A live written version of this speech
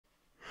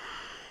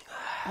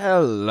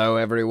Hello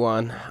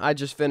everyone. I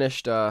just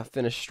finished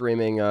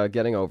streaming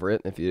Getting Over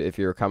It. If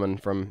you're coming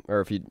from, or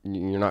if you're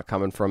not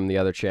coming from the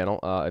other channel,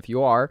 if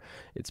you are,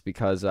 it's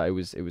because it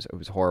was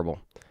horrible.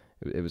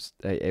 It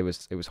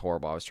was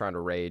horrible. I was trying to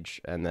rage,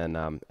 and then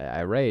I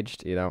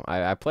raged. You know,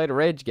 I played a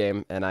rage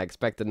game, and I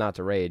expected not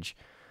to rage.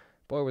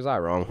 Boy, was I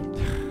wrong.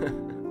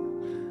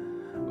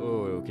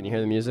 Ooh, can you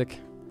hear the music?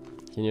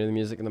 Can you hear the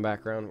music in the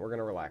background? We're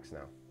gonna relax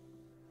now.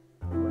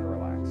 We're gonna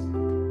relax.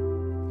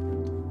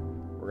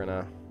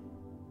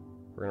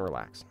 We're gonna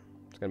relax.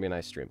 It's gonna be a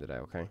nice stream today,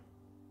 okay?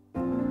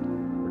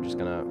 We're just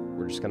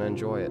gonna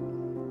enjoy it.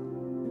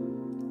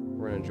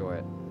 We're gonna enjoy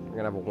it. We're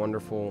gonna have a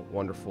wonderful,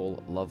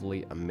 wonderful,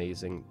 lovely,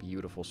 amazing,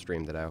 beautiful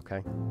stream today,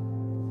 okay?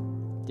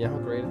 You know how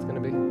great it's gonna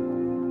be?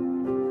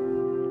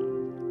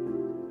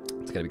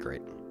 It's gonna be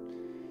great.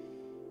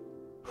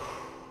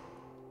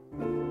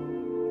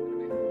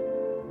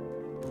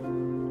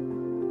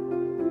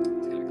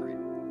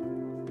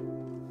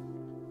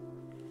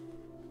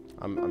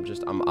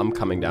 I'm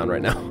coming down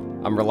right now.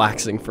 I'm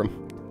relaxing from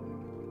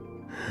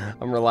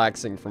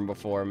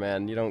before,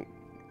 man. You don't,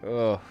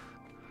 ugh.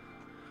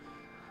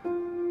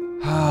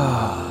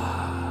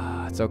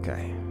 It's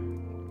okay.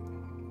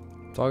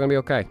 It's all gonna be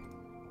okay.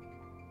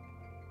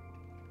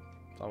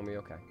 It's all gonna be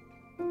okay.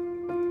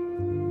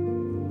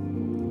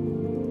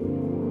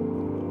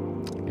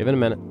 Give it a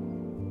minute.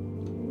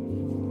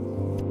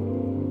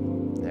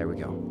 There we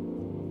go.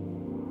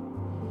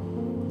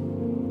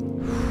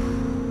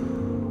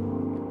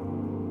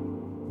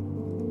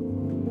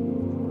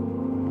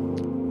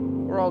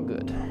 We're all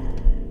good.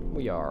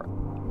 We are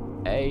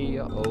good.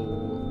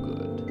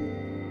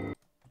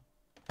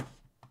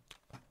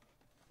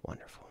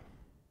 Wonderful.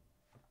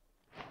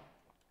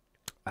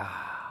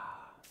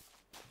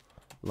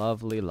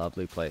 Lovely,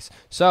 lovely place.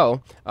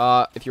 So,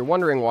 if you're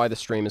wondering why the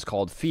stream is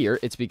called Fear,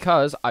 it's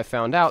because I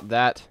found out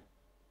that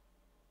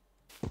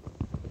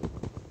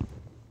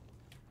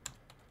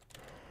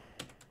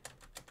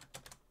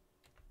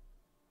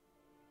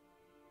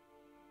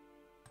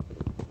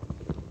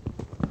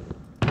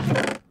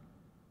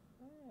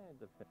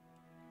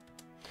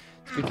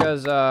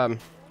because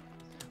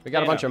we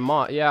got a bunch of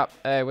yeah.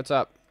 Hey, what's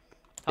up?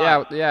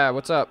 Hi. Yeah,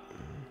 what's up?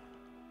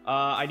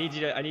 I need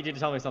you to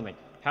tell me something.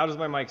 How does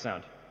my mic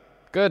sound?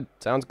 Good.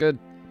 Sounds good.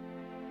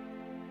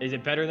 Is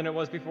it better than it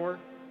was before?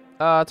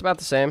 It's about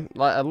the same.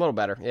 A little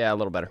better. Yeah, a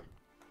little better.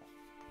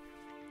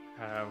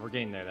 We're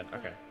getting there then.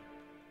 Okay.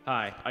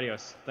 Hi.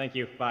 Adios. Thank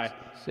you. Bye.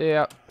 See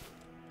ya.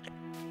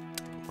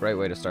 Great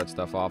way to start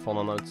stuff off. Hold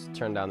on, let's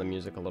turn down the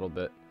music a little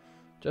bit.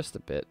 Just a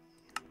bit.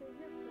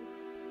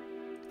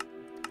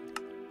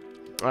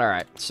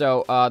 Alright,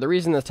 so the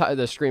reason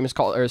the stream is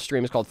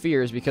called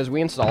Fear is because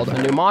we installed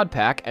a new mod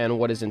pack, and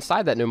what is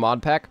inside that new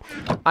mod pack,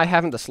 I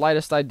haven't the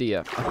slightest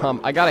idea.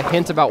 I got a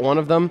hint about one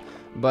of them,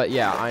 but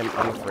yeah, I'm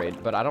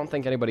afraid. But I don't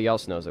think anybody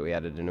else knows that we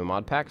added a new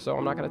mod pack, so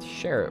I'm not going to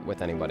share it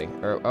with anybody.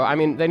 Or, I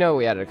mean, they know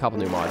we added a couple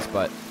new mods,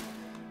 but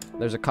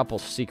there's a couple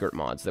secret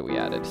mods that we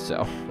added,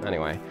 so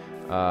anyway.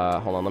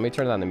 Hold on, let me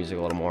turn down the music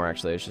a little more,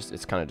 actually.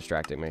 It's kind of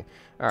distracting me.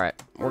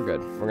 Alright, we're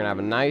good. We're gonna have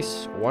a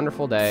nice,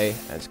 wonderful day,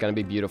 and it's gonna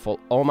be beautiful.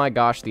 Oh my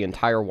gosh, the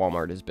entire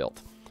Walmart is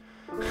built.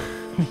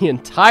 The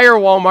entire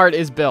Walmart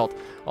is built.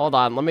 Hold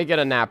on, let me get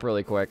a nap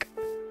really quick.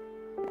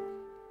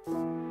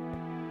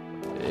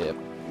 Yep.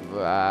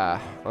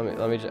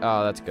 Let me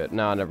oh, that's good.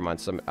 No, never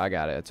mind. I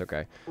got it. It's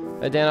okay.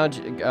 Hey, Danno,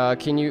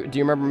 do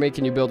you remember me?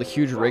 Can you build a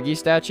huge Riggy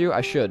statue?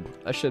 I should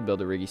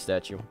build a Riggy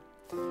statue.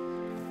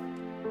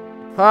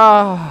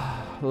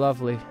 Ah,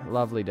 lovely,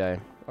 lovely day.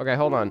 Okay,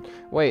 hold on.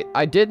 Wait,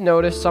 I did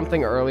notice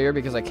something earlier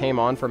because I came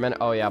on for a minute.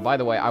 Oh, yeah, by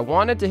the way, I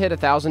wanted to hit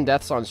 1,000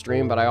 deaths on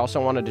stream, but I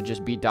also wanted to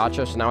just beat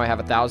Dacha, so now I have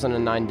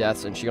 1,009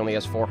 deaths, and she only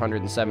has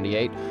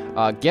 478.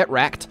 Get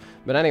wrecked.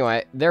 But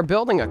anyway, they're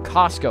building a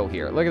Costco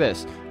here. Look at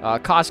this.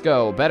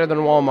 Costco, better than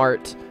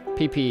Walmart,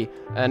 PP,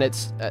 and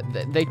it's,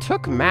 they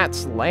took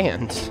Matt's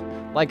land.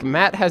 Like,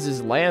 Matt has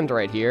his land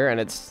right here,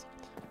 and it's...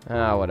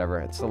 whatever.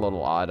 It's a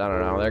little odd. I don't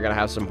know. They're gonna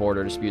have some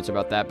border disputes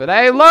about that. But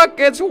hey, look!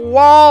 It's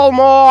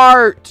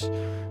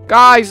Walmart!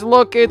 Guys,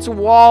 look! It's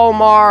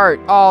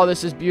Walmart! Oh,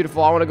 this is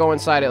beautiful. I want to go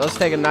inside it. Let's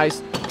take a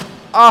nice...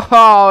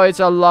 Oh, it's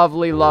a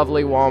lovely,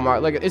 lovely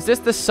Walmart. Look, is this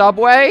the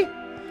Subway?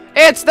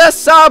 It's the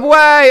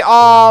Subway!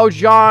 Oh,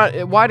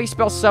 John... Why did he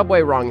spell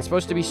Subway wrong? It's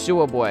supposed to be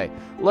Suaboy.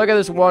 Look at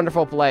this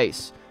wonderful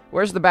place.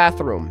 Where's the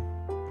bathroom?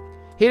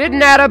 He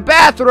didn't add a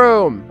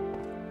bathroom!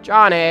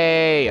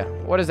 Johnny!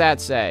 What does that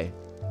say?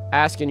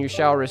 Ask and you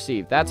shall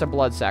receive. That's a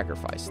blood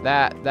sacrifice.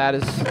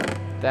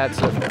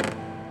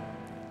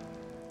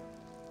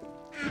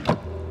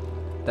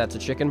 That's a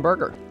chicken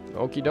burger.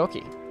 Okie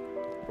dokie.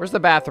 Where's the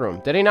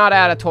bathroom? Did he not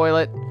add a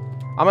toilet?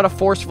 I'm gonna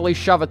forcefully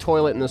shove a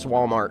toilet in this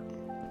Walmart.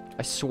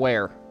 I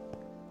swear.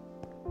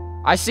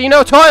 I see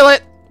no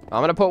toilet!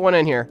 I'm gonna put one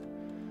in here.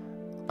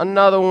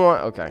 Another one.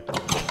 Okay.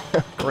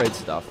 Great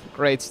stuff.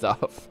 Great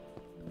stuff.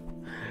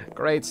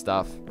 Great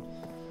stuff.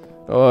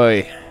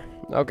 Oi.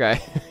 Okay.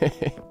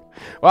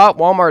 Well,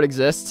 Walmart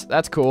exists.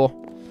 That's cool.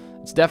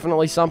 It's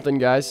definitely something,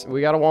 guys.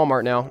 We got a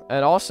Walmart now.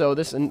 And also,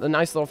 this a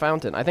nice little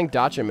fountain. I think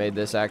Dacia made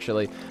this,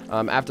 actually.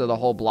 After the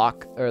whole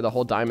block, or the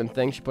whole diamond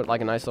thing, she put, like,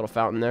 a nice little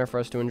fountain there for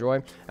us to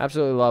enjoy.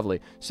 Absolutely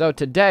lovely. So,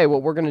 today,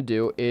 what we're going to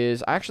do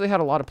is... I actually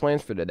had a lot of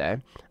plans for today.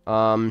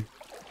 Don't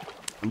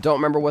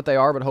remember what they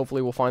are, but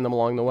hopefully we'll find them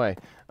along the way.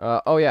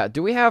 Oh, yeah.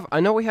 Do we have... I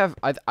know we have...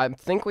 I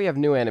think we have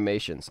new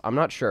animations. I'm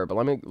not sure, but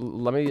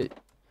let me...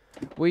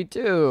 We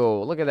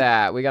do. Look at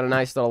that. We got a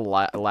nice little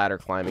ladder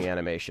climbing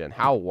animation.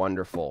 How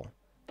wonderful.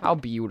 How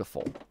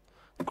beautiful.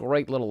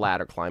 Great little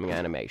ladder climbing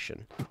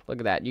animation. Look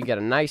at that. You get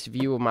a nice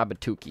view of my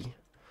Batuki.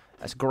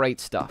 That's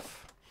great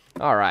stuff.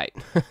 All right.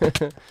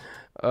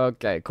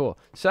 Okay, cool.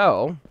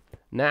 So,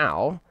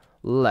 now,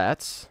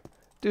 let's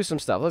do some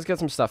stuff. Let's get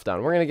some stuff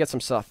done. We're going to get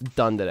some stuff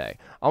done today.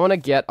 I want to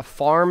get a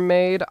farm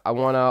made. I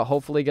want to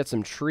hopefully get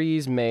some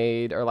trees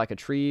made, or like a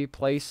tree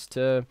place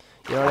to,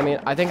 you know what I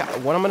mean? I think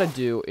what I'm going to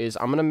do is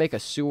I'm going to make a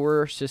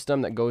sewer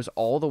system that goes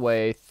all the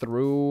way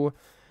through...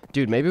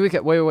 Dude, maybe we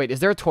could... Wait. Is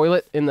there a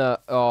toilet in the...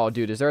 Oh,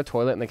 dude, is there a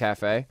toilet in the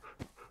cafe?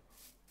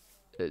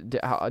 Do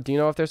you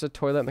know if there's a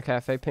toilet in the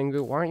cafe,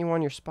 Pingu? Why aren't you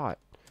on your spot?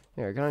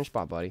 Here, get on your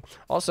spot, buddy.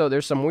 Also,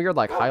 there's some weird,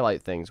 like,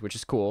 highlight things, which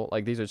is cool.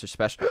 Like, these are just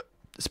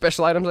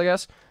special items, I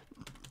guess.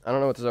 I don't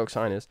know what this oak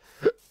sign is.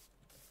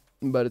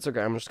 But it's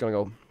okay. I'm just going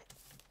to go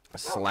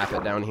slap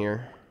it down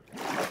here.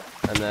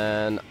 And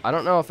then... I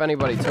don't know if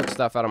anybody took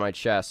stuff out of my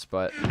chest,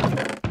 but...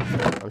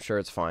 I'm sure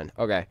it's fine.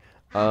 Okay.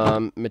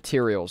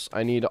 Materials.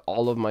 I need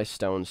all of my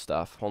stone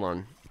stuff.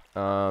 Hold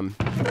on.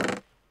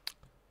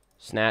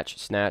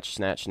 Snatch. I'm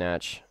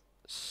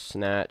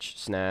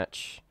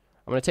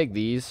gonna take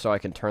these so I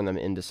can turn them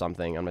into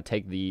something. I'm gonna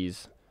take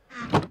these.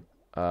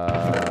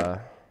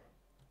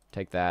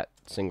 Take that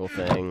single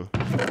thing.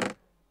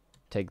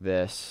 Take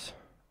this.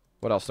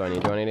 What else do I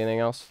need? Do I need anything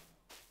else?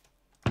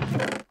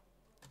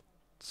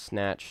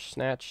 Snatch.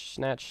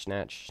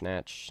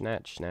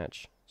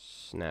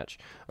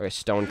 Okay,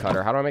 stone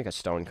cutter. How do I make a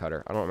stone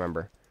cutter? I don't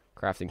remember.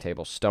 Crafting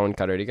table. Stone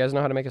cutter. Do you guys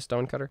know how to make a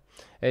stone cutter?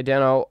 Hey,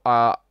 Danno,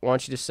 I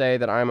want you to say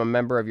that I'm a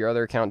member of your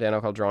other account, Danno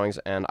Called Drawings,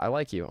 and I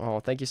like you. Oh,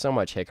 thank you so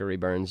much, Hickory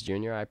Burns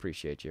Jr. I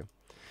appreciate you.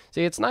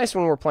 See, it's nice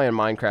when we're playing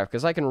Minecraft,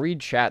 because I can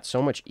read chat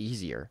so much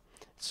easier.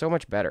 It's so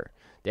much better.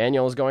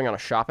 Daniel is going on a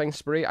shopping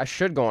spree. I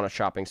should go on a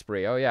shopping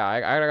spree. Oh, yeah, I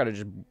gotta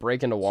just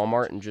break into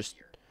Walmart and just...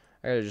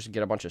 I gotta just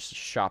get a bunch of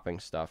shopping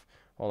stuff.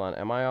 Hold on.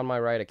 Am I on my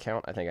right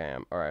account? I think I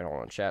am. All right,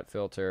 hold on. Chat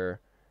filter,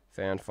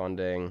 fan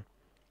funding.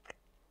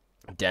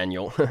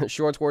 Daniel.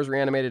 Shorts Wars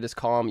Reanimated is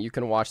calm. You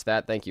can watch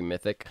that. Thank you,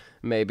 Mythic.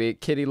 Maybe.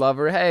 Kitty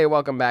Lover. Hey,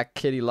 welcome back,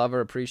 Kitty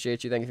Lover.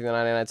 Appreciate you. Thank you for the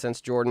 99 cents,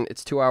 Jordan.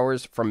 It's 2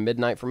 hours from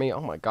midnight for me.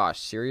 Oh, my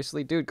gosh.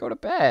 Seriously? Dude, go to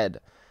bed.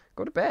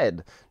 Go to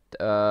bed.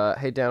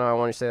 Hey, Dano, I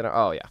want you to say that.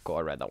 Oh, yeah. Cool.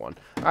 I read that one.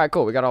 All right,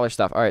 cool. We got all our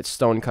stuff. All right,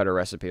 stone cutter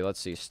recipe.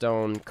 Let's see.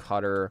 Stone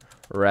cutter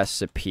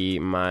recipe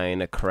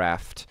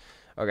Minecraft.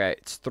 Okay,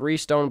 it's 3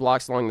 stone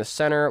blocks along the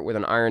center with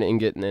an iron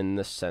ingot in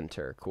the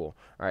center. Cool.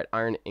 All right,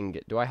 iron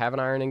ingot. Do I have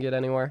an iron ingot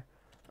anywhere?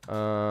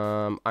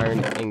 Iron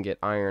ingot.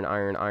 Iron.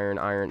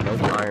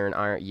 Nope,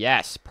 iron.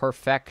 Yes,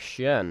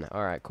 perfection.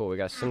 All right, cool. We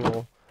got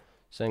a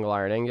single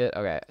iron ingot.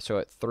 Okay, so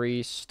at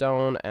 3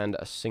 stone and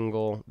a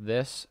single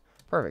this.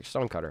 Perfect,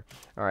 stone cutter.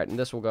 All right, and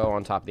this will go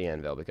on top of the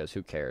anvil because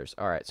who cares?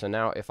 All right, so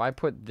now if I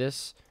put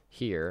this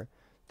here,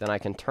 then I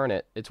can turn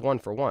it. It's 1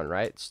 for 1,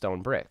 right?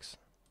 Stone bricks.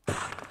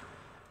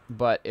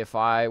 But if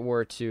I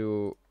were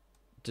to...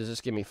 Does this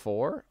give me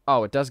 4?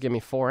 Oh, it does give me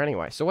 4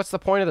 anyway. So what's the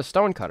point of the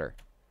stone cutter?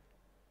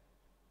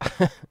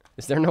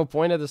 Is there no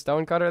point of the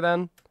stone cutter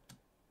then?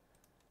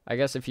 I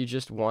guess if you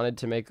just wanted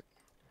to make...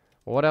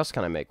 Well, what else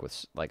can I make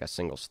with, like, a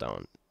single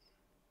stone?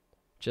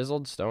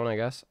 Chiseled stone, I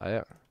guess?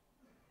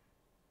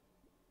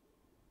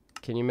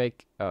 Can you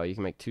make... Oh, you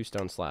can make 2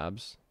 stone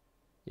slabs.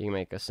 You can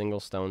make a single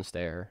stone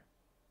stair.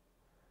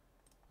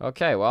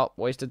 Okay, well,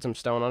 wasted some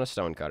stone on a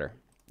stone cutter.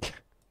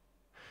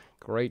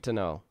 Great to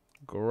know.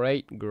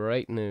 Great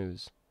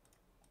news.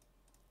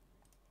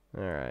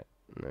 Alright.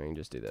 Now you can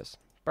just do this.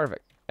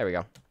 Perfect. There we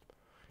go.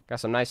 Got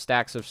some nice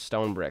stacks of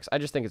stone bricks. I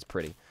just think it's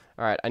pretty.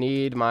 Alright, I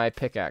need my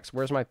pickaxe.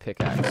 Where's my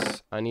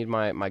pickaxe? I need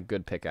my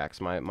good pickaxe.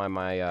 My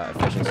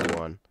efficiency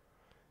one.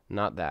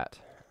 Not that.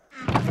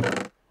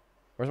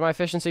 Where's my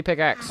efficiency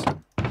pickaxe?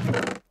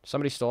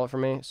 Somebody stole it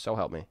from me? So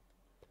help me.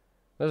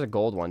 There's a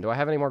gold one. Do I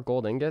have any more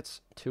gold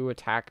ingots? 2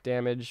 attack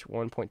damage,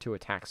 1.2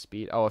 attack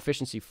speed. Oh,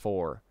 efficiency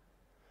 4.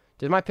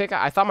 Did my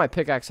pickaxe? I thought my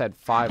pickaxe had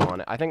 5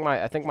 on it. I think my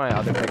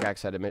other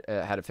pickaxe had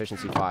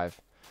efficiency 5.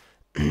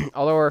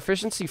 Although our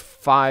efficiency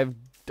 5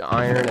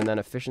 iron and then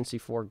efficiency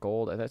 4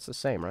 gold, that's the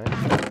same,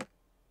 right?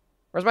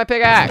 Where's my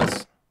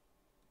pickaxe?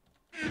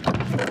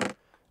 If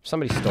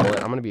somebody stole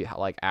it, I'm gonna be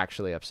like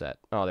actually upset.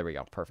 Oh, there we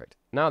go. Perfect.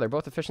 No, they're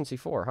both efficiency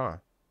 4, huh?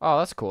 Oh,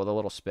 that's cool. The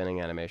little spinning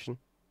animation.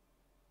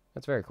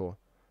 That's very cool.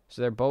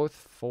 So they're both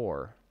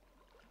 4.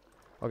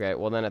 Okay,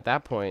 well then at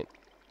that point,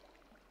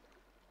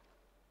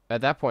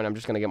 I'm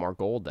just going to get more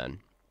gold then.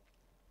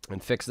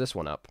 And fix this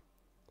one up.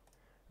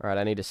 Alright,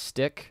 I need a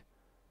stick.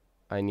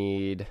 I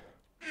need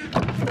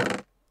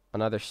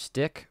another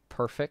stick.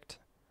 Perfect.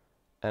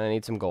 And I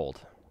need some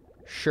gold.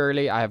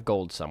 Surely I have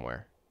gold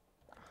somewhere.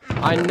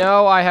 I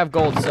know I have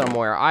gold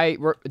somewhere.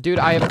 Dude,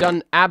 I have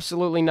done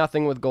absolutely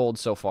nothing with gold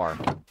so far.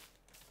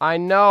 I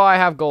know I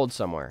have gold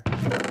somewhere.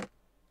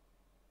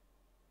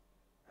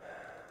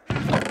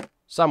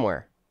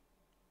 Somewhere.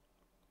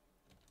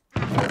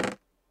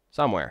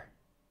 Somewhere.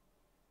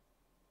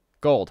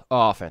 Gold.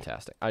 Oh,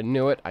 fantastic. I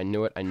knew it. I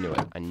knew it. I knew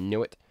it. I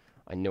knew it.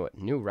 I knew it.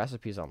 New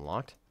recipes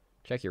unlocked.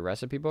 Check your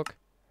recipe book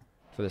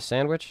for the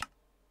sandwich.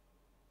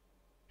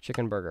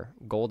 Chicken burger.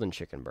 Golden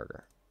chicken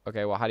burger.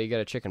 Okay, well, how do you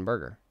get a chicken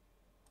burger?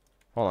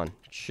 Hold on.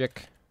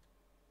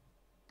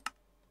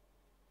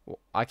 Well,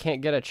 I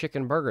can't get a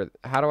chicken burger.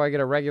 How do I get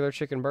a regular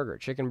chicken burger?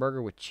 Chicken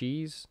burger with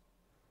cheese?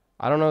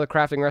 I don't know the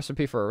crafting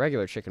recipe for a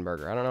regular chicken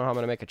burger. I don't know how I'm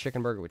going to make a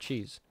chicken burger with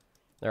cheese.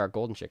 There, a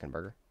golden chicken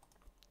burger.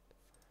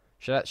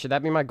 Should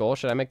that be my goal?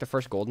 Should I make the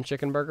first golden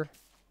chicken burger?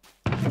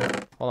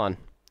 Hold on.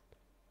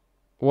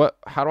 What?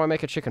 How do I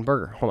make a chicken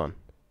burger? Hold on.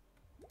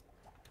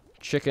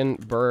 Chicken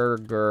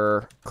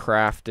burger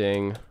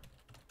crafting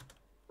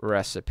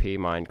recipe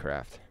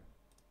Minecraft.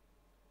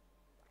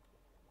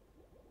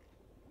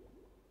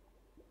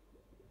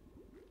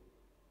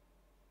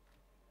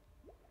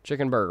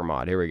 Chicken burger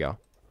mod. Here we go.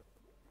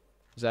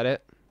 Is that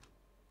it?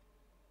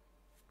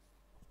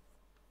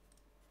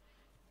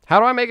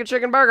 How do I make a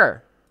chicken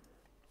burger?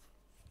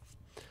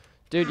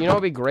 Dude, you know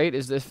what would be great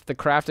is if the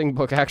crafting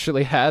book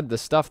actually had the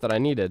stuff that I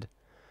needed.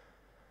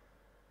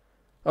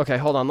 Okay,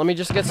 hold on. Let me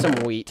just get some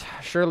wheat.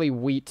 Surely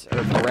wheat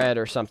or bread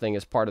or something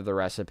is part of the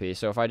recipe.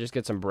 So if I just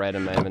get some bread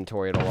in my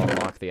inventory, it'll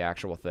unlock the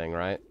actual thing,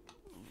 right?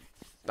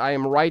 I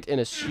am right in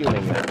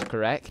assuming that,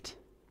 correct?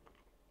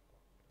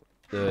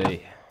 Ugh.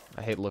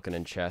 I hate looking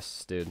in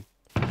chests, dude.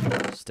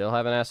 Still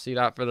haven't asked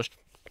CDOT for the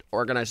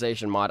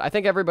organization mod. I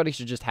think everybody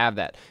should just have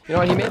that. You know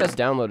what? He made us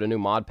download a new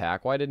mod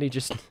pack. Why didn't he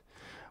just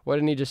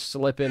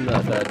slip in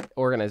the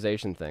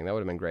organization thing? That would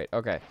have been great.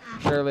 Okay.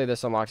 Surely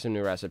this unlocks some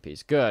new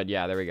recipes. Good.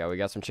 Yeah, there we go. We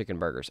got some chicken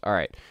burgers. All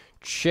right.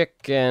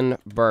 Chicken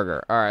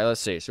burger. All right,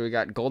 let's see. So we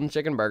got golden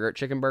chicken burger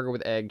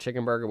with egg,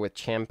 chicken burger with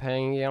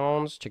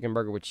champignons, chicken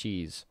burger with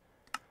cheese.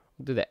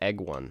 We'll do the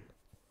egg one.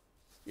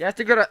 You have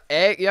to get a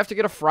egg. You have to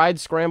get a fried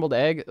scrambled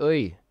egg.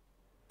 Oy.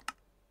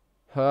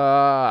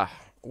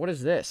 What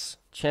is this?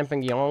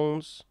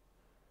 Champignons?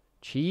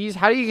 Cheese?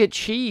 How do you get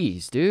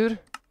cheese, dude?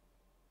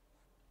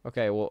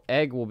 Okay, well,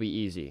 egg will be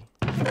easy.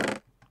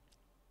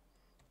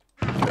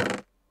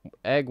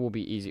 Egg will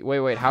be easy.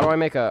 Wait, how do I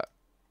make a...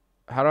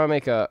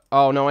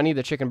 Oh, no, I need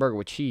the chicken burger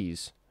with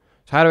cheese.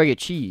 So how do I get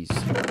cheese?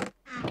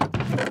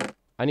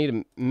 I need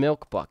a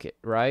milk bucket,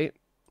 right?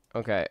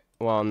 Okay,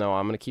 well, no,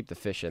 I'm going to keep the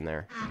fish in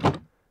there.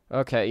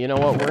 Okay, you know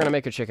what? We're going to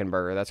make a chicken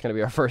burger. That's going to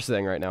be our first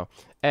thing right now.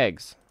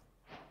 Eggs.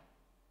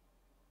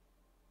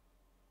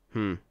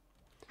 Can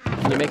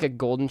you make a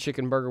golden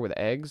chicken burger with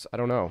eggs? I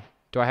don't know.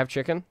 Do I have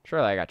chicken?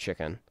 Surely I got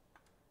chicken.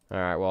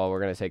 Alright, well, we're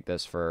going to take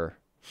this for...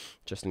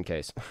 just in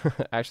case.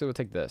 Actually, we'll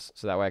take this,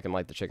 so that way I can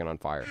light the chicken on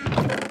fire.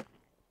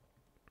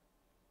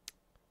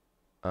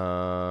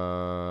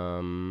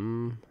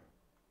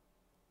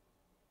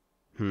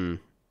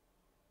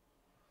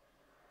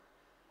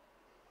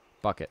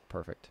 Bucket.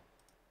 Perfect.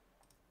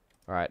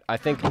 Alright, I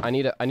think I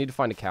need to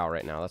find a cow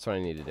right now. That's what I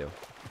need to do.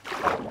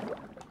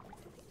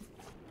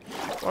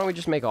 Why don't we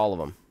just make all of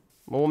them?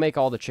 We'll make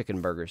all the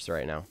chicken burgers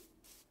right now.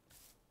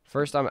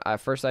 First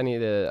I need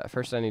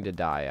to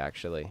die,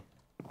 actually.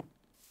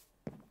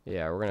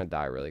 Yeah, we're gonna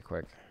die really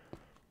quick.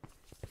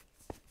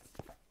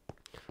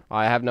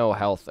 I have no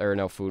health or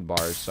no food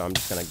bars, so I'm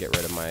just gonna get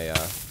rid of my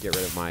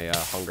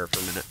hunger for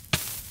a minute.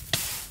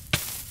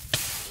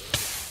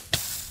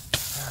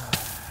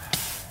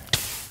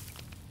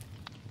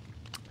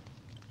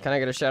 Can I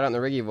get a shout out in the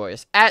Riggy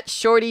voice? At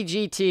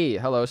ShortyGT.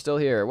 Hello, still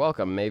here.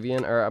 Welcome,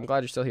 Mavian. Or I'm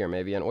glad you're still here,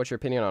 Mavian. What's your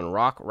opinion on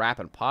rock, rap,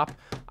 and pop?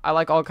 I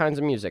like all kinds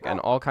of music,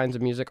 and all kinds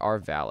of music are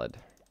valid.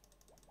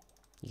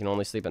 You can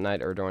only sleep at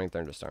night or during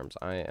thunderstorms.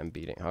 I am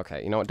beating.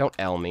 Okay, you know what? Don't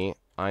L me.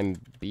 I'm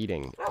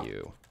beating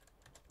you,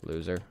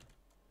 loser.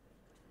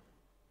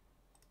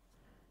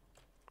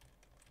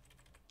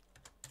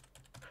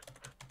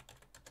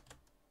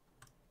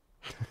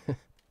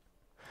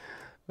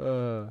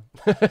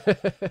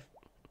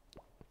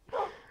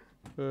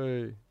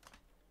 Hey.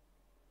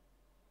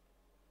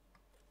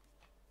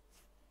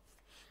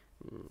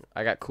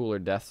 I got cooler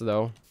deaths,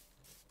 though.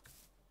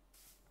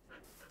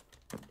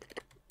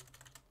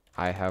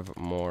 I have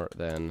more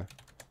than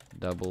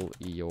double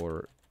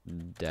your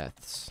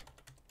deaths.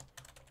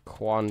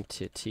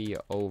 Quantity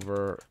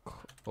over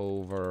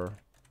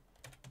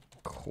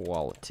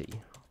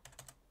quality.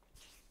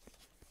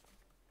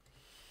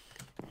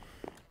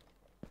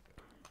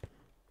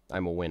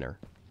 I'm a winner.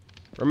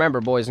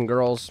 Remember, boys and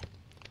girls,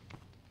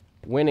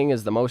 winning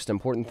is the most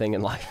important thing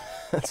in life.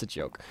 That's a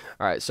joke.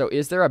 Alright, so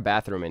is there a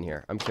bathroom in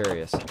here? I'm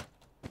curious.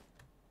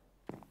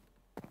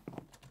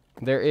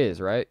 There is,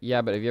 right?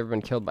 Yeah, but have you ever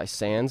been killed by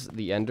Sans,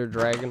 the Ender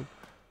Dragon?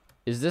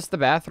 Is this the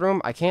bathroom?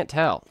 I can't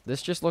tell.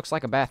 This just looks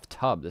like a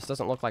bathtub. This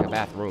doesn't look like a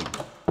bathroom.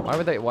 Why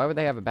would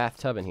they have a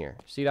bathtub in here?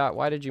 CDOT,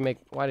 why did you...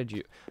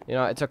 You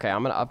know, it's okay.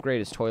 I'm going to upgrade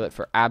his toilet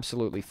for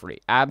absolutely free.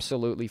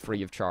 Absolutely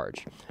free of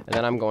charge. And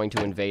then I'm going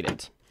to invade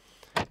it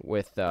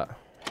with,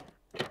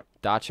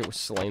 Dacha was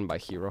slain by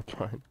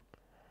Herobrine.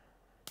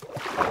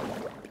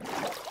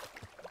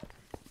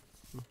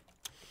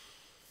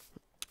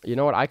 You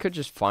know what? I could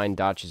just find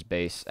Dacha's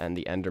base and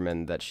the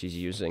Enderman that she's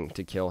using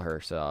to kill her,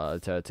 so,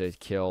 to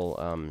kill,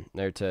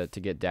 or to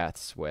get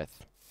deaths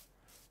with.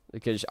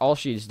 Because all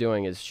she's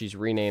doing is she's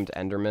renamed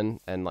Enderman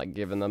and, like,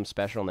 given them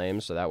special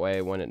names, so that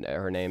way when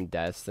her name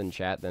deaths in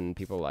chat, then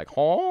people are like,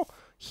 huh?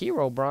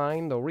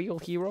 Herobrine, the real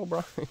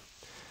Herobrine?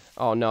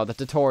 Oh no, the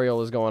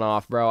tutorial is going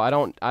off, bro. I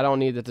don't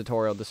need the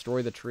tutorial.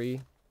 Destroy the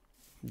tree.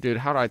 Dude,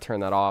 how do I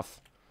turn that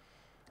off?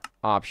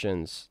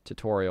 Options.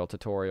 Tutorial,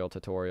 tutorial,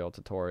 tutorial,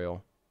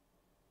 tutorial.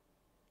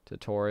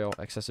 Tutorial,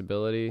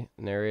 accessibility,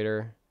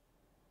 narrator.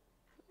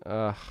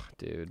 Ugh,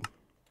 dude.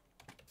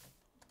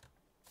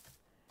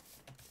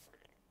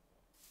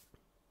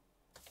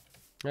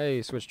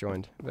 Hey, Switch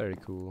joined. Very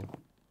cool.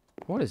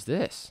 What is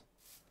this?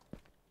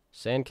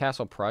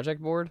 Sandcastle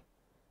project board?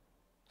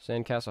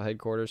 Sandcastle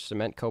headquarters,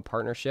 Cement Co.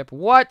 partnership.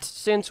 What?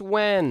 Since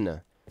when?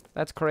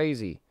 That's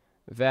crazy.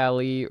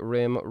 Valley,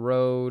 Rim,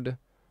 Road.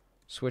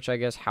 Switch, I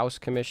guess, House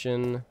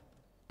Commission.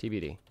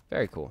 TBD.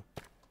 Very cool.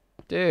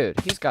 Dude,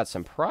 he's got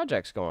some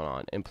projects going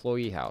on.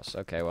 Employee house.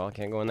 Okay, well, I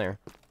can't go in there.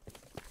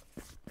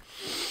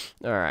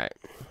 Alright.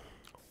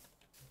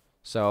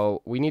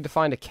 So, we need to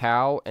find a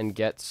cow and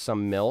get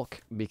some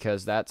milk,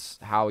 because that's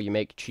how you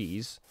make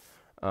cheese.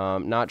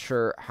 Not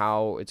sure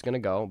how it's going to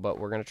go, but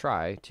we're going to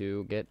try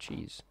to get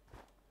cheese.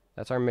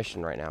 That's our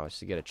mission right now, is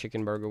to get a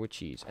chicken burger with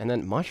cheese. And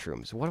then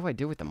mushrooms. What do I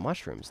do with the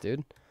mushrooms,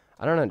 dude?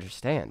 I don't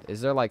understand.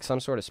 Is there, like, some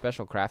sort of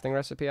special crafting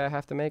recipe I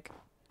have to make?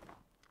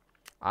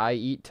 I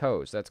eat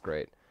toes. That's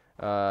great.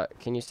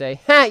 Can you say,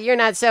 ha, you're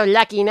not so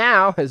lucky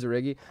now, as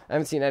Riggy. I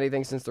haven't seen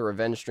anything since the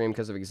revenge stream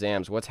because of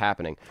exams. What's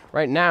happening?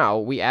 Right now,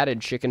 we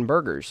added chicken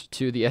burgers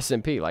to the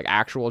SMP, like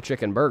actual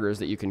chicken burgers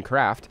that you can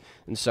craft.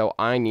 And so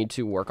I need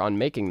to work on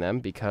making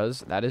them because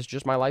that is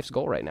just my life's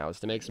goal right now,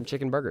 is to make some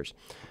chicken burgers.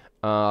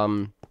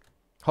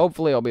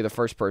 Hopefully I'll be the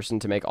first person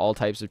to make all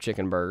types of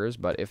chicken burgers,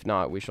 but if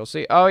not, we shall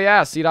see. Oh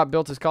yeah, C-Dot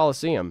built his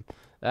Coliseum.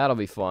 That'll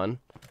be fun.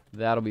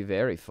 That'll be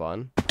very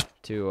fun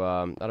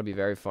that'll be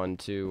very fun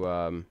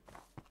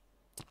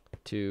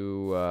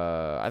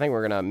I think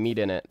we're gonna meet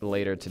in it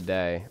later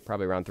today,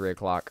 probably around 3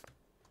 o'clock.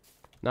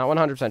 Not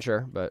 100%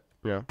 sure, but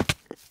yeah.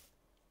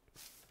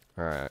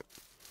 Alright.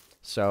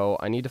 So,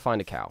 I need to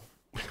find a cow.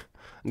 I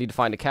need to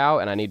find a cow,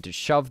 and I need to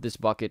shove this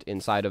bucket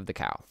inside of the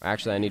cow.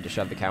 Actually, I need to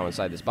shove the cow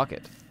inside this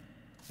bucket.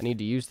 I need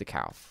to use the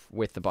cow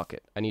with the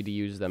bucket. I need to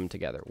use them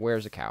together.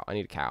 Where's a cow? I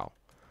need a cow.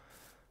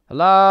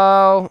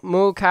 Hello?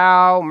 Moo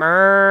cow.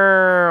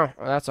 Murr.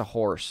 Oh, that's a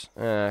horse.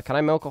 Can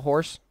I milk a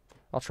horse?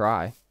 I'll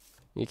try.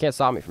 You can't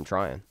stop me from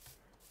trying.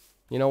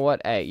 You know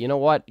what? Hey, you know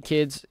what,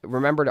 kids?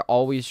 Remember to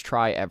always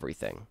try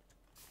everything.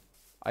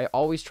 I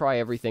always try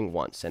everything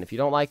once, and if you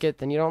don't like it,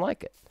 then you don't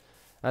like it.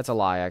 That's a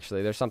lie,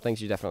 actually. There's some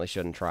things you definitely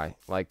shouldn't try.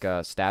 Like,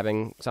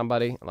 stabbing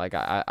somebody. Like,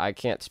 I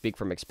can't speak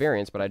from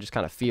experience, but I just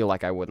kind of feel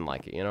like I wouldn't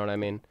like it. You know what I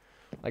mean?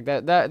 Like,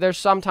 there's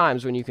some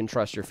times when you can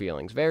trust your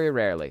feelings. Very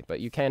rarely,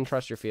 but you can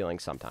trust your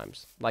feelings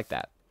sometimes. Like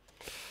that.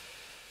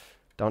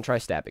 Don't try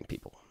stabbing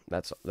people.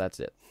 That's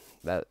it.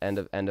 That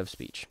end of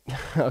speech.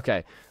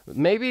 Okay.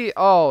 Maybe,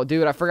 oh,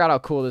 dude, I forgot how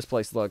cool this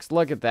place looks.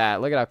 Look at that.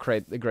 Look at how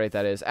great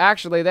that is.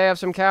 Actually, they have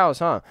some cows,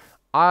 huh?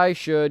 I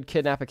should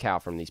kidnap a cow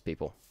from these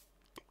people.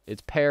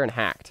 It's pair and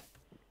hacked.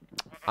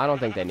 I don't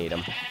think they need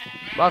them.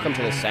 Welcome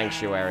to the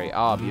sanctuary.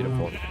 Oh,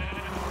 beautiful.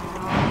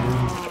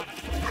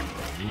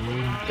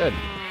 Good.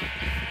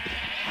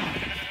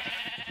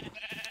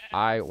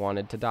 I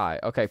wanted to die.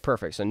 Okay,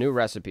 perfect. So new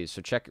recipes.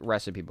 So check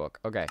recipe book.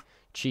 Okay.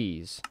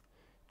 Cheese.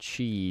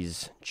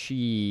 Cheese.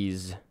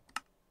 Cheese.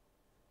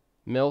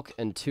 Milk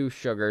and 2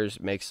 sugars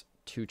makes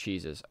 2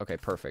 cheeses. Okay,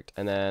 perfect.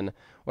 And then,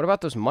 what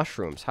about those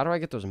mushrooms? How do I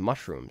get those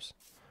mushrooms?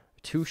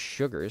 2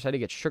 sugars? How do you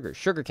get sugar?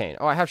 Sugarcane.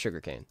 Oh, I have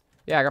sugarcane.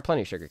 Yeah, I got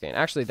plenty of sugarcane.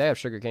 Actually, they have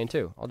sugarcane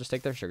too. I'll just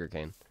take their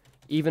sugarcane.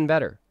 Even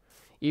better.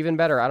 Even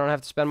better. I don't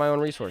have to spend my own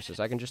resources.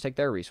 I can just take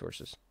their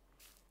resources.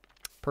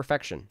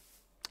 Perfection.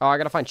 Oh, I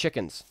gotta find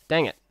chickens.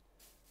 Dang it.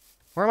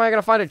 Where am I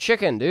gonna find a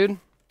chicken, dude?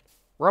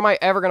 Where am I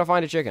ever gonna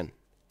find a chicken?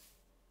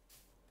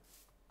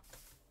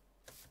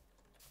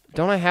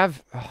 Don't I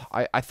have... Oh,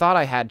 I thought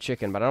I had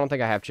chicken, but I don't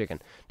think I have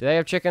chicken. Do they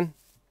have chicken?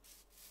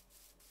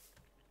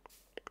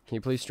 Can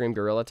you please stream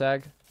Gorilla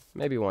Tag?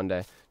 Maybe one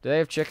day. Do they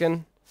have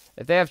chicken?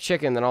 If they have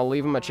chicken, then I'll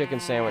leave them a chicken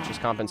sandwich as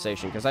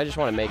compensation, because I just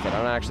want to make it. I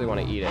don't actually want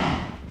to eat it.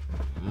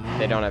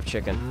 They don't have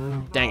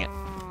chicken. Dang it.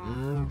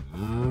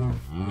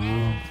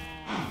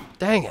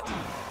 Dang it.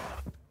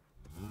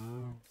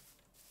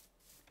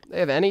 They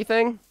have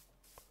anything?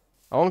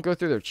 I won't go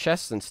through their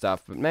chests and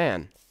stuff, but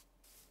man.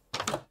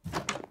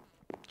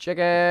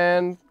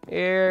 Chicken.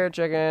 Here,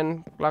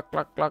 chicken. Cluck,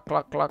 cluck, cluck,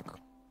 cluck, cluck.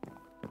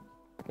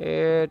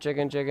 Here,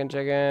 chicken, chicken,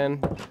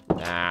 chicken.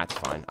 Nah, it's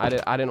fine. I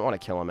didn't want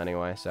to kill him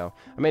anyway, so.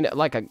 I mean,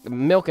 like,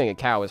 milking a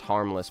cow is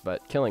harmless,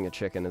 but killing a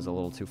chicken is a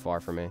little too far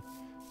for me.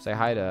 Say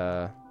hi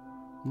to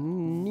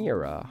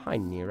Nira. Hi,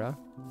 Nira.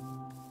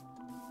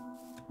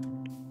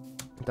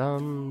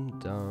 Dum,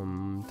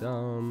 dum,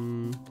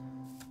 dum.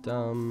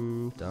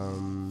 Dum,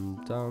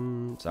 dum,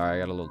 dum. Sorry, I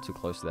got a little too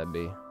close to that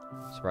bee.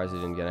 Surprised he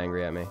didn't get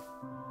angry at me.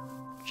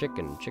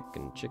 Chicken,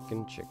 chicken,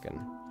 chicken, chicken.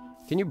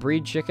 Can you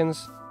breed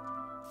chickens?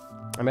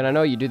 I mean, I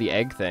know you do the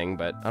egg thing,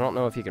 but I don't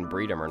know if you can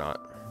breed them or not.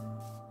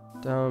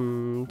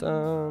 Dum,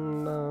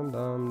 dum, dum,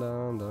 dum,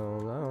 dum,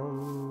 dum,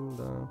 dum,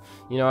 dum.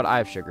 You know what? I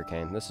have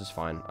sugarcane. This is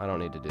fine. I don't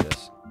need to do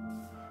this.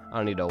 I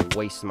don't need to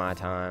waste my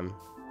time.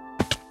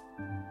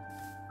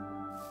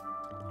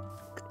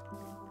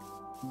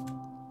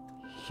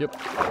 Yep.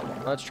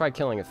 Let's try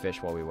killing a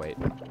fish while we wait.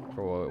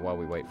 While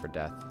we wait for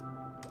death.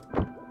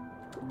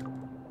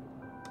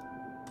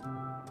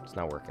 It's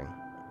not working.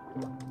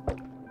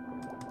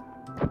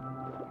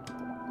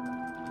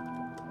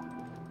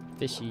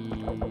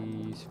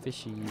 Fishies,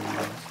 fishies.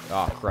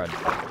 Oh, crud.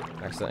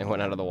 Accidentally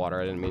went out of the water.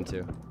 I didn't mean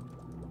to.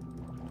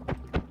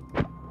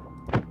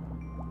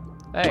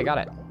 Hey, got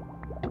it.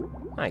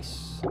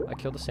 Nice. I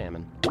killed a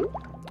salmon.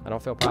 I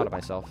don't feel proud of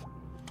myself.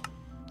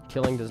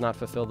 Killing does not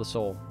fulfill the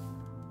soul.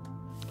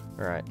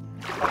 Alright.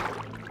 I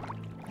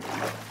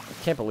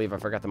can't believe I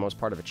forgot the most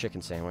part of a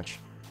chicken sandwich.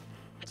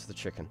 It's the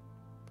chicken.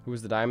 Who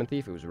was the diamond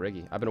thief? It was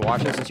Riggy. I've been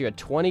watching since you had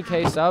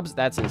 20k subs?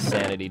 That's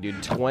insanity, dude.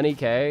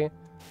 20k?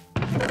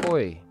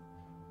 Boy.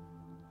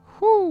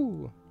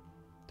 Whoo!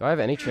 Do I have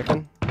any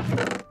chicken?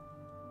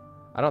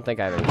 I don't think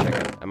I have any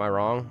chicken. Am I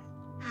wrong?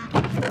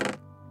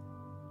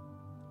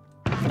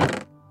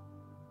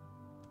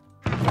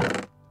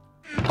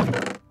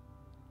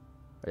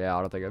 Yeah,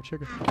 I don't think I have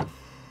chicken.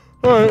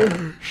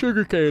 Alright,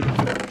 sugarcane.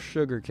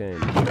 Sugarcane.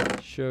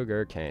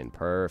 Sugarcane.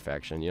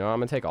 Perfection. You know, I'm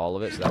gonna take all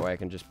of it so that way I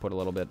can just put a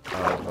little bit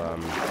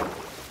of,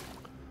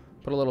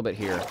 put a little bit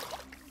here.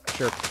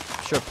 Sure,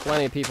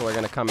 plenty of people are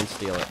gonna come and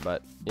steal it,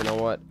 but you know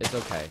what? It's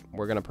okay.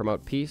 We're gonna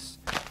promote peace,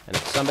 and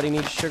if somebody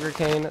needs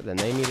sugarcane, then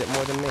they need it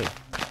more than me.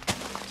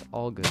 It's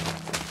all good.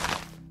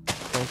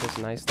 Plant this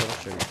nice little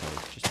sugarcane.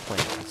 Just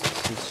plant it.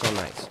 It's so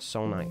nice.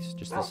 So nice.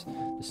 Just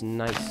this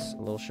nice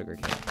little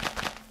sugarcane.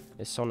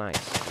 It's so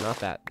nice. Not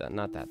that though.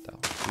 Not that though.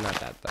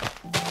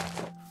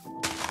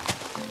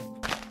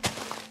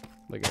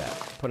 Look at that.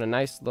 Put a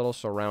nice little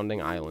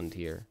surrounding island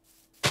here.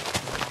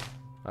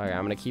 Okay,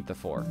 I'm gonna keep the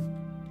 4.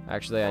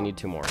 Actually, I need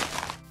 2 more.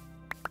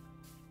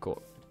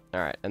 Cool.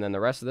 Alright, and then the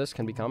rest of this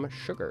can become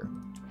sugar.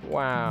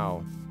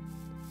 Wow.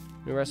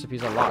 New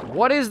recipes unlocked.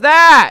 What is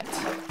that?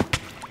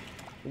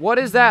 What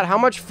is that? How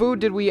much food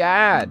did we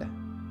add?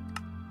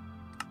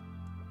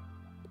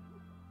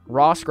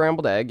 Raw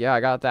scrambled egg. Yeah, I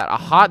got that. A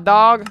hot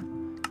dog?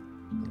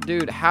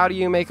 Dude, how do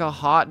you make a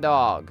hot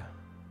dog?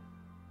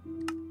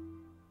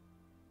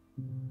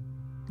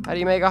 How do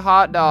you make a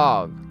hot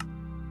dog?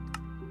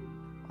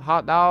 A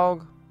hot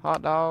dog?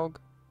 Hot dog?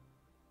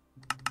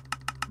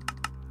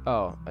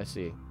 Oh, I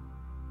see.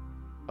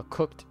 A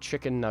cooked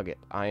chicken nugget.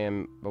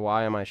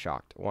 Why am I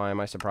shocked? Why am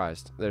I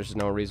surprised? There's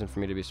no reason for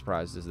me to be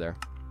surprised, is there?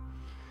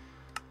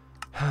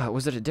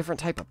 Was it a different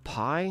type of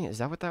pie? Is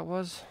that what that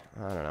was?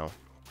 I don't know.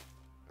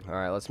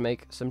 Alright, let's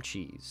make some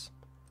cheese.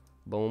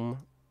 Boom,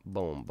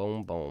 boom,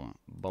 boom, boom,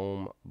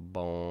 boom,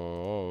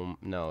 boom.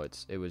 No,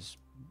 it was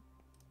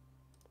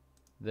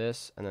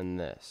this and then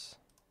this.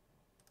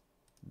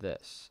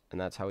 This. And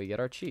that's how we get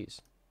our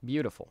cheese.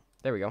 Beautiful.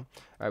 There we go.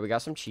 Alright, we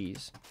got some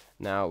cheese.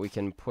 Now we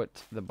can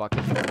put the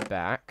bucket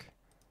back.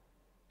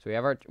 So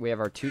we have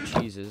our 2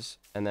 cheeses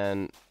and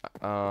then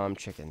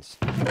chickens.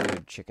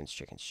 Dude, chickens.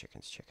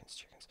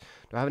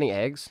 Do I have any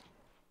eggs?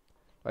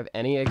 Do I have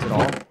any eggs at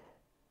all?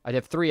 I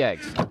have 3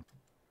 eggs.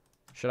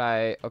 Should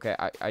I? Okay,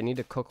 I need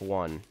to cook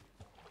 1.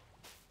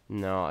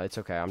 No, it's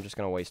okay. I'm just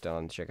gonna waste it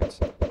on chickens.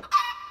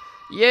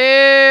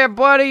 Yeah,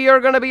 buddy, you're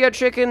gonna be a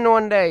chicken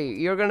one day.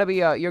 You're gonna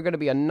be a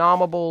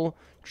nommable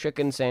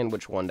chicken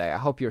sandwich one day. I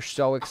hope you're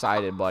so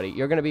excited, buddy.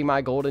 You're gonna be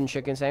my golden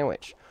chicken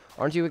sandwich.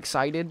 Aren't you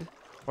excited?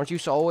 Aren't you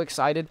so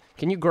excited?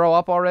 Can you grow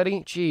up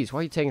already? Jeez,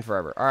 why are you taking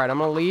forever? All right, I'm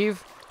gonna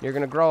leave. You're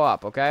gonna grow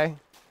up, okay?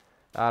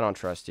 I don't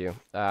trust you.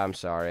 I'm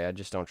sorry. I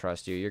just don't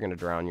trust you. You're gonna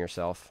drown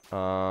yourself.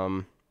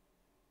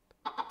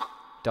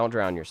 Don't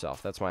drown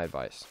yourself. That's my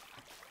advice.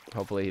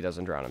 Hopefully he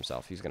doesn't drown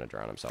himself. He's gonna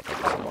drown himself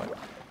at some point.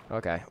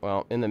 Okay,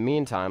 well, in the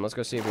meantime, let's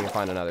go see if we can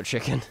find another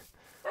chicken.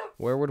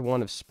 Where would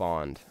one have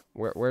spawned?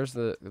 Where's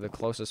the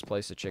closest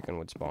place a chicken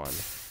would spawn?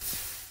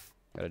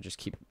 Gotta just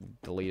keep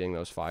deleting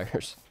those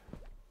fires.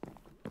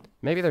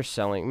 Maybe they're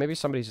selling. Maybe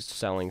somebody's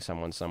selling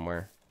someone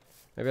somewhere.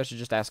 Maybe I should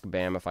just ask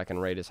Bam if I can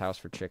raid his house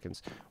for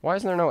chickens. Why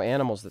isn't there no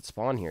animals that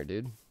spawn here,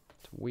 dude?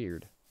 It's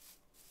weird.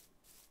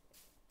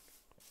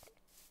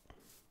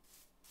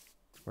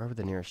 Where would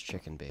the nearest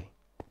chicken be?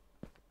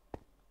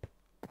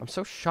 I'm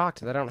so shocked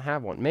that I don't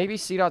have one. Maybe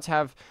C-Dot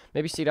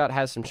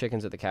has some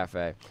chickens at the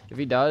cafe. If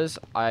he does,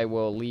 I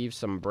will leave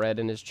some bread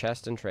in his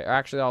chest and tray. Or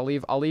actually,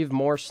 I'll leave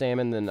more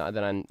salmon than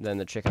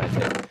the chicken I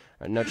take.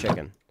 No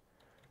chicken.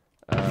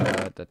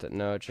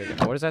 No chicken.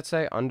 What does that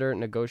say? Under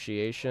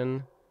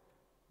negotiation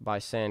by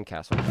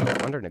Sandcastle.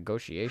 Oh, under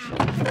negotiation.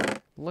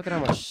 Look at how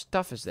much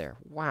stuff is there.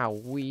 Wow,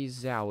 wee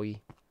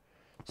zowie.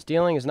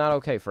 Stealing is not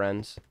okay,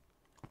 friends.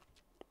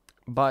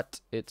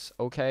 But it's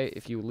okay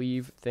if you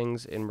leave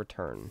things in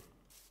return.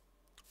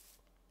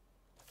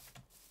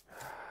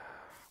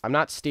 I'm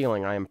not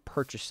stealing. I am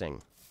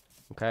purchasing.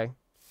 Okay?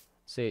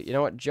 See, you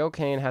know what? Joe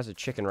Kane has a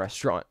chicken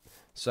restaurant.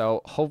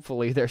 So,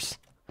 hopefully there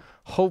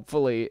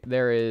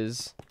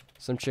is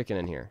some chicken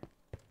in here.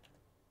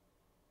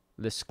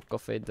 This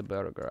Café de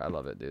Burger. I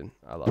love it, dude.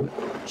 I love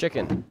it.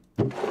 Chicken.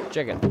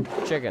 Chicken.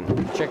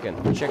 Chicken.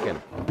 Chicken.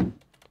 Chicken.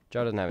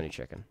 Joe doesn't have any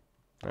chicken.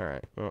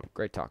 Alright. Well,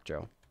 great talk,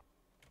 Joe.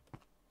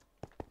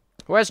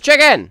 Where's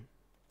chicken?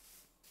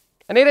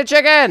 I need a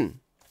chicken!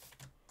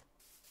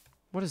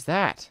 What is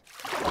that?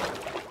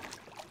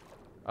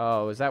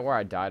 Oh, is that where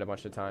I died a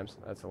bunch of times?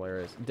 That's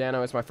hilarious.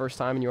 Danno, it's my first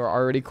time and you are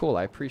already cool.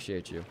 I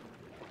appreciate you.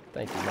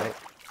 Thank you, mate.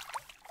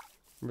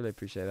 Really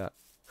appreciate that.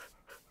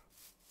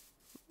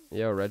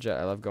 Yo, Reggie,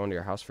 I love going to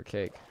your house for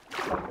cake.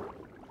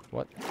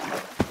 What?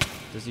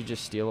 Does he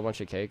just steal a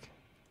bunch of cake?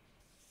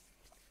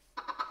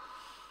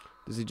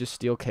 Does he just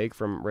steal cake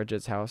from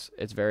Regget's house?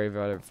 It's very,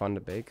 very fun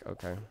to bake.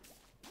 Okay.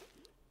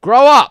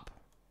 Grow up!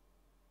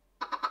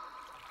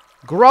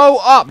 Grow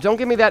up! Don't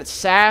give me that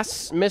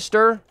sass,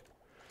 mister.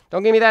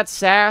 Don't give me that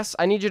sass.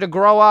 I need you to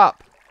grow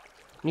up.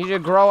 I need you to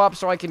grow up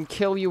so I can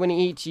kill you and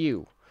eat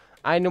you.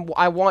 I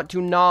want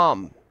to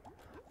nom.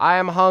 I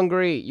am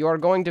hungry. You are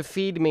going to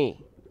feed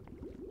me.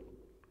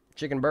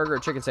 Chicken burger or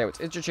chicken sandwich?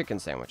 It's a chicken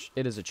sandwich.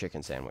 It is a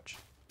chicken sandwich.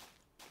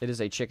 It is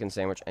a chicken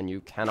sandwich, and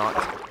you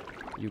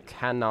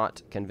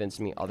cannot convince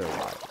me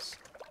otherwise.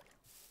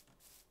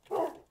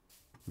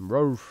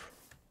 Roof.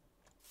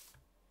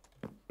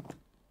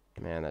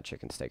 Man, that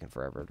chicken's taking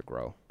forever to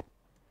grow.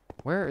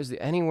 Where is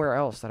anywhere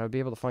else that I would be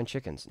able to find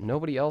chickens?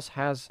 Nobody else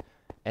has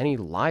any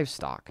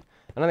livestock.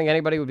 I don't think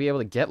anybody would be able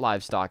to get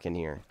livestock in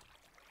here.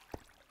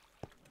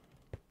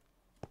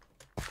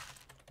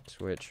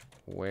 Switch.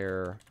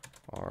 Where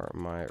are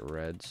my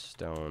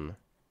redstone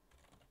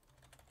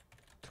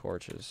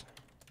torches?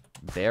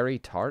 Berry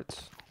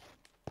tarts?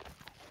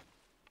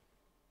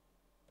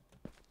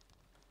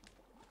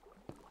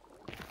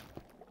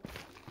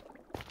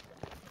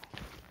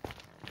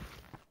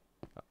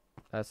 Oh,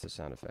 that's the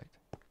sound effect.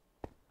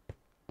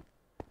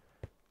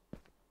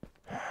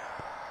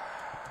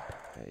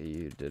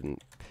 You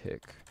didn't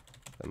pick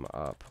them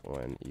up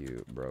when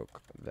you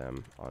broke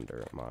them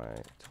under my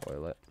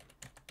toilet.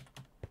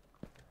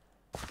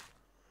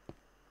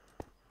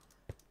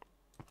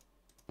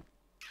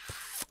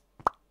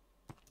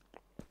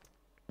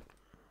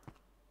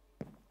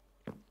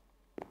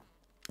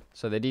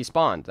 So they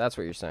despawned. That's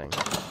what you're saying.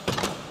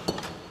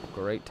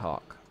 Great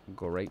talk.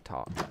 Great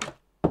talk.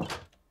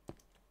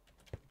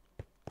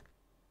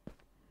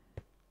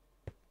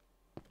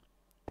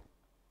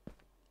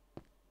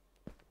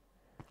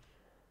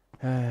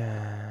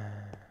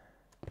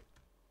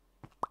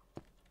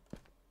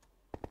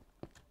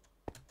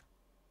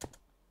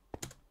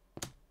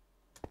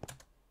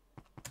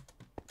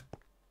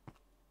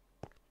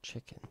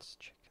 Chickens,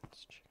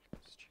 chickens,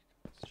 chickens,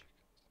 chickens, chickens.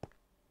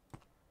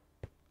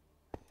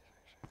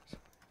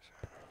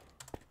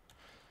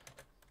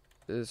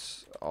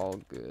 This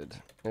all good.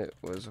 It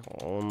was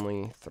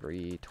only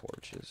 3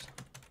 torches.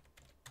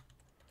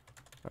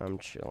 I'm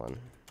chilling.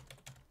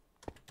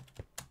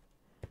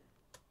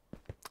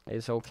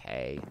 It's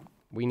okay.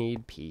 We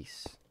need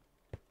peace.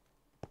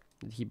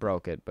 He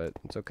broke it, but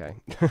it's okay.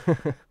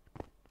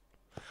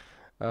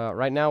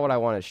 Right now what I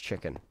want is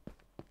chicken.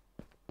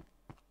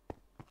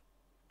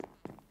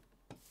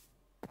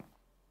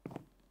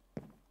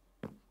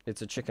 It's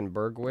a chicken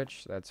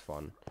burgwich. That's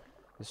fun.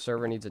 The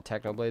server needs a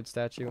Technoblade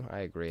statue. I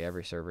agree.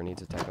 Every server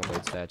needs a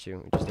Technoblade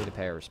statue. We just need to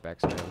pay our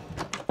respects, man.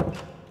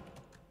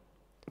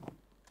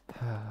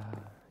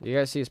 You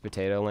guys see his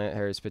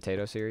potato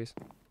series?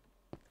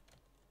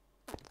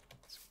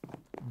 It's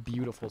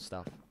beautiful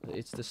stuff.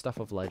 It's the stuff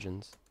of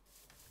legends.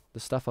 The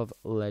stuff of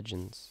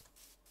legends.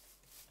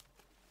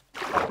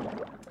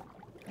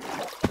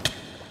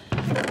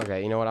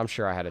 Okay, you know what? I'm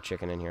sure I had a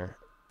chicken in here.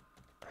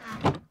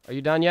 Are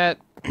you done yet?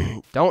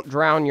 Don't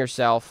drown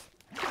yourself.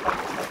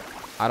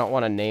 I don't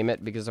want to name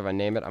it, because if I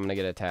name it, I'm going to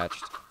get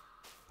attached.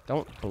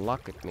 Don't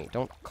cluck at me.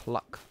 Don't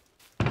cluck.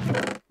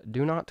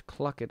 Do not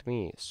cluck at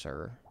me,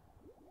 sir.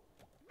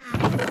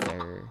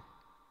 There.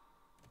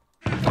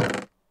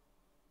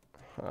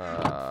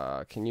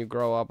 Can you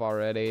grow up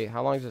already?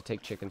 How long does it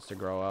take chickens to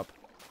grow up?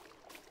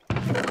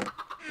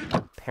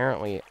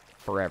 Apparently,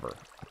 forever.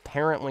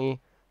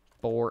 Apparently,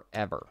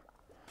 forever.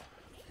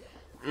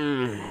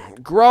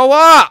 Grow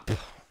up!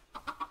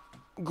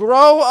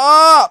 Grow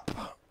up!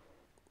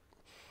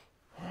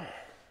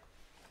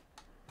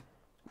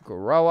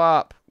 Grow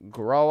up,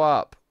 grow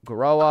up,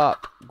 grow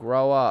up,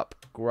 grow up,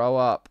 grow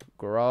up,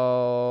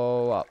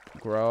 grow up,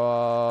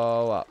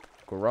 grow up,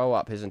 grow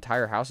up. His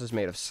entire house is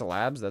made of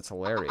slabs? That's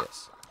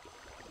hilarious.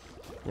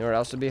 You know what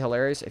else would be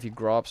hilarious? If you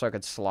grow up so I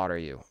could slaughter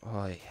you.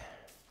 Oy.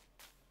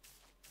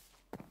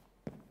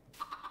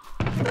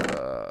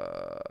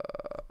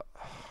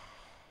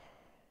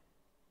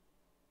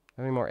 How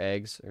many more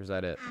eggs? Or is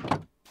that it?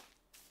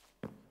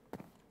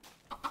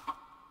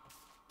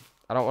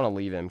 I don't want to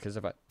leave him, because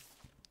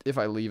if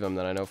I leave him,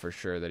 then I know for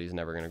sure that he's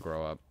never going to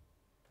grow up.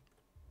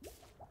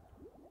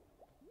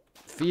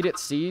 Feed it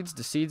seeds?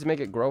 Do seeds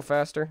make it grow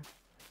faster?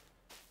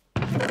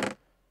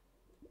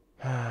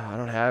 I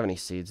don't have any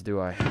seeds, do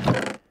I?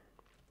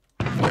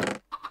 I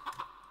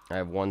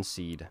have 1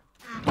 seed.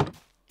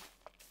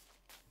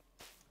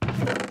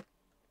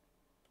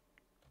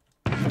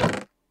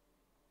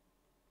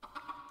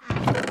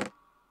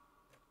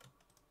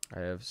 I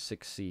have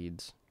 6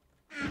 seeds.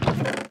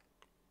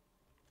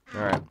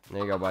 Alright,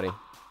 there you go, buddy.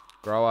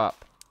 Grow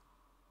up.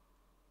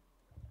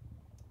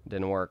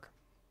 Didn't work.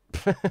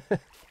 It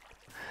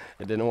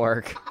didn't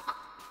work.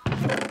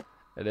 It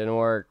didn't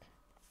work.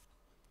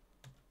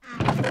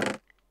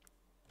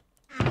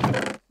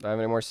 Do I have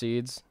any more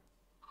seeds?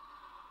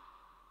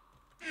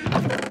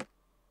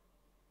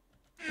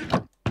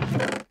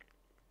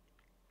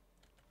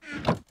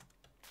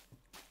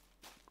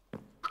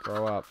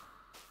 Grow up.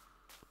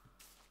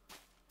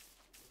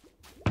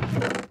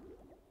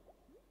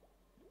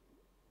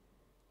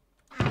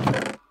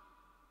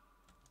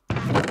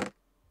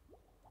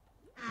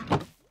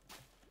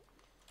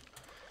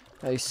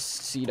 Hey,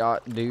 C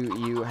dot, do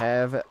you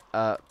have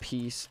a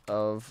piece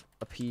of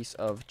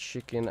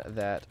chicken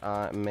that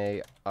I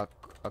may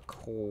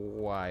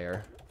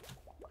acquire?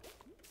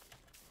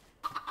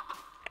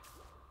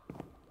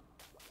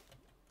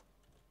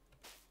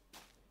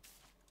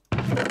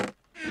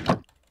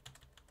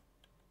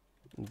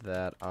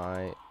 That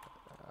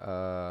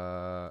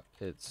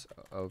it's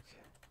okay.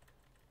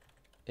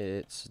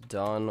 It's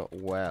done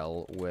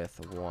well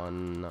with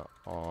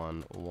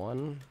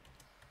 1-on-1.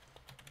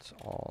 That's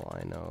all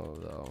I know,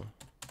 though.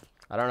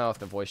 I don't know if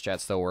the voice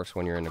chat still works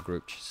when you're in a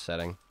group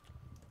setting.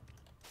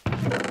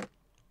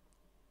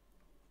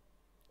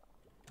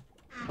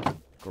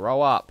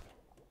 Grow up.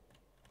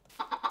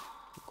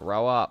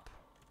 Grow up.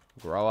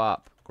 Grow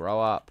up.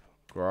 Grow up.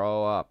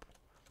 Grow up.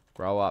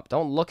 Grow up.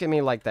 Don't look at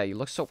me like that. You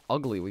look so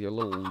ugly with your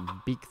little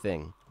beak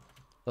thing.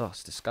 Ugh,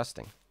 it's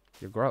disgusting.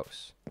 You're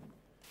gross.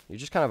 You're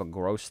just kind of a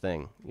gross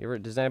thing.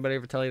 Does anybody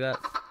ever tell you that?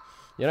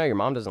 You know, your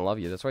mom doesn't love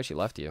you. That's why she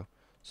left you.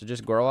 So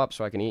just grow up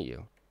so I can eat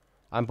you.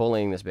 I'm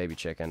bullying this baby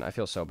chicken. I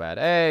feel so bad.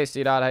 Hey,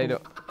 C-Dot, how you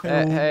doing?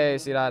 Hey,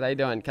 C-Dot, how you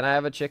doing? Can I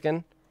have a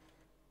chicken?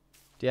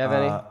 Do you have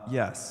any?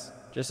 Yes.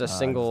 Just a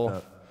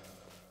single...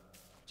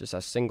 Just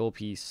a single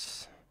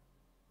piece.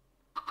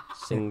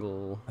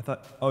 Single... I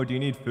thought... Oh, do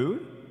you need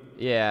food?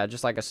 Yeah,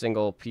 just like a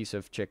single piece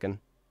of chicken.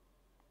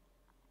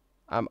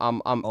 I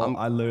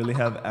literally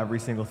have every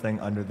single thing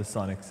under the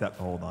sun except...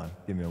 Hold on.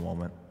 Give me a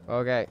moment.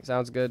 Okay,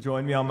 sounds good.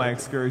 Join me on my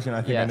excursion.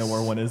 I think I know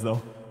where one is,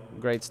 though.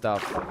 Great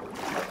stuff.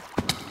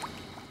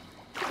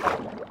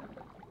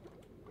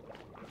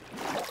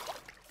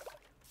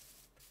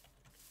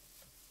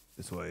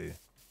 This way.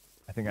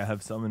 I think I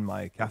have some in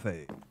my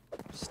cafe.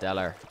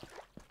 Stellar.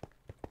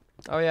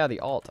 Oh yeah,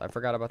 the alt. I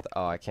forgot about the...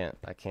 Oh, I can't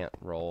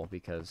roll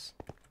because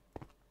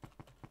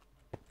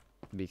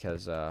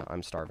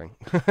I'm starving.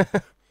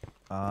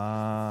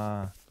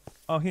 Oh,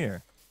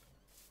 here.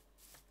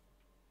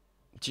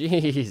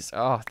 Jeez.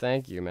 Oh,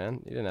 thank you,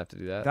 man. You didn't have to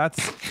do that.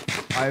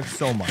 I have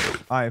so much.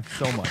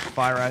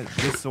 Fire.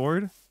 This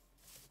sword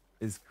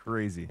is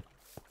crazy.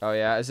 Oh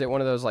yeah, is it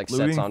one of those like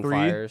Looting sets on 3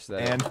 fires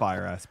that... and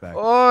fire aspect.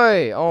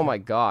 Oi! Oh my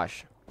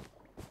gosh.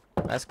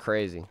 That's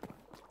crazy.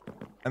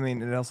 I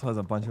mean, it also has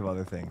a bunch of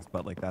other things,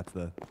 but like that's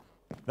the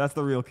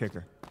real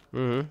kicker.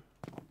 Mm-hmm.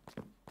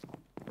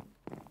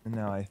 And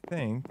now I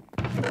think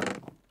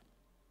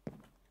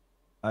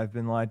I've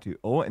been lied to.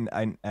 Oh, and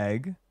an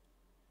egg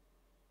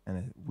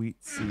and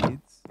wheat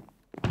seeds.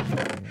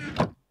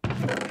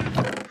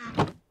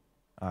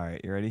 All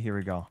right, you ready? Here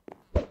we go.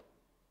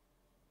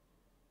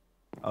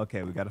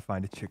 Okay, we gotta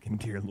find a chicken,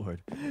 dear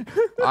lord.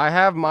 I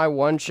have my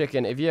 1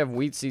 chicken. If you have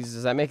wheat seeds,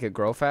 does that make it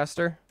grow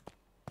faster?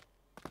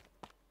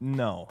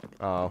 No.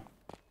 Oh.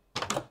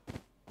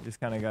 You just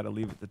kind of gotta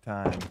leave it to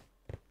time.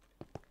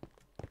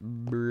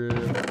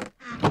 Bruh.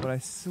 But I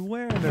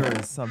swear there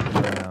is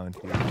something around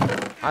here.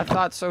 I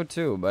thought so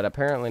too, but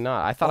apparently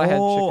not. I thought I had chicken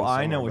somewhere. Oh,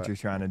 I know what you're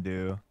trying to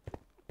do.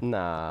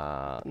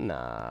 Nah.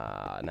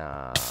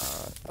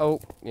 Oh,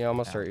 you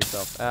almost hurt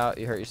yourself. Oh,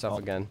 you hurt yourself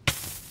again.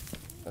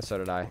 So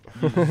did I.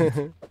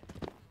 Wait,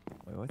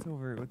 what's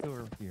over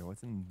here?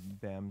 What's in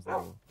Bam's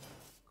little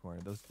corner?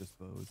 Those just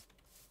bows.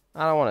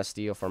 I don't want to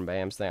steal from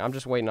Bam's thing. I'm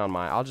just waiting on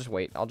my... I'll just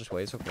wait.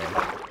 It's okay.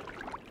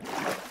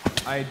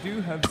 I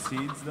do have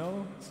seeds,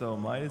 though, so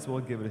might as well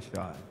give it a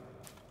shot.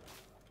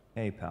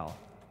 Hey, pal.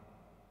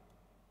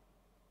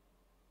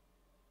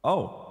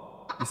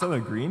 Oh, you saw the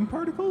green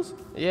particles?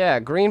 Yeah,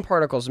 green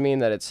particles mean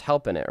that it's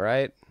helping it,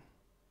 right?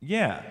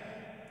 Yeah.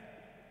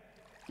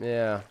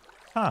 Yeah.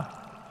 Huh.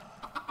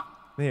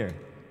 Here.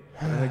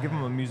 Give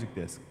him a music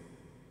disc.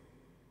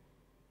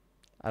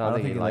 I don't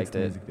think he liked it.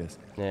 Music disc.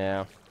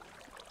 Yeah.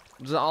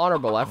 It was an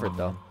honorable effort,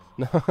 though.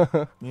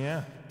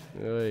 Yeah.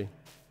 Really.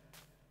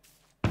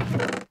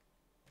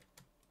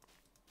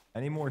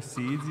 Any more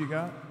seeds you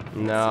got?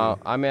 No,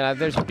 I mean,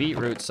 there's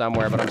beetroot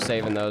somewhere, but I'm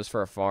saving those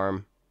for a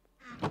farm.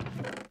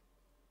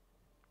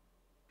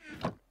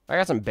 I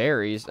got some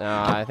berries.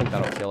 I think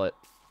that'll kill it.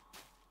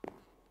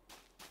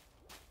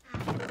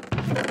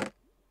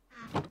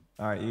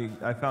 All right,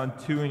 I found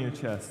 2 in your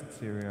chests.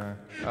 Here we are.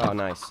 Oh,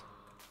 nice.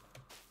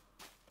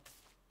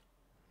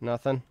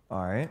 Nothing?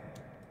 All right.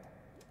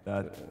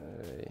 That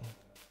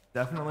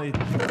definitely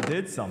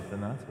did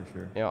something, that's for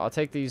sure. You know, I'll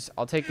take these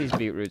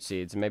beetroot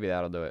seeds, and maybe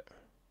that'll do it.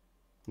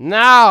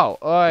 No!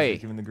 Oi!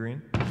 Give him the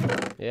green?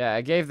 Yeah,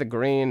 I gave the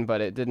green,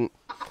 but it didn't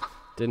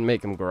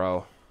make him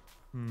grow.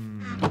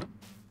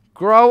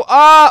 Grow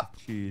up!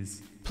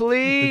 Cheese.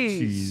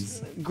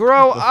 Please! The cheese.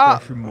 Grow The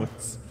up! fresh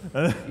mutts.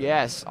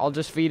 Yes, I'll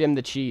just feed him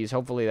the cheese.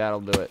 Hopefully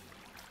that'll do it.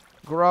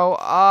 Grow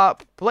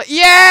up.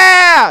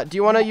 Yeah! Do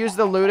you want to use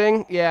the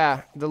looting?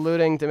 Yeah, the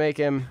looting to make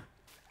him...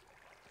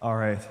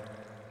 Alright.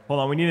 Hold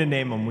on, we need to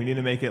name him. We need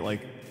to make it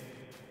like...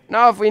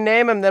 No, if we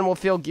name him, then we'll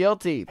feel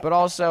guilty. But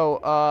also,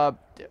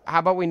 how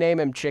about we name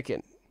him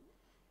Chicken?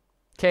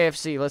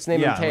 KFC. Let's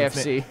name him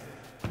KFC.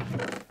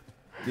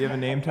 Do you have a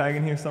name tag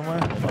in here somewhere?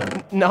 Hold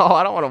on. No,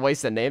 I don't want to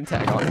waste a name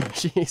tag on him.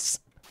 Jeez.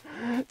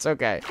 It's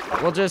okay.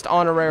 We'll just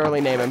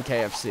honorarily name him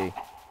KFC.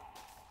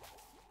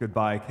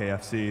 Goodbye,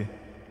 KFC.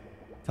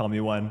 Tell me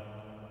when.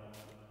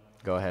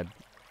 Go ahead.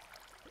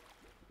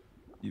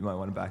 You might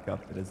want to back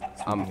up. It is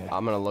I'm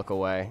gonna look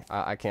away.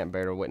 I can't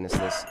bear to witness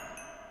this.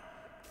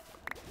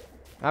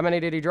 How many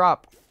did he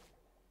drop?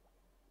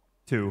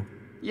 2.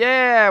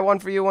 Yeah, one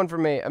for you, one for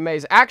me.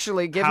 Amazing.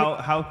 Actually, give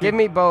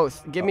me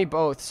both. Give me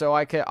both, so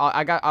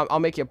I'll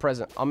make you a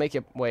present. I'll make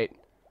you wait.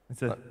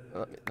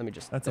 Let me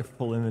just. That's a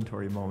full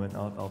inventory moment.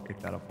 I'll pick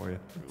that up for you.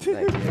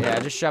 Thank you. Yeah,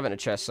 just shove it in a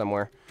chest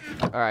somewhere.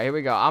 All right, here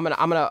we go. I'm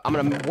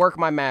gonna work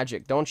my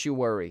magic. Don't you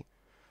worry.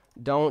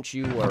 Don't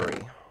you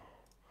worry.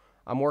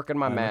 I'm working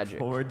my magic.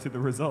 Look forward to the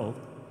result.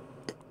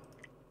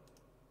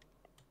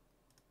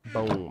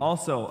 Boom.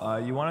 Also,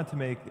 you wanted to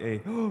make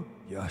a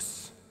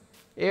yes.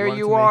 Here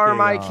you are,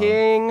 my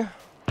king.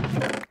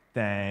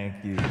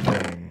 Thank you,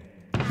 king.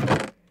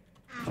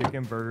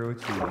 Chicken burger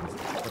with cheese.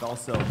 But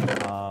also,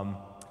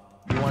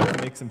 you wanted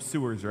to make some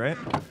sewers, right?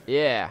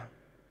 Yeah.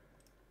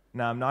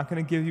 Now, I'm not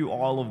going to give you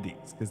all of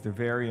these because they're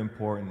very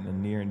important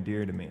and near and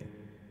dear to me.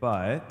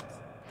 But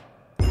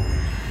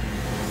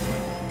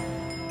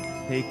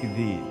take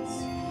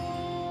these.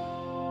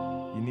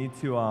 You need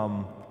to,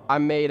 I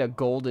made a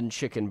golden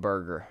chicken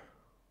burger.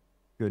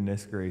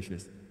 Goodness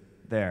gracious.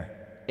 There.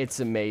 It's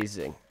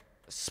amazing.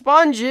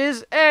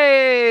 Sponges!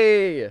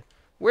 Hey!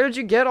 Where'd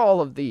you get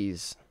all of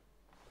these?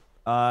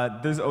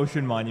 There's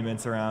ocean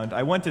monuments around.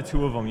 I went to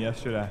 2 of them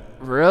yesterday.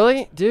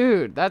 Really?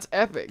 Dude, that's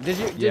epic. Did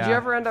you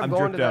ever end up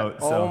going to that? Out,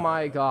 so. Oh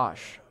my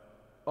gosh.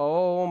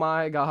 Oh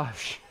my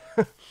gosh.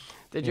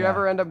 Did you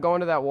ever end up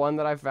going to that one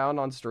that I found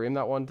on stream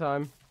that one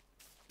time?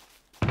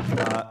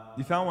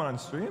 You found one on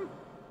stream?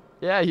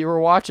 Yeah, you were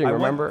watching,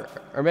 remember?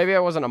 Or maybe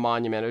it wasn't a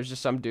monument. It was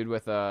just some dude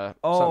with a...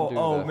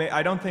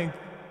 I don't think...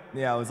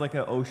 Yeah, it was like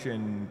an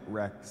ocean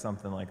wreck,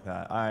 something like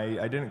that.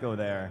 I didn't go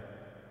there.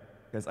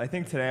 Because I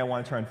think today I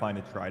want to try and find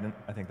a trident.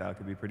 I think that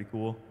could be pretty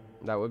cool.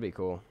 That would be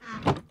cool.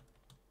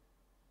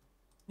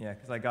 Yeah,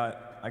 because I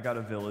got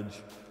a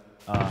village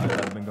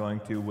that I've been going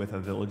to with a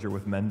villager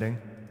with mending.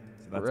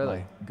 So that's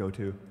my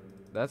go-to.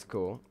 That's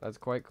cool. That's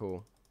quite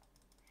cool.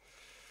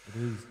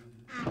 It is.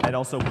 And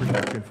also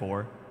protection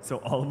 4. So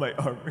all of my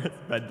armor is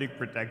mending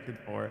protection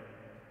 4.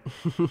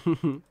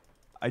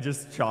 I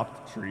just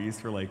chopped trees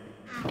for like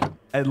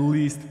at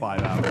least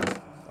 5 hours.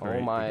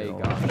 Oh my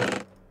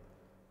gosh.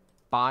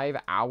 5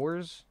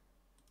 hours?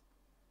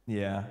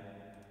 Yeah.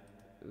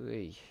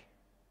 Eey.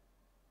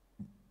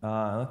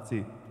 Let's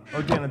see.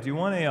 Oh, Danno, do you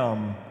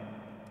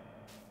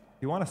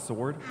want a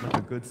sword? Like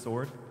a good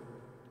sword?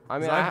 I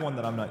mean, I have one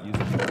that I'm not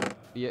using.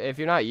 Yeah, if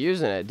you're not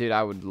using it, dude,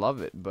 I would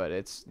love it. But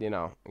it's,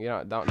 don't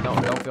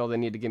feel the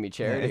need to give me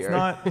charity.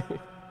 Yeah,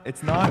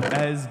 it's not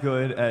as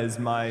good as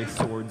my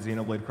sword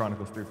Xenoblade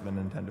Chronicles 3 for the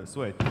Nintendo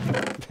Switch.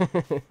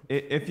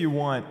 If you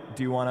want,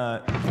 do you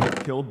want to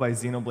get killed by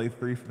Xenoblade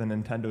 3 for the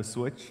Nintendo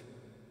Switch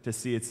to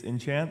see its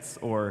enchants,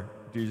 or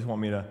do you just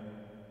want me to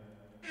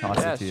toss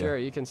it to you? Yeah, sure,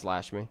 you can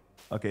slash me.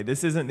 Okay,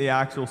 this isn't the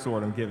actual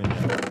sword I'm giving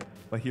you,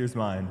 but here's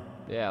mine.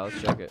 Yeah,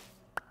 let's check it.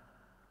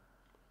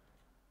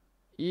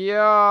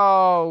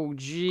 Yo,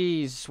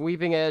 jeez,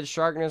 sweeping edge,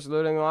 sharpness,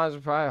 looting lines,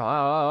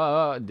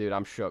 dude,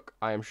 I'm shook.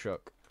 I am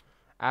shook.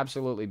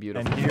 Absolutely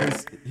beautiful.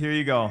 And here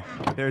you go.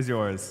 There's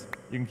yours.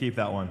 You can keep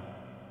that one.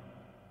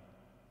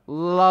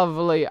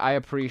 Lovely. I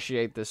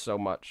appreciate this so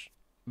much.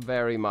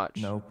 Very much.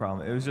 No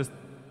problem. It was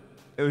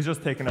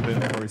just taking up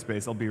inventory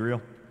space, I'll be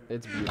real.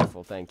 It's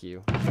beautiful, thank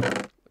you.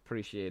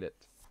 Appreciate it.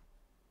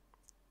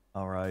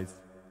 Alright.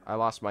 I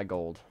lost my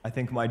gold. I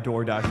think my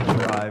DoorDash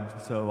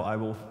arrived, so I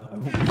will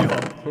be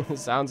up.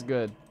 Sounds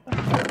good.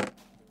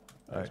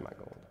 There's my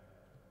gold.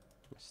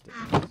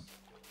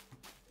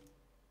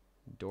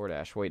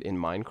 DoorDash. Wait, in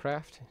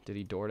Minecraft? Did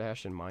he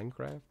DoorDash in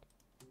Minecraft?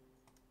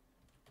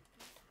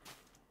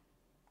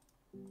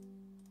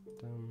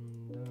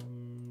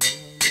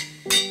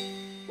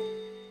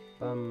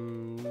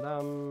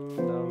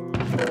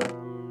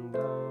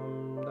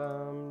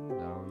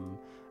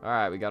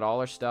 Alright, we got all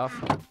our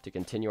stuff to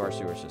continue our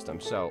sewer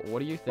system. So, what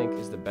do you think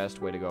is the best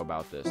way to go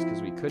about this?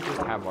 Because we could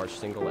just have our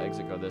single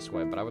exit go this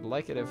way, but I would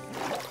like it if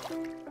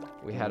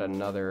we had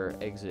another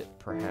exit,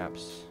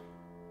 perhaps.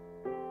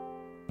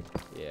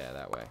 Yeah,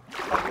 that way.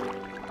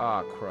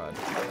 Ah, crud.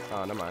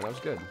 Oh, never mind. That was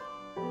good.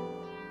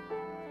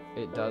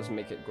 it does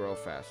make it grow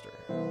faster.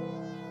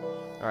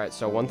 Alright,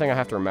 so one thing I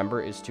have to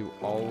remember is to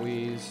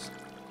always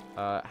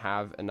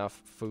have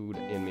enough food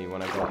in me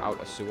when I go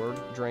out a sewer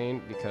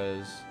drain,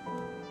 because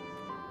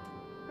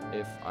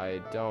if I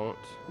don't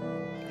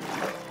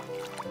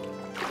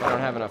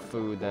have enough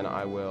food, then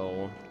I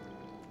will...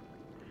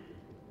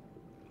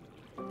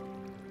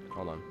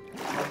 Hold on.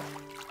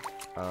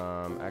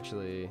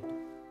 Actually,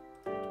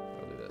 I'll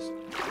do this.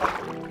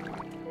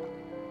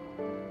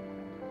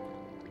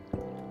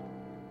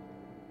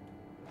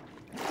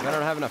 If I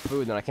don't have enough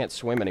food, then I can't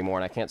swim anymore,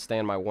 and I can't stay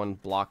in my 1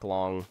 block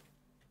long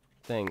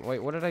thing. Wait,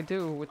 what did I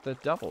do with the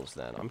doubles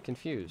then? I'm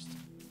confused.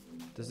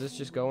 Does this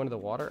just go into the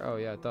water? Oh,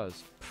 yeah, it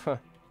does.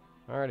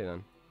 Alrighty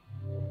then.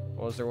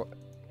 Well, is there...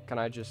 Can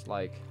I just,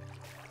 like...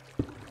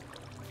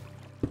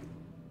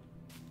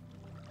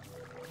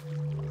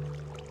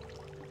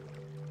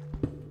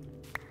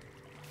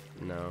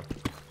 No.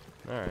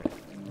 Alright.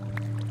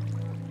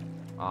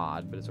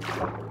 Odd, but it's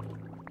okay.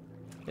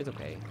 It's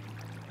okay.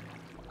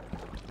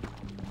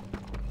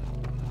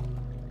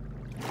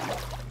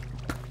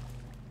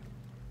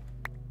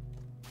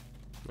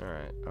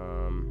 Alright,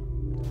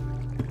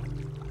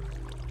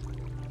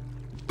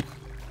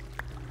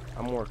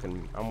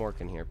 I'm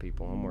working here,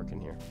 people. I'm working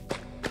here.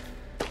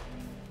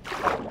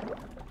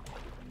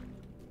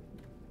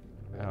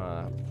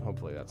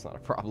 Hopefully that's not a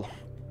problem.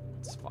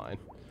 It's fine.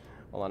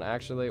 Hold on,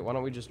 actually, why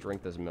don't we just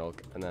drink this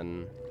milk, and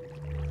then...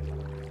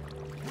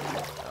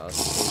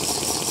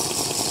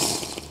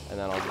 and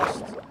then I'll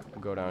just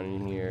go down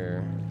in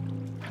here.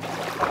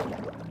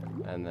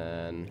 And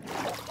then...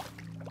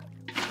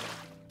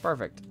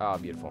 Perfect. Ah,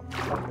 beautiful.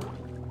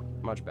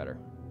 Much better.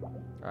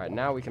 Alright,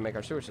 now we can make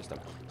our sewer system.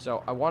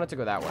 So, I want it to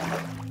go that way.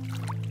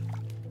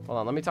 Hold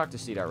on, let me talk to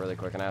C-Dot really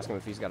quick and ask him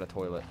if he's got a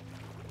toilet.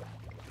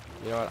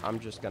 You know what, I'm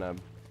just gonna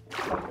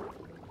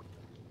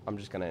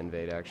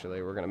invade,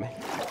 actually. We're gonna make...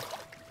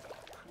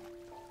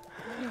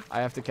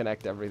 I have to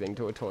connect everything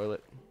to a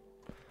toilet.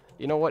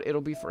 You know what,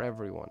 it'll be for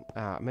everyone.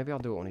 Maybe I'll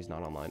do it when he's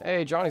not online.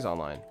 Hey, Johnny's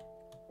online.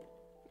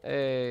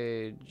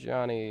 Hey,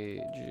 Johnny,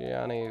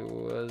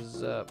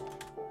 what's up?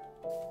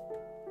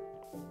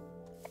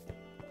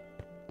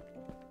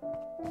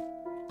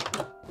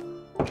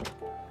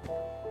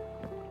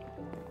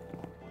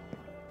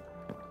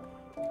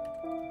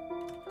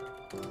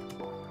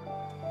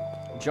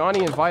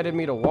 Johnny invited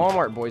me to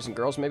Walmart, boys and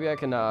girls. Maybe I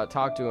can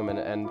talk to him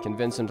and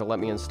convince him to let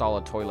me install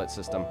a toilet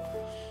system.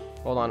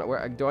 Hold on,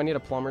 where do I need a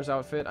plumber's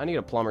outfit? I need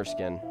a plumber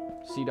skin.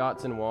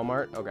 C-Dot's in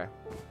Walmart? Okay.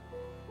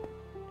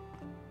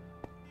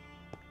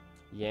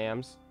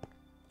 Yams.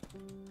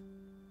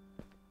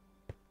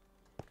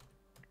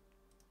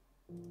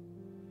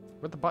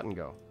 Where'd the button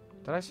go?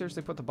 Did I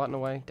seriously put the button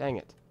away? Dang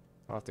it.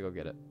 I'll have to go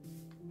get it.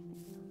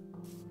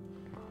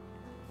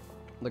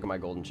 Look at my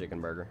golden chicken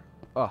burger.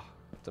 Oh,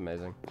 it's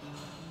amazing.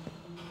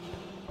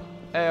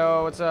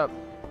 Heyo, what's up?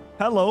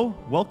 Hello,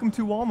 welcome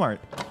to Walmart.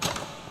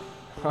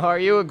 Are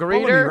you a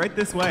greeter? Follow me right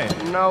this way.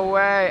 No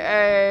way.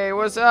 Hey,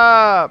 what's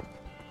up?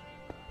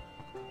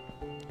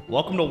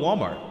 Welcome to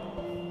Walmart.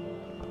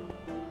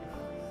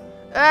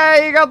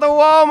 Hey, you got the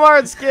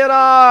Walmart skin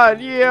on.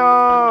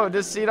 Yo,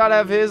 does C-Dot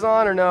have his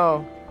on or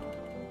no?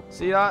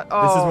 C-Dot?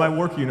 Oh, This is my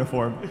work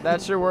uniform.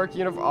 That's your work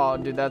uniform? Oh,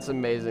 dude, that's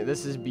amazing.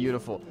 This is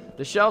beautiful.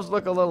 The shelves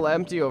look a little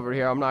empty over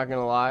here. I'm not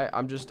gonna lie.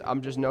 I'm just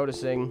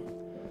noticing.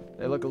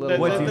 They look a little.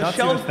 What, do you not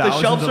see the shelves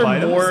thousands of are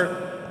items?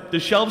 more. The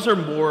shelves are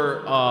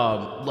more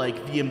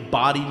like the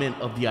embodiment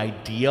of the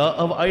idea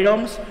of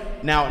items.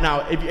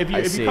 Now, if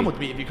you come with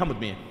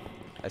me,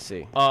 I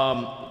see.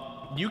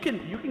 you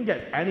can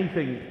get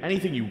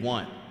anything you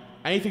want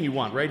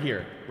right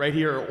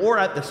here, or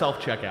at the self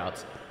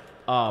checkouts.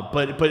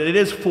 But it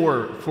is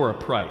for a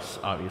price,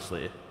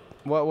 obviously.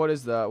 What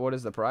is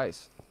the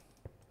price?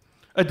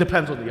 It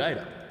depends on the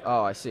item.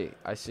 Oh, I see.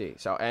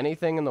 So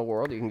anything in the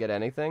world, you can get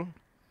anything?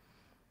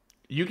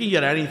 You can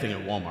get anything at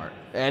Walmart.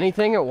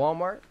 Anything at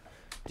Walmart?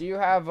 Do you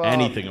have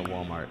anything at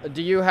Walmart?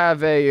 Do you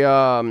have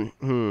a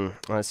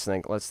let's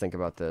think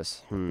about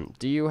this.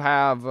 Do you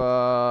have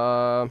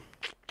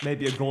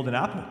Maybe a golden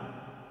apple.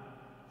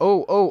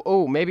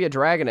 Oh, maybe a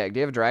dragon egg. Do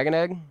you have a dragon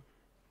egg?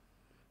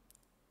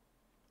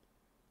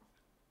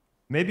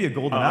 Maybe a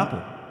golden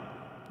apple.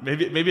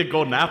 Maybe a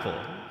golden apple.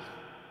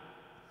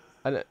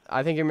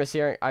 I think you're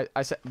mishearing.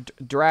 I said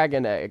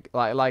dragon egg,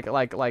 like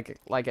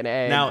an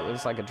egg. Now,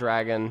 it's like a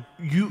dragon.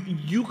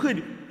 You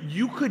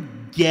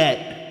could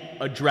get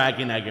a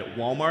dragon egg at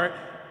Walmart.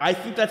 I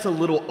think that's a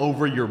little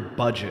over your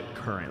budget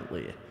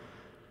currently.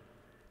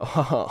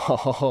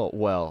 Oh,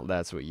 well,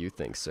 that's what you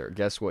think, sir.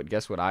 Guess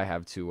what I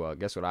have to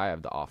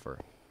offer.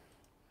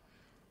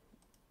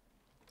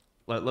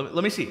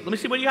 Let me see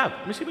what you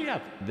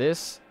have.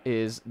 This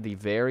is the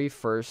very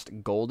first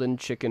golden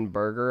chicken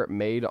burger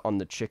made on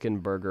the Chicken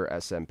Burger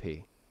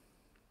SMP.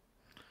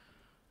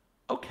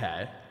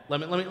 Okay. Let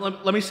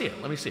me see it.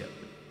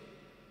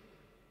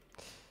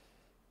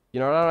 You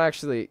know,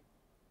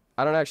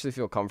 I don't actually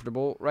feel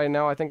comfortable right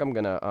now. I think I'm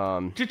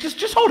gonna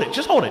Just hold it.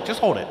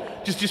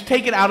 Just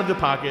take it out of the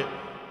pocket,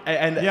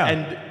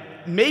 and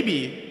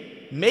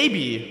maybe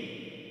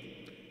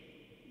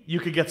you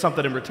could get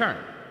something in return.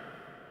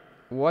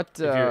 What?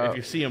 If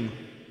you see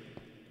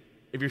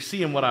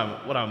him, what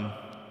I'm.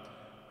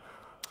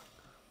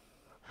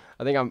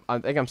 I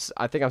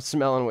think I'm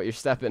smelling what you're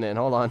stepping in.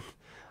 Hold on.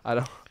 I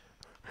don't.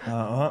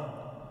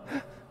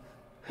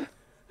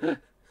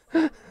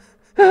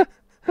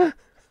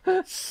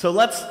 So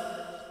let's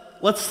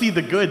see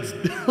the goods.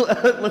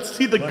 Let's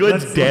see the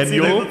goods,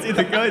 Daniel. Let's see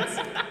the goods.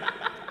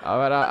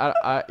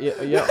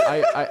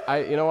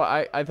 You know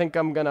what? I think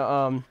I'm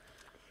gonna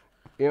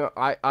you know,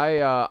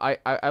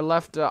 I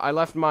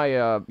left my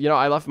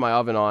I left my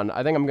oven on.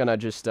 I think I'm gonna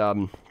just yeah,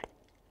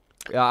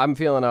 I'm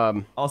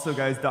feeling Also,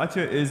 guys,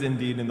 Dacia is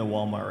indeed in the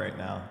Walmart right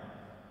now.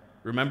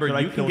 Remember,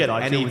 Could you can get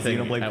anything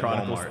Xenoblade at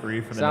Chronicles Walmart. 3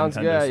 for the sounds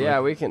Nintendo good. Switch.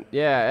 Yeah, we can.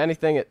 Yeah,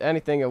 anything at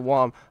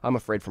Walmart. I'm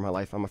afraid for my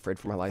life. I'm afraid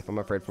for my life. I'm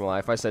afraid for my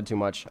life. I said too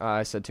much.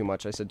 I said too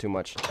much. I said too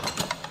much.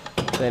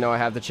 They know I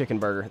have the chicken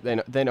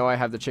burger. They know I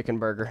have the chicken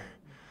burger.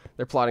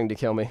 They're plotting to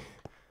kill me.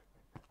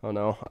 Oh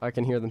no, I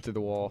can hear them through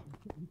the wall.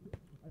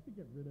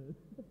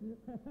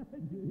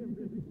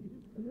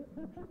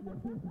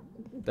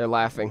 They're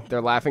laughing.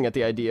 They're laughing at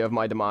the idea of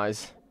my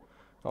demise.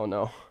 Oh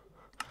no.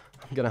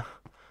 I'm gonna...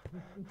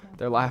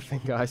 They're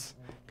laughing, guys.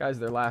 Guys,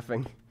 they're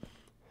laughing.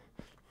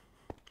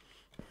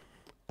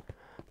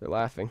 They're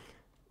laughing.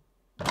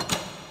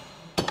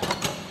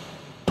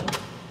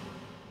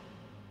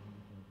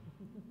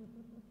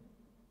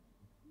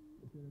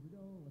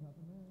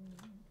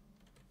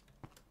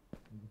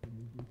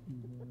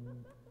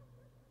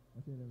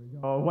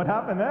 Oh, what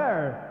happened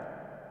there?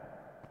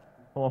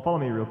 Hold on, follow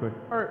me real quick.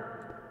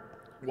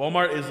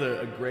 Walmart is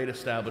a great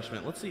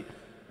establishment. Let's see.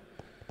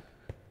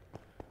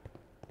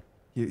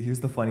 Here's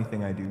the funny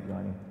thing I do,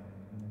 Johnny.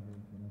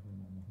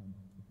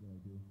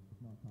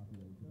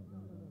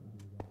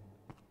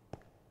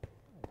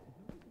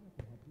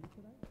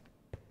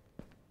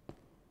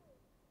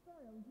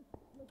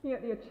 Looking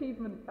at the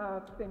achievement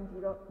things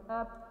we got.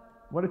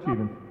 What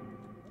achievement?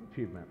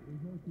 Achievement.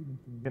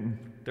 Getting,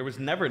 There was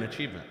never an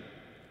achievement.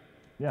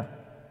 yeah.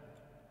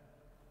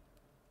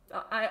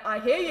 I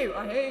hear you.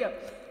 I hear you.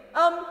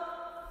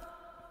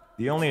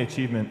 The only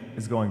achievement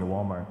is going to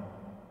Walmart.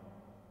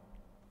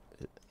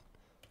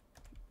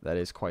 That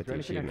is quite Is there the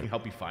anything I can achievement.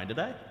 help you find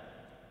today?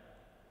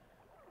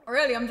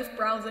 Really, I'm just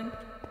browsing.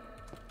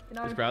 You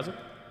know. Just browsing?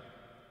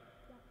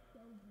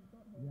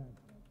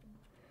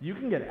 You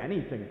can get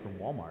anything from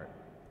Walmart.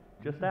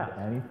 Just ask.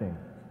 Anything.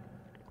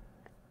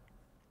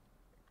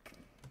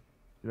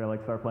 Should I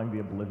like start playing the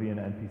Oblivion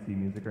NPC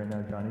music right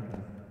now, Johnny?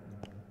 'Cause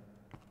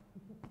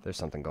There's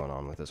something going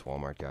on with this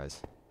Walmart,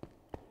 guys.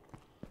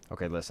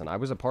 Okay, listen. I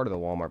was a part of the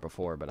Walmart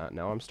before, but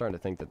now I'm starting to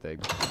think that they...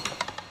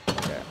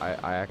 Okay,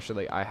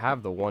 I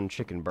have the one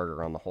chicken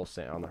burger on the whole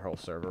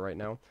server right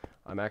now.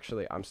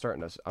 I'm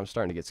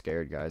starting to get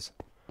scared, guys.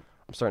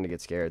 I'm starting to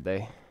get scared.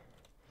 They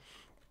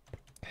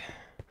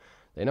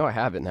know I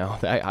have it now.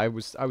 I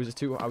was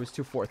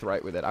too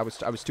forthright with it. I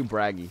was too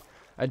braggy.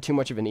 I had too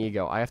much of an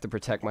ego. I have to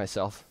protect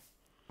myself.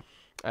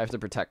 I have to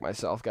protect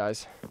myself,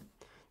 guys.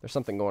 There's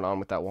something going on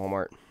with that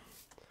Walmart.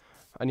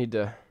 I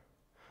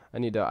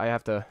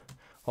have to,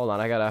 hold on,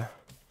 I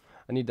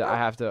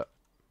have to,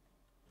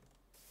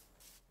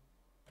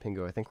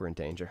 Pingu, I think we're in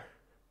danger.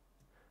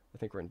 I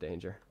think we're in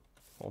danger.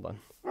 Hold on.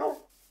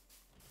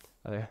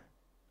 I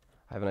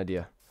have an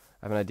idea.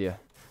 I have an idea.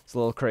 It's a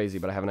little crazy,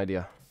 but I have an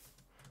idea.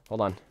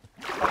 Hold on.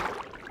 I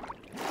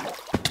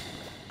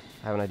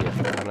have an idea. I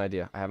have an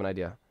idea. I have an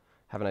idea.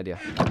 I have an idea.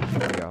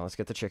 Here we go. Let's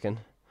get the chicken.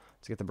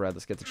 Let's get the bread.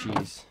 Let's get the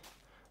cheese.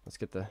 Let's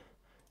get the...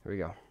 Here we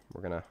go.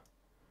 We're gonna...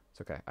 It's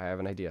okay. I have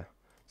an idea.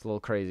 It's a little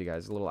crazy,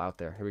 guys. A little out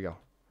there. Here we go.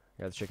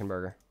 I got the chicken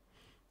burger.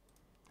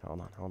 Hold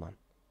on. Hold on.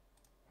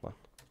 Hold on.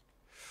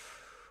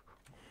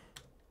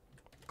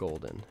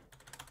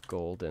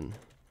 Golden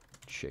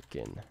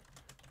chicken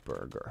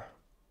burger.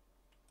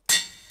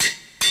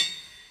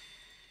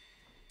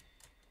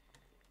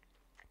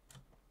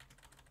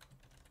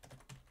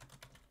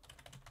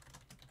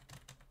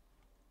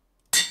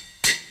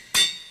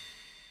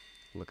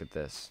 Look at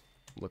this.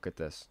 Look at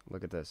this.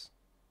 Look at this.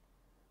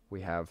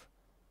 We have...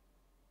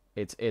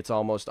 It's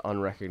almost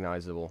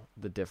unrecognizable,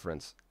 the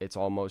difference. It's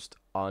almost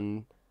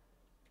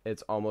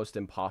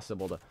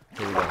impossible to...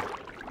 Here we go.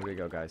 Here we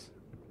go, guys.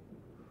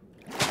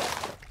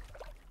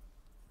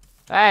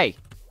 Hey!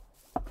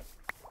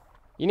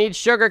 You need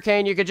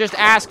sugarcane, you could just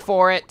ask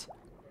for it.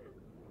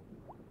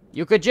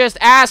 You could just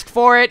ask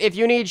for it if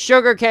you need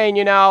sugarcane,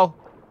 you know.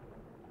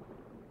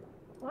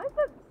 Why is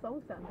that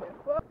song sound here?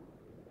 What?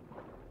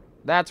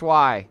 That's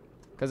why.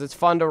 Because it's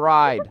fun to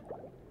ride.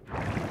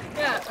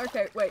 Yeah.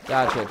 Okay. Wait.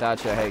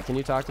 Gotcha. Hey, can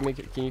you talk to me?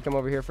 Can you come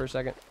over here for a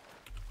second?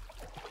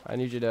 I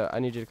need you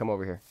to come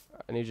over here.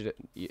 I need you to...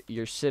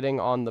 You're sitting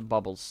on the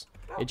bubbles.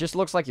 It just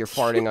looks like you're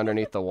farting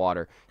underneath the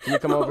water. Can you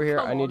come over here?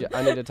 I need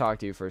to talk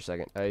to you for a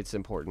second. It's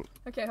important.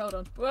 Okay. Hold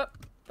on. Whoop.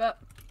 That.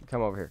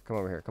 Come over here. Come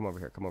over here. Come over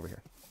here. Come over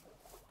here.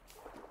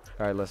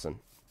 All right, listen.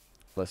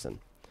 Listen.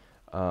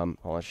 Hold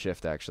on,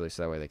 shift actually,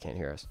 so that way they can't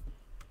hear us.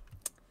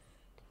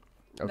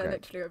 Okay. They're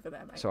literally over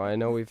there, mate. So I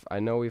know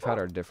we've had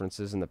our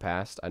differences in the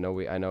past. I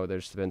know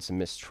there's been some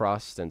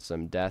mistrust and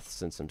some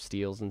deaths and some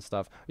steals and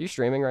stuff. Are you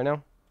streaming right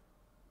now?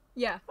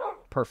 Yeah.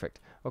 Perfect.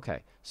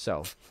 Okay.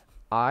 So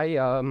I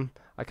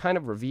kind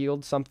of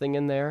revealed something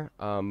in there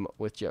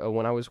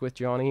when I was with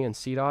Johnny and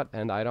C-Dot,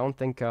 and I don't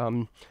think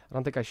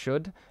I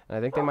should, and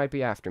I think they might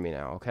be after me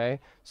now, okay?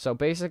 So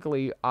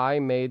basically I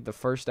made the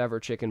first ever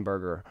chicken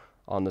burger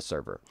on the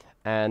server,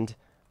 and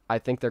I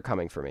think they're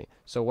coming for me.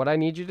 So what I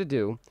need you to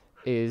do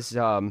is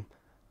I'm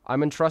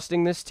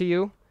entrusting this to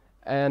you,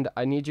 and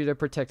I need you to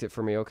protect it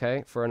for me,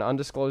 okay? For an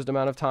undisclosed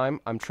amount of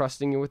time. I'm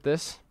trusting you with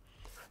this,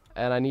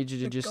 and I need you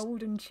to just...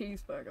 golden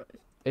cheeseburger.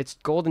 It's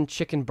golden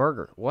chicken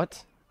burger.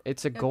 What?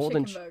 It's a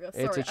golden... chicken burger. It's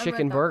a Sorry, I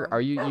chicken read that burger. wrong.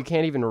 Are you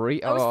can't even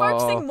read... I was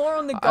focusing more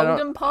on the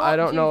golden part. I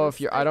don't know if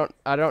Jesus. you're... I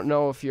don't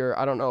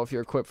know if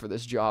you're equipped for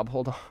this job.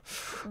 Hold on.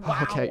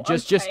 Wow, Okay, okay.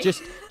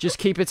 just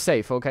keep it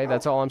safe, okay?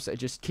 That's all I'm saying.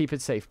 Just keep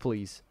it safe,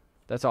 please.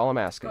 That's all I'm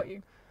asking. Got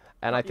you.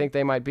 And I think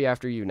they might be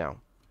after you now.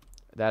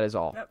 That is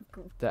all. Yep,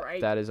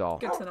 great. That is all.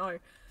 Good to know.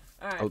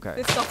 Alright, Okay.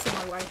 this stuff's in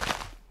my way.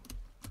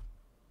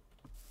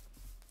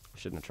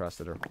 Shouldn't have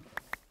trusted her.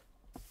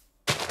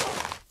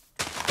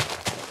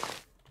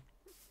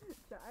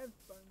 I have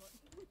so much.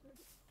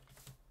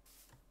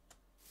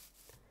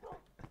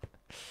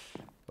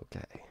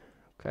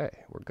 Okay,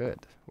 we're good.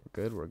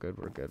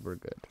 We're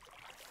good.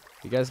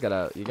 You guys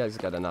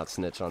gotta not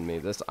snitch on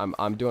me.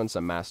 I'm doing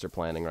some master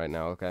planning right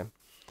now, okay?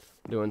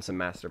 Doing some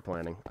master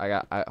planning.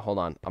 Hold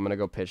on. I'm gonna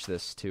go pitch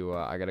this to,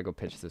 I gotta go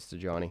pitch this to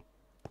Johnny.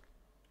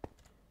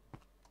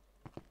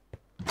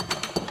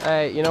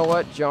 Hey, you know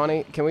what,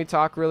 Johnny? Can we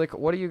talk really quick?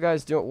 What are you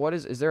guys doing?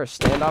 Is there a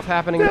standoff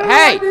happening? Dude,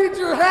 Hey! I need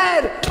your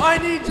head! I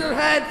need your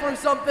head for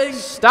something.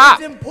 Stop!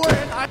 It's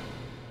important.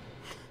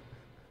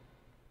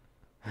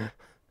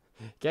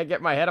 Can't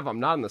get my head if I'm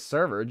not on the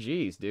server.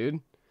 Jeez,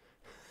 dude.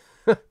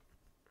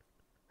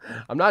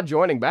 I'm not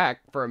joining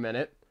back for a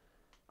minute.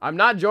 I'm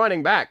not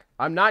joining back.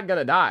 I'm not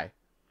gonna die.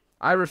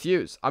 I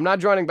refuse. I'm not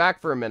joining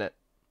back for a minute.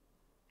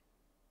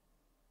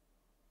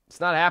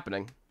 It's not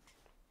happening.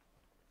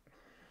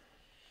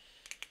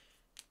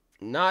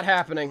 Not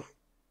happening.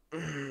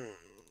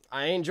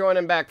 I ain't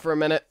joining back for a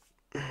minute.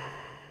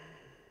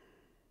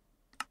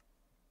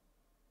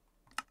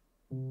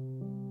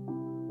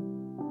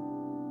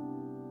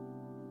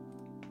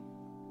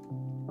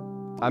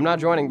 I'm not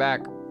joining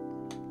back.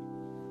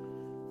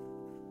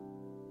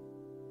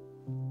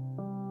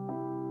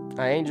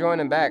 I ain't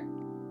joining back.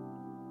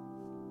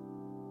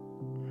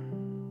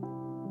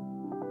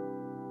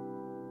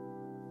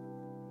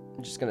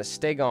 I'm just gonna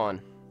stay gone.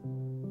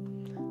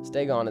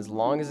 Stay gone as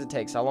long as it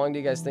takes. How long do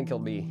you guys think he'll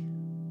be?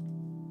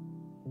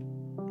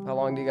 How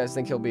long do you guys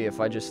think he'll be if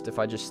I just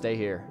stay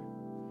here?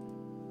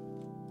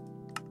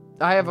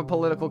 I have a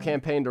political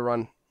campaign to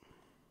run.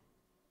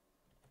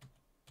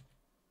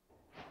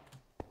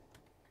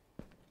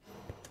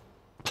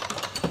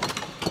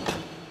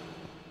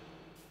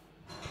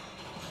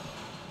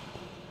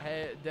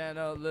 Hey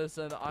Danno,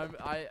 listen,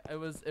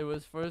 it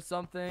was for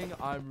something.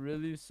 I'm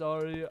really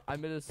sorry. I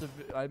made a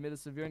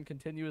severe and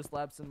continuous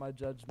lapse in my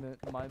judgment.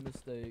 My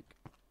mistake.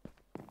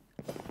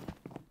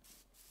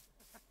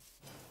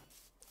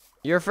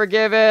 You're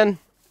forgiven.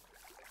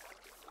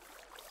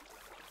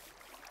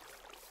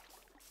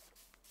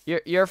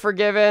 You're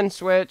forgiven,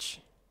 Switch.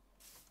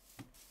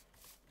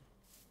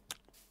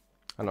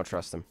 I don't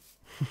trust him.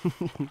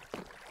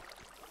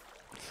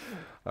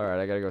 Alright,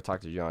 I gotta go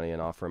talk to Johnny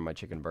and offer him my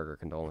chicken burger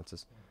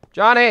condolences.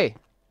 Johnny!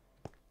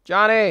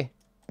 Johnny!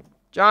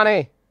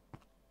 Johnny!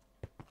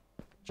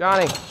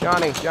 Johnny!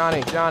 Johnny!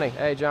 Johnny! Johnny!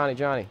 Hey, Johnny!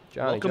 Johnny!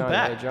 Johnny! Welcome Johnny!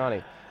 back. Hey,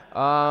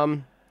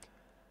 Johnny.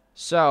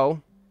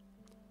 So,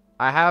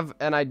 I have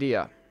an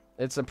idea.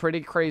 It's a pretty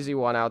crazy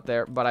one out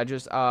there, but I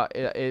just,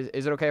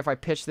 is it okay if I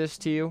pitch this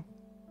to you?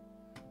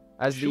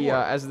 As the,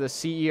 as the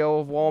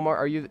CEO of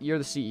Walmart? You're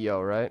the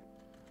CEO, right?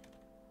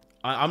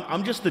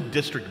 I'm just the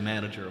district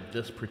manager of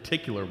this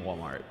particular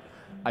Walmart.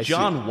 I see.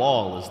 John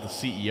Wall is the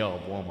CEO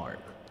of Walmart.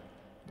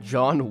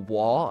 John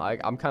Wall?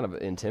 I'm kind of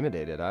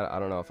intimidated. I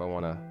don't know if I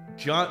want to...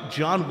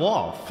 John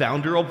Wall,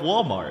 founder of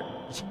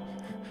Walmart.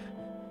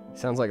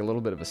 Sounds like a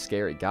little bit of a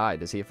scary guy.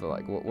 Does he feel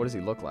like... What does he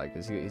look like?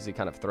 Is he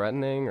kind of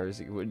threatening? Or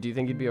do you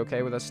think he'd be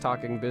okay with us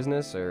talking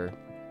business? Or...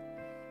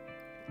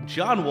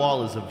 John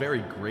Wall is a very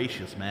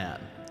gracious man.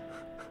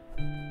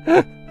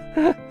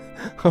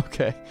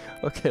 Okay,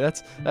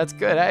 that's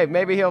good. Hey,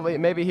 maybe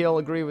he'll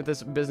agree with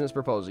this business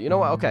proposal. You know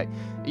what? Okay,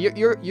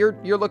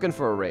 you're looking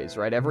for a raise,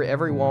 right? Every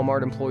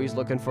Walmart employee's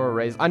looking for a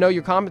raise. I know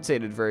you're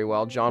compensated very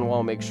well. John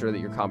Wall makes sure that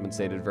you're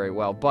compensated very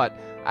well. But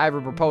I have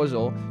a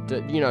proposal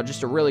to,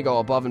 just to really go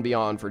above and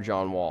beyond for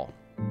John Wall.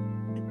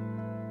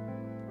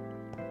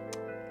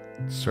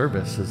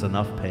 Service is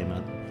enough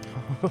payment.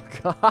 Oh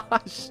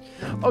gosh.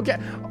 Okay.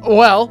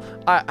 Well,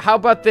 how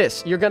about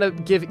this? You're gonna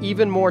give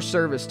even more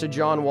service to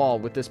John Wall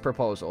with this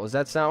proposal. Does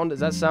that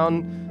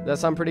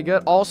sound pretty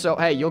good? Also,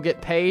 hey, you'll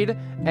get paid,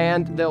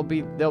 and there'll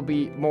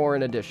be more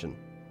in addition.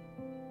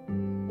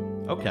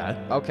 Okay.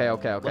 Okay.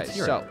 Let's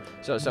hear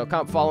So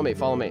come follow me.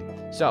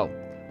 So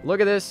look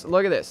at this.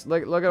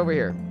 Look over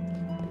here.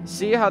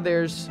 see how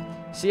there's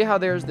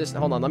this.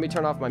 Hold on, let me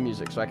turn off my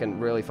music so I can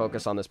really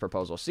focus on this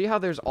proposal. See how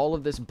there's all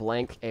of this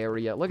blank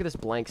area. Look at this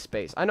blank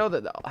space. I know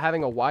that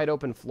having a wide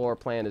open floor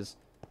plan is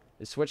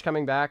Switch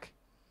coming back?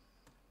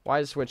 Why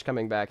is Switch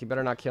coming back? He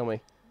better not kill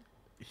me.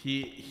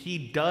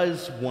 He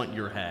does want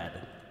your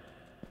head.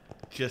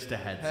 Just a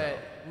heads Hey,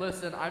 up.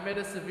 listen, I made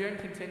a severe and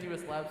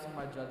continuous lapse in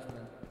my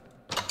judgment.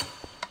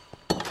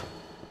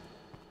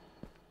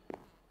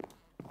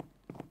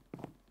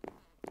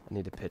 I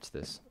need to pitch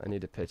this. I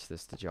need to pitch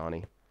this to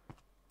Johnny.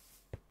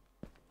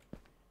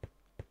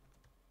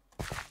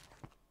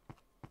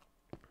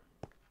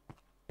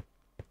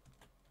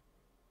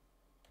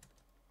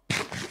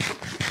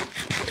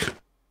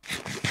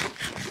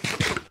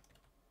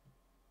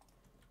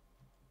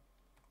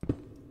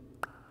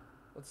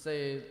 Let's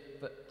say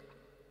that.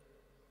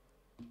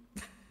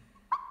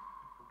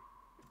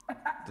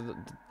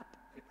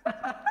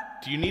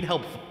 Do you need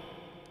help?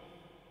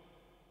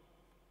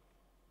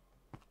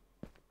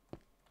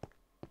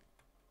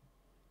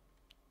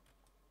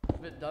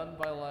 It done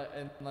by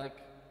like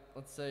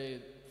let's say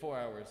 4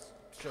 hours.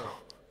 Sure.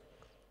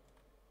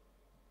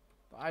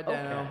 Bye,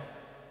 Danno. Okay.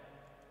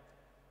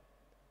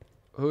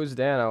 Who's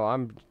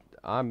Danno?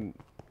 I'm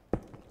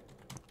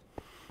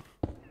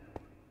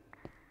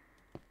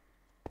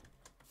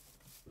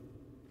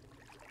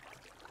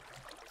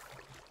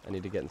I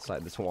need to get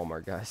inside this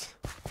Walmart, guys.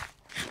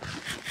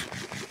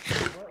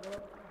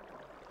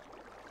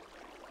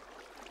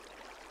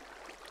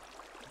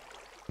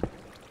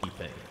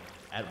 Thing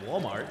at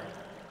Walmart.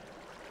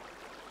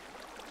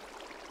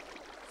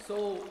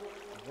 So,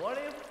 what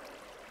if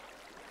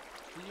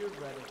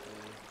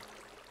theoretically?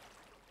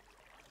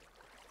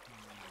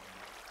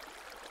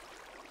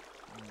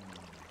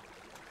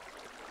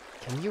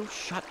 Can you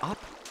shut up?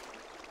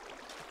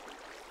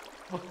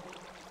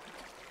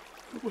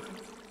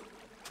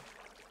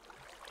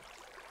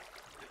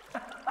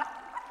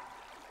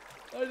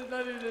 I did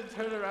not even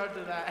turn around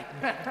to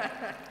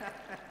that.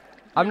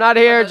 I'm not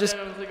here. Just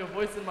It was like a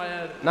voice in my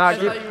head. Nah, I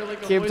keep- thought you were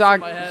like a keep voice talk-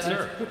 in my head.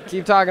 Sir,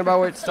 keep talking about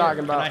what you're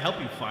talking can I about. help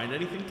you find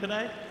anything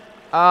today?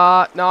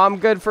 No, I'm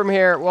good from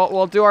here.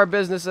 We'll do our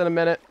business in a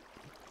minute.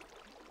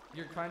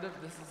 You're kind of.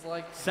 This is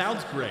like.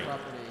 Sounds great.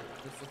 Property.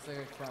 This looks like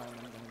a crime. I'm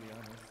gonna be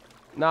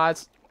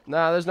honest.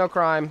 No, there's no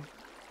crime.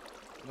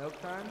 No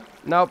crime.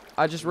 Nope.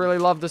 I just really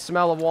love the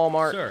smell of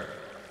Walmart. Sir,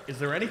 is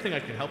there anything I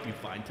can help you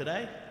find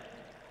today?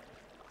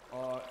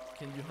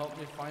 Can you help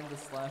me find the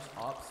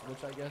 /ops,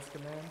 which I guess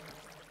command?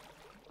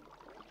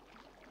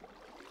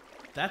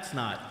 That's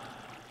not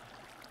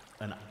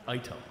an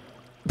item.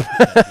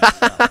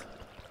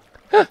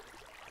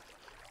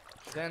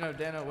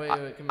 Danno, wait,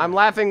 come I'm here.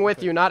 laughing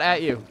with you, not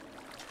at you.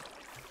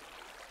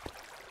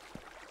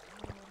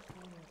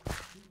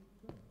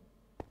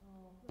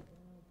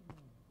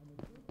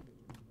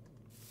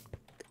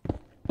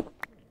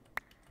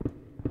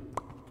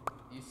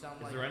 You sound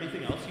Is like. there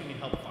anything else you need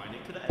help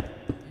finding today?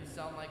 You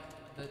sound like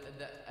the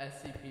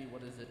SCP.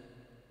 What is it?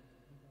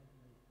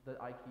 The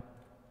IKEA.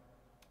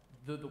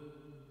 The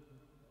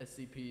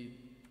SCP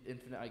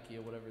Infinite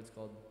IKEA, whatever it's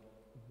called.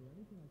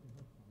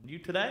 You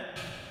today?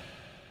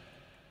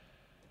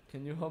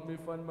 Can you help me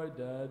find my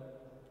dad?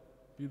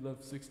 He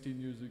left 16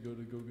 years ago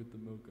to go get the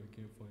milk. I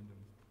can't find him.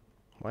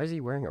 Why is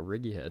he wearing a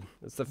Riggy head?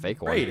 It's the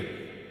fake one. Great.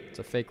 It's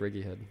a fake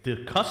Riggy head.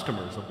 The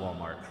customers of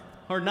Walmart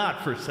are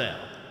not for sale.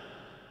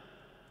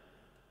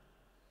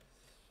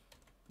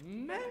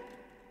 Man.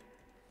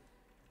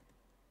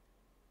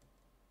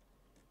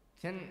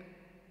 Can.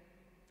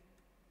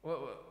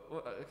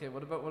 Okay,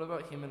 what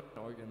about human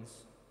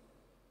organs?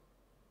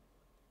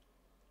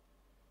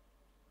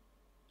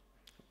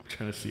 I'm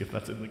trying to see if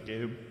that's in the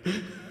game.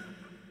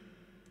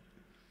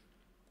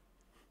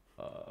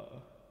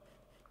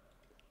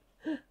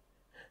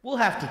 We'll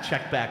have to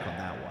check back on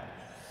that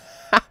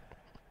one.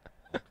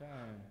 Okay.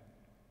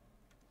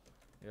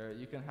 Here,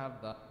 you can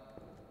have that.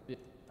 Yeah,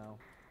 now.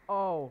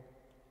 Oh.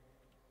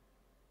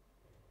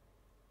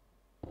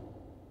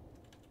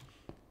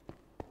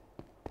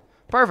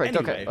 Perfect.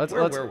 Anyway, Okay,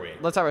 where were we?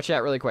 let's have a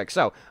chat really quick.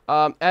 So,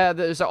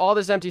 there's all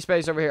this empty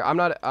space over here. I'm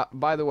not.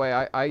 By the way,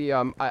 I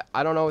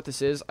don't know what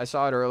this is. I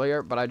saw it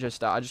earlier, but I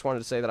just wanted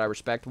to say that I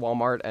respect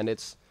Walmart and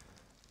its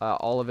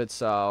all of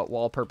its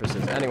wall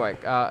purposes. Anyway,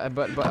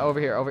 but over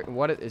here,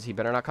 what is he?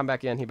 Better not come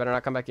back in. He better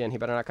not come back in. He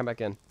better not come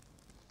back in.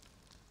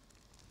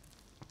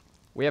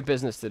 We have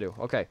business to do.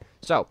 Okay,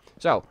 so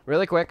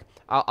really quick,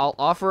 I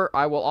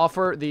will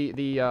offer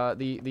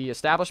the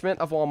establishment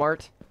of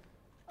Walmart.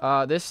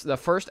 The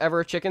first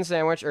ever chicken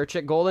sandwich or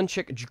golden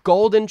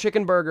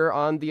chicken burger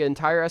on the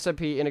entire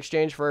SMP in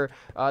exchange for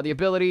the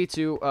ability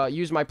to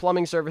use my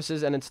plumbing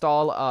services and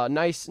install a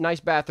nice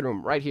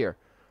bathroom right here,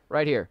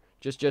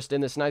 just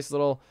in this nice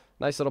little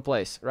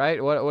place,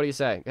 right? What do you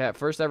say? Yeah,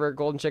 first ever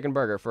golden chicken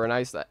burger for a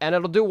nice, and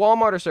it'll do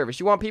Walmarter service.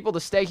 You want people to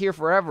stay here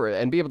forever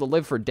and be able to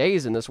live for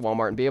days in this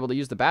Walmart and be able to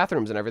use the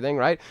bathrooms and everything,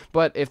 right?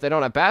 But if they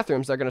don't have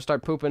bathrooms, they're gonna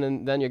start pooping,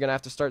 and then you're gonna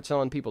have to start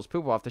selling people's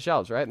poop off the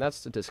shelves, right? And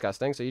that's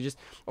disgusting. So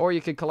or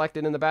you could collect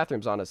it in the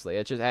bathrooms. Honestly,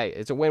 it's just, hey,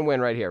 it's a win-win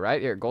right here, right?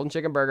 Here, golden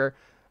chicken burger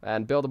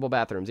and buildable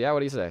bathrooms. Yeah, what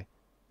do you say?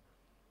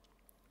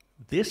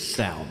 This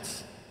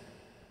sounds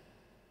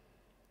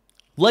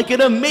like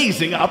an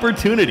amazing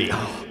opportunity.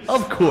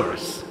 Of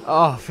course.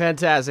 Oh,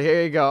 fantastic.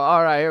 Here you go.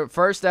 All right, here,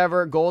 first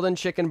ever golden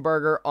chicken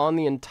burger on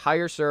the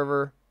entire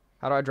server.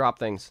 How do I drop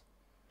things?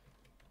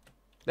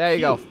 There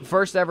you go.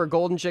 First ever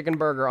golden chicken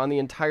burger on the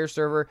entire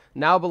server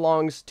now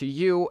belongs to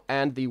you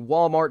and the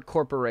Walmart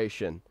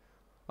Corporation.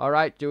 All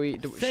right, should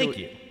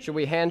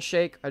we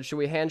handshake? Should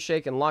we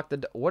handshake and lock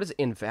the what does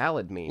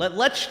invalid mean?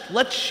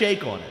 Let's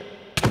shake on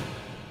it.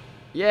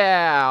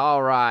 Yeah,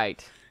 all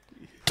right.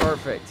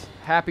 Perfect.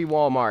 Happy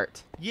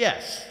Walmart.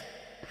 Yes.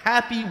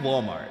 Happy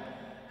Walmart.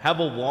 Have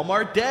a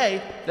Walmart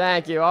day.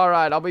 Thank you. All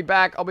right, I'll be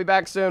back. I'll be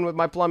back soon with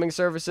my plumbing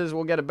services.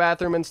 We'll get a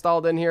bathroom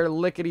installed in here,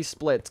 lickety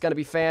split. It's gonna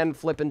be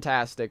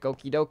fan-flippin-tastic.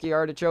 Okie dokie,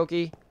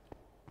 artichoke.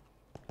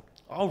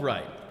 All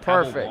right.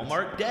 Perfect. Have a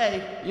Walmart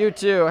day. You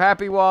too.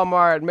 Happy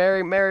Walmart.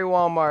 Merry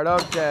Walmart.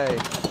 Okay.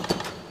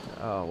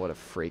 Oh, what a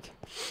freak.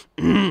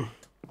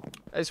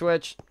 Hey,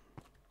 Switch.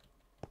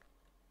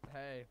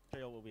 Hey. Show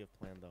you what we have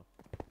planned, though.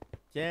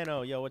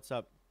 Danno, yo, what's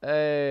up?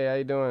 Hey, how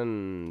you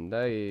doing?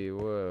 Hey,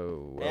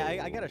 whoa. Hey,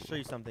 I gotta show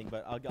you something,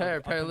 but I'll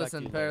Perry, come back to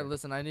listen, you Perry, later.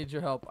 listen. I need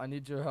your help. I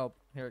need your help.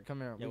 Here, come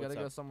here. Yeah, we gotta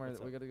go what's up? somewhere.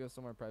 What's We up? gotta go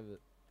somewhere private.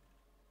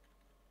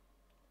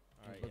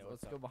 All right,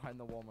 Let's go behind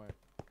the Walmart.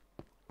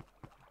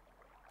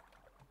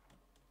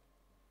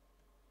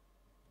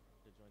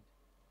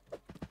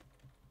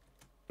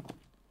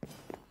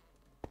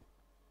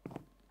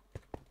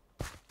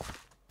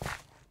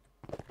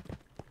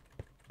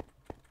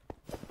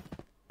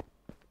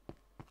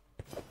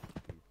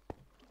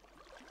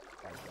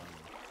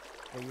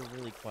 Hey, you're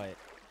really quiet.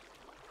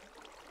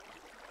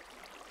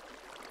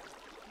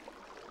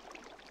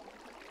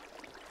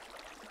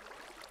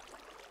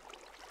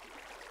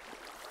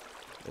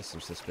 There's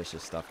some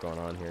suspicious stuff going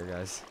on here,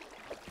 guys.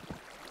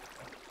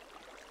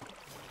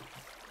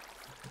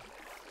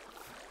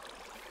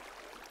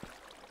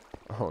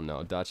 Oh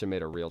no, Dacha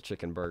made a real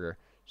chicken burger.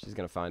 She's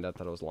gonna find out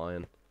that I was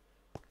lying.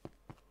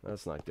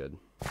 That's not good.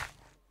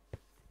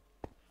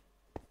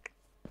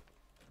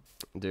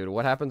 Dude,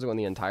 what happens when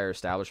the entire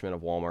establishment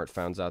of Walmart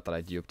finds out that I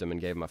duped him and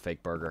gave him a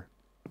fake burger?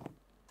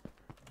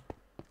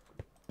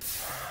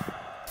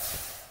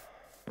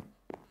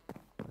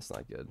 That's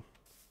not good.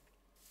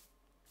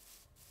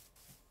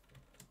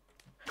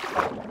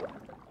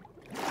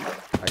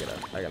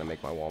 I gotta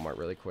make my Walmart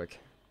really quick.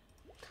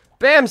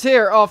 Bam's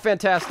here! Oh,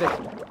 fantastic.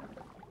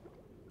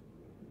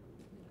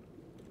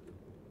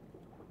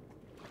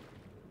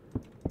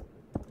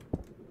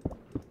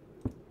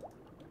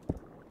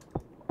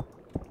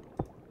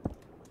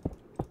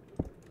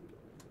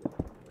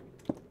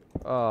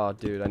 Oh,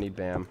 dude, I need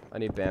Bam. I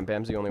need Bam.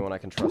 Bam's the only one I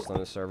can trust on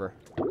this server.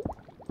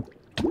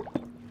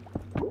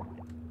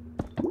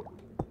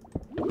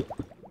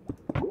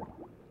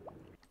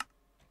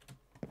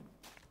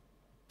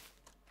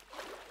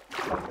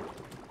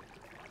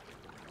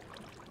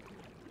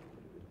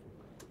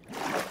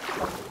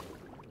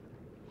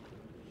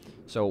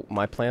 So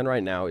my plan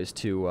right now is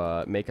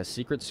to make a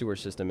secret sewer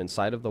system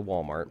inside of the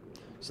Walmart,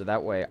 so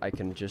that way I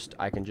can just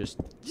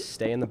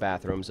stay in the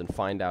bathrooms and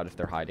find out if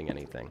they're hiding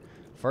anything.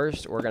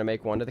 First, we're gonna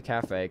make one to the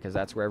cafe because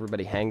that's where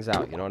everybody hangs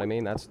out. You know what I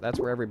mean? That's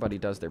where everybody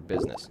does their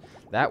business.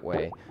 That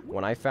way,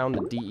 when I found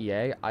the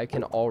DEA, I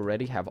can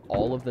already have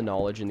all of the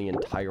knowledge in the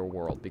entire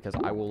world because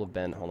I will have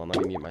been. Hold on,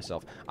 let me mute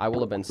myself. I will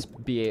have been.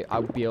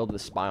 I'll be able to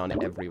spy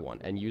on everyone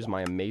and use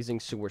my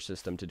amazing sewer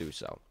system to do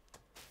so.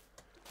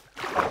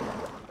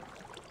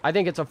 I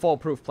think it's a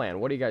foolproof plan.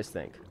 What do you guys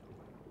think?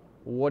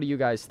 What do you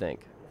guys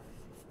think?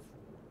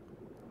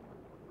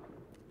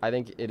 I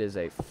think it is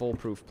a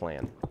foolproof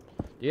plan.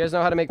 Do you guys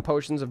know how to make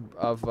potions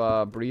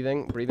of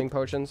breathing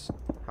potions?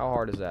 How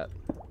hard is that?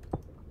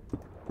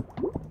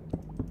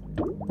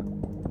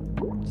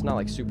 It's not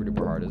like super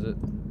duper hard, is it?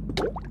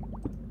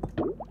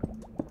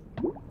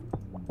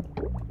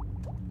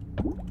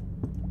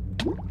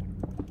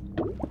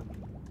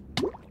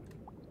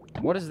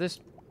 What is this?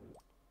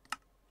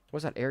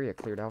 What's that area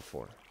cleared out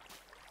for?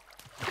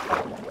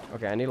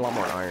 Okay, I need a lot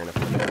more iron if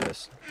I'm doing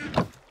this.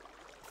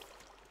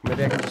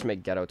 Maybe I can just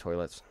make ghetto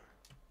toilets.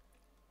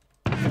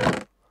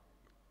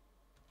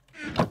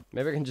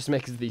 Maybe I can just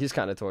make these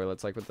kind of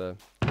toilets, like with the...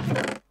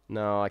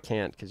 No, I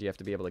can't, because you have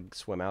to be able to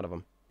swim out of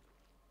them.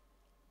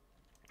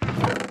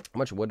 How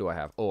much wood do I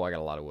have? Oh, I got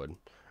a lot of wood.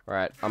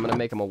 Alright, I'm going to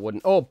make them a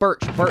wooden... Oh,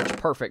 birch! Birch!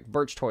 Perfect.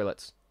 Birch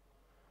toilets.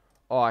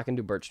 Oh, I can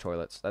do birch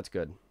toilets. That's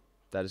good.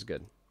 That is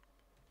good.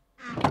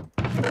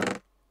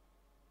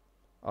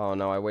 Oh,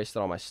 no, I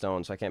wasted all my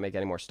stone, so I can't make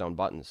any more stone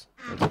buttons.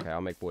 That's okay, I'll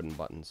make wooden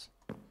buttons.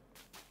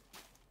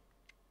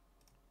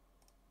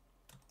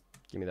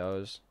 Give me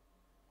those.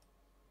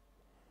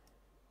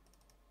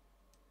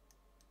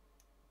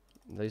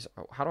 These,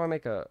 oh, how do I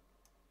make a...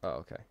 Oh,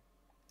 okay.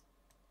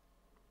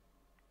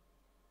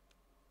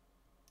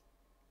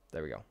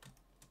 There we go.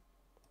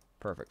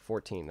 Perfect.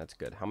 14, that's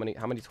good. How many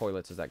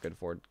toilets is that good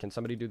for? Can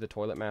somebody do the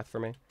toilet math for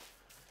me?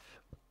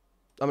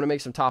 I'm going to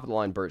make some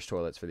top-of-the-line birch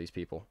toilets for these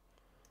people.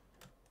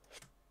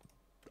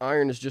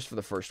 Iron is just for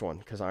the first one,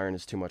 because iron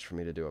is too much for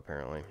me to do,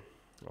 apparently.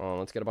 Oh,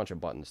 let's get a bunch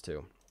of buttons,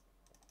 too.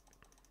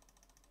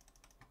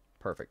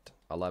 Perfect.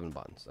 11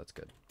 buttons. That's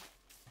good.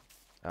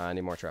 I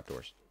need more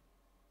trapdoors.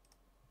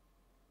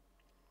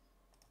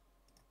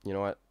 You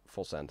know what?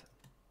 Full send.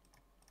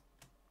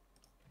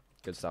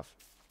 Good stuff.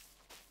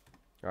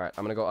 Alright,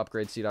 I'm gonna go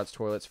upgrade C-Dot's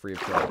toilets free of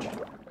charge.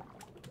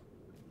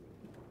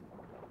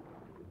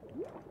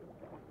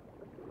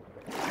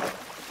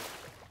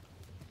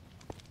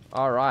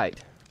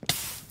 Alright.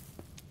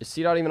 Is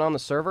C-Dot even on the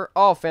server?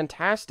 Oh,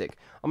 fantastic.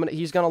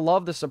 He's gonna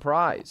love the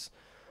surprise.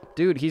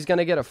 Dude, he's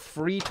gonna get a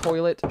free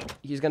toilet.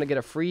 He's gonna get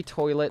a free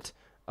toilet.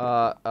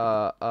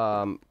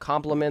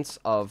 Compliments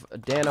of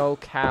Danno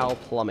Cal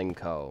Plumbing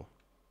Co.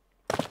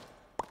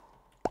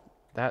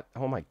 That,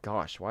 oh my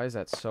gosh, why is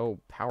that so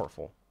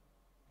powerful?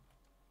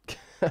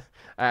 I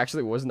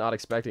actually was not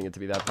expecting it to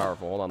be that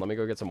powerful. Hold on, let me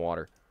go get some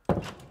water.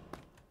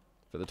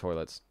 For the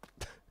toilets.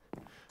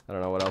 I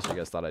don't know what else you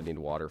guys thought I'd need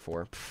water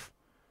for.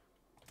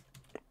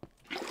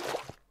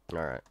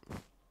 Alright.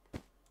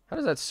 How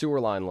does that sewer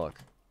line look?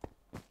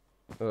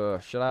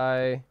 Should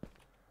I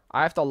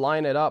have to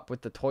line it up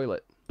with the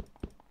toilet.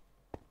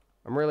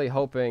 I'm really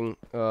hoping...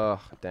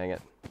 dang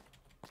it.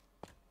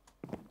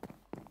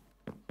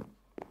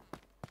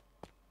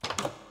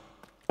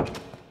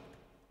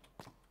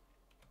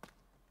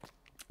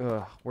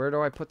 Where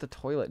do I put the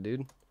toilet,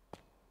 dude?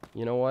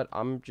 You know what?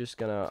 I'm just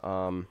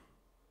gonna,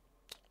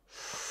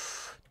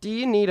 Do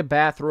you need a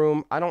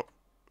bathroom? I don't...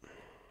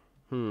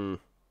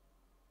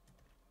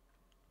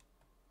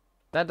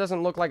 That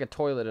doesn't look like a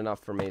toilet enough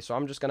for me, so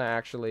I'm just gonna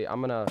actually...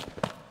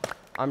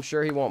 I'm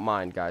sure he won't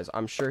mind, guys.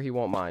 I'm sure he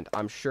won't mind.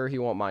 I'm sure he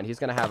won't mind. He's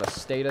gonna have a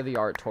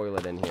state-of-the-art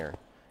toilet in here.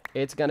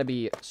 It's gonna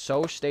be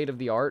so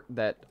state-of-the-art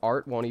that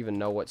Art won't even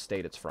know what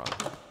state it's from.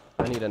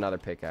 I need another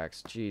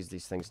pickaxe. Jeez,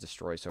 these things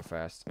destroy so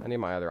fast. I need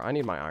my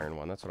iron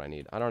one. That's what I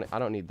need. I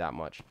don't need that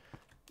much.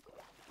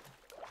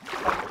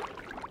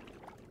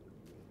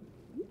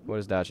 What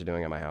is Dacha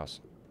doing at my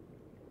house?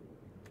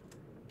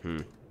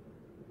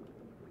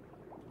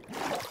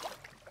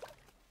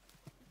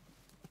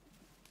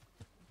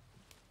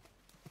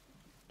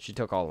 She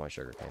took all of my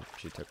sugarcane.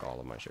 She took all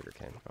of my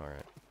sugarcane.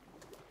 Alright.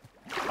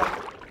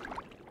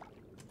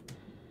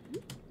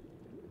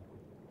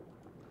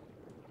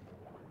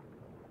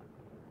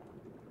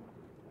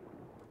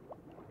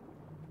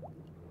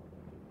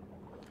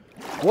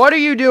 What are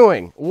you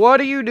doing? What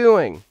are you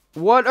doing?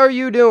 What are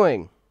you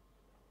doing?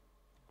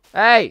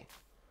 Hey!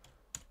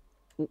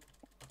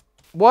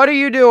 What are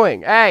you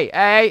doing?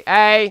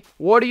 Hey!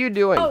 What are you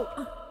doing?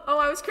 Oh,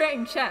 I was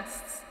creating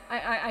chests.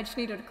 I just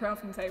needed a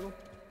crafting table.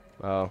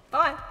 Oh.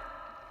 Bye.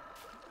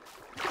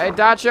 Hey,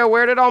 Dacha,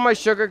 where did all my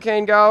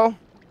sugarcane go?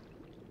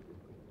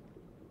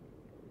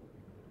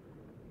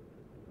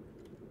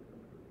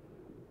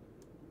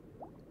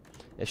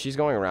 If she's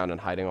going around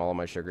and hiding all of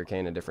my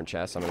sugarcane in different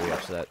chests, I'm gonna be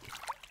upset.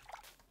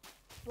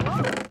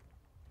 What?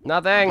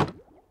 Nothing.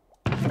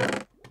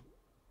 Sorry,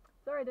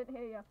 I didn't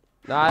hear you.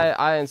 No,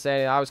 I didn't say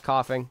anything. I was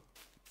coughing.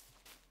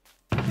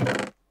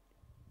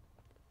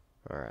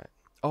 Alright.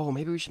 Oh,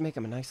 maybe we should make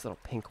him a nice little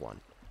pink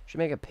one. Should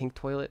make a pink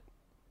toilet.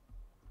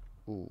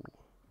 Ooh.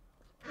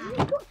 You've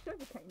got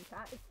sugarcane,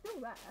 Cat. It's still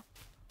there.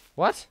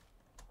 What?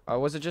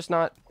 Was it just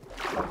not...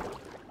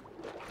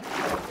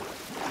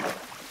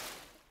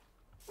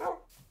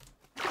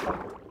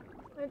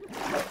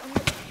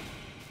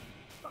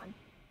 Fine.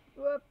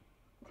 Whoop.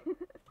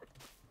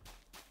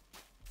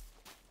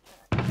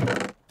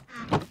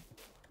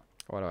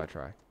 Why do I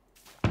try?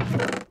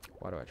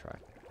 Why do I try?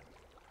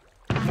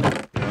 You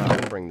know, I'm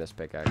gonna bring this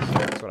pickaxe.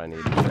 That's what I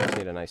need. I just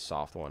need a nice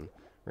soft one.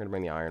 We're gonna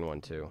bring the iron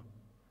one too.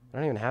 I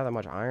don't even have that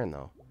much iron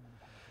though.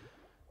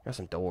 Got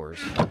some doors.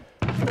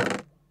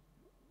 Ugh,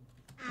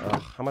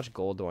 how much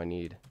gold do I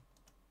need?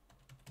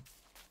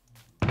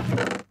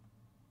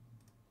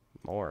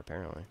 More,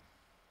 apparently.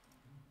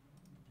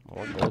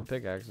 More gold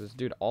pickaxes.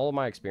 Dude, all of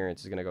my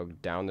experience is gonna go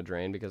down the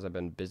drain because I've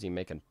been busy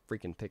making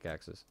freaking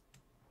pickaxes.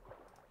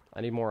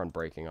 I need more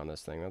unbreaking on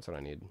this thing. That's what I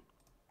need.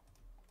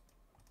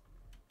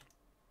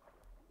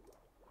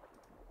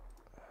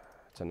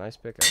 It's a nice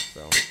pickaxe,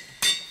 though.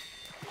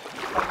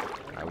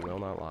 I will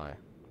not lie.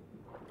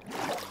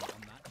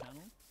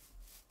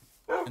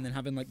 And then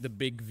having like the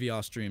big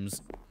VR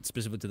streams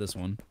specific to this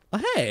one.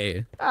 Oh,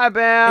 hey. Hi,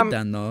 Bam. Hey,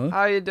 Danno.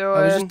 How you doing?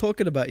 I was just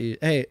talking about you.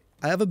 Hey,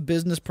 I have a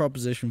business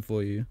proposition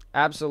for you.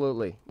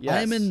 Absolutely.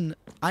 Yes.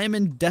 I am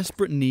in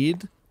desperate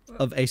need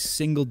of a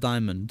single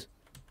diamond,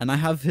 and I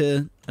have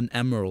here an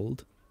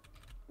emerald.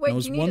 Wait, and I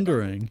was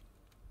wondering.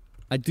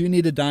 I do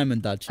need a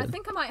diamond, Dacha. I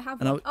think I might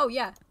have And one. Oh,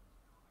 yeah.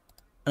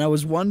 And I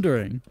was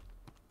wondering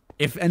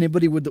if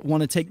anybody would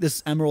want to take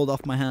this emerald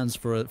off my hands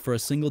for a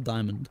single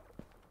diamond.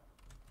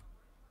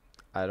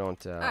 I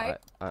don't. Alright.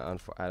 I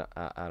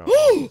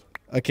don't.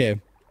 Okay,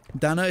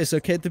 Danno, it's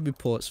okay to be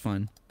poor. It's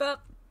fine.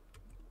 But.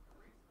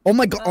 Oh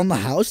my god, on the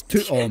house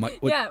too. Oh my.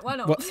 What, Yeah, why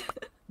not?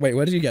 Wait,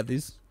 where did you get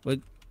these? What?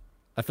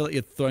 I feel like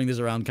you're throwing these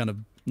around kind of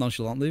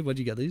nonchalantly. Where did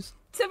you get these?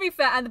 To be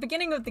fair, at the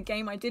beginning of the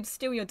game, I did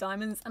steal your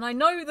diamonds, and I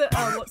know that,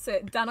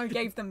 Danno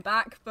gave them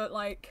back, but,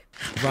 like...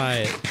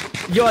 Right.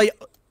 Yo,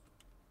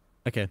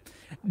 Okay.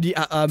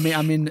 Yeah, I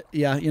mean,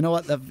 yeah. You know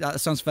what? That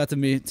sounds fair to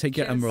me. Take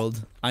your Cheers.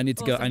 emerald. I need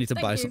to go. I Awesome. need to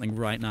Thank buy you. something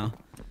right now.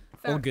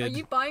 Fair. All good. Are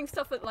you buying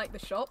stuff at like the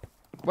shop?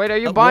 Wait, are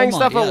you At buying Walmart,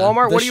 stuff at yeah.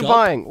 Walmart? The What are you shop.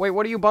 buying? Wait,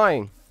 what are you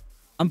buying?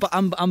 I'm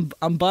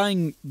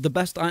buying the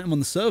best item on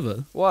the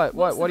server. What?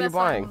 What's What the are you best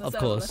item buying? on the Of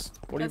server? course.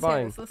 What are you Let's hear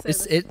buying? this,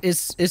 let's hear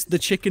this. It's the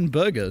chicken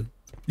burger.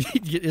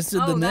 It's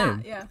in Oh, the that,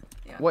 name. yeah.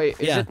 Wait,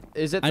 Yeah.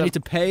 is it I the... need to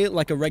pay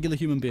like a regular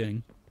human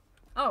being.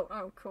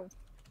 Oh, cool.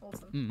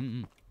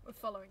 Awesome. We're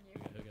following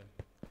you.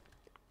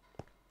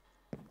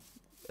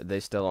 They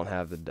still don't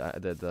have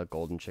the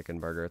golden chicken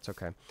burger. It's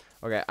okay.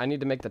 Okay, I need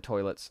to make the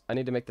toilets. I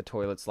need to make the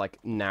toilets like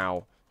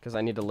now because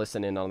I need to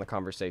listen in on the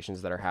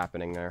conversations that are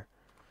happening there.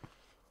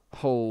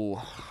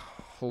 Oh.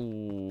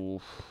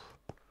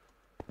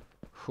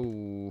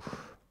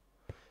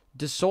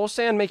 Does soul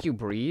sand make you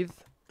breathe?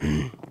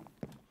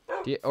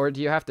 Or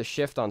do you have to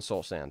shift on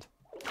soul sand?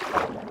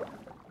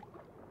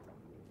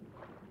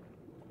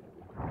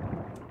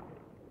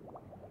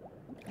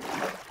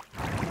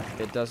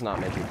 It does not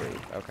make you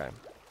breathe. Okay.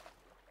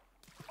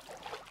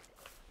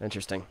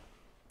 Interesting.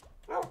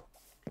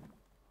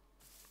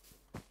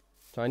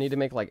 So I need to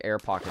make like air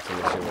pockets in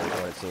the sewer is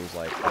what it seems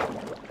like.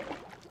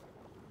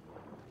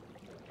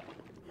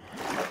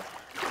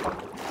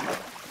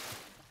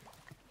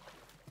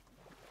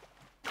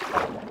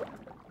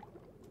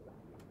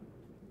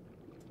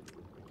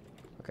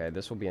 Okay,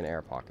 this will be an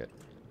air pocket.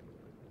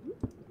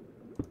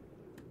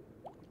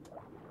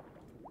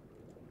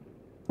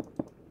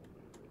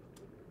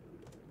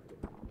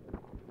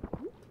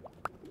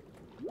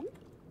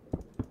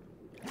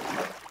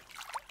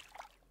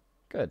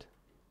 Good.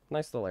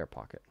 Nice little air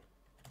pocket.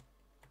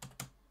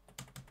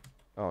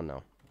 Oh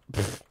no.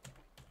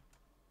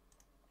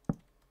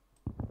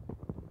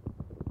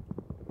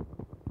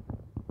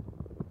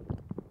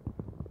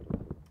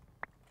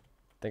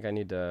 Think I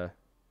need to...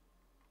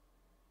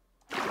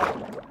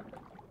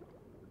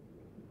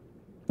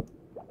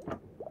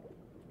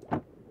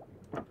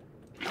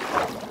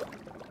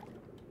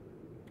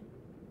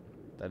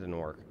 That didn't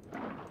work.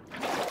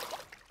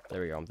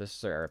 There we go. This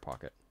is our air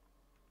pocket.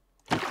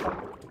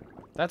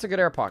 That's a good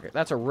air pocket.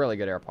 That's a really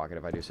good air pocket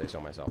if I do say so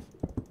myself.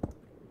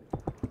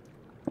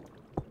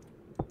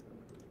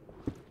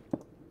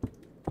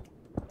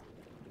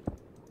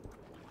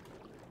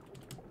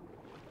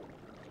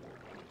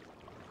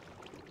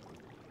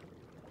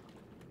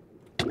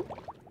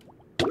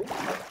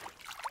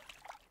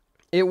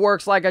 It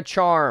works like a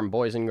charm,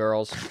 boys and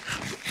girls.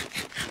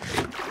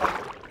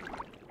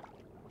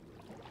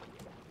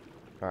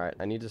 Alright,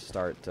 I need to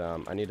start,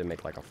 I need to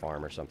make like a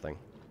farm or something.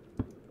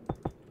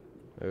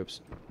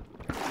 Oops.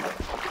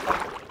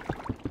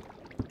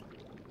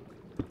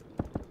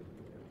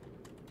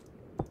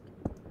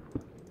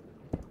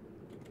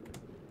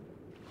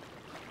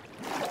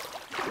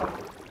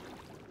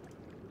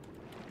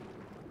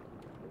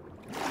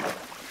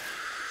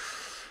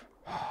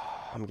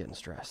 I'm getting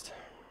stressed.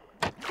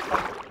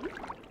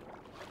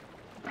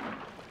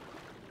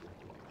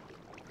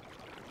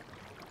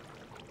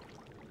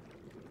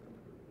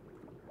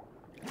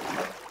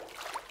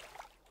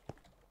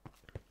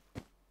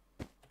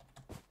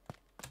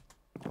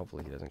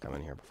 Hopefully he doesn't come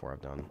in here before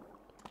I've done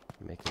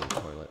making a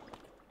toilet.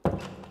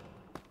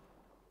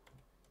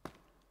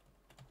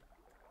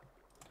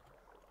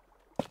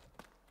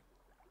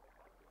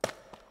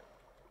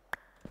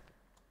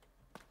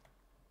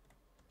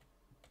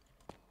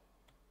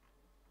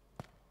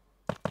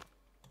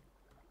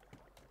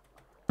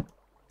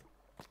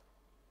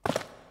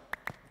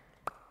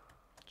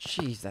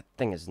 Jeez, that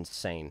thing is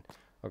insane.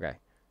 Okay.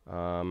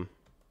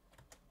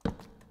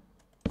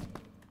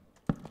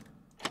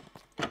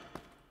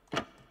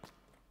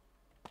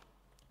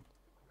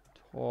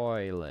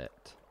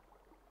 Toilet.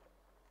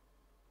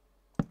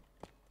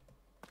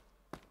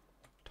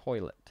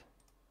 Toilet.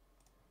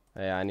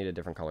 Yeah, I need a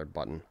different colored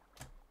button.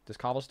 Does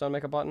cobblestone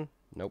make a button?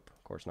 Nope,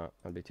 of course not.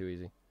 That'd be too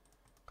easy.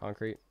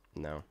 Concrete?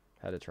 No.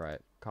 Had to try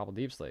it. Cobble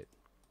deep slate.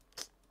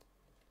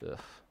 Ugh.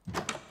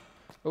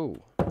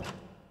 Ooh.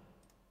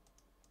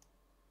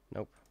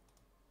 Nope.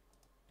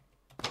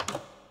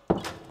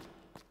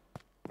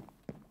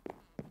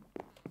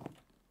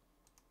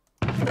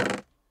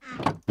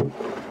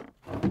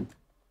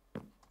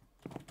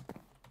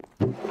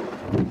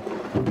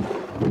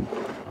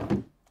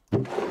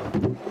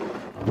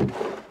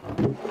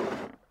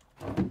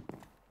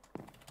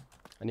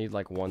 I need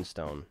like one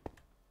stone.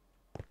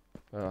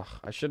 Ugh,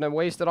 I shouldn't have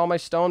wasted all my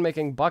stone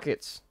making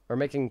buckets. Or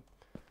making...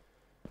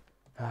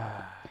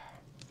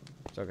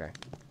 It's okay.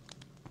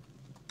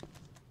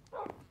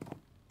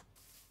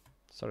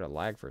 Started to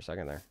lag for a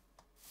second there.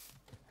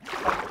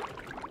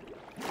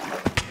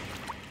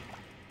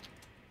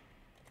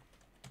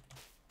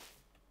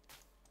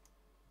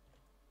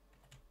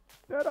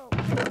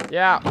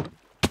 Yeah.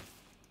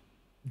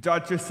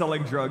 Duchess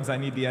selling drugs. I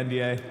need the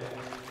NDA.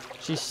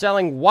 She's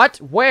selling what?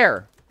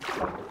 Where?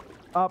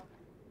 Up.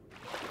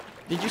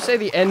 Did you say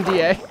the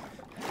NDA?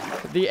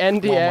 The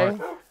NDA?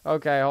 Walmart.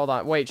 Okay, hold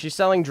on. Wait, she's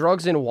selling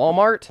drugs in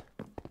Walmart?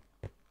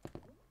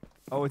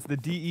 Oh, it's the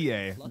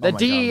DEA. The Oh my God,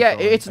 DEA, I'm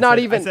trolling. it's not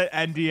I even. said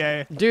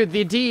NDA. Dude,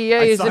 the DEA I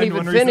isn't signed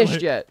even one finished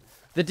recently. yet.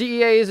 The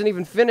DEA isn't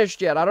even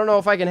finished yet. I don't know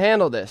if I can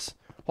handle this.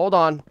 Hold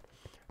on.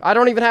 I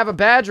don't even have a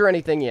badge or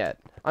anything yet.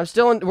 We're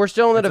still in the It's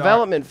our-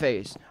 development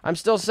phase. I'm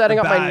still setting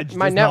The up badge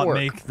my does network.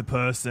 not make the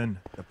person.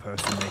 The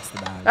person makes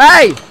the badge.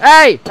 Hey!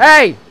 Hey!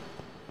 Hey!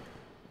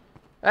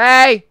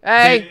 Hey!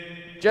 Hey!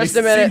 Just a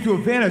They minute. seem to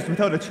have vanished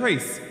without a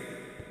trace.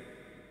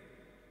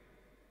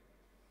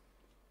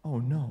 Oh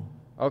no.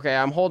 Okay,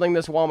 I'm holding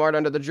this Walmart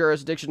under the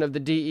jurisdiction of the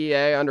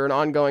DEA under an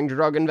ongoing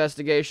drug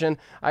investigation.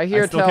 I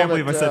hear I still tell can't that,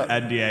 believe I said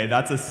NDA.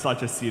 That's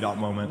such a C-dot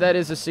moment. that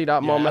is a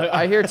C-dot moment.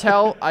 I hear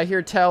tell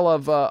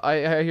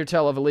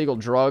of illegal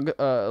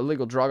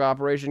drug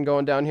operation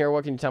going down here.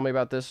 What can you tell me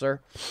about this, sir?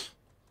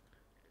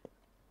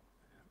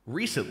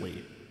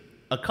 Recently,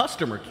 a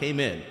customer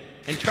came in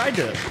and tried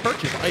to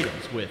purchase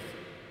items with.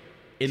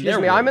 Excuse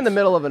me, I'm in the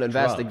middle of an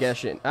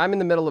investigation. I'm in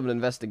the middle of an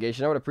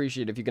investigation. I would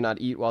appreciate it if you could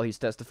not eat while he's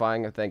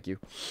testifying. Thank you.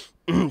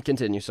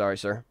 Continue. Sorry,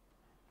 sir.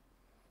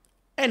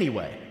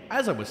 Anyway,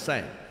 as I was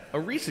saying, a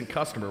recent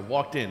customer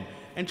walked in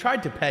and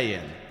tried to pay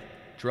in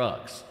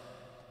drugs.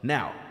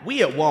 Now,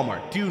 we at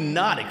Walmart do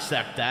not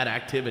accept that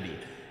activity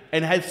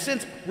and have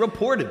since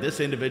reported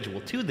this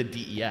individual to the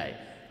DEA.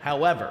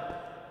 However,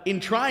 in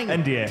trying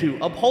NDA. to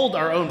uphold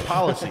our own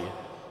policy,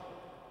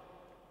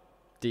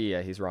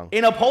 DEA, he's wrong.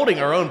 in upholding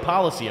our own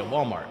policy at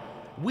Walmart,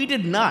 we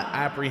did not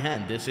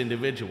apprehend this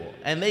individual,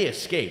 and they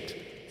escaped,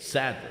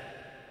 sadly.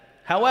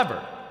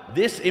 However,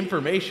 this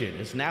information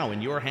is now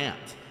in your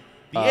hands.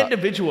 The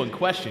individual in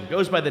question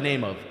goes by the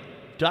name of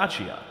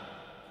Dacia.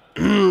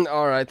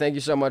 All right, thank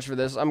you so much for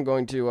this. I'm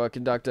going to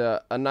conduct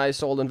a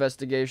nice old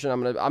investigation.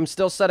 I'm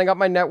still setting up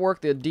my network.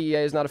 The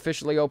DEA is not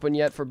officially open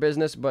yet for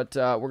business, but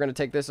we're gonna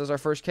take this as our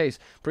first case.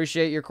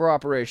 Appreciate your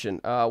cooperation.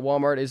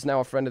 Walmart is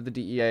now a friend of the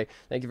DEA.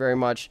 Thank you very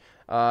much.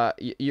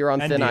 You're on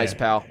thin NDA. ice,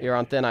 pal. You're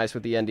on thin ice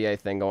with the NDA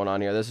thing going on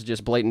here. This is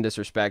just blatant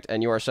disrespect,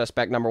 and you are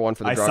suspect number one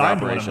for the I drug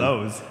signed operation. one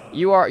of those.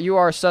 You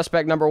are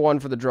suspect number one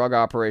for the drug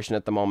operation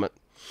at the moment.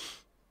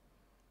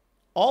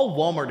 All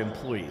Walmart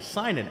employees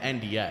sign an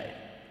NDA.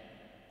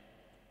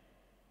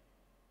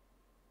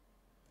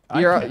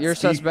 You're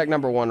suspect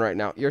number one right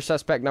now. You're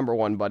suspect number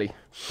one, buddy.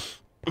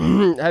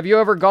 Have you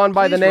ever gone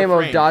by the Please name of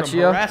refrain from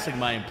Dacia? harassing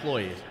my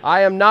employees.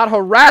 I am not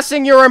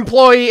harassing your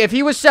employee. If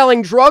he was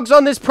selling drugs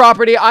on this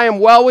property, I am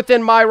well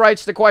within my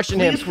rights to question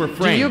him. Please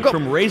refrain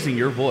from raising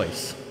your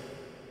voice.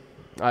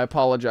 I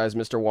apologize,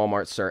 Mr.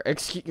 Walmart, sir.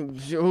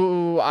 Excuse.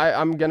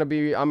 I'm gonna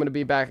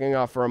be backing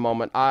off for a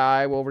moment.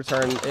 I will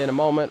return in a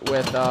moment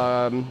with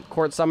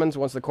court summons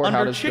once the courthouse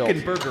Under is chicken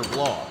built. burger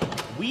law,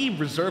 we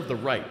reserve the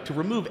right to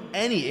remove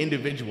any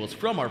individuals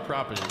from our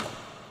property.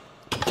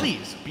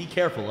 Please be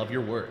careful of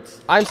your words.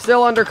 I'm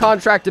still under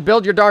contract to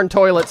build your darn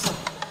toilets.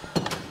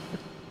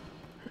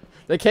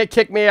 They can't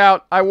kick me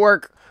out. I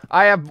work.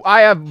 I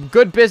have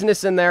good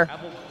business in there.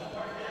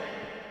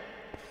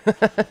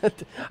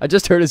 I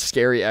just heard a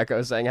scary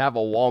echo saying, "Have a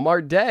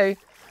Walmart day."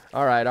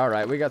 All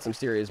right. We got some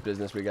serious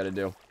business we got to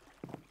do.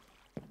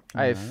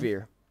 I have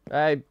fear.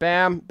 Hey,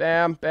 bam,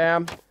 bam,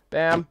 bam,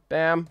 bam,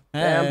 bam,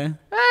 bam.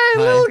 Hey,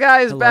 little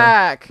guy's Hello.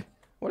 back.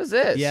 What is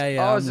this? Yeah,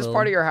 Oh, I'm is this little.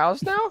 part of your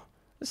house now?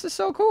 This is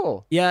so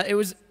cool. Yeah, it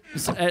was.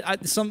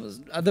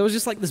 There was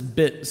just like this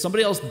bit.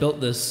 Somebody else built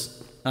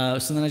this, so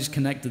then I just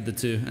connected the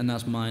two, and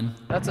that's mine.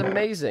 That's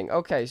amazing.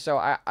 Okay, so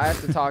I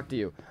have to talk to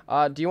you.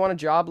 Do you want a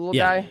job, little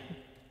Yeah. guy?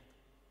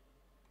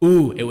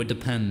 Ooh, it would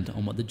depend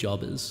on what the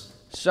job is.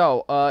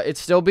 So,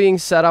 it's still being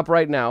set up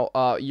right now.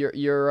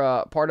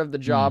 Your part of the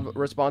job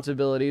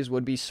responsibilities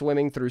would be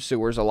swimming through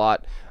sewers a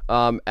lot,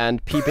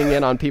 and peeping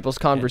in on people's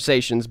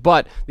conversations.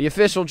 But the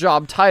official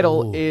job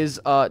title is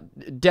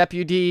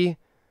Deputy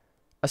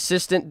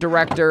Assistant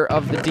Director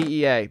of the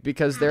DEA,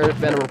 because there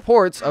have been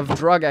reports of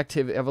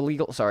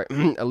illegal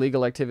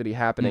activity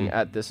happening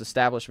at this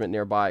establishment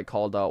nearby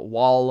called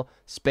Wall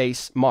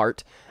Space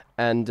Mart.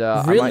 And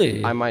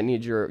Really? I might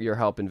need your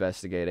help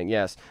investigating.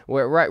 Yes,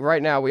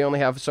 right now we only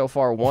have so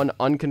far one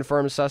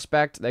unconfirmed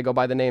suspect. They go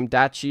by the name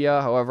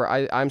Dacia. However,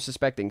 I'm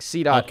suspecting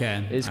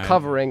CDOT is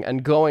covering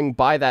and going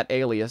by that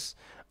alias.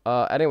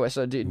 Anyway,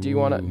 so do you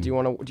want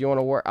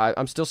to work?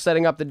 I'm still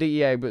setting up the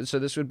DEA, but so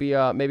this would be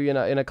maybe in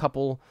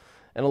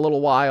a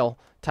little while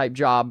type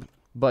job.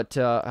 But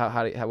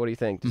what do you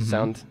think?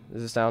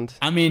 Does it sound?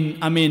 I mean,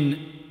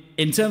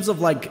 in terms of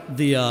like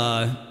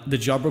the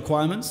job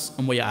requirements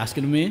and what you're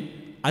asking of me,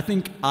 I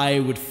think I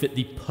would fit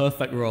the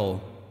perfect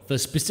role for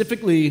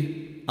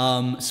specifically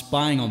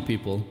spying on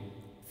people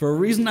for a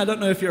reason I don't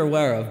know if you're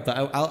aware of, but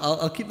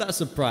I'll keep that a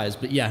surprise.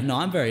 But yeah, no,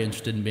 I'm very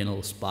interested in being a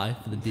little spy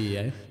for the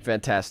DEA.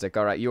 Fantastic.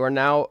 All right, you are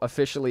now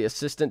officially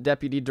Assistant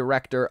Deputy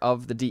Director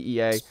of the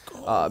DEA,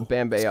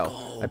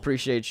 Bambeo. I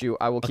appreciate you.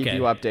 I will keep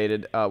you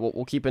updated.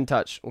 We'll keep in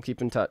touch. We'll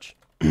keep in touch.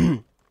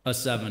 A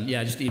 7.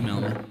 Yeah, just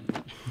email me.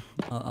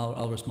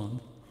 I'll respond.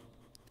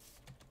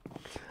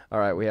 All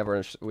right, we have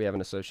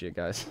an associate,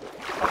 guys.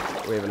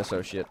 We have an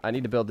associate. I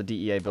need to build the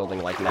DEA building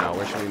like now.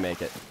 Where should we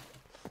make it?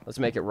 Let's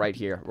make it right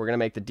here. We're gonna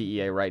make the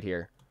DEA right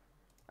here,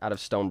 out of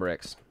stone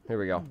bricks. Here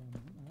we go.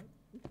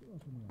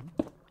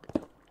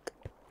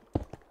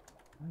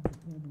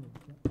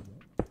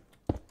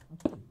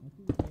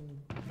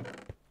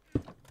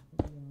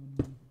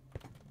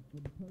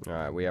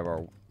 Alright, we have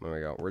our... There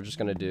we go. We're just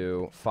gonna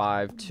do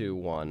 5, 2,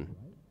 1.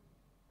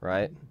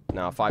 Right?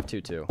 No, 5,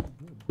 2, 2.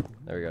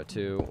 There we go.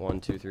 2,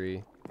 1, 2,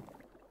 3,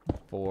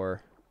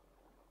 4,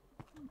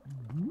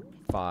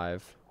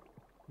 5.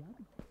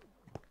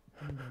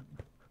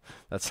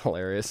 That's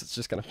hilarious. It's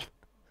just gonna...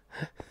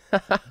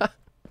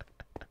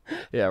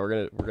 Yeah,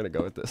 we're gonna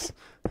go with this.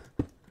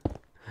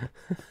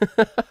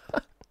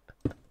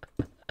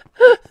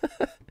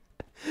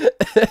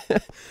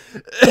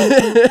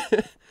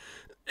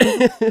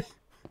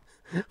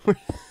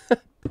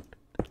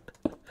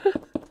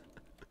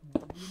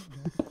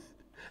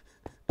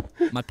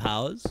 My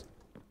powers?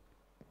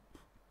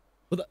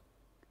 What the?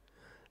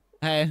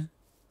 Hey.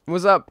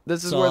 What's up?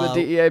 This is where the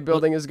DEA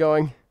building is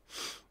going.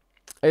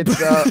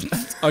 It's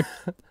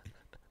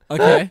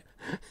Okay.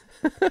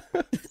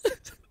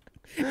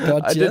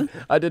 Gotcha.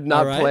 I did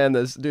not Alright. plan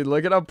this. Dude,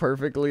 look at how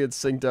perfectly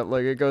it's synced up.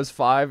 Like, it goes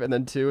 5, and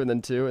then 2, and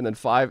then 2, and then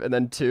 5, and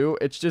then 2.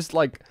 It's just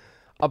like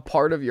a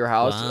part of your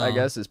house, I Wow.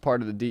 guess, is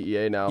part of the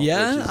DEA now.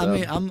 Yeah, which is, I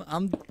mean,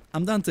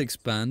 I'm down to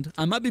expand.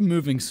 I might be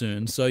moving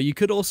soon, so you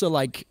could also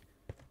like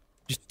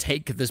just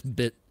take this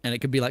bit, and it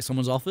could be like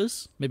someone's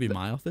office, maybe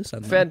my office. I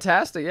don't know.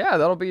 fantastic. Yeah,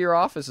 that'll be your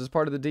office as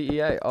part of the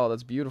DEA. Oh,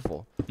 that's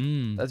beautiful.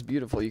 Mm. That's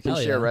beautiful. You can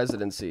Hell share yeah.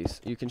 residencies.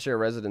 You can share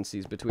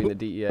residencies between the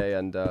DEA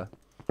and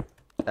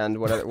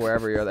whatever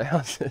wherever your other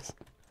house is.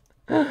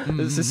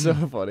 This is so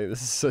funny.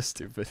 This is so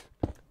stupid.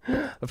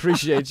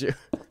 Appreciate you.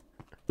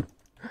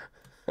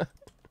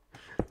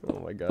 Oh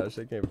my gosh,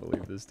 I can't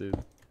believe this, dude.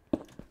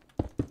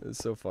 It's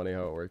so funny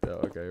how it worked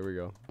out. Okay, here we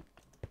go.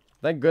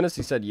 Thank goodness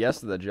he said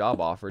yes to the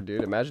job offer,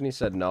 dude. Imagine he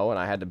said no and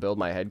I had to build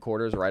my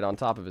headquarters right on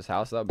top of his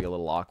house. That would be a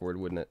little awkward,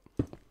 wouldn't it?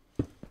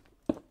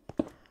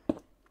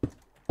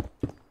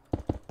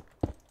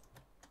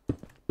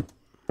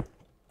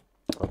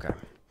 Okay.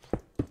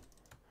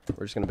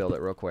 We're just gonna build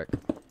it real quick.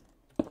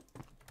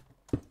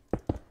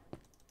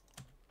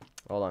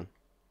 Hold on.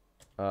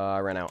 I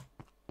ran out.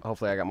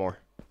 Hopefully I got more.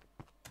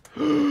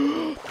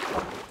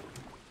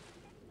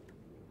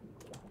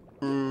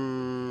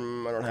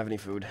 I don't have any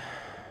food.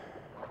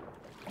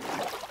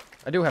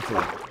 I do have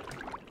food.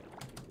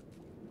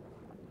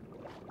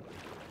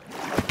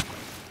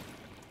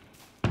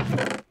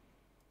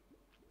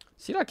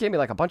 C-Dot gave me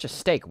like a bunch of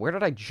steak. Where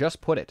did I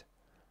just put it?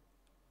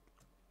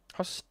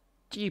 How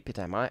stupid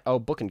am I? Oh,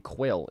 book and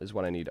quill is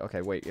what I need.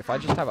 Okay, wait. If I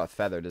just have a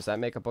feather, does that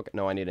make a book?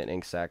 No, I need an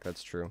ink sac.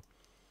 That's true.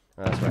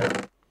 Oh, that's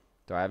right.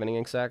 Do I have any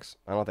ink sacs?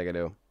 I don't think I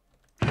do.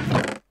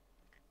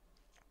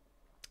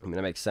 I mean,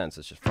 that makes sense.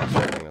 It's just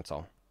frustrating, that's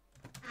all.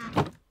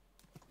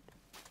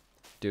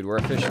 Dude, we're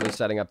officially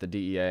setting up the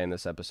DEA in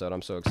this episode.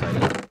 I'm so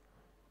excited.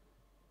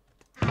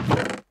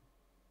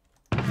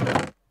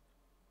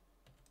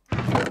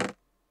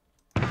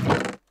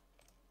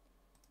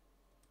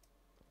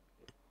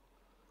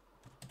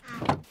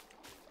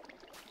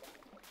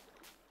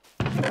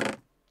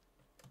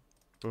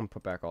 I'm gonna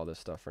put back all this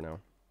stuff for now.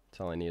 That's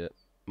all I need it.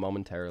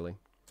 Momentarily.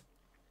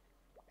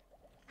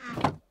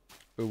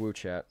 Ooh, woo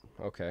chat.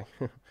 Okay.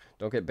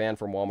 Don't get banned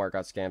from Walmart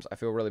got scams. I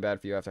feel really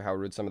bad for you after how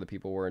rude some of the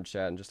people were in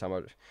chat and just how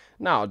much...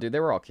 No, dude, they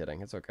were all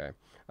kidding. It's okay.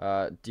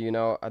 Do you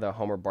know the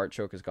Homer Bart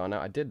joke is gone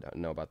now? I did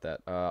know about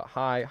that.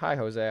 Hi,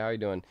 Jose. How you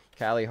doing?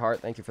 Callie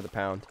Hart, thank you for the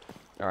pound.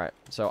 All right,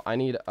 so I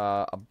need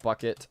a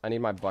bucket. I need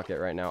my bucket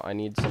right now. I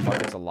need some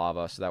buckets of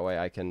lava so that way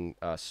I can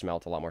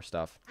smelt a lot more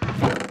stuff. Do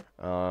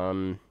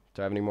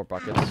I have any more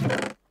buckets?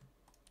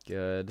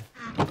 Good.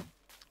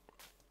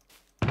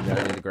 Then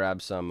I need to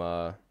grab some...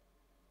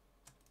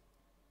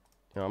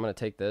 You know, I'm going to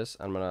take this.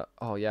 I'm going to...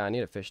 Oh, yeah, I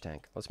need a fish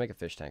tank. Let's make a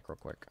fish tank real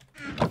quick.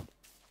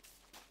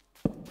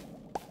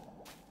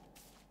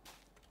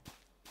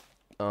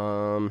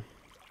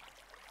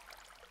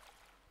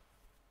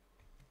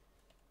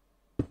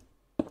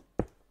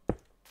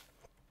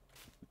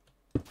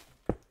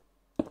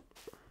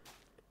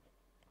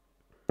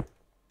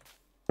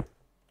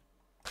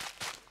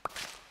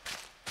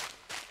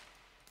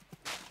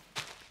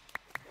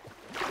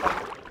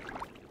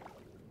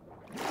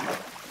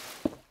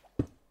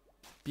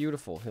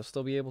 Beautiful. He'll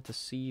still be able to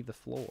see the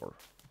floor.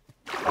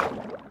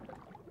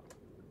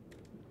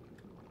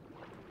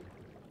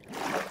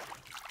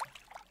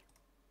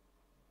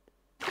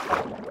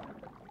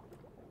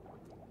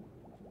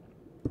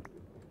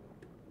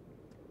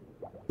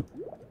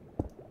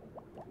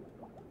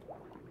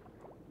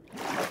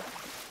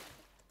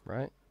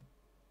 Right?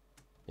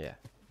 Yeah.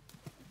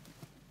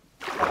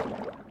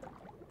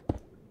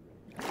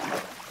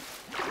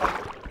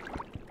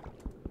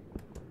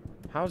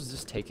 How is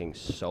this taking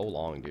so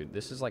long, dude?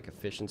 This is like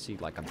efficiency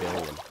like a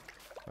billion.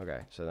 Okay,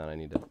 so then I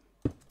need to...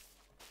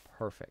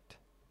 Perfect.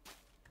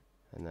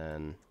 And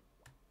then...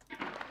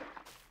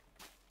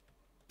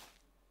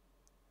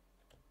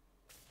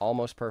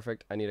 Almost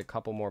perfect. I need a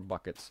couple more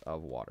buckets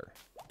of water.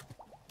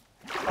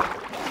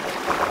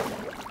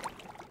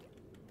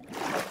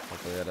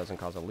 Hopefully that doesn't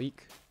cause a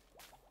leak.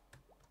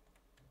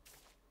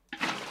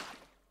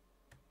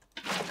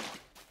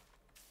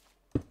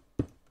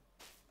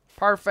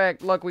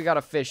 Perfect. Look, we got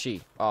a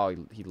fishy. Oh,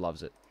 he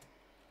loves it.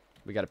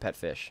 We got a pet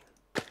fish.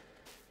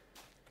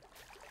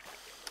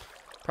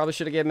 Probably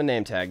should have gave him a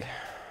name tag.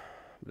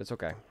 But it's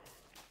okay.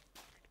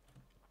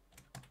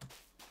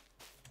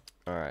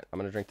 Alright, I'm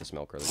gonna drink this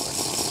milk really quick.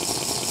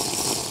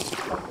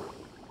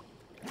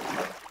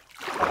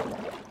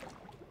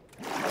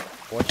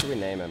 What should we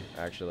name him,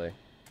 actually?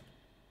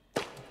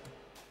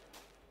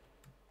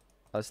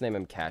 Let's name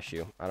him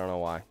Cashew. I don't know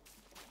why.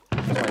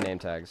 Where's my name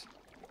tags?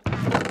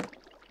 I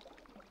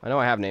know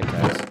I have name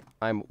tags.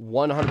 I'm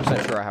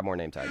 100% sure I have more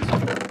name tags.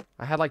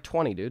 I had like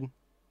 20, dude.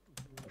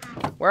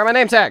 Where are my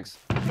name tags?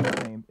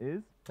 His name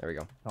is There we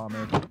go.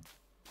 Thomas. You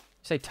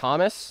say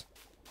Thomas?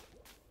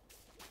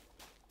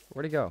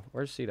 Where'd he go?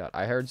 Where's C-Dot?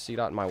 I heard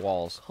C-Dot in my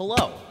walls.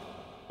 Hello.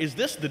 Is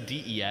this the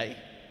DEA?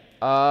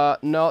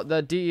 No,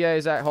 the DEA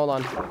is at... Hold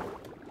on.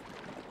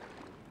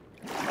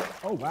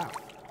 Oh, wow.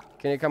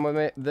 Can you come with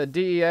me? The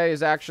DEA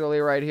is actually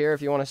right here.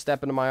 If you want to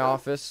step into my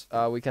office,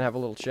 we can have a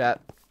little chat.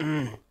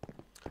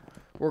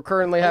 We're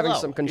currently having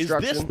some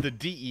construction. Is this the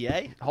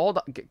DEA? Hold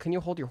on. Can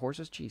you hold your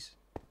horses? Jeez.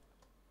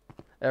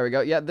 There we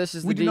go. Yeah, this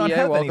is the We DEA. do not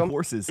have Welcome. any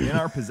horses in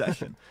our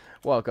possession.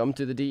 Welcome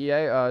to the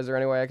DEA. Is there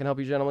any way I can help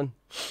you, gentlemen?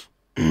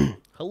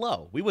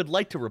 Hello. We would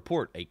like to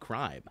report a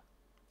crime.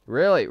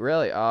 Really,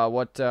 really.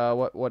 What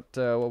would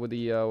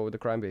the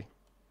crime be?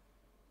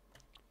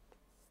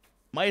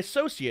 My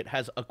associate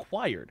has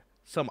acquired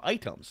some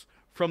items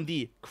from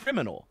the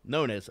criminal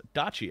known as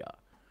Dacia.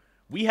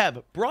 We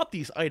have brought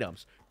these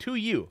items to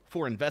you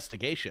for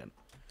investigation.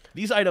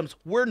 These items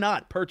were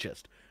not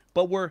purchased,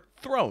 but were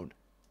thrown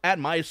at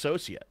my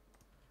associate.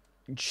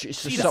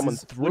 Jesus, someone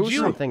threw Would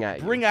you something at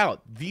you. bring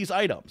out these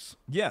items?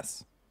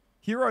 Yes.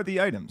 Here are the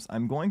items.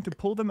 I'm going to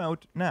pull them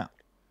out now.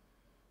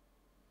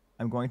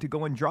 I'm going to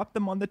go and drop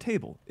them on the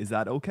table. Is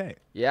that okay?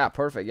 Yeah,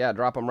 perfect. Yeah,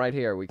 drop them right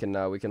here. We can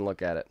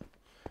look at it.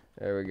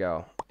 There we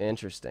go.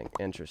 Interesting.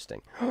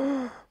 Interesting.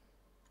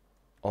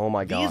 Oh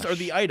my gosh. These are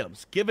the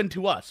items given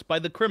to us by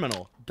the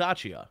criminal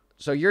Dacia.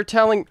 So you're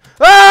telling...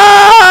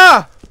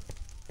 Ah!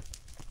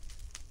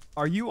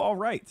 Are you all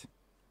right?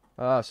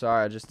 Oh,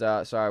 sorry. I just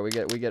sorry. We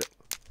get.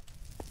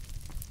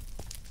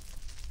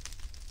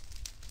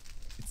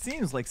 It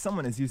seems like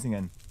someone is using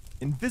an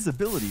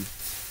invisibility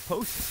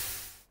potion.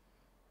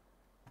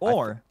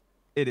 Or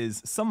it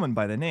is someone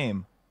by the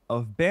name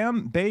of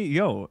Bam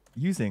Bayo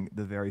using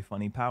the very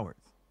funny powers.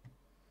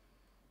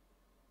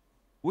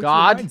 Which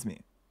God. reminds me,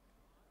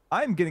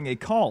 I'm getting a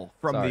call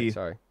from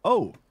the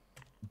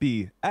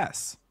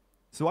OBS,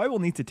 so I will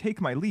need to take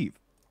my leave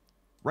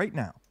right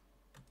now.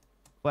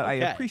 But I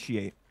Okay.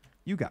 appreciate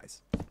you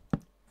guys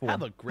for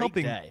Have a great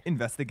helping day.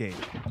 investigate.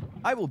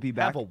 I will be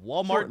back Have a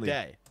Walmart shortly.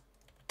 day.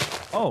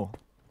 Oh.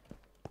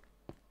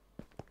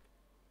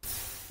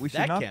 We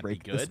should That not can't be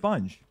break the good.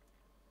 sponge.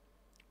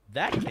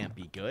 That can't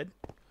be good.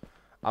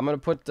 I'm gonna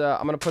put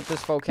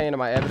this cocaine in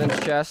my evidence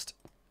chest,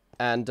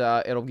 and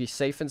it'll be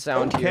safe and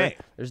sound here. Okay.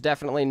 There's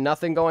definitely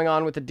nothing going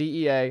on with the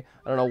DEA. I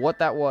don't know what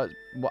that was.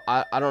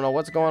 I don't know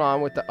what's going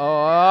on with the.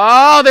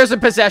 Oh, there's a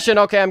possession.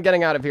 Okay, I'm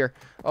getting out of here.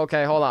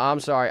 Okay, hold on.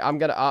 I'm sorry. I'm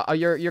gonna.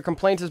 Your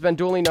complaint has been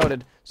duly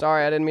noted.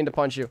 Sorry, I didn't mean to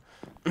punch you.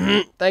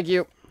 Thank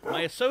you.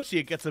 My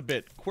associate gets a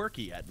bit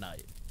quirky at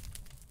night.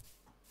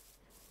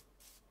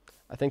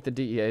 I think the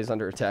DEA is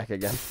under attack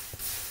again.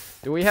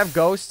 Do we have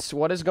ghosts?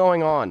 What is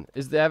going on?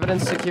 Is the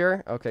evidence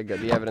secure? Okay,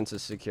 good. The evidence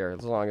is secure,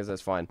 as long as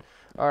that's fine.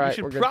 All right,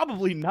 You we're should good.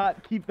 probably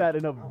not keep that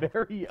in a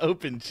very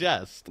open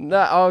chest.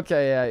 No,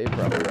 okay, yeah, you're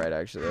probably right,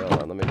 actually.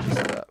 Hold on, let me just,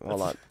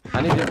 hold on.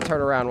 I need to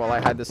turn around while I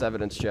hide this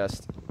evidence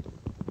chest.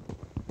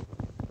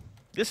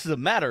 This is a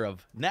matter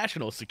of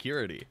national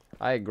security.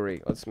 I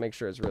agree. Let's make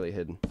sure it's really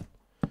hidden.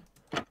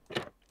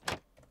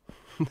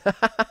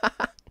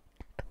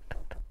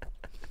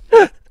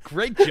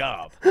 Great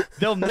job.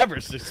 They'll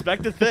never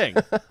suspect a thing.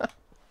 You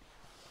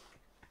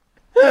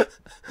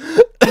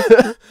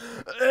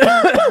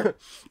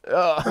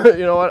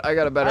know what? I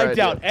got a better idea. I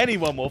doubt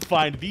anyone will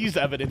find these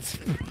evidence.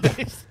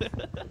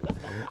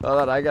 Hold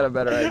on, I got a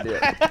better idea.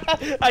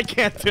 I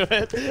can't do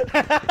it.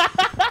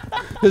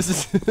 This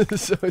is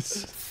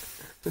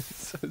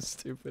so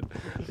stupid.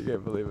 I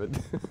can't believe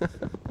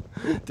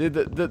it. Dude,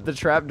 the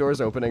trap doors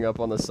opening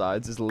up on the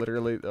sides is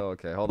literally... Oh,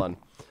 okay, hold on.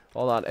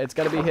 Hold on. It's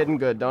gonna be hidden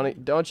good.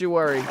 Don't you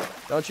worry.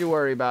 Don't you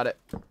worry about it.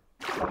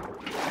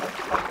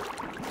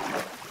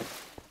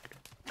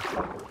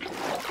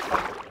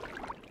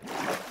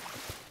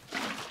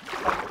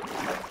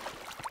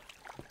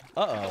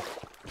 Uh-oh.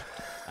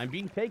 I'm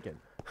being taken.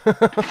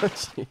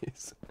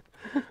 Jeez.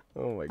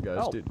 Oh my gosh,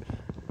 Help. dude.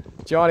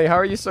 Johnny, how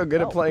are you so good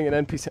Help. at playing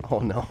an NPC? Oh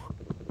no.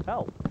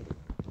 Help.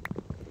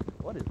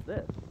 What is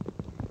this?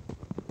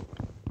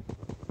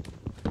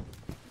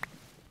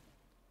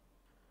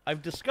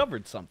 I've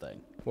discovered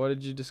something. What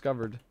did you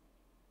discover?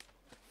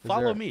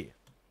 Follow me.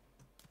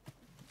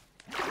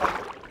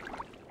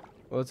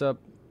 What's up?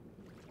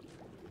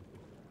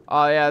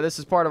 Oh yeah, this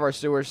is part of our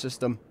sewer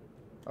system.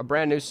 A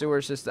brand new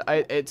sewer system.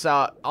 It's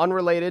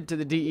unrelated to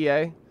the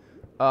DEA.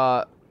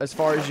 As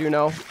far as you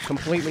know,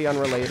 completely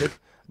unrelated.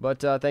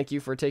 But thank you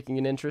for taking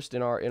an interest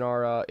in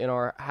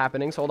our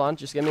happenings. Hold on,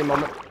 just give me a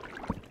moment.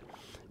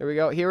 Here we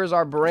go. Here is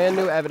our brand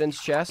new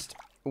evidence chest.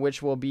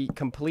 which will be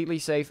completely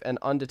safe and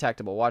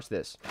undetectable. Watch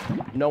this.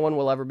 No one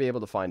will ever be able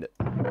to find it.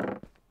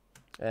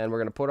 And we're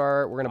gonna put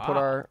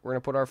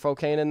our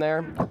cocaine in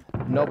there.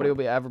 Nobody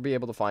will ever be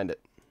able to find it.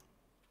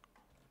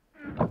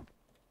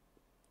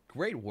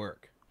 Great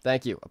work.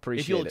 Thank you.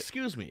 Appreciate it. If you'll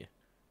excuse me,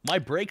 my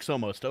break's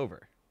almost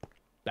over.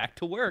 Back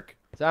to work.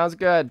 Sounds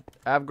good.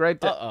 Have a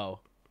great day. Uh-oh.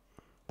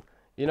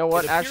 You know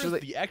what? It appears Actually,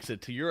 the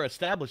exit to your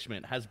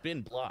establishment has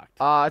been blocked.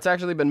 it's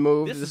actually been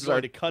moved. This is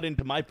going to cut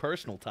into my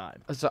personal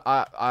time. So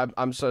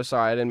I'm so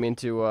sorry. I didn't mean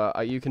to.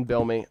 You can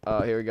bill me.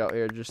 Here we go.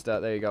 Here, just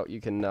there you go. You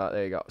can.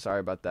 There you go.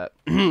 Sorry about that.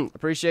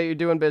 Appreciate you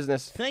doing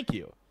business. Thank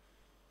you.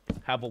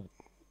 Have a.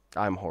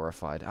 I'm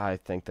horrified. I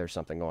think there's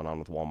something going on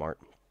with Walmart.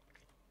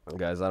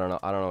 Guys, I don't know.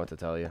 I don't know what to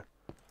tell you.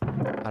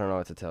 I don't know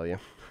what to tell you.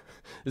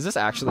 Is this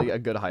actually a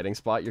good hiding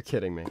spot? You're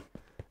kidding me.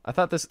 I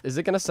thought this... Is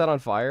it going to set on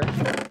fire?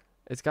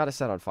 It's got to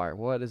set on fire.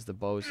 What is the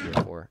bows here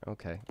for?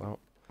 Okay, well,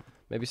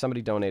 maybe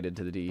somebody donated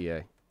to the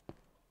DEA.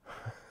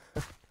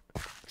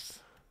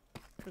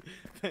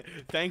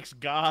 Thanks,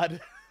 God.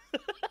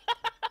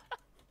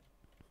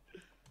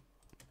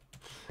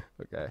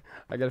 Okay,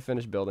 I got to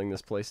finish building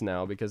this place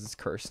now because it's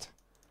cursed.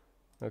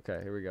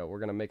 Okay, here we go. We're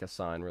going to make a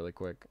sign really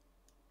quick.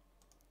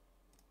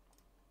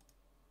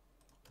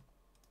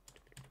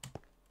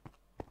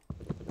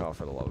 Oh,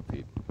 for the love of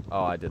Pete.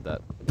 Oh, I did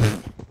that.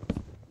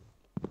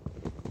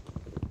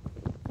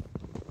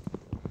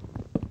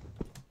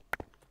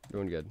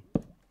 Doing good.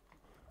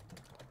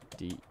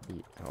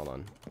 Hold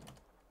on.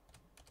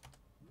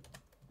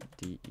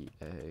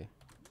 DEA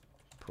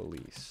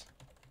police.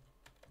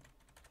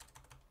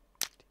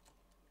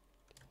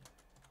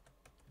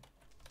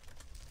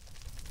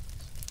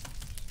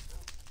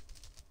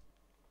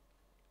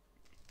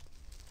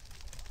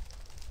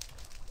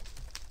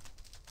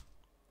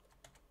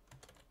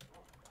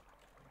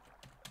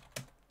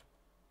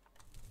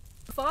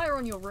 Fire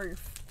on your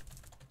roof.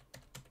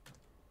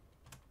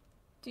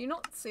 Do you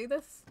not see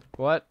this?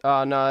 What?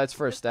 No, that's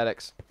for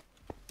aesthetics.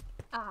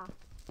 Ah.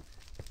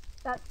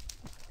 That's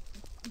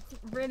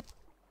really...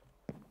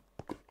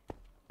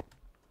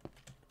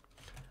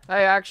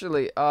 Hey,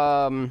 actually,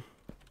 can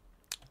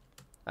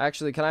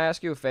I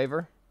ask you a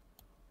favor?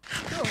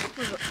 Sure, what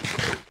is it?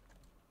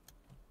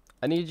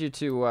 I need you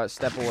to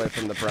step away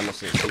from the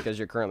premises because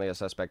you're currently a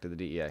suspect of the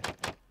DEA.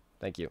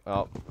 Thank you.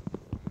 Oh.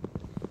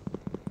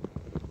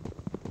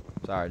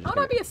 Sorry, just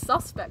How would I be a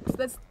suspect?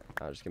 There's...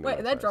 just give me Wait,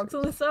 are there drugs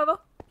on this server?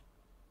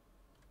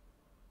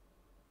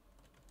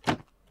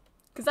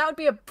 Because that would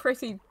be a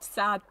pretty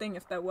sad thing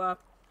if there were.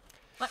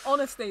 Like,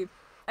 honestly,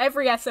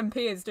 every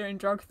SMP is doing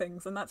drug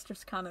things, and that's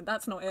just kind of...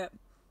 That's not it.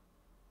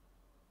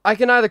 I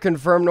can neither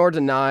confirm nor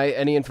deny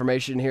any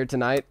information here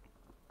tonight.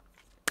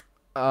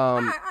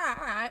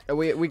 Alright.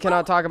 We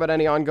cannot talk about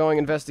any ongoing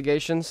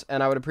investigations,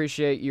 and I would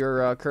appreciate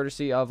your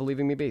courtesy of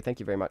leaving me be. Thank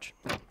you very much.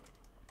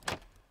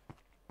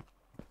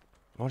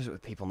 What is it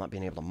with people not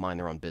being able to mind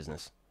their own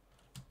business?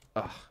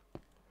 Ugh.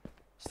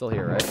 Still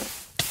here, right?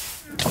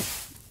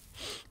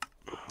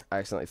 I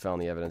accidentally fell in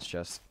the evidence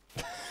chest.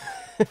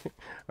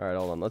 Alright,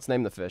 hold on. Let's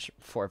name the fish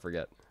before I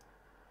forget.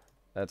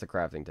 That's a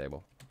crafting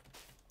table.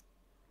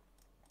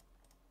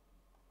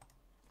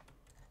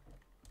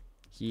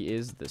 He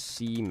is the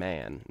sea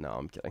man. No,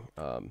 I'm kidding.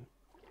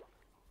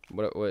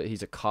 What,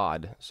 he's a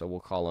cod, so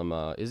we'll call him,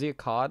 is he a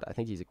cod? I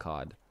think he's a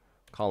cod.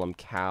 Call him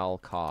Cal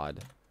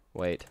Cod.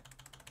 Wait.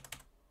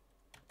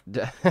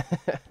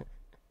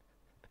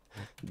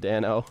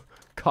 Danno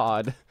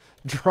Cod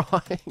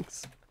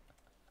Drawings.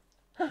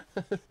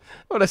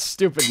 What a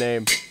stupid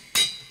name.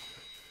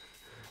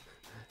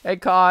 Hey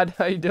Cod,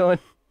 how you doing?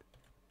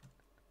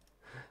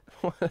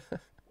 I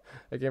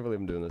can't believe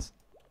I'm doing this.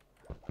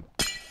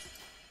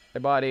 Hey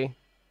buddy.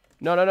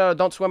 No,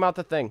 don't swim out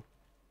the thing.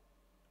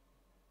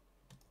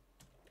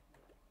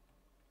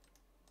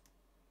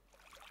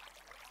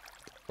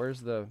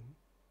 Where's the...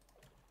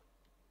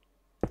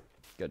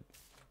 Good.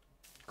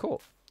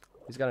 Cool.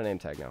 He's got a name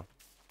tag now.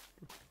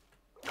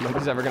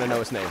 Nobody's ever gonna know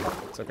his name.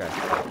 It's okay.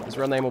 His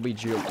real name will be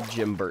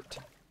Jimbert.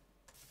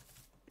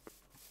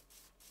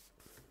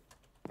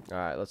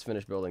 Alright, let's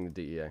finish building the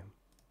DEA.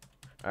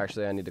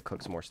 Actually, I need to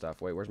cook some more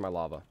stuff. Wait, where's my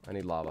lava? I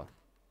need lava.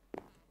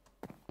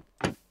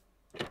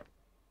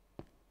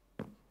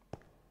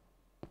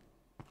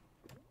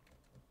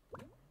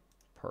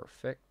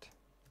 Perfect.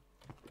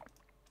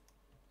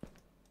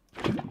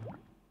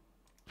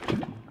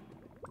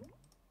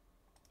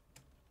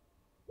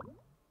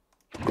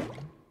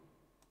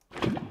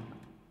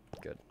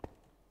 Good.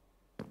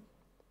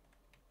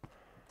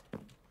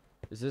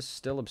 Is this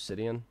still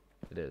obsidian?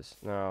 It is.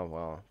 No,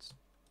 well, it's...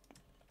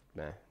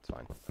 Meh, it's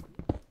fine.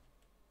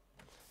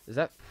 Is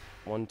that...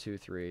 1, 2,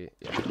 3...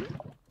 Yeah.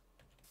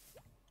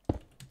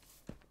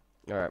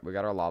 Alright, we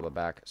got our lava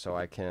back, so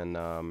I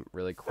can,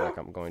 really quick,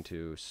 I'm going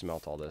to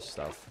smelt all this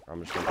stuff.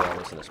 I'm just going to put all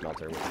this in a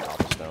smelter with the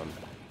cobblestone,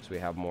 so we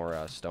have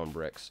more, stone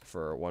bricks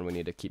for when we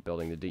need to keep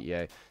building the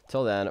DEA.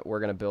 Till then, we're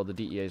going to build the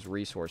DEA's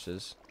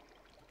resources.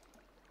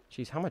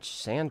 Jeez, how much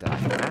sand did I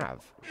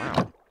have?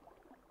 Wow.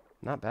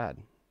 Not bad.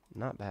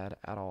 Not bad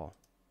at all.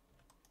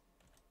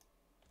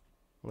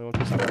 Only one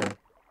piece of iron.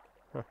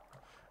 Huh.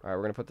 All right,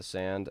 we're gonna put the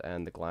sand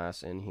and the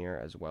glass in here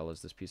as well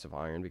as this piece of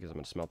iron because I'm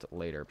gonna smelt it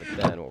later. But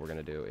then what we're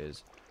gonna do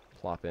is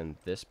plop in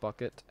this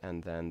bucket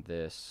and then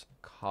this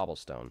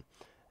cobblestone,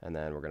 and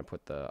then we're gonna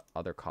put the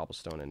other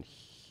cobblestone in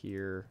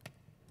here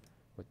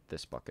with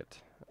this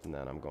bucket, and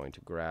then I'm going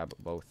to grab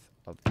both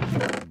of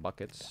the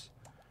buckets,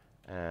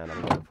 and I'm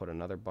going to put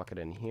another bucket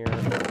in here,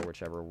 or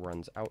whichever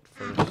runs out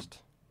first.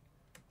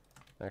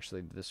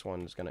 Actually, this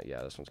one's gonna,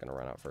 yeah, this one's gonna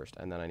run out first,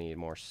 and then I need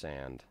more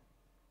sand.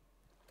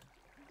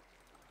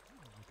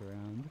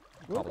 Ground.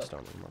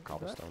 Cobblestone, more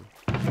cobblestone.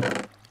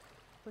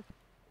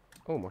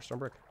 Oh, more stone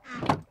brick.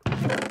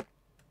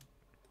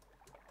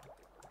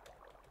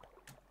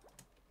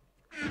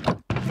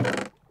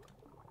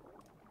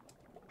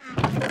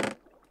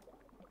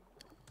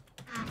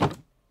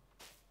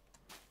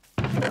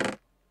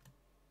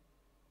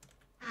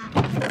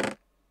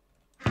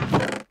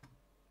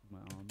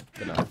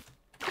 Good enough.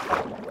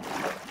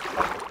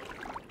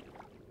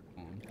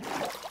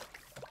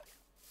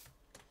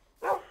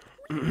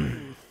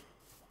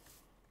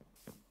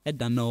 Hey,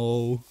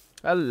 Danno.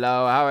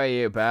 Hello, how are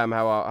you, Bam?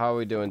 How are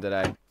we doing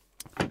today?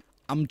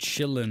 I'm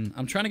chilling.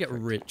 I'm trying to get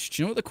rich.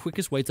 Do you know what the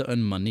quickest way to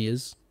earn money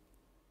is?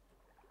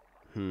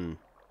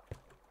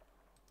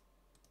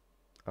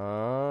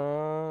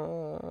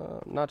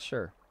 Not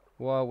sure.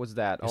 What was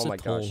that? It's oh a my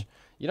toll. gosh.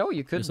 You know what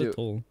you could It's a do?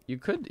 toll. You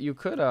could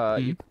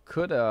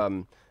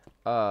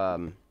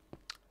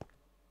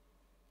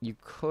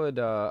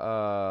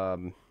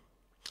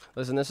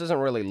listen, this isn't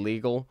really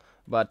legal,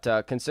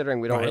 but considering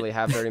we don't Right. really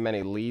have very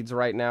many leads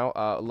right now,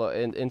 look,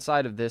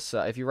 inside of this,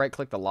 if you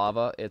right-click the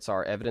lava, it's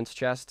our evidence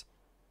chest.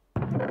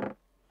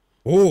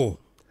 Oh,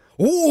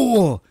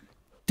 oh,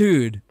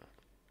 dude,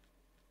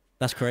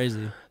 that's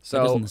crazy.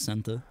 So- it is in the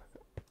center.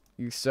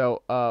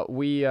 So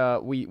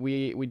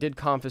we did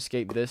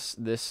confiscate this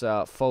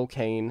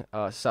cocaine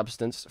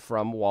substance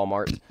from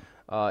Walmart.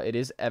 It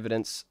is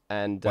evidence,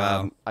 and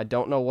Wow. I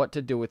don't know what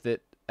to do with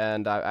it.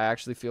 And I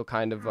actually feel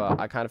kind of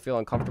feel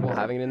uncomfortable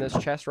having it in this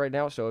chest right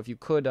now. So if you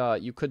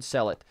could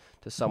sell it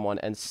to someone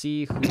and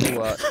see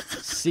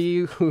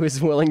who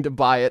is willing to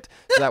buy it.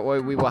 So that way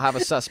we will have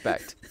a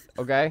suspect.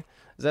 Okay?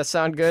 Does that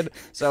sound good?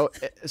 So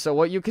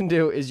what you can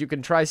do is you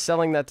can try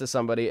selling that to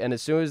somebody, and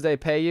as soon as they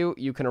pay you,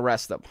 you can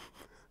arrest them.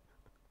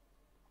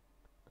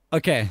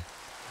 Okay.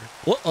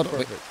 What? Oh,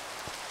 wait.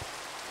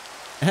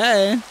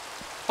 Hey.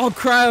 Oh,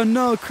 Cryo,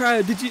 no,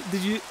 Cryo. Did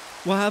you?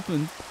 What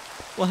happened?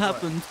 What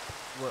happened?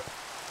 What?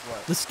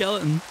 The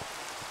skeleton.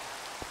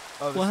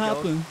 Oh, What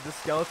happened? The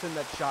skeleton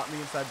that shot me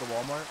inside the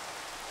Walmart?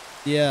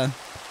 Yeah.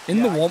 In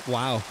Yeah, the wall.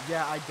 Wow.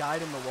 Yeah, I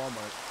died in the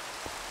Walmart.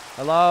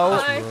 Hello?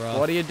 Hi. Rough.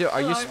 What are you doing?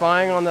 Are you Hello.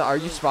 spying on the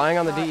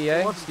It DEA?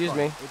 wasn't Excuse fun.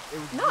 me. It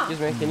was No. Excuse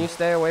me. Can you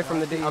stay away from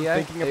the DEA? I'm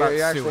thinking about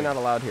You're actually suing. not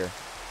allowed here.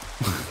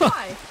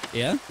 Why?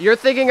 Yeah. You're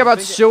thinking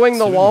about suing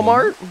the suing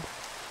Walmart?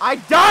 I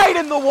died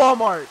in the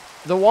Walmart!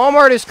 The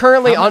Walmart is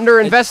currently How mu- under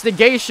it-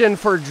 investigation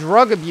for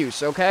drug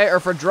abuse, okay? Or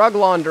for drug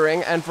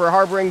laundering and for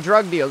harboring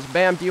drug deals.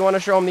 Bam, do you want to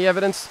show them the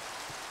evidence?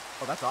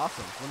 Oh, that's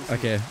awesome. Let me see.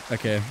 Okay.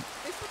 Okay.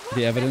 This would work The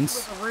best evidence?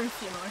 with a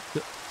roof, you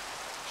know.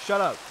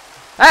 Shut up.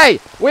 Hey,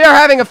 we are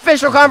having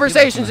official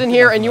conversations in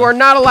here and you are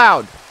not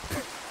allowed.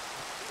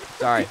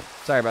 Sorry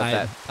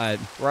about that.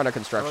 We're under I would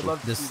construction.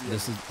 love to This see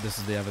the this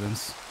is the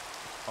evidence.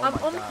 Oh I'm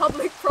my on God.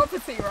 public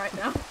property right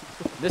now.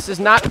 This is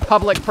not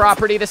public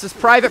property. This is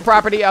private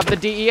property of the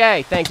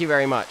DEA. Thank you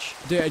very much.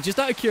 Dude, just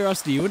out of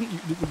curiosity, do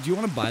you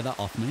want to buy that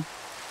off me?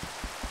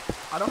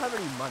 I don't have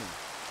any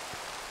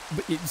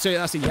money. So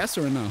that's a yes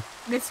or a no?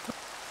 Mr.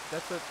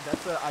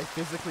 That's a I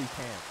physically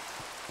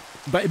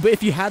can't. But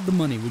if you had the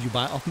money, would you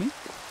buy it off me?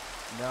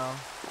 No.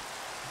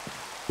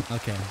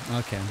 Okay.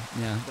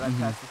 Yeah. Did I mhm.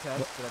 pass the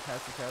test? Did I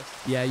pass the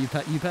test? Yeah, you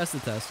passed the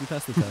test. You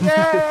passed the test.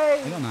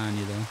 Yay! I got an eye on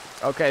you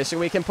though. Okay, so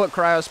we can put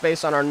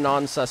cryospace on our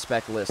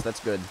non-suspect list. That's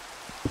good.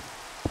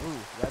 Ooh,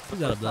 that's the Who's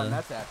that first up time there?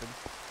 that's happened.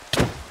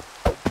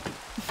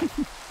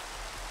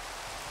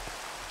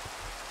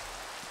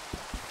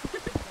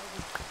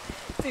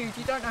 Dude,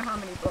 you don't know how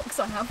many books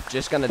I have.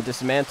 Just gonna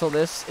dismantle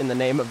this in the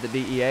name of the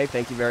DEA.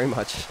 Thank you very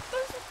much. Those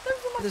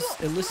are my This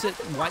books. illicit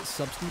white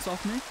substance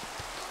off me?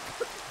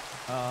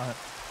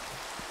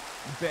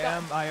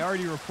 Bam, I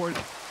already reported.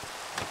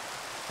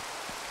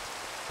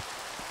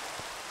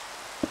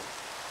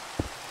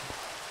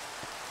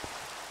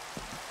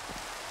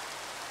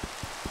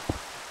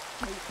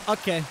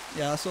 Okay.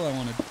 Yeah, that's all I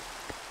wanted.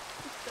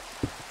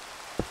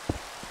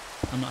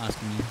 I'm not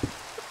asking you.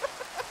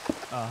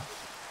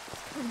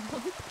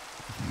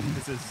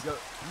 This is Yo,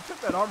 you took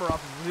that armor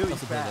off really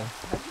That's a bit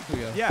fast. How'd you do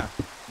Here we go. yeah.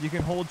 You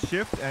can hold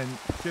shift and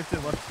shift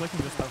and left click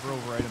and just hover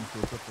over items to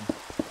equip them.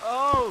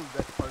 Oh,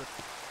 that's part of.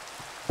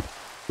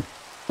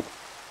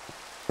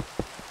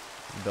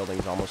 The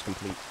building's almost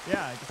complete.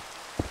 Yeah, I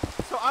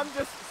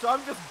just, So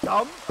I'm just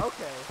dumb.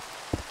 Okay.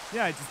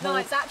 yeah, I just No,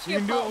 hold. it's actually you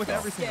can a do part it with of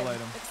every his skin. single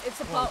item. It's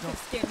a Well, part of don't-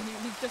 his skin.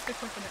 He's just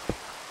equipping it.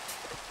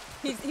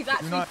 He's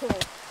actually not- cool.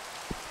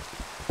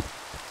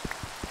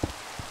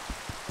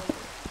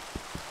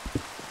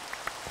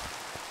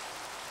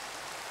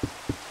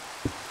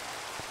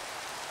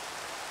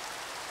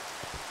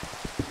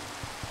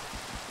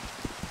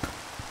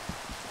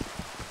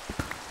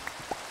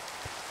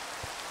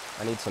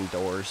 need some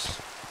doors.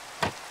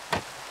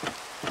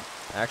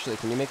 Actually,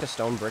 can you make a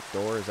stone brick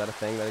door? Is that a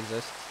thing that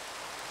exists?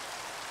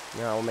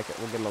 No, we'll make it.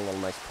 We'll give him a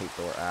little nice pink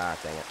door. Ah,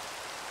 dang it.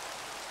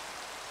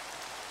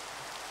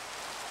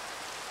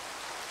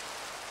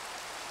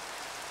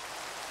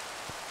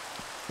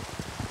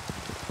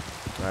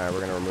 Alright,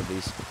 we're gonna remove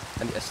these.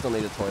 And I still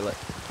need a toilet.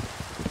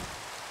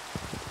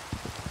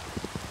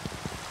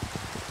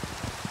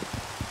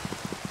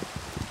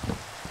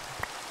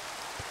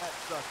 That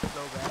sucks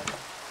so bad.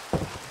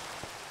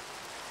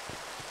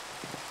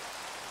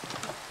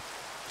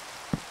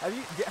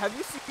 Have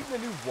you seen the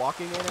new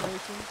walking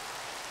animation?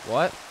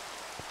 What?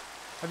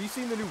 Have you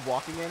seen the new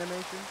walking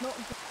animation?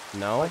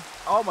 No?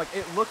 Oh my,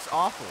 it looks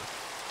awful.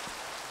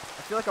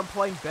 I feel like I'm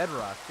playing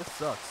Bedrock. This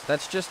sucks.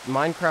 That's just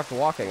Minecraft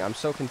walking. I'm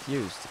so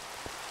confused.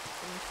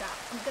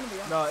 I'm gonna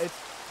be honest. No, It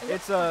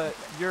it's looks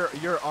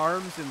your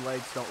arms and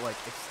legs don't like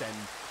extend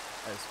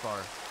as far.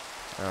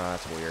 Oh,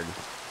 that's weird.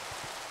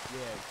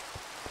 Yeah.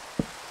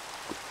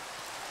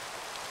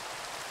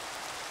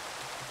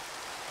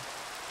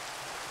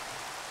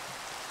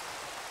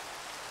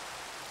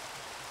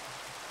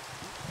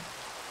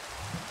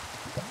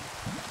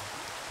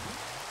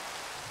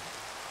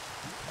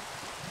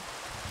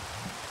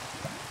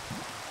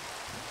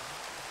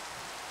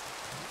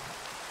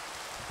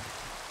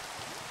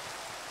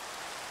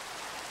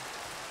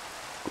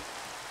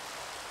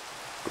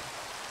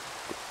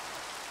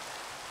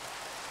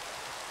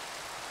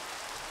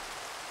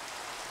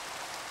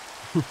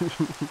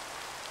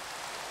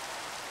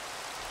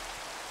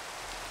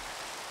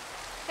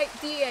 Hey,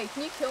 DEA,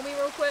 can you kill me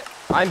real quick?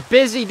 I'm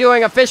busy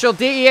doing official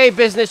DEA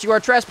business. You are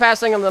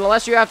trespassing, and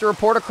unless you have to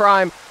report a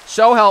crime,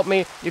 so help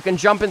me, you can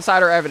jump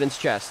inside our evidence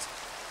chest.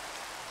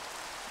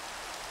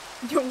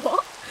 You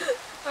what?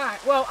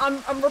 Alright, well,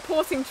 I'm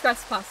reporting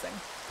trespassing.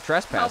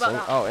 Trespassing?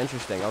 that? Oh,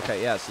 interesting.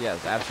 Okay, yes,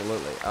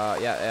 absolutely.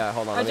 Yeah,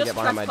 hold on. Let me get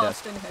behind my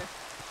desk. in here.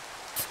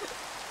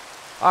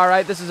 All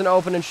right, this is an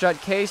open and shut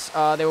case.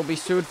 They will be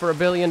sued for $1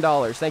 billion.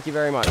 Thank you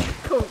very much.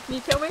 Cool. Can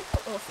you kill me?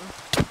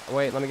 Awesome.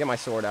 Wait, let me get my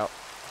sword out.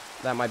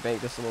 That might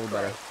make this a little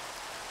better.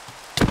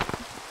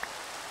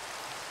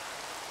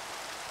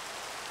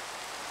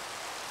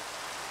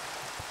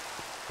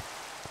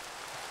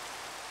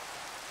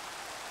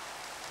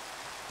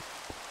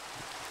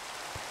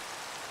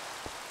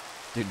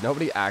 Dude,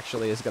 nobody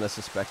actually is going to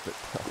suspect it.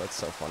 Oh, that's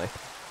so funny.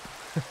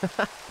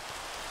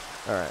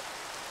 Alright.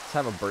 Let's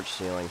have a birch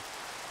ceiling.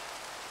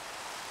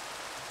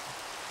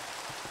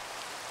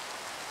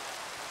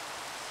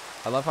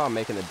 I love how I'm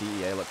making the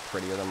DEA look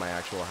prettier than my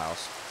actual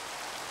house.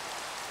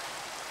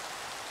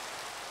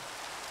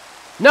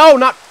 No,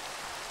 not...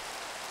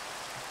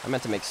 I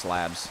meant to make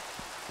slabs.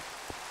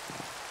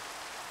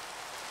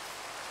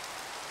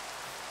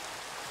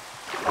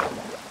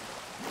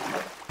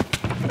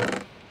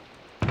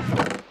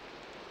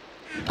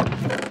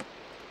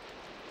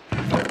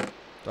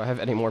 Do I have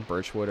any more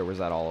birch wood, or was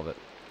that all of it?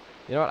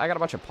 You know what? I got a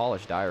bunch of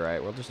polished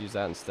diorite. We'll just use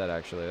that instead,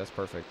 actually. That's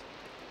perfect.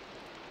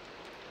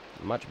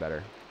 Much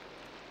better.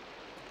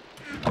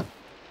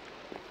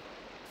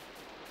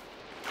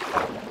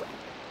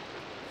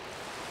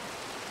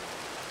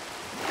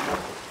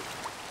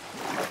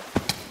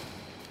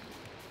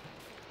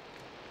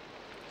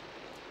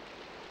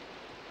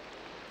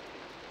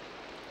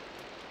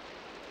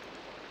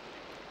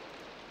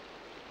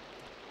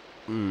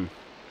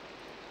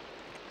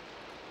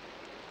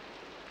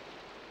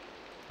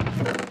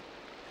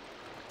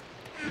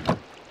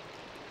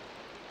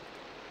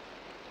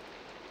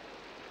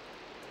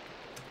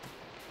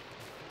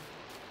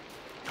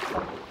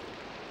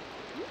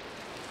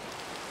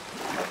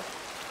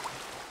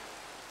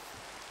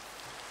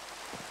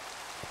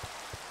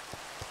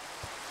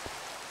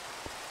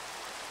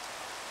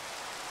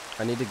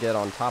 I need to get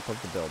on top of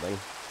the building.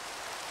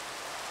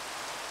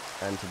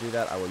 And to do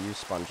that, I will use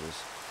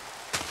sponges.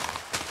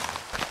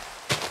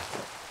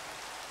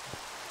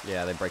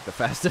 Yeah, they break the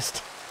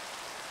fastest.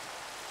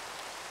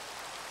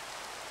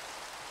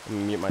 I'm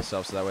gonna mute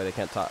myself so that way they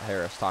can't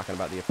hear us talking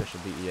about the official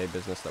DEA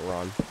business that we're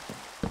on.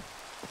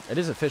 It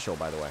is official,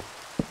 by the way.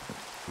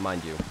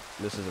 Mind you,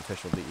 this is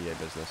official DEA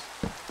business.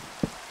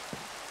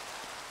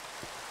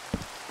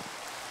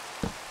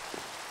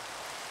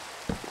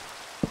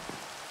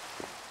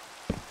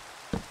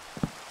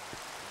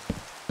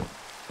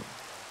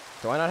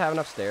 Do I not have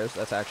enough stairs?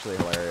 That's actually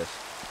hilarious.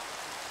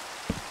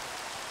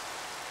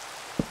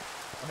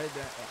 Oh, hey,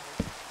 Dan.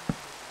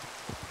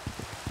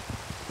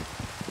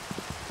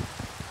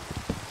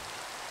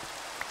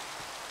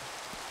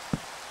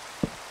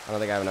 I don't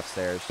think I have enough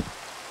stairs.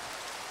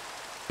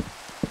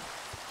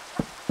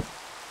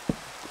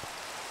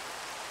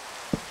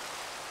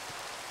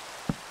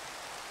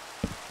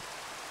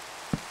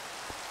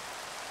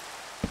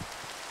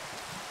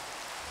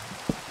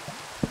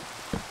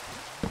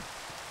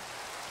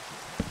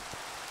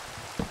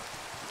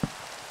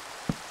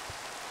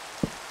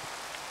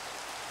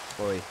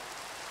 Boy.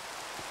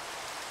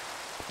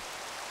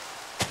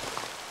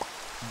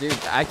 Dude,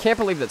 I can't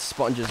believe that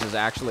sponges is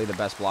actually the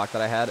best block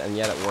that I had, and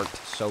yet it worked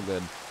so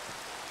good.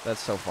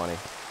 That's so funny.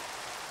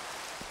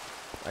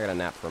 I gotta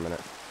nap for a minute.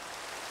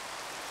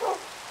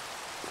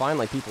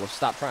 Finally, people have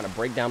stopped trying to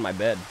break down my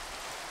bed.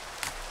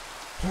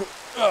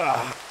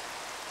 Ugh.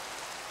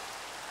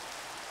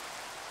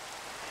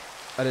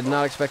 I did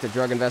not expect a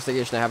drug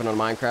investigation to happen on a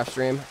Minecraft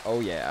stream.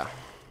 Oh, yeah.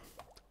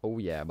 Oh,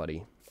 yeah,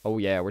 buddy. Oh,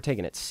 yeah, we're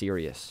taking it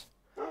serious.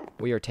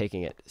 We are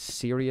taking it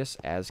serious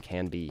as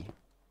can be.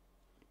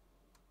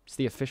 It's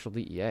the official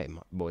DEA,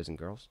 boys and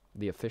girls.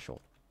 The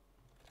official.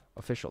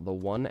 Official. The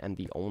one and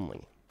the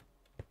only.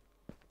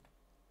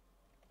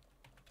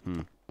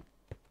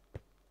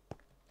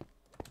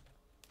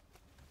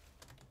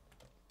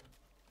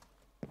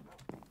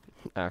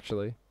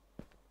 Actually.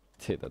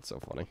 Dude, that's so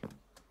funny.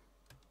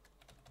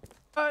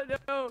 Oh,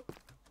 no.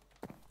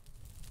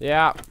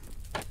 Yeah.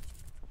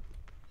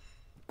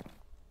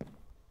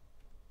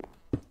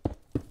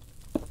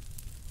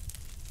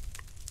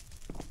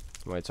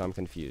 Wait, so I'm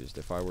confused.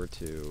 If I were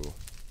to...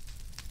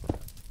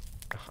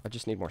 I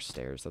just need more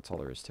stairs. That's all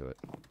there is to it.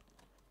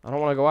 I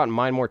don't want to go out and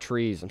mine more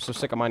trees. I'm so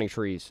sick of mining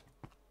trees.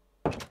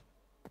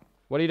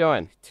 What are you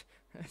doing?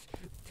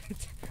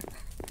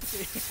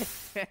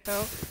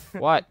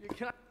 What?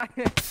 Can I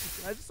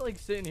just like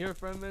sit in here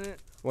for a minute?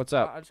 What's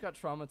up? I just got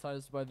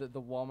traumatized by the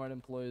Walmart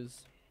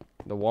employees.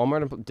 The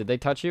Walmart did they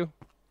touch you?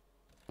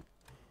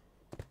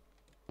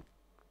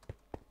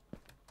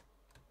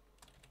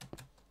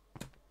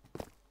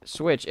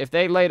 Switch. If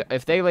they laid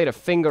a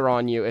finger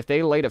on you,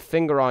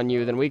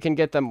 then we can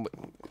get them.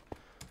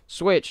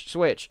 Switch.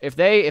 If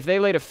they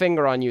laid a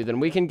finger on you, then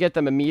we can get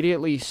them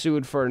immediately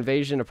sued for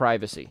invasion of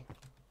privacy.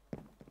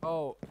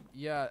 Oh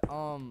yeah.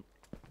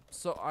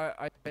 So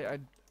I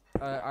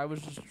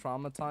was just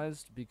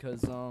traumatized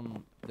because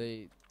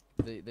they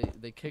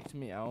kicked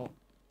me out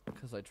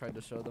because I tried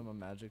to show them a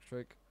magic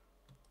trick.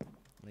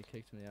 They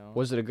kicked me out.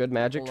 Was it a good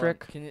magic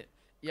trick? Can you?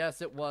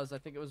 Yes, it was. I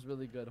think it was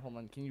really good. Hold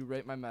on. Can you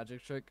rate my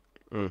magic trick?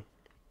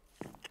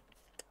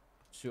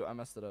 Shoot, I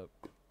messed it up.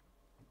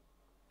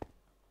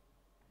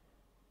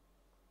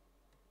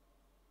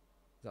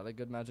 Is that a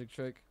good magic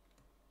trick?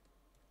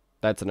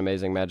 That's an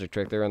amazing magic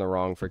trick. They're in the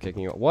wrong for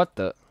kicking you out. What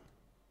the?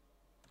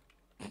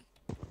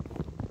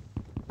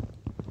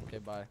 Okay,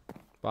 bye.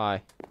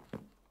 Bye.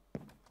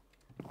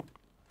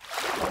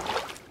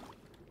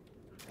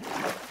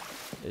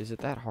 Is it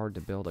that hard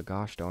to build a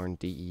gosh darn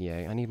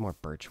DEA? I need more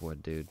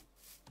birchwood, dude.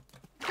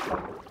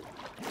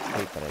 I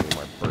hate that I need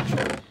more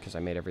birchwood because I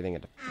made everything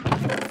into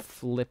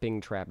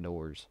flipping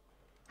trapdoors.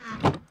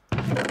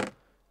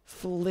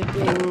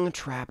 Flipping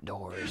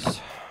trapdoors.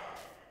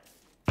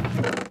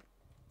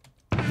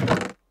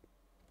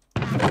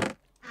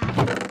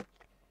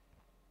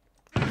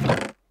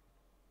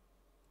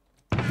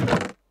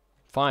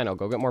 Fine, I'll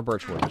go get more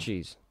birchwood.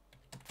 Jeez.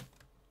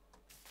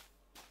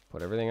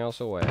 Put everything else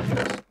away, I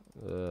guess.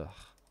 Ugh.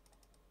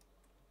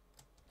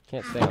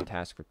 Can't stay on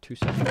task for 2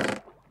 seconds.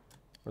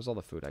 Where's all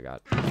the food I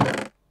got?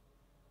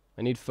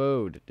 I need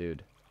food,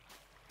 dude.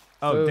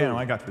 Oh, Food. damn,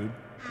 I got food.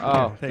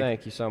 Oh, Here,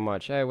 thank you so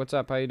much. Hey, what's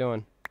up? How you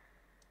doing?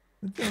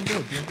 Doing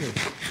good, doing good.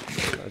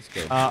 That's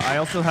good. I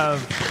also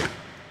have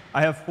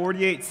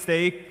 48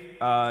 steak,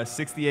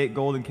 68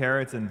 golden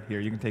carrots, and here,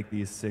 you can take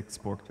these 6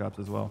 pork chops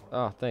as well.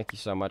 Oh, thank you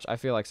so much. I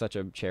feel like such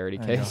a charity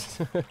There you case.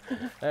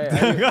 Hey,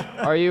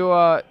 are you,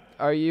 what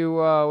are you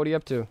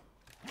up to?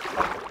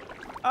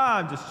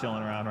 I'm just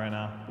chilling around right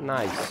now.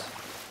 Nice.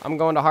 I'm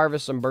going to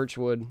harvest some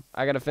birchwood.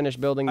 I gotta finish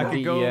building the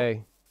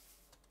DEA.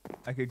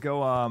 I could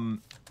go,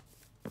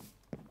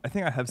 I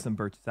think I have some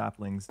birch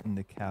saplings in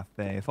the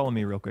cafe. Follow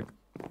me real quick.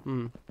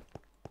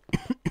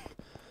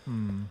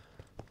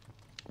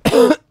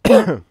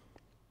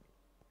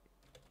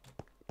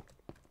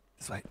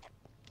 This way.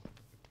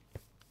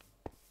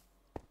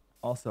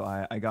 Also,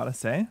 I gotta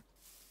say,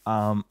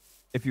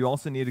 if you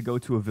also need to go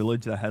to a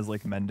village that has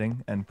like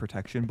mending and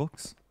protection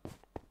books,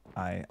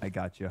 I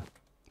got you.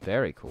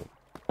 Very cool.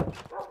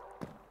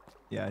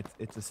 Yeah,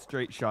 it's a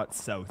straight shot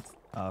south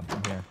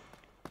from here.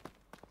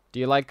 Do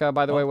you like,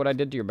 by the way, what I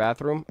did to your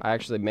bathroom? I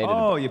actually made it.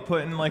 Oh, you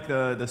put in like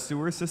the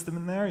sewer system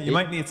in there? You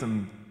might need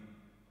some,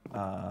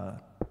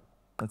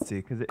 let's see,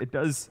 because it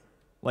does,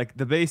 like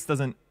the base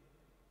doesn't,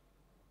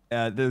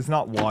 there's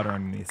not water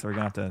underneath, so we're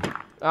gonna have to.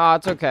 Ah,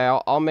 it's okay.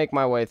 I'll make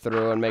my way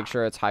through and make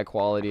sure it's high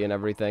quality and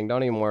everything.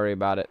 Don't even worry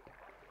about it.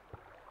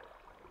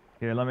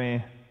 Here, let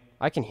me.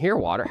 I can hear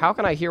water. How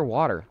can I hear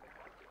water?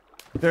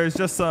 There's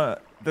just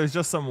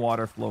some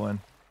water flowing.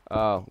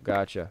 Oh,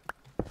 gotcha.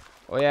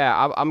 Well,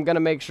 yeah, I'm gonna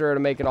make sure to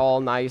make it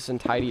all nice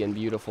and tidy and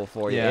beautiful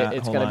for you. Yeah,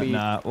 It's hold gonna on, be.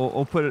 Nah,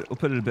 we'll put it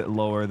a bit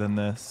lower than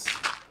this.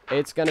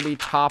 It's gonna be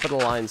top of the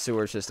line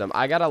sewer system.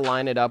 I gotta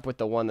line it up with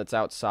the one that's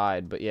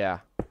outside, but yeah,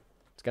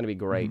 it's gonna be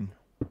great.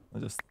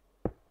 I'll just.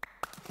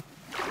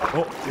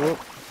 Oh. Whoop.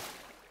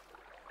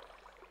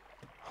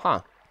 Huh.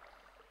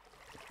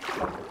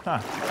 Huh.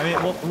 I mean,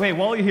 well, wait.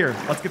 While you're here,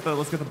 let's get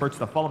the birch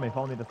stuff. Follow me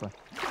this way.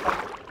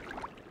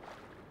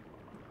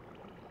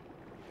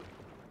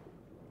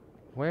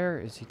 Where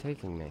is he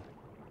taking me?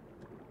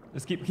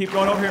 Just keep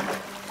going over here.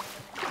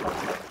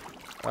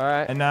 All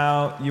right. And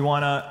now you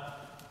wanna,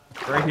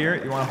 right here,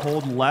 you wanna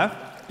hold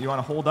left. You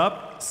wanna hold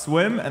up,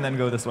 swim, and then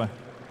go this way.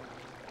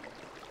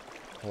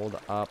 Hold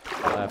up,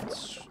 left,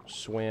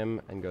 swim,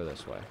 and go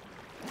this way.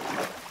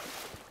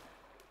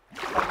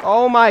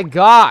 Oh my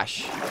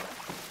gosh!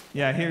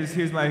 Yeah,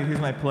 here's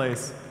my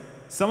place.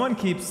 Someone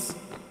keeps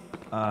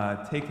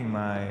taking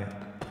my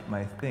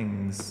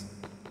things,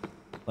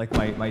 like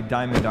my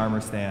diamond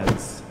armor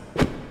stands.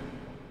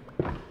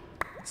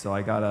 So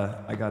I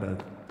gotta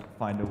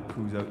find out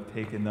who's out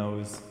taking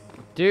those.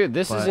 Dude,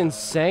 this is But-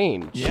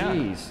 insane. Yeah.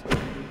 Jeez.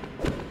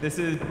 This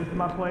is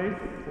my place.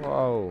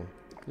 Whoa.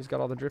 He's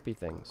got all the drippy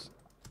things.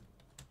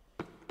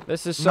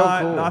 This is so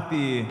cool.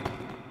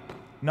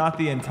 Not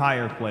the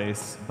entire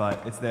place, but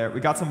it's there. We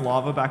got some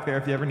lava back there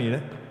if you ever need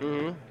it.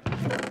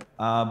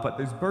 But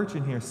there's birch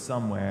in here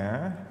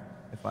somewhere,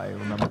 if I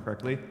remember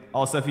correctly.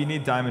 Also, if you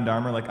need diamond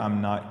armor, like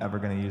I'm not ever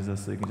gonna use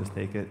this, so you can just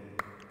take it.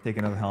 Take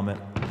another helmet.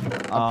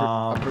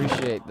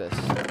 Appreciate this.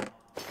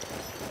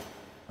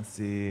 Let's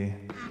see.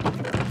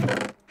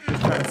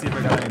 Just trying to see if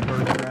I got any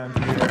birch around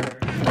here.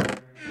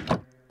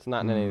 It's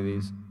not in any of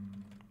these.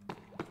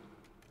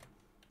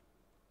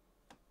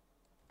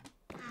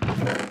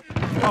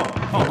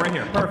 Oh, right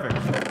here. Perfect.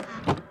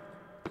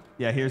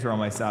 Yeah, here's where all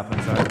my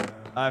saplings are.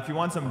 If you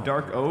want some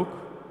dark oak,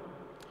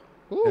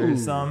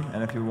 there's some.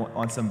 And if you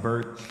want some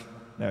birch,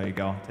 there you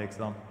go. Take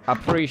some.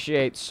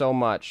 Appreciate so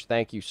much.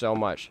 Thank you so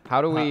much.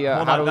 How do we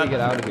Hold how on, do we get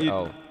out of here?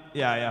 Oh.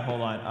 Yeah, hold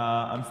on.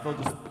 I'm still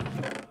just...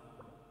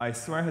 I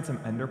swear I had some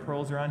ender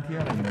pearls around here,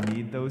 and I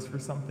need those for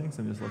something,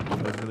 so I'm just looking for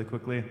those really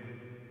quickly.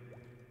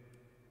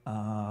 Hold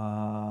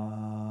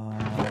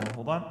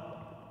on.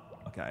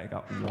 Okay, I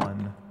got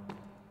one.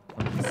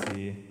 Let me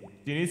see.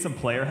 Do you need some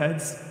player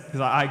heads? Because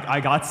I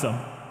got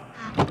some.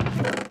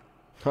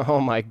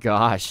 Oh my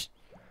gosh.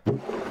 Oh,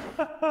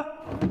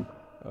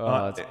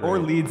 that's or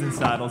great. leads and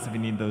saddles if you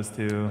need those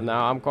too. No,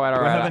 I'm quite Do I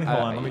alright. have any- hold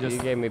on, let me You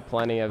just- gave me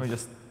plenty of. Let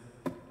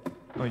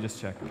me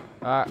just check.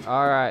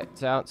 Alright,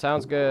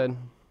 sounds good.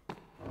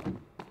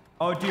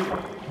 Oh, do you...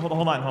 Hold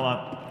on.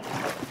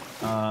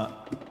 Yeah,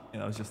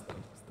 that was just the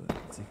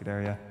secret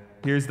area.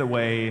 Here's the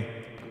way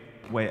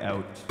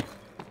out.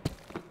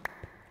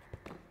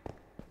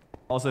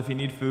 Also, if you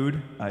need food,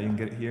 you can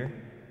get it here.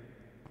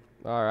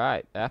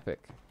 Alright, epic.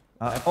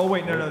 Oh,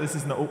 wait, no, this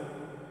is no... Oh.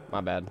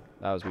 My bad.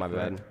 That was my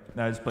bad.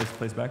 No, just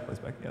place back. Yeah,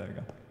 there we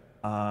go.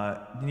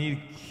 You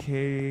need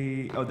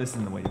K... Oh, this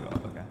isn't the way you go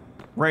up. Okay.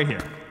 Right here.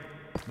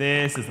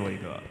 This is the way you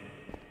go up.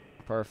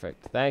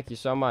 Perfect. Thank you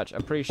so much.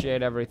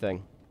 Appreciate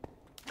everything.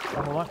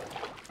 Oh, hold on.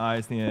 I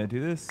just need to do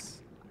this.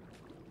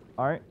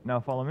 All right, now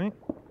follow me.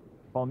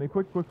 Follow me,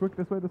 quick.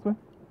 This way.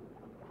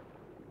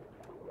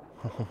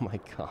 Oh my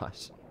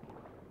gosh.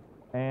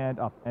 And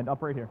up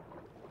right here.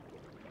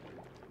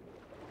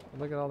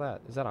 Look at all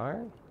that. Is that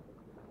iron?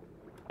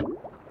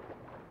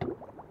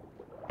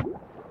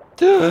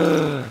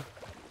 There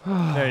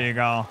you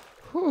go.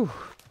 Whew.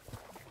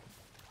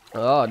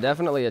 Oh,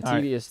 definitely a All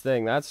right. tedious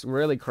thing. That's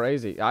really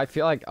crazy. I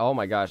feel like, oh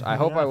my gosh. I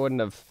hope I wouldn't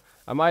have.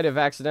 I might have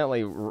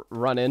accidentally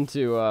run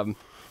into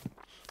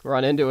it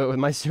with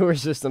my sewer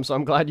system. So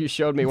I'm glad you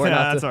showed me where Yeah,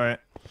 not that's to. all right.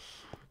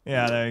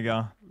 Yeah, there you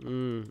go.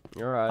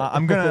 All right.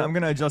 I'm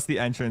gonna adjust the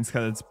entrance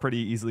because it's pretty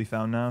easily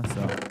found now.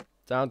 So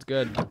Sounds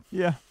good.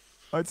 yeah.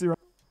 All right, see you.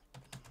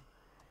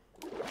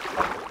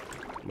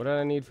 What did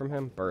I need from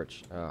him?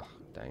 Birch. Oh,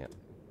 dang it.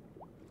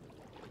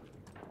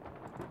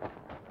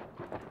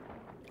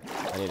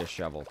 I need a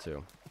shovel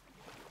too.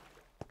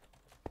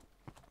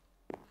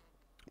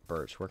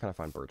 Birch. Where can I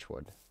find birch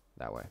wood?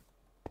 That way.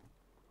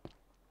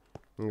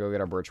 We can go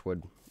get our birch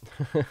wood.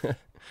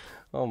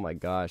 Oh my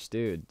gosh,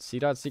 dude.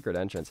 C-Dot's secret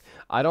entrance.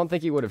 I don't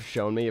think he would have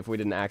shown me if we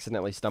didn't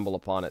accidentally stumble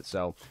upon it.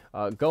 So,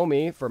 go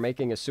me for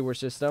making a sewer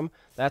system.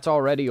 That's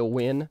already a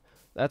win.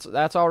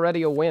 That's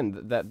already a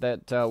win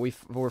that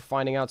we're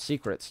finding out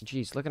secrets.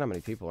 Jeez, look at how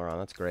many people are on.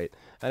 That's great.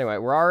 Anyway,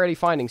 we're already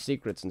finding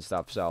secrets and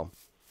stuff. So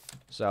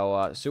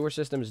sewer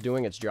system is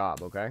doing its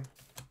job. Okay,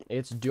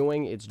 it's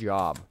doing its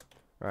job.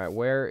 All right,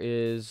 where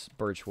is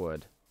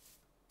Birchwood?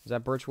 Is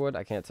that Birchwood?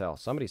 I can't tell.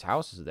 Somebody's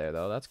house is there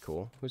though. That's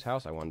cool. Whose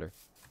house? I wonder.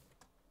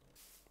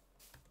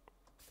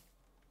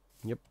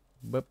 Yep.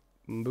 Boop.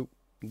 Boop.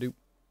 Doop.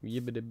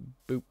 Yibbity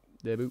boop.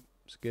 Da boop.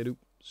 Skadoop.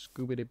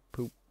 Scoobity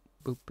poop.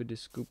 Boopity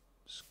scoop.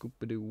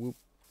 Scoopity whoop.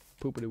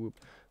 Poopity whoop.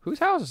 Whose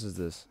house is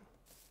this?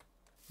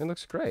 It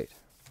looks great.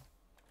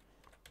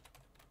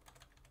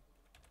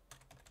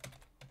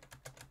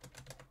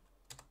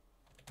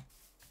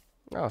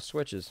 Oh,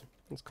 switches.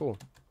 That's cool.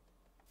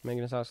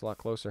 Making his house a lot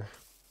closer.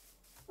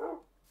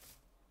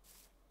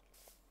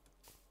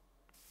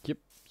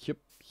 Yep.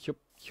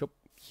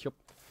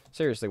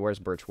 Seriously, where's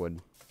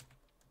Birchwood?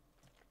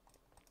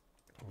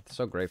 I'm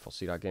so grateful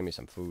C-Dot gave me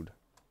some food.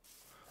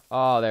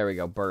 Oh, there we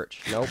go.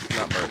 Birch. Nope,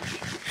 not birch.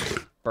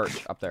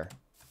 Birch, up there.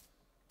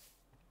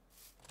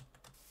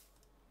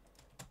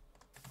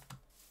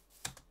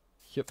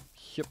 Hip.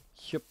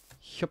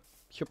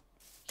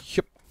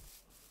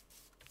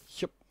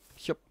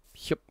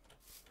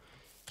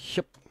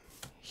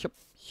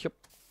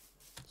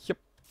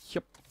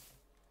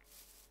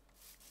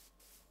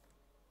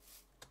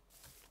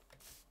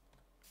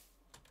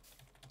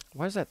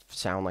 Why does that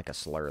sound like a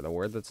slur? The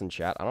word that's in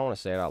chat. I don't want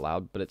to say it out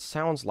loud, but it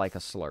sounds like a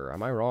slur.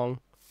 Am I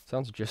wrong? It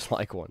sounds just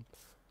like one.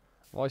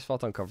 I've always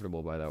felt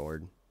uncomfortable by that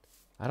word.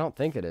 I don't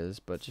think it is,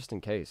 but just in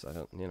case, I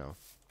don't, you know.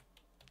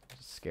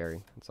 It's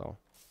scary, that's all.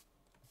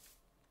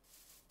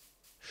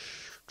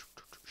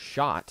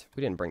 Shot?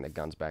 We didn't bring the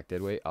guns back,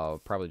 did we?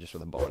 Oh, probably just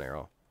with a bow and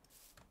arrow.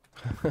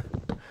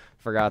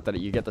 Forgot that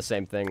you get the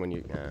same thing when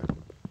you...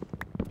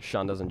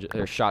 shot doesn't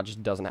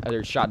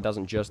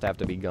just have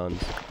to be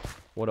guns.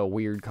 What a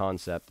weird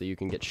concept that you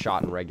can get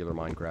shot in regular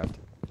Minecraft.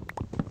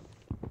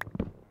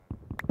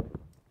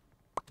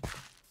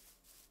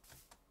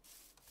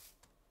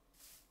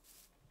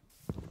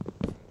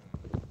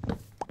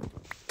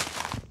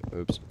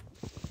 Oops.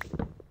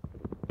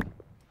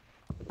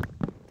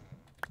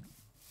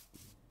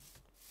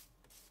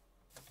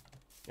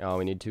 Oh,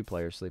 we need 2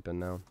 players sleeping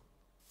now.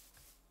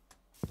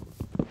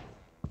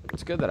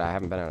 It's good that I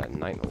haven't been out at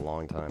night in a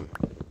long time.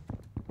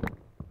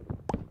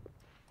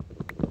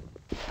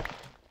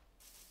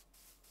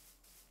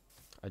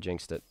 I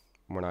jinxed it.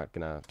 We're not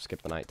gonna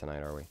skip the night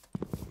tonight, are we?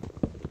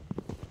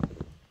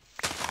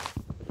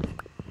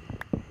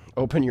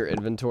 Open your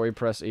inventory,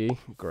 press E.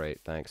 Great,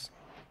 thanks.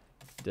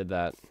 Did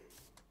that.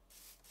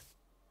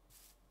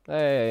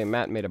 Hey,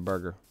 Matt made a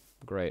burger.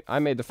 Great. I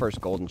made the first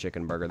golden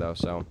chicken burger, though,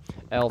 so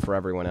L for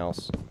everyone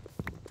else.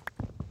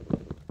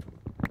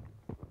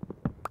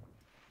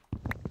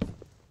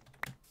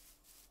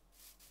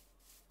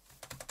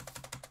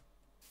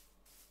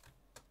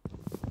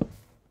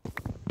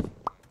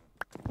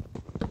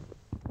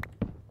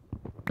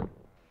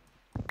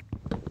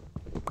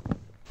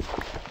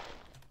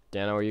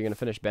 Danno, are you going to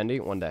finish Bendy?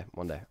 One day,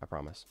 I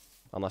promise.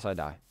 Unless I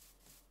die.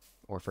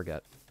 Or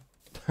forget.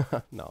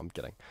 No, I'm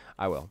kidding.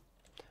 I will.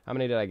 How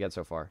many did I get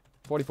so far?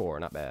 44,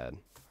 not bad.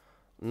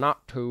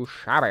 Not too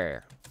shabby.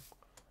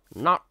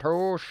 Not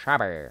too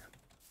shabby.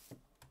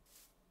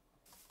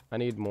 I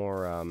need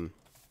more,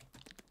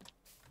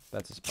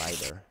 that's a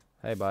spider.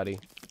 Hey, buddy.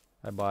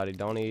 Hey, buddy,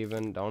 don't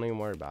even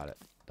worry about it.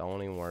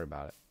 Don't even worry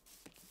about it.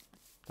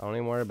 Don't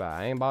even worry about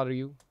it. I ain't bother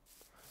you.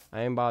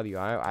 I ain't bother you.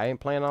 I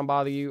ain't planning on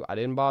bother you. I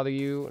didn't bother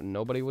you.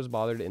 Nobody was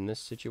bothered in this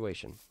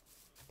situation.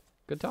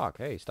 Good talk.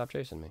 Hey, stop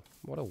chasing me.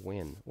 What a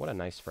win. What a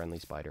nice, friendly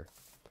spider.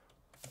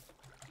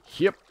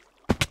 Yep.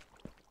 I'm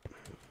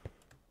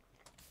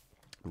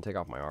gonna take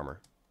off my armor.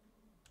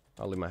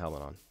 I'll leave my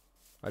helmet on.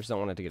 I just don't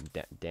want it to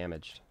get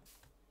damaged.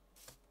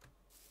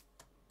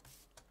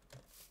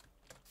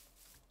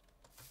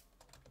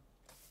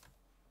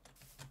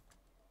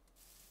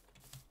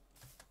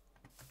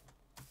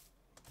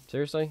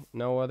 Seriously?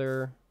 No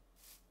other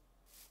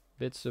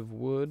bits of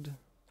wood?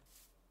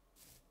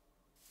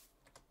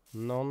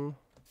 None?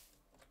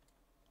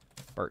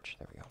 Birch.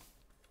 There we go.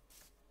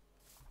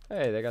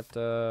 Hey, they got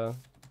the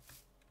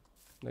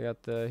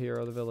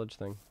hero of the village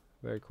thing.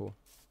 Very cool.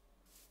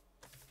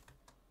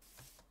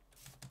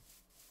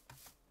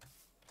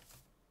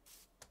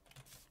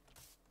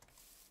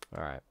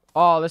 Alright.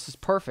 Oh, this is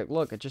perfect.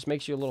 Look, it just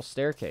makes you a little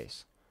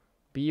staircase.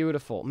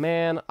 Beautiful.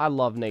 Man, I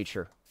love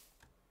nature.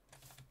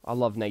 I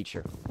love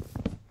nature.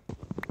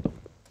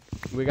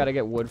 We gotta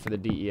get wood for the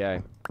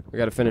DEA. We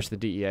gotta finish the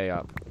DEA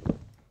up.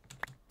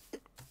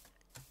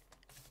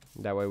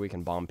 That way we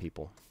can bomb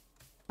people.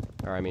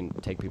 Or, I mean,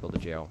 take people to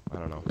jail. I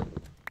don't know.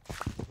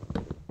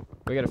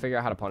 We gotta figure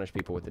out how to punish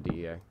people with the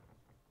DEA.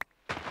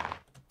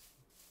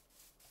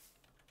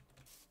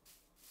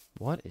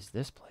 What is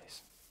this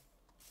place?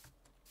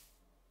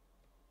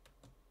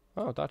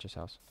 Oh, Dacha's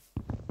house.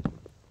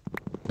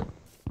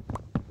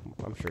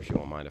 I'm sure she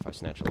won't mind if I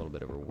snatch a little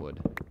bit of her wood.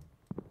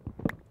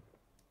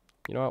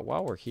 You know what?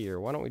 While we're here,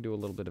 why don't we do a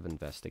little bit of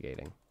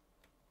investigating?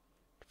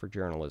 For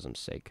journalism's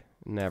sake.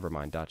 Never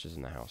mind, Dacha's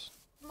in the house.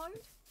 Mode?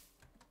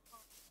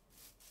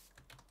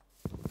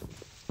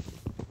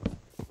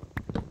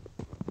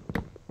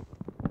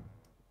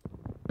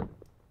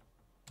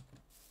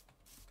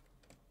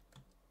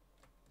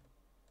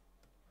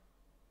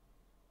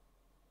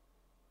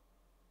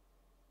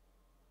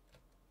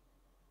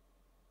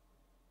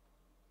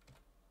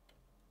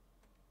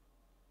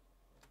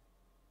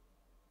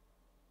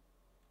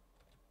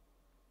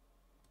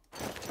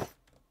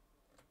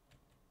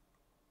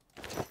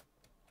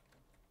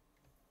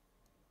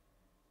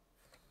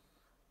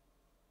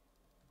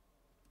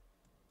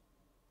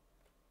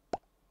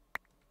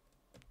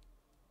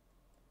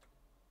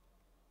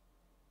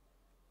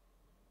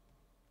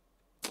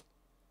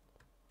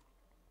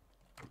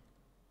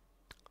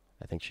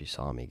 I think she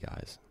saw me,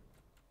 guys.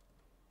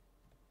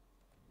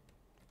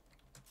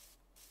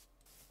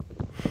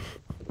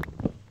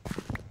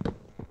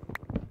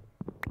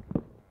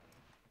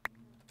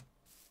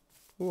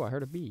 Ooh, I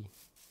heard a bee.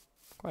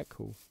 Quite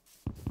cool.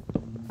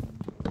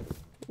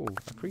 Ooh,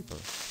 a creeper.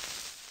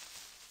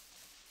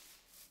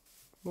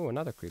 Ooh,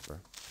 another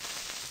creeper.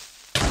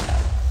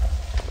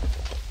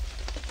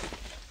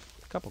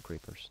 A couple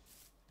creepers.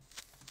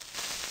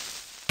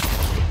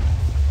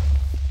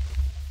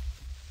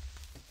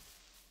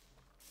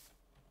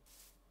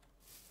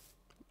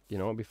 You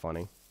know what would be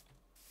funny?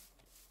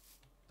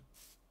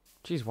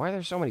 Jeez, why are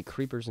there so many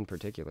creepers in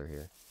particular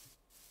here?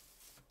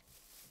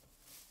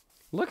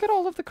 Look at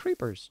all of the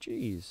creepers.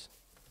 Jeez.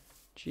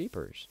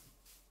 Jeepers.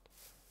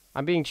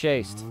 I'm being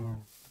chased.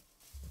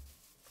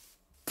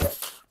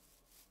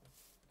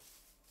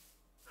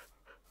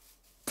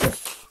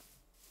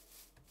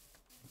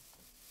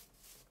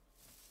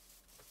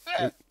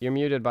 You're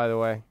muted, by the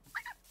way.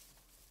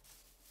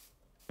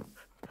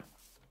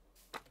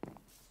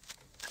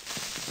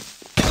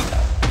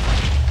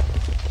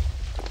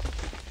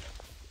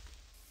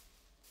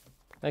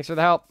 Thanks for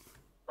the help.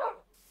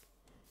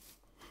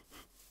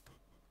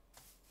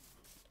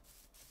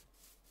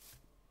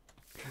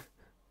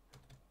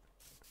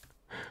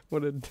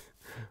 What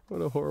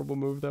a horrible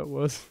move that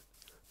was.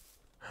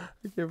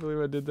 I can't believe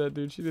I did that,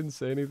 dude. She didn't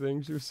say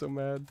anything. She was so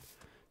mad.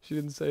 She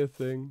didn't say a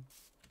thing.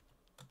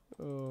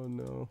 Oh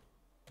no.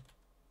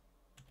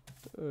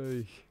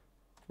 Ay.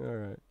 All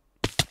right.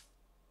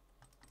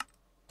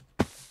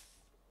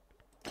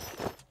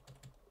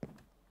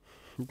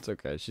 It's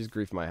okay. She's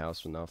griefed my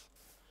house enough.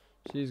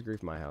 She's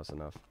griefed my house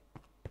enough.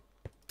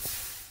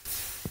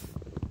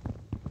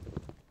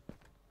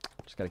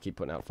 Just gotta keep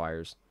putting out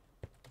fires.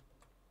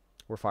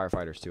 We're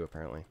firefighters too,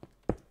 apparently.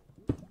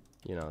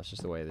 You know, it's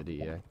just the way of the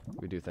DEA.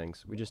 We do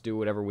things. We just do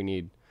whatever we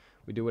need.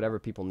 We do whatever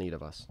people need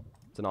of us.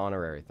 It's an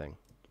honorary thing.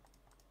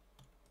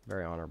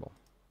 Very honorable.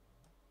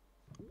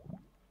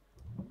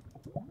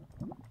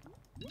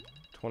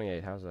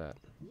 28, how's that?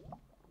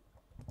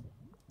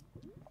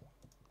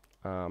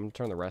 I'm gonna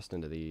turn the rest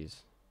into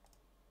these.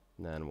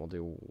 And then we'll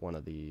do one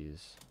of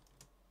these.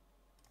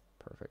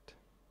 Perfect.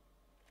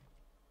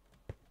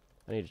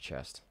 I need a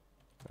chest.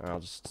 I'll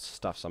just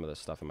stuff some of this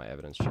stuff in my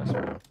evidence chest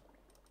for now.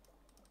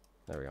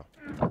 There we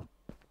go.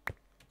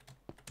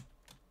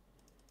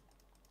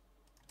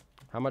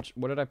 How much?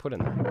 What did I put in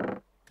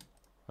there?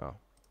 Oh,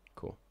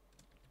 cool.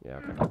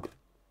 Yeah, okay.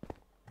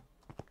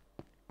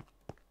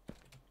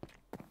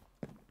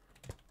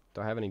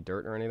 Do I have any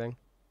dirt or anything?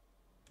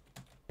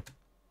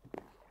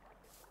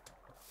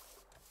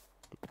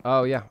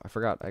 Oh, yeah, I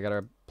forgot. I got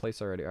a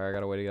place already. Or I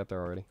got a way to get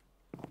there already.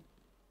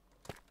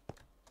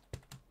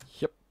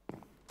 Yep.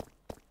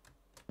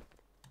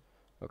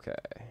 Okay,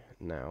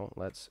 now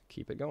let's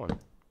keep it going.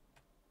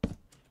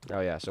 Oh,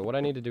 yeah, so what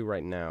I need to do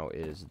right now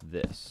is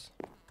this.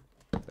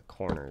 The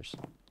corners.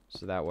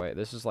 So that way,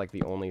 this is like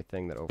the only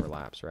thing that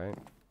overlaps, right?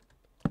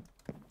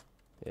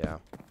 Yeah.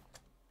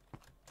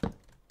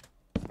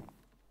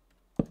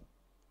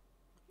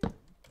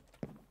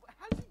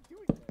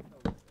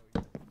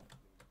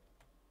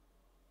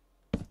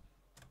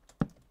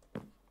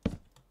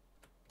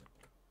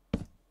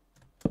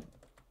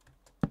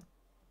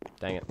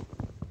 Dang it.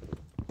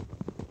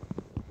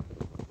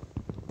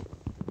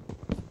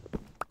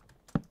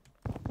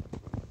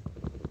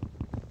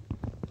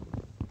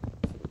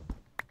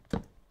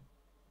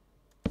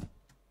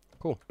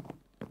 Cool.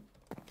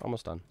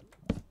 Almost done.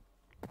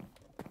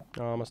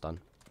 Almost done.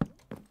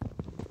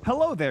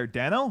 Hello there,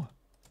 Danno.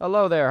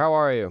 Hello there, how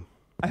are you?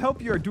 I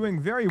hope you are doing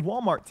very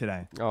Walmart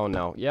today. Oh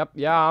no. Yep,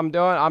 yeah, I'm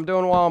doing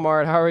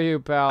Walmart. How are you,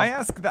 pal? I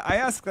ask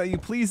that you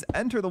please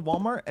enter the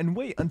Walmart and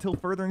wait until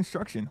further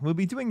instruction. We'll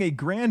be doing a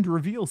grand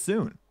reveal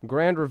soon.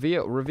 Grand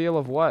reveal? Reveal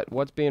of what?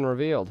 What's being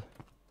revealed?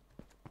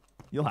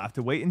 You'll have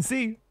to wait and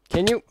see.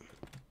 Can you?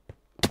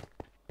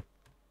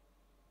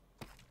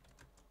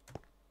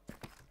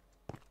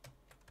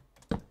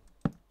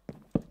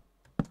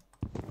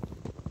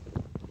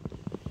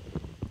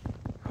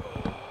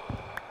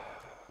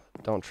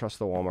 Don't trust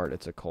the Walmart.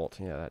 It's a cult.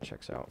 Yeah, that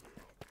checks out.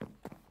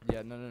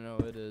 Yeah, no,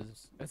 it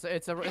is.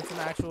 It's an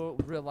actual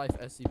real life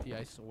SCP,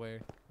 I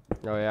swear.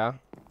 Oh yeah.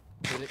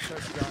 Dude, it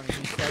starts down.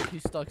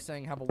 He's stuck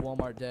saying "Have a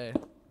Walmart day."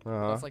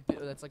 That's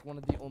like one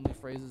of the only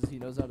phrases he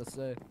knows how to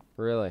say.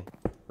 Really,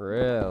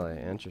 really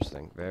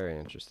interesting. Very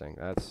interesting.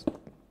 That's.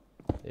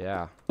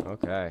 Yeah.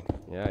 Okay.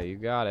 Yeah, you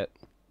got it.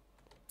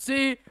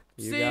 See.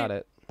 You got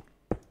it.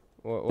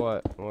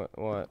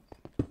 What?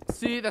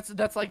 See,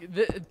 that's like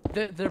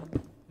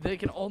they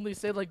can only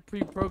say like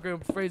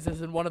pre-programmed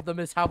phrases, and one of them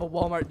is "Have a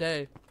Walmart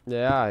day."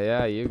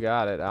 Yeah, you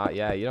got it.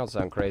 Yeah, you don't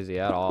sound crazy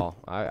at all.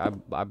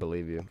 I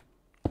believe you.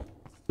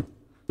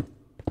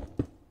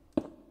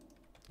 I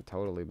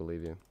totally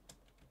believe you.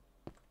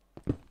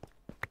 I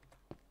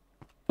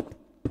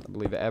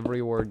believe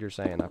every word you're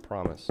saying. I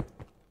promise.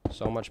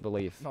 So much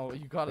belief. No,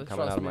 you gotta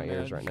coming trust out of me, my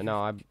ears man. right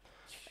now. No,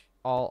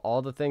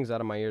 all the things out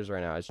of my ears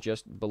right now. It's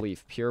just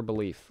belief, pure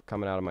belief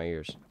coming out of my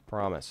ears.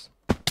 Promise.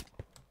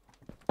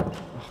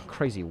 Oh,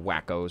 crazy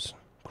wackos.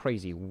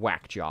 Crazy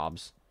whack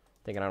jobs.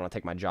 Thinking I don't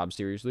take my job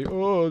seriously.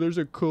 Oh, there's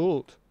a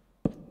cult.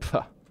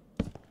 Puh.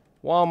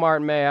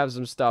 Walmart may have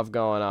some stuff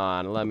going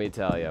on, let me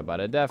tell you,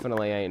 but it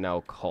definitely ain't no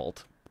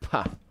cult.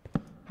 Puh.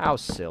 How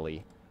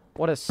silly.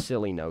 What a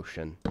silly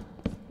notion.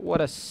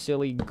 What a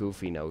silly,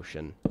 goofy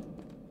notion.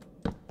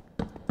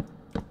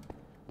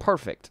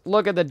 Perfect.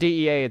 Look at the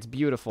DEA, it's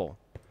beautiful.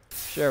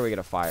 Sure, we get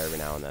a fire every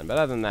now and then, but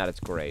other than that, it's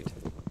great.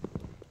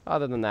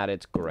 Other than that,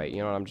 it's great. You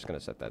know what, I'm just gonna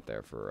set that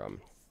there for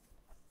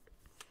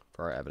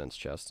our evidence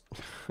chest.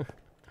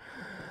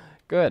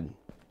 Good.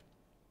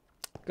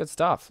 Good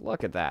stuff.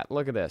 Look at that.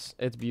 Look at this.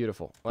 It's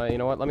beautiful. You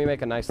know what, let me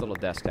make a nice little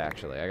desk,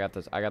 actually. I got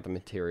the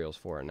materials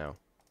for it now.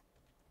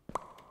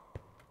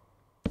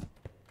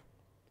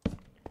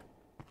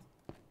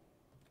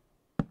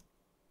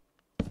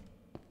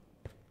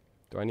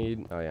 Do I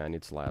need... Oh, yeah, I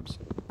need slabs.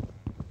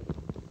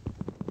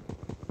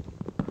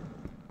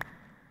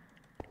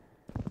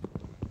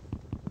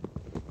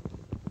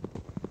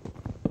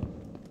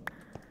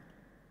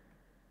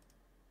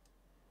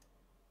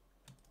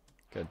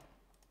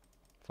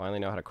 Finally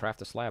know how to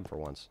craft a slab for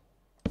once.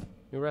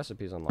 New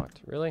recipes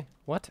unlocked. Really?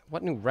 What?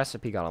 What new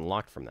recipe got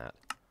unlocked from that?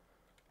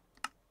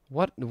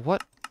 What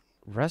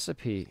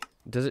recipe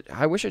does it?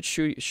 I wish it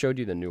showed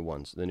you the new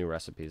ones, the new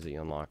recipes that you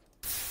unlock.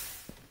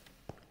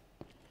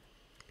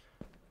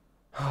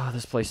 Oh,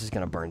 this place is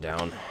gonna burn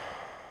down.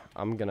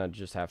 I'm gonna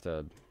just have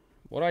to.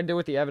 What do I do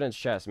with the evidence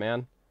chest,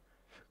 man?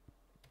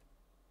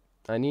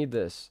 I need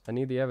this. I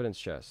need the evidence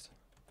chest.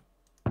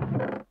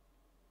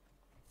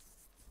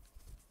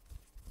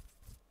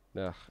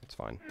 Ugh, it's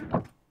fine.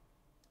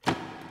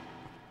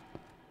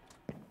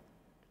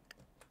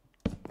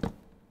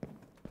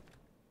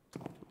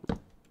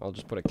 I'll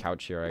just put a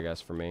couch here, I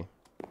guess, for me.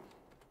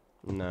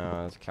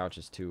 No, this couch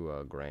is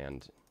too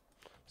grand.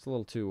 It's a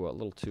little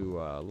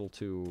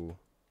too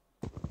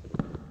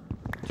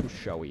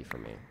showy for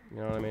me. You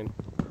know what I mean?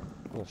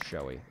 A little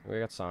showy. We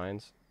got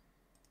signs.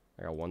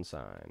 I got one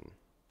sign.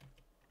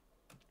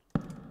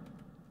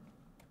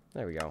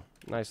 There we go.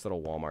 Nice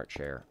little Walmart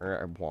chair.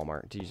 Or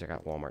Walmart. Geez, I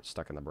got Walmart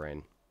stuck in the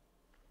brain.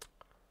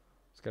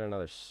 Let's get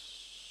another.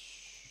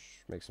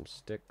 Make some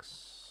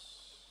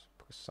sticks.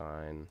 Put a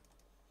sign.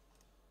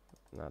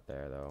 Not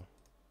there though.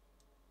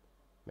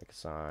 Make a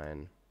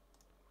sign.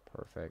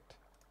 Perfect.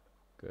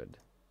 Good.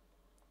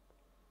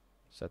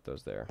 Set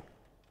those there.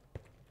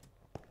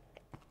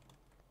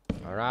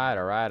 Alright,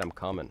 alright, I'm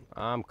coming.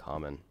 I'm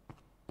coming.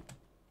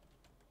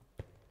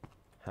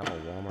 Have a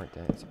Walmart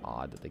day. It's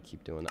odd that they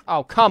keep doing that.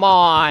 Oh, come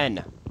on!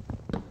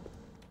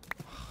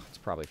 It's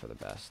probably for the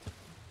best.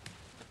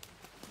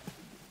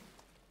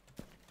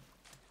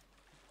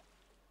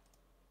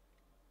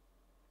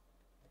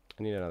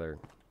 I need another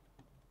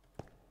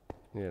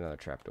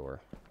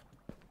trapdoor.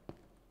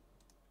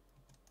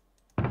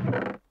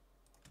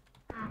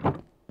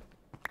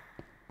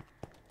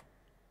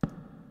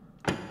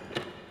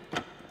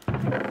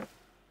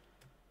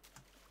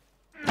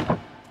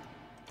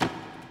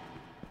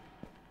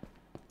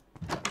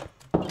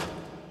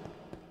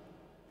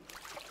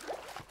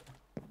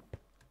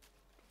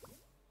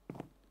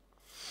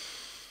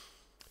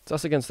 It's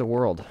us against the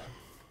world.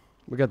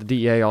 We got the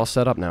DEA all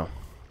set up now.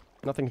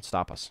 Nothing can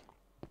stop us.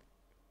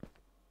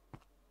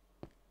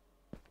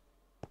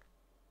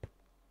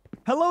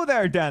 Hello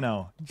there,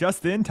 Danno.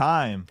 Just in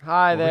time.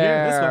 Hi Over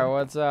here, this there. way.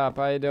 What's up?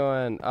 How you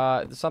doing?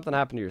 Something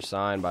happened to your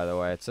sign, by the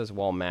way. It says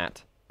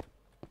Walmart.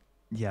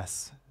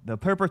 Yes, the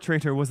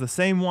perpetrator was the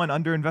same one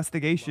under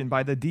investigation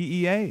by the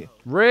DEA.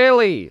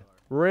 Really?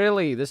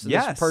 Really? This is this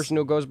Yes. person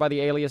who goes by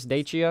the alias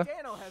Dachia?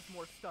 Danno has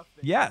more stuff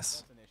than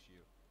Yes. that's an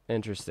issue.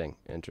 Interesting.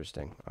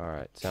 Interesting. All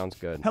right. Sounds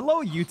good.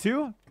 Hello, you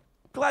two.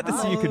 Glad to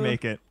see you could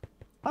make it.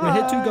 We're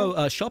here to Hi.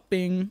 go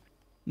shopping,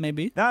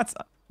 maybe.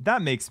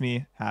 That makes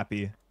me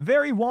happy.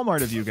 Very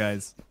Walmart of you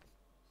guys.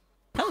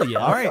 Hell yeah.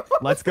 All right,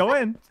 let's go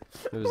in.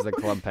 It was the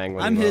Club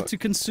Penguin. I'm here vote. to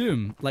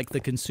consume, like the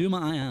consumer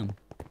I am.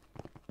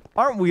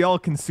 Aren't we all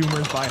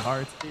consumers by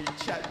heart?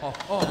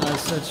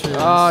 That's so true.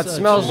 Oh, it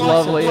smells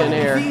lovely in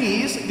here.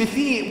 The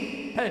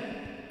thing is,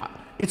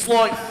 it's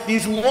like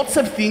there's lots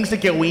of things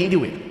that go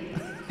into it.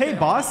 Hey,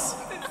 boss.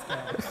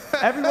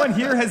 Everyone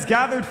here has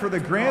gathered for the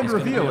grand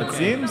reveal, it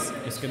seems.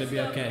 It's gonna be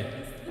okay.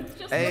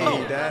 Hey,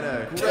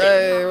 Danno.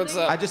 Hey, what's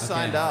up? I just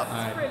signed up.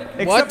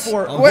 Except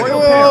for Wait, Royal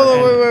wait, Pair wait,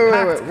 and wait, wait,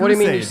 Pact wait. What do you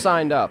mean you Crusade.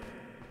 signed up?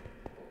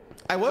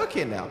 I work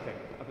here now.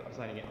 I'm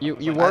signing it.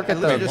 You work at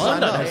literally the... just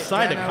signed up. I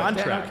signed a Danno,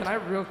 contract. Danno, can I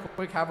real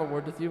quick have a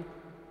word with you?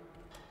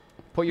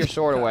 Put your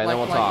sword away, and then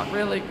we'll talk.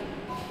 Really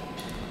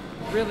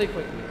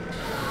quickly.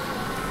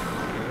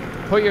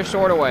 Put your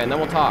sword away, and then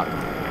we'll talk.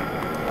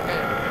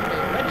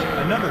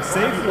 Another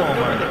safe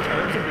Walmart.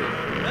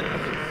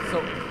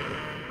 So,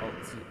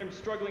 I'm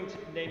struggling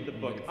to name the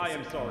book. I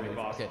am sorry,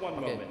 boss. One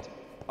moment.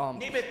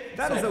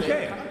 That is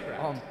okay.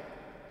 um,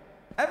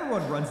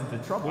 Everyone runs into I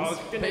troubles. was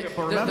gonna they, make a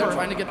they're, remember, they're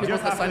trying to get people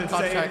just to have sign to say,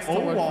 contracts to "Oh,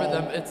 work for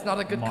them. Wal- It's not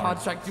a good Mart."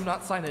 contract. Do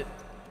not sign it.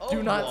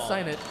 Do not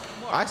sign it.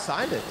 I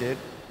signed it, dude.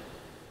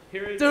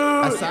 Here is, Dude!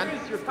 I here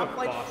signed. is your book,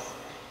 boss.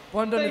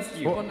 London Thank is,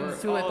 you London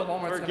is too late. The for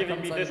Walmart's gonna giving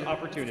come me sign this it.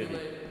 opportunity.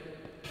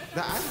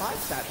 I like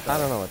that. I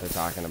don't know what they're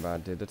talking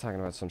about, dude. They're talking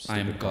about some I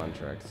am stupid God.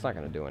 contract. It's not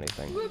gonna do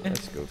anything.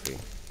 That's goofy.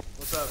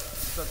 What's up?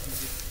 What's up,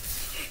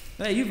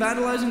 TG? Hey, you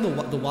vandalizing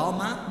the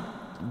Walmart?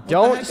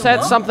 Don't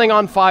set something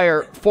on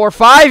fire for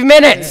 5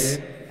 minutes!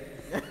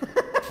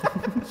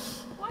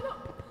 Why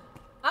not?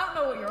 I don't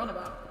know what you're on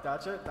about.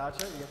 Dacha, you have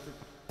to.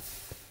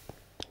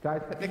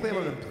 Guys, technically I'm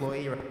an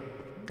employee.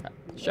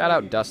 Shout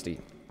out Dusty.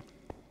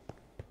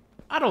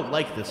 I don't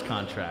like this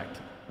contract.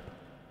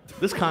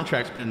 This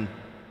contract's been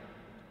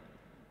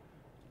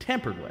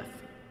tampered with.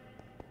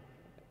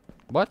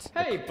 What?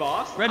 Hey,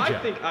 boss. Red I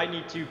Jet. think I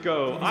need to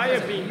go. I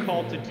am being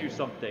called to do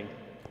something.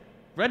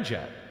 Red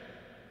Jet,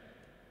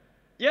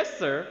 Yes,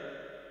 sir.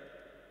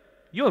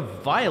 you have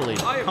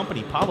violated I-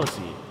 company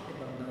policy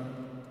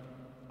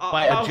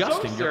by How so,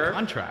 adjusting your sir?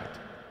 contract.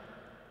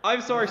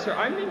 I'm sorry, sir.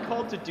 I'm being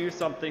called to do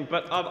something,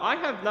 but I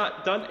have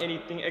not done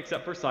anything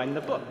except for sign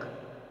the book.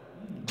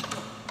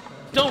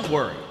 Don't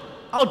worry.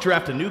 I'll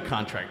draft a new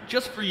contract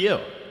just for you.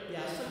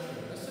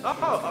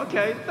 Oh,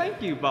 okay.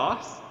 Thank you,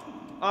 boss.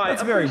 I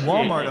That's very appreciate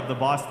Walmart it. of the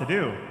boss to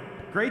do.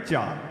 Great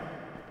job.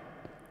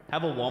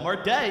 Have a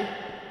Walmart day.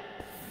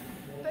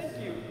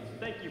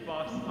 Thank you,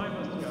 boss. I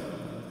must go.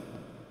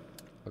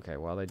 Okay,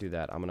 while they do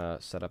that, I'm gonna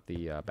set up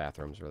the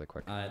bathrooms really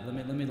quick. Alright,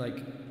 let me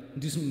like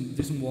do some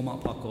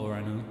Walmart parkour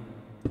right now.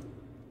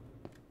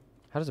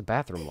 How does a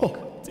bathroom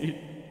look? Dude.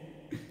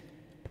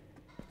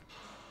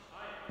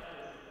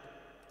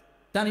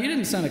 Danny, you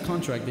didn't sign a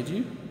contract, did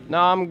you? No,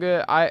 I'm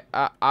good.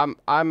 I'm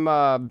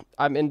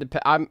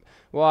independent.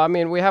 Well, I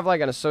mean, we have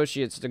like an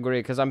associate's degree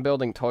because I'm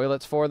building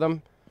toilets for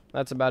them.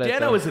 That's about it.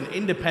 Danno is an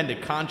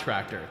independent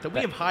contractor that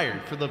we have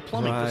hired for the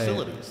plumbing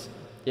facilities.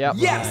 Yep.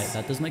 Yes! Right,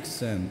 that does make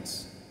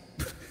sense.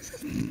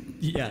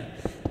 Yeah.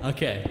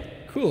 Okay.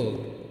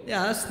 Cool.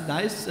 Yeah, that's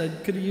nice. I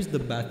could have used the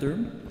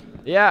bathroom.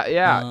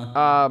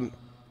 Yeah.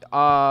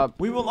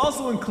 We will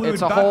also include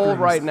It's a hole bathrooms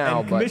right now,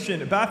 and but-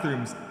 commission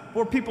bathrooms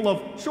for people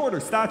of shorter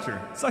stature,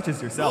 such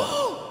as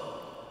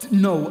yourself.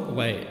 No,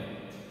 wait.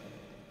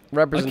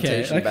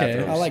 Representation Okay.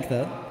 bathrooms. I like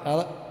that.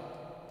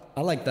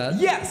 I like that.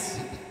 Yes!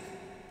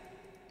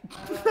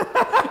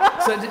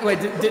 So, wait,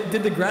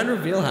 did the grand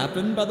reveal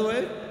happen, by the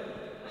way?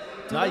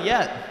 Not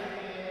yet.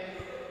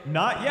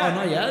 Not yet. Oh,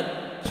 not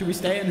yet? Should we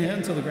stay in here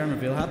until the grand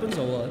reveal happens,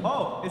 or what?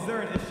 Oh, is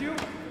there an issue?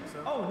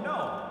 Oh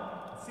no.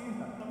 It seems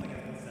that something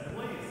has been set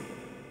ablaze.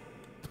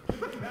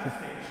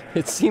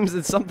 It seems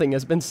that something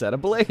has been set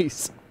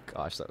ablaze.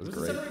 Gosh, that was Was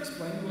great. this ever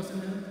explained what's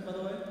in here, by the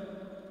way?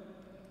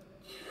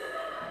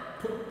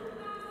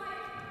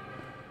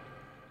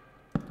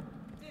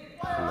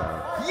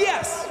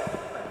 Yes!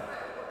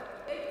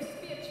 There used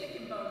to be a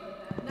chicken bone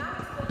in there. Now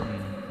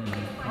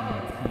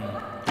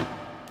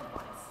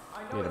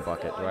it's Need a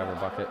bucket. Do I have a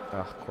bucket? Oh,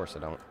 of course I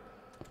don't.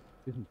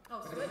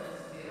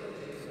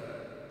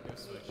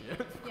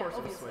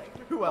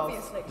 Who else?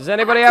 obviously. Does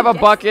anybody have a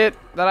bucket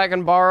that I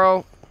can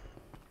borrow?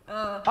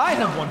 I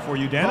have one for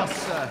you, Dan.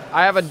 Boss,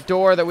 I have a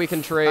door that we can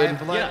I trade.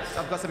 have learned, Yes.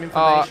 I've got some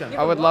information.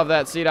 I would love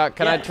that. C-Dot,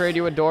 can I Yes. trade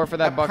you a door for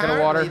that bucket of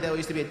Apparently, water? there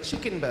used to be a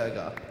chicken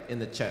burger in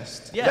the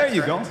chest. Yeah, There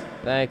you go.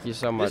 Thank you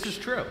so much. This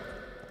is true.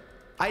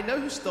 I know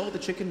who stole the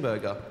chicken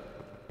burger.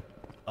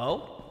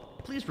 Oh?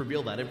 Please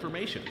reveal that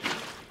information.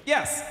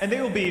 Yes, and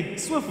they will be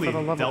swiftly For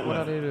the love dealt of what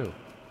with. do you do?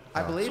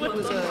 I believe it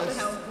was What the a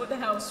hell? What the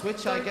hell?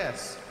 switch, I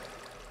guess.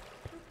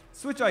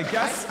 Switch, I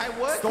guess. I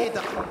work stole-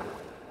 here.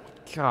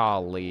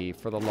 Golly,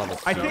 for the love of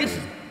I God.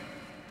 think.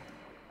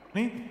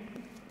 Me?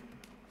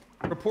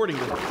 Reporting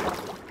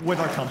with With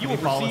our you company will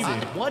policy.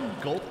 receive 1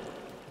 gold.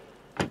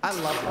 I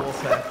love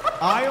warfare.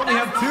 I only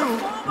have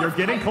 2. You're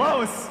getting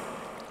close.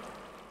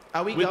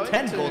 Are we With going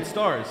 10 to... gold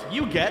stars,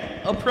 you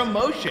get a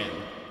promotion.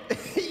 Where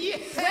does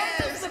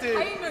Yes, the dude.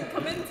 payment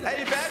come into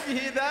Hey, this? Matt, you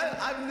hear that?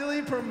 I'm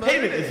newly promoted.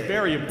 Payment is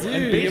very important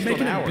and Dude, based you're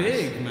making on it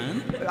hours. big,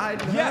 man. I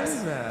know,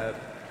 Yes. Matt.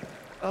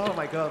 Oh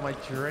my god, my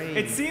dream.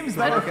 It seems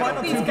that our Better get final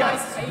on 2 these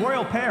guys guests, paid.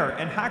 Royal Pair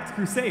and Hacked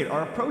Crusade,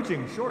 are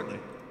approaching shortly.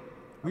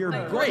 We are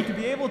going to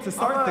be able to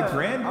start the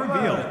grand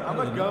reveal. I'm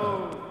gonna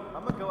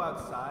go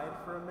outside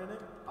for a minute.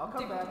 I'll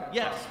come back. After.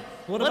 Yes.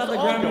 What Let's about the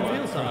all grand go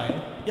reveal outside.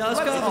 time? Yeah, let's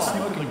go have a all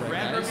smoking the break,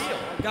 grand guys. reveal.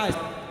 Guys,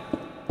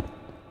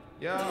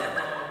 Yo.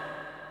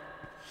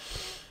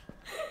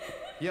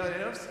 Yo,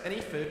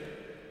 any food?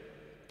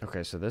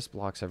 Okay, so this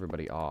blocks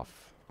everybody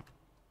off.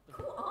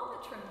 Cool armor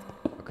trim.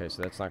 Okay,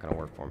 so that's not gonna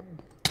work for me.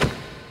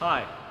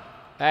 Hi.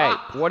 Hey,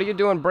 what are you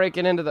doing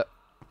breaking into the...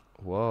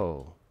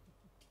 Whoa.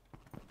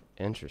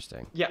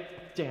 Interesting. Yeah,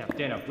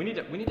 Danno, we need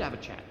to have a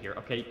chat here,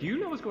 okay? Do you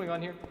know what's going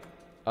on here?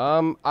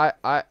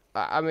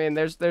 I mean,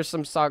 there's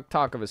some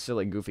talk of a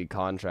silly, goofy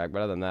contract,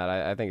 but other than that,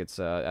 I think it's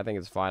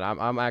fine.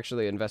 I'm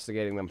actually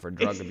investigating them for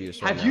drug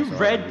abuse right Have now, you so I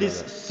read don't know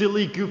this that.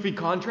 silly, goofy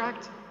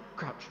contract?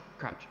 Crouch.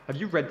 Have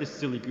you read this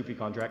silly, goofy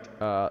contract?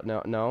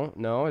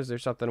 No. Is there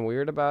something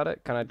weird about it?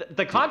 Can I... Do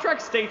The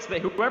contract states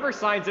that whoever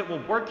signs it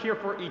will work here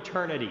for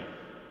eternity.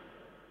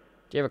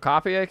 you have a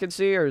copy I can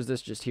see, or is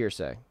this just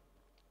hearsay?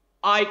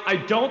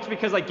 I don't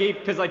because I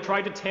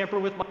tried to tamper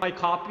with my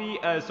copy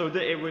so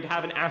that it would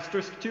have an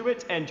asterisk to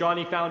it, and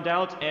Johnny found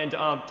out, and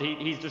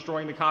he's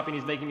destroying the copy and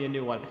he's making me a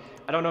new one.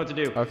 I don't know what to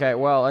do. Okay,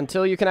 well,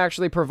 until you can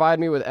actually provide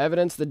me with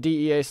evidence, the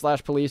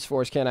DEA/police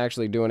force can't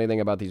actually do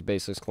anything about these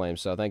baseless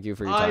claims. So thank you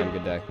for your time.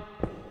 Good day.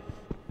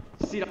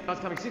 See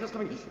that's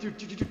coming.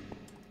 Dude.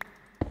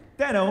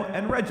 Danno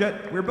and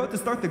Redjet, we're about to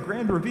start the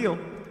grand reveal.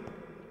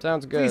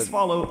 Sounds good. Please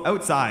follow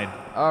outside.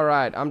 All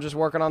right, I'm just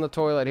working on the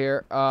toilet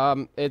here.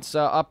 It's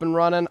up and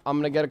running. I'm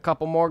gonna get a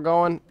couple more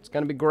going. It's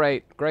gonna be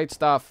great. Great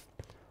stuff.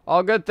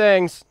 All good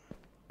things.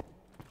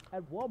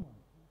 At Walmart,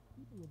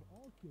 people of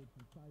all shapes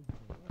and sizes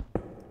are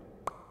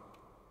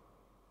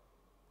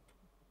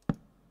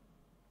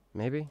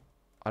Maybe?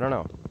 I don't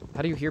know.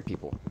 How do you hear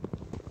people?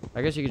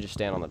 I guess you could just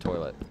stand on the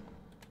toilet.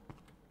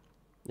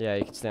 Yeah,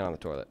 you can stand on the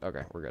toilet.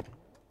 Okay, we're good.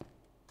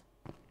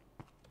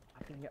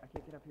 I can't get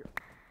up here.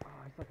 Oh,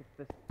 I suck at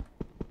this.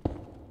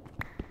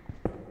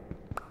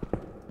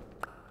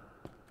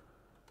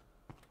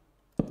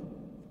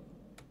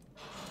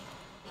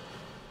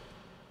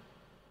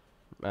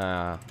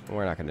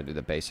 We're not gonna do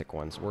the basic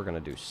ones. We're gonna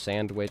do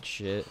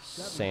sandwich,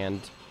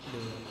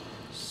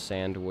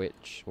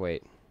 sandwich.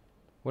 Wait,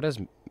 what has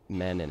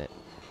men in it?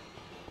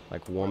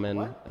 Like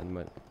woman and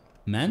what?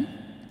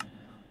 men?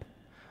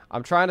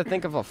 I'm trying to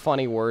think of a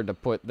funny word to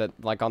put that,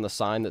 like, on the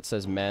sign that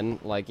says men.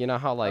 Like, you know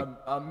how, like...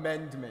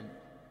 Amendment.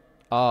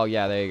 Oh,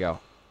 yeah, there you go.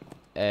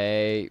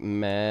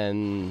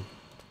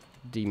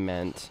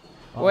 Dement.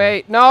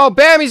 Wait, no,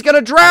 Bam, he's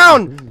gonna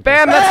drown!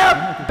 Bam,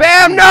 that's...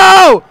 Bam,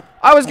 no!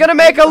 I was gonna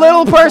make a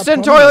little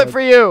person toilet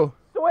for you!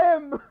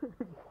 Swim!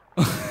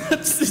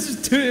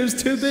 It was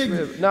too big.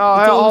 No,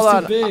 The toilet hold was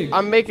on. too big.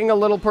 I'm making a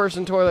little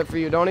person toilet for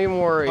you. Don't even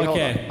worry. Hold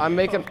Okay. on. I'm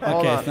making...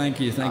 Hold Okay, on. thank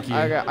you, thank you.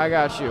 I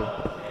got you.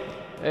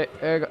 Here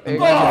you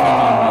go.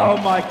 Oh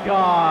my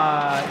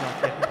god.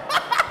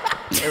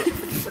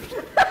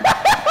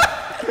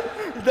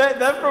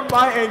 that from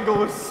my angle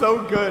was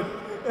so good.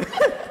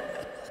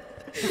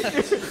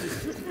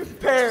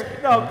 Pear,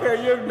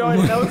 you have no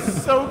idea. That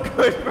was so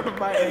good from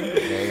my angle.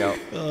 There you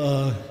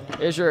go.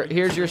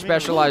 Here's your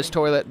specialized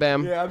toilet,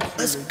 Bam. Yeah,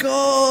 Let's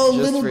go,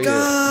 Just little for you.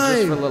 guy.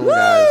 Just for little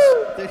guys.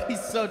 Dude,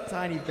 he's so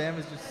tiny. Bam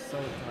is just so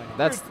tiny.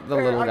 That's the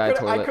Pear, little guy I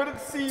toilet. couldn't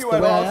see you the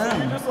at way all, I so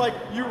you am. just like,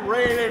 you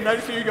ran in and I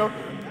just hear you go,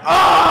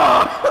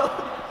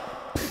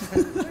 ah!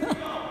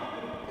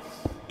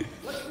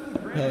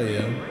 Hell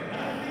yeah.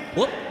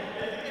 Whoop.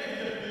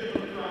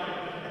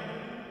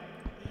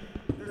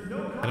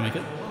 Can I make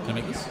it? Can I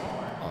make this?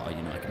 Oh,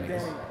 you know I can make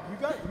this. Dang,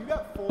 you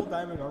got full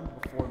diamond armor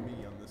before me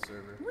on this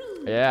server.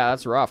 Yeah,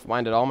 that's rough.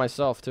 Mine did all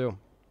myself, too.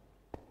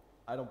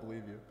 I don't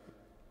believe you.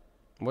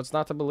 What's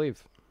not to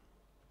believe?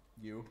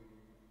 You.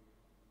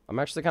 I'm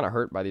actually kind of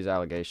hurt by these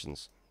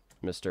allegations,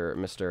 Mr. Did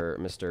you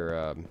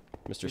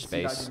not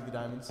Space. give you the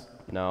diamonds?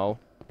 No.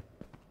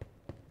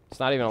 It's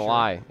not even a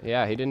lie.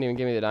 Yeah, he didn't even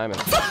give me the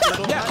diamond.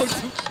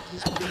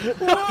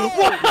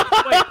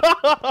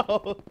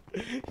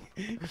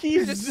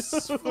 He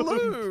just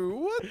flew.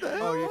 What the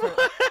hell?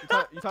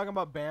 Oh, you talking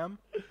about Bam?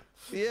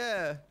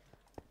 Yeah.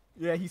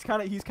 Yeah, he's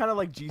kind of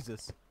like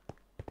Jesus.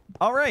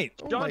 All right.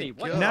 Johnny,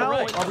 what? Now,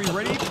 Alright. are we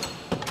ready?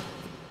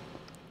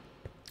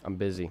 I'm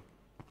busy.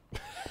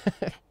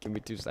 Give me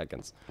 2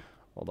 seconds.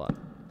 Hold on.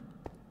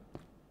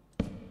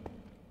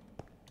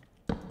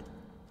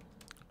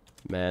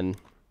 Men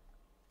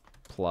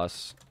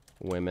plus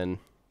women.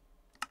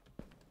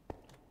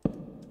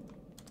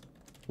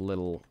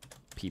 Little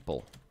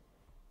people.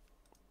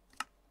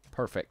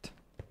 Perfect.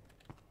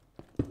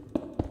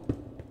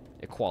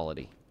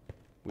 Equality.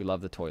 We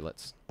love the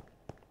toilets.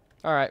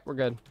 Alright, we're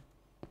good.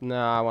 No,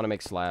 I want to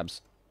make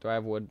slabs. Do I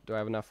have wood? Do I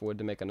have enough wood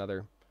to make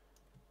another?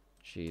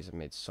 Jeez, I've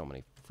made so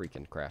many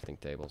freaking crafting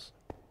tables.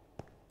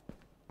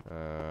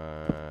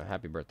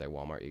 Happy birthday,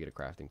 Walmart. You get a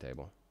crafting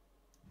table.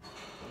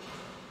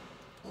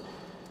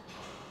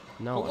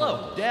 No.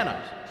 Hello, Danno.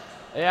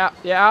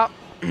 Yeah.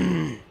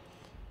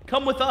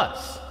 Come with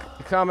us.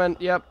 Coming.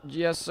 Yep.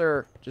 Yes,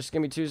 sir. Just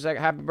give me 2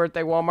 seconds. Happy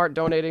birthday, Walmart.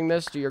 Donating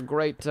this to your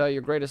great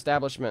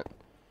establishment.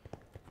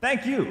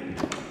 Thank you.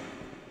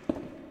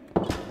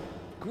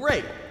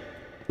 Great.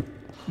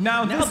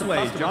 Now Now this the way,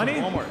 customers Johnny.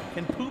 of Walmart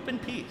can poop in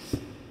peace.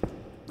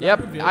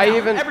 Yep. Now,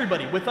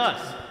 everybody with us.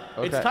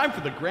 It's Okay. time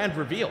for the grand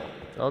reveal.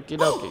 Okie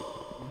dokie.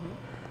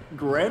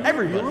 Grand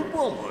Everybody.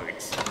 Walmart.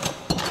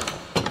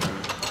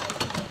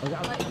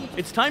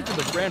 It's time for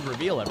the grand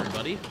reveal,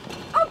 everybody.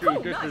 Oh,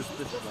 cool. This Nice.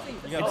 is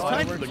It's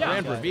time for the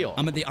grand reveal.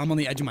 I'm on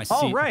the edge of my seat.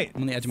 All right.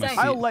 I'm on the edge of my Same.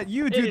 seat. I'll let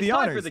you do It is the time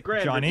for honors, the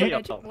grand Johnny. reveal.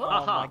 What? Oh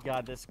Aha. my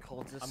god, this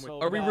cult is so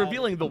Are we bad.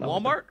 revealing the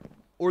Walmart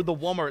or the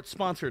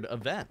Walmart-sponsored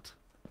event?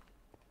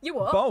 You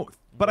what? Both.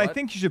 But I What?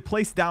 think you should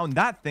place down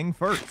that thing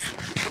first.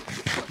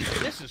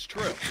 This is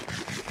true.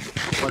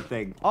 What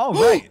thing? All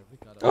right.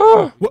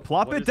 Oh,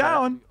 Plop What it is that?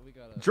 down.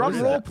 Drum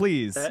is roll, that?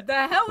 please.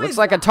 The hell looks is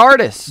like a that?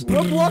 TARDIS.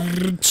 Yo, Mark,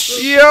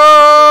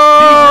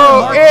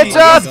 it's please. a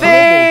Double,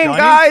 thing, Johnny.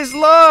 guys.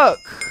 Look.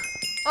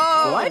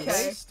 Oh, What?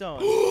 okay. Stone.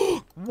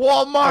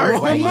 Walmart.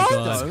 Oh my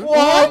god.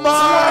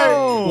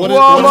 Walmart. What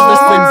does this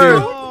thing do?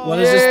 What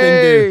does this thing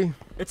do?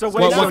 It's a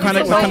What waystone. kind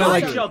of I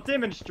like? shall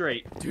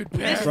demonstrate. Dude,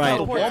 this Right. is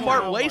the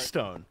Walmart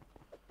Waystone.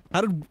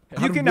 How did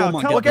You can now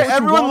Walmart teleport get to this?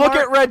 Everyone look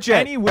at Walmart Red Jet.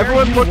 anywhere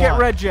Everyone you look at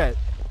want. Red Jet.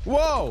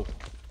 Whoa.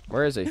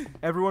 Where is he?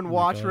 Everyone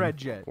watch Red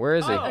Jet. Where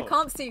is he? Oh. I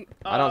can't see.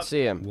 I don't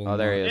see him. Oh,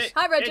 there he is. It,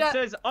 Hi, Red it Jet.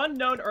 says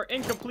unknown or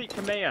incomplete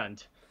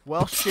command.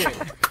 Well, shit.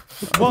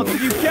 Well,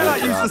 you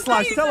cannot use the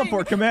slash Amazing.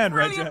 teleport command,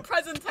 Red Brilliant Jet.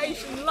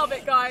 presentation. Love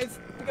it, guys.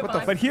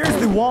 Goodbye. But here's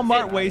the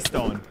Walmart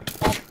Waystone.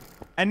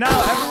 And now,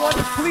 everyone,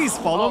 please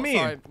follow Oh, me.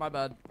 sorry, my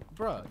bad.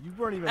 Bruh, you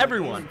weren't even.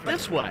 Everyone,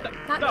 this way.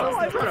 That No,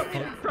 does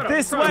Proto,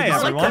 This way, If you'd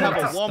like to everyone. have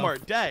a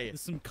Walmart day,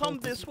 come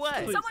this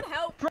way. Someone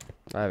help.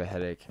 I have a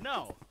headache.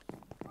 No.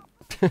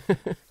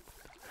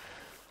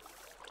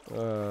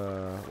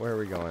 Where are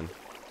we going?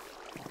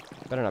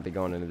 Better not be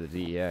going into the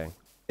DEA.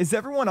 Is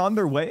everyone on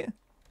their way?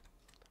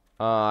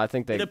 I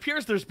think they. It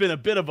appears there's been a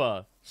bit of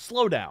a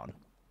slowdown.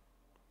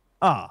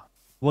 Ah.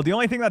 Well, the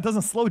only thing that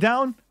doesn't slow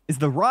down is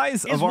the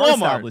rise Is of our Walmart.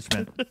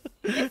 establishment.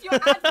 If you're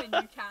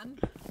admin, you can.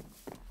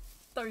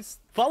 Those.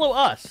 Follow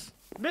us.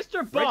 Mr.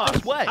 Right Boss,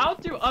 this way. how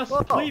do us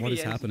What is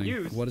plebeians happening?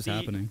 use What is the,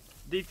 happening?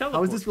 the teleport?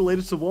 How is this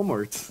related to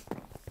Walmart?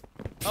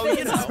 Oh,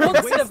 you know.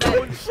 Sponsored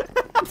event.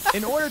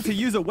 In order to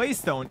use a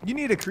waystone, you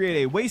need to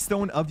create a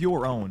waystone of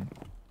your own.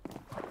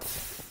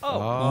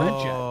 Oh,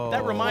 Red Jet.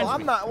 That reminds I'm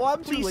me. not. Well,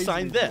 I'm too Please lazy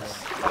sign to do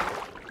this.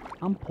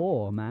 I'm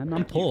poor, man.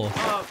 I'm poor.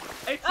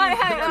 Hey,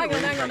 hang on. May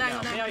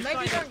I Maybe sign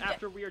don't it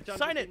after we are done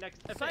Sign with it. the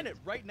next event? Sign it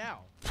right now.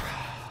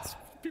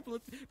 People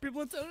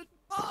are turning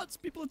bots.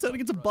 People are turning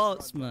into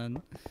bots,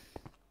 man.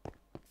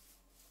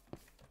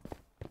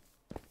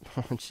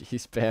 Oh,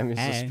 jeez, Bam, he's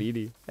so Hey.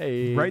 speedy.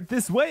 Hey. Right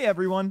this way,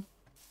 everyone.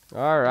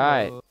 All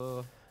right.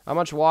 How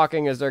much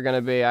walking is there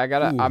gonna be? I'm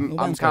Nobody's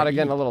kind gonna of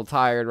getting eat. a little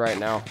tired right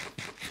now.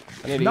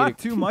 I need to Not eat.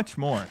 too much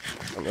more.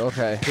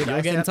 Okay. Dude, You're I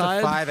stayed getting up to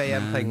tired? 5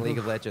 a.m. Man. playing League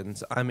of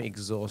Legends. I'm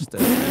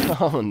exhausted.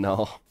 Oh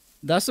no.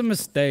 That's a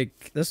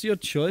mistake. That's your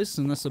choice,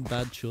 and that's a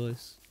bad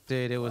choice.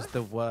 Dude, it was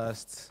the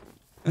worst.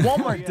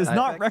 Walmart does Yeah,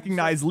 not that-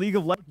 recognize League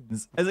of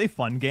Legends as a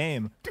fun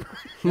game.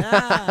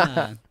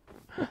 Yeah.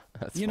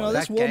 That's You know, funny.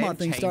 this That game Walmart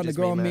thing's starting to changes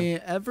grow me, on man. me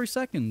every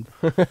second.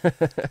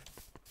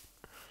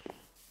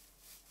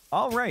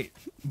 All right,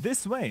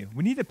 this way.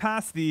 We need to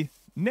pass the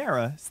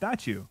Nara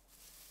statue.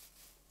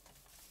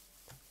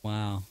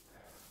 Wow.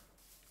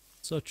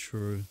 So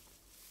true.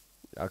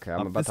 Okay,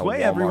 I'm Up about this to way,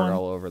 Walmart everyone.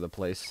 all over the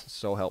place.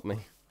 So help me.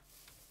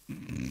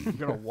 You're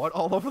gonna what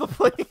all over the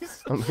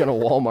place? I'm gonna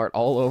Walmart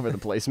all over the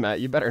place, Matt.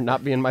 You better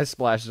not be in my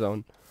splash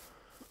zone.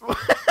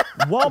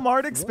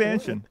 Walmart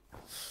expansion.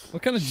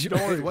 What kind of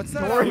Dude, what's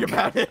that? Don't worry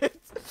about it.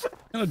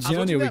 kind of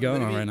journey are we that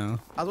going on movie. right now?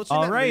 I was watching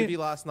All that right. movie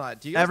last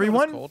night. Do you guys know Everyone?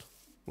 what it's called?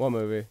 What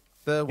movie?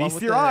 The one Feast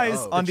with your the, eyes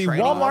on the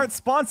training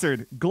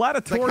Walmart-sponsored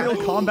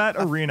Gladiatorial Combat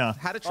Arena.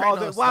 How to train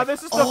us. Wow, like-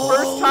 this is the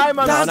first time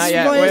I'm No, That's not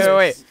yet. why Wait, it's-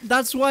 wait.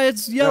 That's why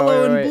it's yellow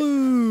wait, wait. and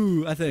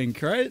blue, I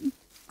think, right?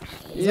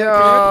 Yo.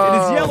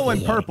 It is yellow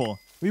and purple.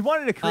 We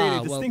wanted to create a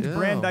Ah, well, distinct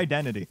brand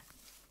identity.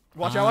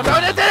 Watch out! Watch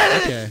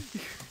out! Okay.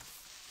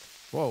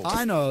 Whoa.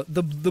 I know.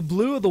 The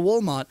blue of the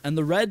Walmart and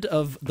the red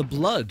of the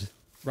blood,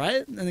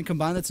 right? And then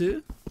combine the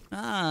two?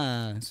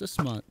 Ah, so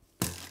smart.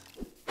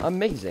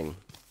 Amazing.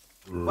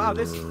 Wow,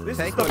 this is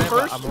Take the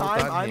whatever, first I'm all time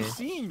done I'm here.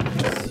 seeing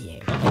this.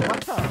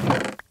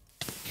 Wow.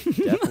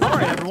 All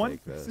right, everyone.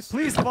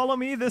 Please follow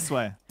me this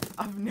way.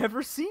 I've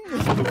never seen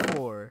this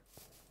before.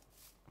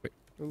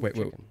 Wait.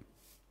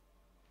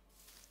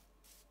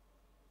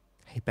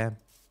 Hey, Bam.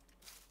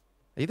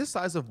 Are you the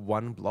size of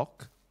one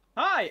block?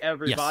 Hi,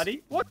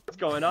 everybody. What's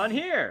going on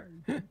here?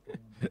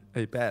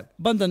 Hey, Bam.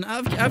 Bundan,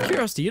 out of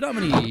curiosity, you don't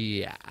have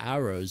any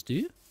arrows, do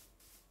you?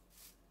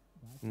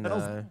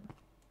 No.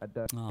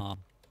 Aw.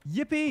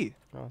 Yippee!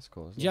 Oh, that's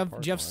cool. Do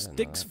you have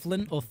sticks,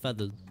 flint, or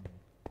feathers?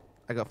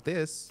 I got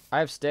this. I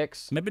have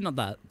sticks. Maybe not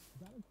that.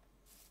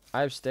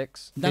 I have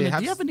sticks. Danno, have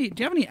do you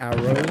have any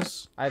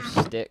arrows? I have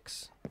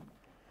sticks.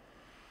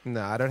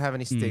 No, I don't have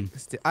any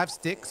sticks. I have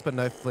sticks, but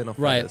no flint or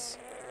Right. feathers.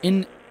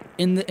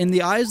 In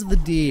the eyes of the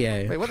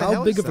DEA, Wait, what the how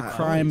hell big is of a that?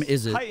 crime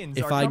is it Heightens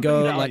if our I company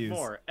go values. like? Use.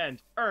 More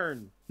and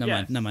earn.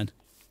 Never mind.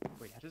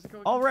 Wait, how does it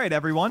go? All right,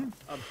 everyone.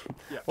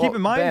 Yeah. Keep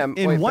in mind, Bam,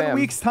 in wait, 1 Bam.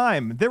 week's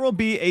time, there will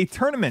be a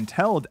tournament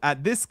held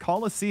at this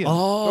Coliseum. Oh,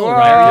 Whoa. Where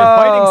right. your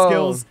fighting Oh.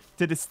 skills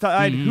to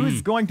decide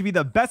who's going to be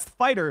the best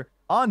fighter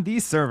on the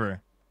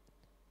server.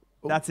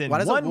 That's in Why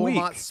does 1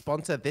 Walmart week.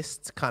 sponsor this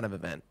kind of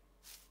event?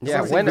 Yeah,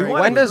 Sounds when like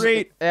very- when does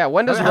create-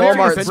 when does How many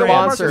Walmart different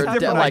sponsor Walmarts have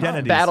different like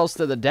identities? battles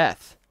to the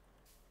death?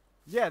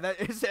 Yeah,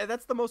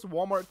 that's the most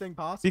Walmart thing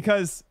possible.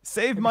 Because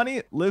save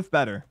money, live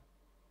better.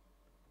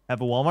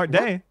 Have a Walmart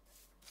day.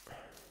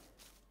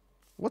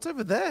 What's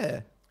over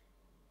there?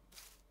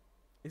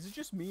 Is it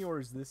just me or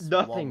is this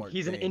Nothing. Walmart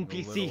He's an thing a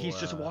NPC. little, He's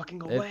just walking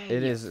It, away.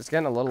 it is. It's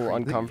getting a little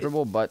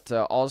uncomfortable, but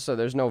also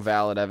there's no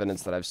valid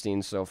evidence that I've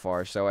seen so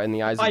far. So in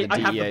the eyes of the I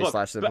have the DEA book,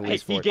 slash the but hey,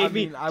 police he force. gave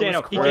me, I mean, I was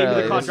Danno, he gave me Really, the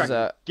this is,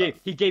 contract.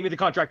 He gave me the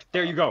contract.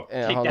 There you go.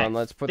 Yeah, Take hold that. on.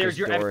 Let's put There's this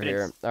your door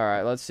evidence. here. All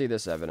right, let's see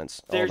this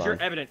evidence. There's Hold your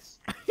on. evidence.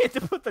 You had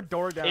to put the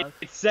door down.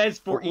 It says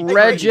for each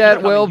Red race, Jet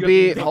you will have to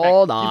be. take back.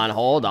 Hold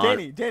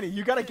on. Danny,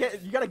 you gotta get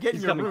in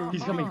He's your coming, room.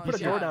 he's coming, Put a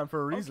he's door coming. down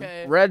for a reason.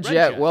 Okay. Red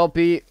Jet Jet. will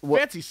be.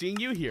 Fancy seeing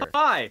you here.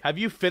 Hi. Have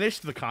you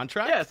finished the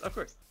contract? Yes, of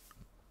course.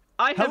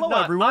 I have Hello,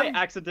 not. everyone. I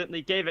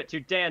accidentally gave it to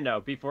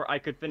Danno before I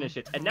could finish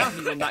it, and now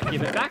he will not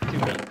give it back to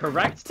me.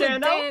 Correct, To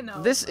Danno?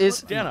 Danno. This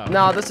is Danno.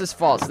 no. This is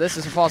false. This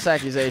is a false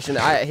accusation.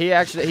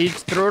 He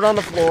threw it on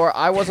the floor.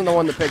 I wasn't the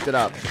one that picked it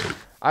up.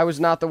 I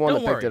was not the one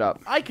Don't that picked worry. it up.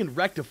 I can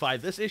rectify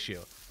this issue.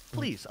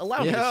 Please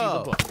allow me to see Yo.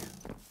 the book.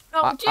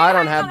 Oh, Jay, I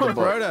don't hang have the on.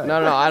 book. Brodo.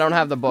 No, I don't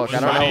have the book. I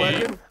don't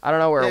know. I don't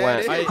know where it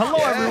went. Hello,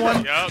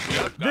 everyone.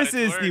 Yep, This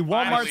is the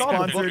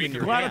Walmart-sponsored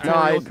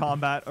Gladiatorial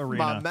Combat My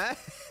Arena.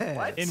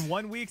 man. In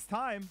 1 week's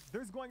time,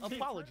 there's going to be...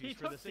 Apologies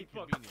for this took the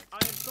book. inconvenience. I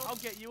am so I'll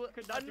get you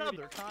could not do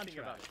another anything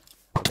about contract.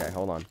 it. Okay,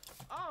 hold on.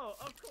 Oh,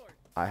 of course.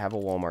 I have a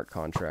Walmart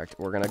contract.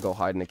 We're gonna go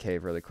hide in a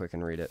cave really quick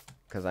and read it,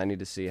 because I need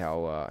to see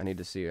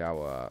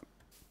how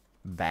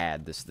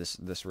bad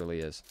this really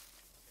is.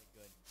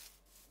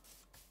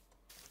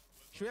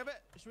 Should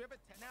we have it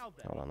now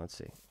then? Hold on, let's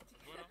see.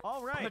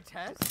 All right.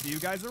 test? See you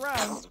guys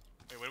around.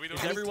 Wait, what are we doing?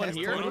 Is everyone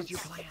here?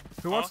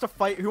 Who wants to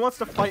fight? Who wants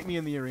to fight me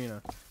in the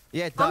arena?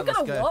 Yeah, I'm done. Let's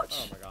gonna go.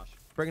 watch. Oh my gosh.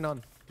 Bring it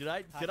on. Did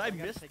I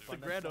miss the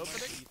grand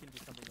opening?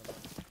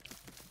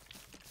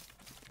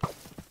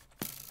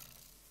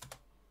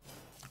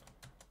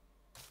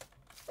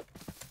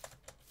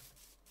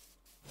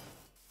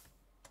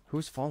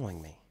 Who's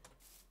following me?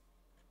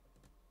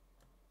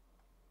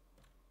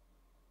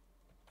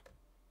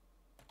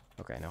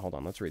 Okay, now hold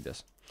on. Let's read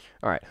this.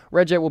 All right.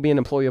 Redjet will be an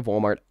employee of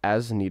Walmart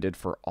as needed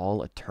for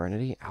all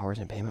eternity. Hours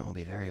and payment will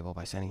be variable.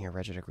 By sending here,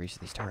 Redjet agrees to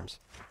these terms.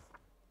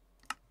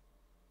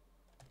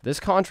 This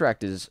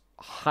contract is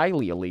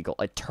highly illegal.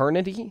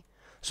 Eternity?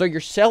 So you're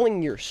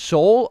selling your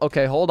soul?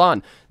 Okay, hold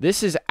on.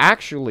 This is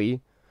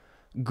actually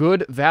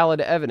good,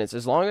 valid evidence.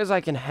 As long as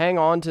I can hang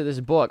on to this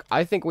book,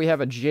 I think we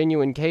have a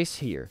genuine case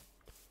here.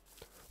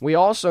 We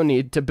also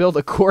need to build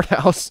a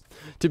courthouse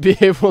to be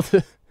able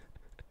to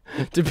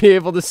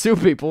sue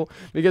people,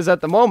 because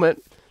at the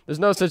moment there's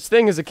no such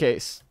thing as a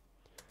case.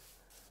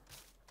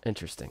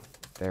 Interesting.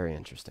 Very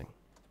interesting.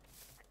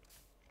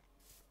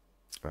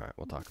 All right,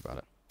 we'll talk about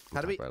it.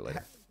 How do we?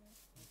 Later.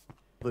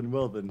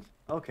 Well then.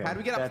 Okay. How do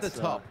we get up to the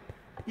top?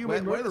 Where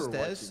are the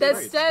stairs?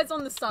 There's stairs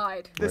on the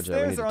side. The Redjet,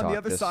 stairs are on the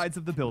other sides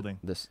of the building.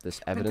 This Did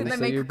evidence they that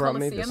make you a brought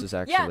me, this coliseum? is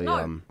actually Yeah,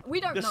 no, we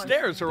don't The know.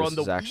 stairs are on this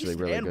the is actually east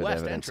really and good west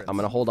evidence. entrance. I'm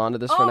gonna hold on to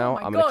this for Oh now.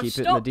 my I'm gonna gosh, keep it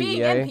in the stop being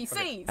DEA,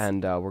 NPCs.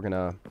 and we're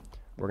gonna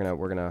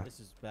This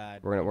is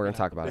bad. we're gonna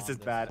talk about This it. is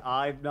bad.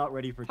 I'm not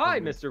ready for. Hi,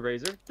 Twitter. Mr.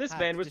 Razor. This Pat,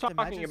 man was just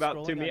talking imagine about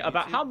to scrolling me on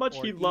about how YouTube much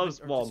or he even- loves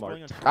or just Walmart.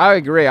 scrolling on I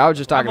agree. I was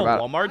just talking I'm a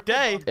about it. Walmart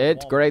day.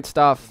 It's great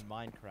stuff. in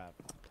Minecraft.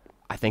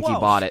 I think he Whoa.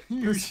 bought it.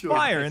 There's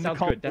fire in the Sounds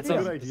good. That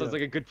coliseum. sounds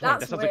like a good plan.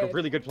 That's That sounds like a weird.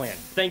 really good plan.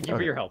 Thank you for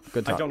Okay, your help.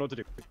 good I talk. don't know what to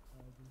do.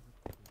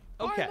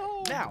 Okay,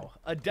 now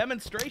a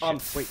demonstration.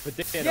 Wait, but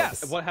Danno,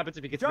 Yes. what happens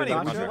if he gets Johnny, rid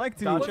of would the you like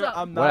to? Gotcha.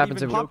 I'm What not happens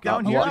even if we- Pop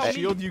down joking. here? The I-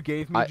 shield you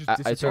gave me just It's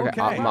okay. disappeared.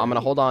 Okay. I'm gonna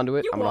hold on to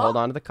it. You I'm gonna hold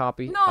what? on to the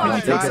copy. No. I'm You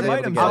gonna take be some able to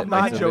items get out. it. I'm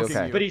not It's gonna be joking.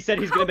 okay. But he said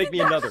he's gonna make me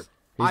another. He's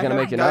I gonna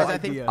have make you no another. I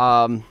think- idea.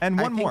 And I one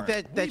think more.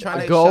 they're trying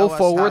to Go show us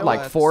forward how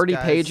like it 40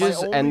 works, guys.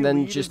 pages, My and only then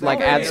read just is like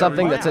that add they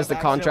something might that says the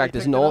have contract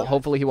is accidentally null. picked it up.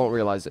 Hopefully he won't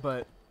realize it.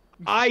 But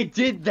I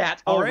did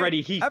that All right,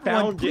 already. He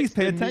everyone, found please it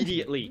pay attention.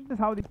 immediately. This is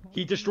how these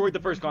He destroyed the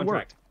first work.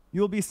 contract.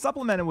 You'll be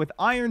supplemented with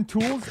iron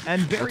tools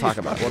and various. We'll talk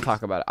about it. We'll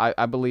talk about it.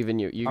 I believe in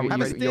you. I'm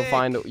ready.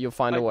 You'll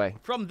find a way.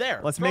 From there,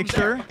 Let's from make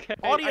there, sure. Okay,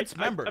 audience I'm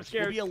members will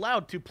scared. be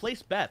allowed to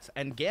place bets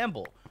and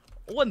gamble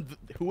on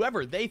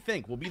whoever they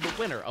think will be the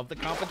winner of the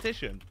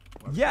competition.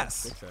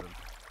 Yes.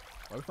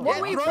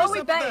 What we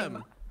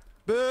betting?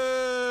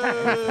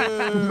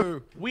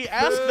 Boo! We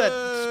ask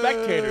that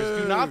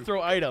spectators do not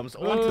throw items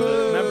onto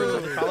the members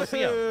of the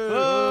Coliseum.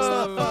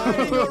 Stop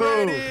fighting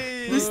already!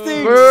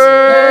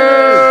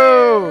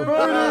 Boo!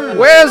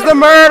 Where's the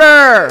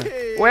murder?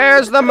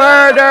 Where's the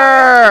murder?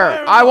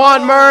 I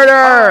want All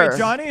murder. right,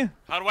 Johnny.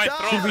 How do I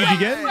throw Should we this?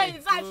 begin? Wait,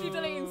 it's actually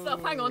deleting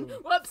stuff. Hang on.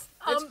 Whoops.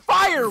 it's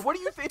fire. What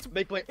do you think?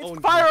 Make my It's own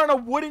fire on a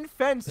wooden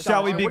fence.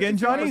 Shall we Johnny. What begin,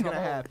 do you think Johnny? was gonna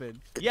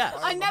happen? Yes,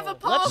 I never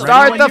Let's passed.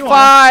 Start When the you are.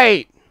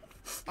 fight.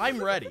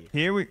 I'm ready.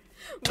 Here we.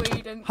 We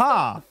didn't.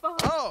 Ha! stop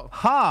the fight. Oh,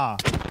 Ha!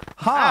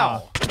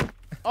 Ha! Ow!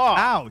 Oh,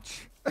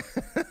 Ouch! take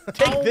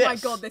Oh this. my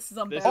god, this is This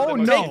unbearable. is Oh,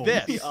 the no. most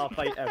Take easy, this.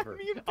 fight ever.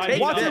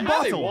 Take What's this. a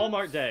bottle?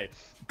 Walmart day.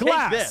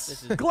 Glass!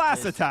 this. Glass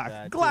This is attack!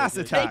 bad. Glass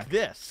Take attack! Take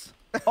this.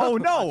 Oh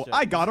no!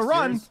 I gotta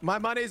run! my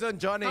money's on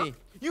Johnny.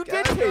 You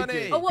Get did him, take Johnny.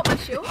 it. Oh, what, my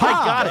shield? I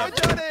got Go,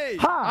 him. Johnny!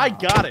 Ha! I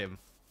got him.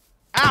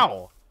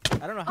 Ow!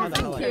 I don't know how Oh,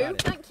 the hell thank I you. got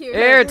it. Thank you.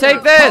 Here, take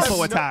Combo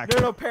this. attack!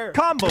 No, pair.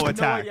 Combo You have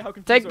no attack. idea how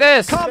confused Take I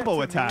was. this. You said Combo to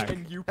me attack.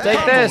 and you Take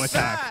Combo this.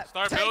 attack!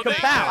 Start Take building.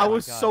 it. I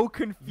was God. so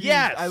confused.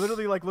 Yes. I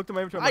literally like looked at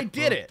my inventory. I'm I like,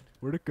 did "Oh, it.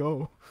 Where'd it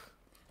go?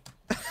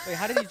 Wait,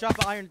 how did he drop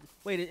the iron?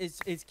 Wait,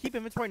 is keep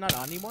inventory not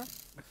on anymore?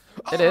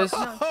 It is.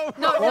 No,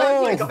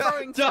 you're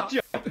throwing stuff.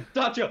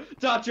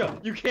 Dacha,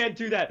 you can't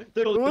do that.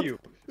 That'll What? you.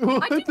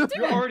 I didn't do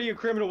You're it. already a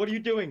criminal. What are you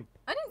doing?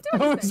 I didn't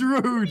do anything.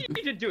 rude! You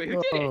didn't do it.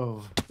 Who did it?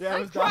 Oh. Yeah, it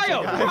was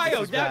Cryo, Dacia, guys. Cryo,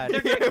 This is bad.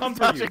 they're gonna come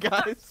for you.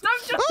 guys.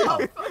 Don't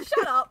just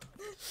shut up.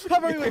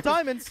 Cover me with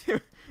diamonds.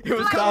 It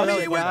was Cover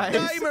Dacia, Me with guys.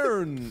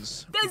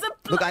 diamonds! There's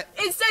a. Look,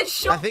 it says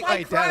shot think- by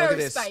wait, Dan, look at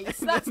this. cryospace.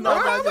 That's No,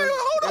 not. Wait,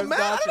 hold It on, was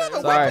man! I don't have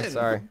a Sorry, weapon!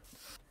 sorry.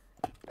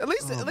 At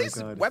least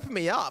God. weapon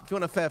me up if you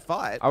want a fair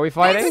fight. Are we I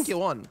fighting? think you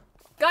won.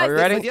 Guys, Are we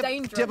this ready? is Do you,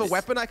 dangerous. do you have a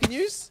weapon I can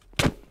use?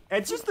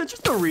 It's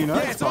just arena.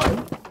 Yeah, it's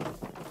fine.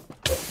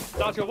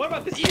 Dacha, what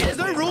about this? Yeah, there's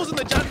no rules in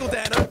the jungle,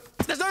 Danno.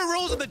 There's no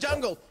rules in the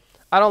jungle.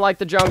 I don't like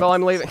the jungle.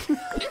 I'm leaving.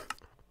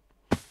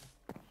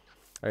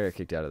 I got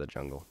kicked out of the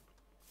jungle.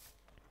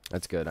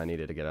 That's good. I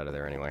needed to get out of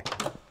there anyway.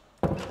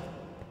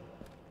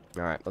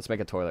 Alright, let's make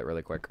a toilet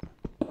really quick.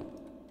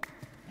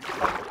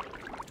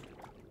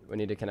 We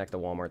need to connect the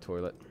Walmart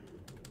toilet.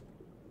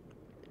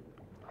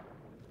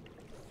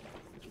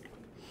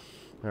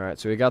 Alright,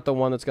 so we got the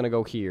one that's going to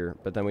go here,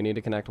 but then we need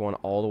to connect one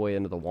all the way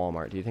into the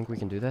Walmart. Do you think we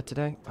can do that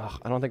today? Ugh,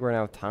 I don't think we're going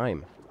to have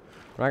time.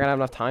 We're not going to have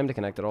enough time to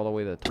connect it all the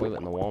way to the toilet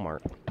in the Walmart.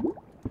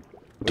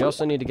 We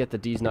also need to get the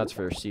D's nuts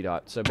for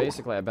C-Dot. So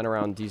basically, I've been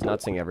around D's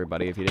nutsing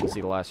everybody, if you didn't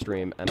see the last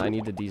stream, and I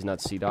need the D's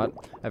nuts C-Dot.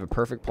 I have a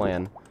perfect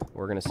plan.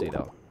 We're going to see,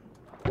 though.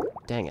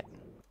 Dang it.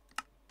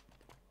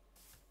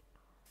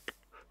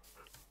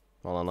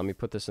 Hold on, let me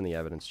put this in the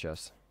evidence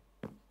chest.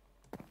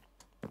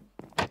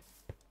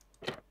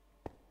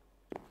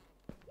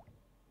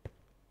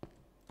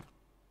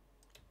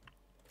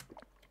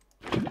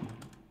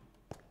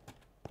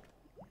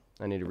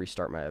 I need to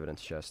restart my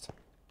evidence chest.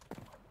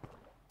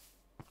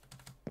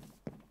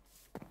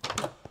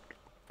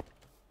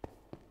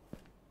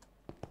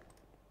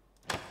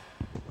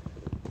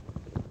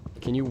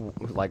 Can you,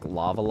 like,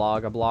 lava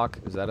log a block?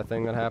 Is that a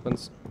thing that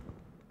happens?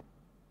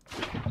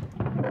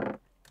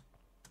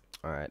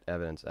 Alright,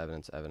 evidence,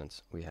 evidence,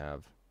 evidence. We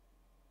have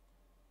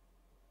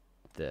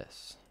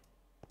this.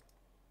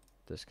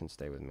 This can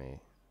stay with me.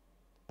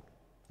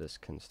 This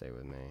can stay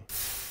with me.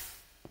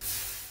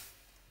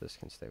 This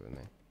can stay with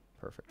me.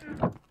 Perfect.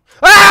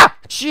 Ah!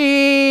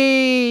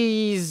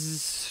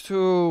 Jeez!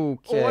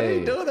 Okay. What are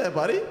you doing there,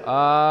 buddy?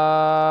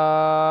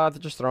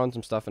 They're just throwing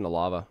some stuff into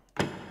lava.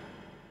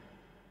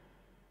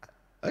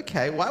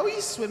 Okay, why were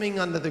you swimming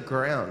under the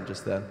ground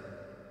just then?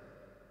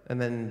 And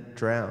then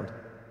drowned?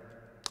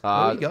 Where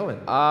are you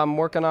going? I'm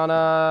working on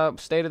a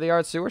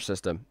state-of-the-art sewer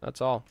system. That's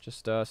all. Just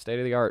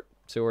state-of-the-art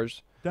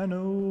sewers.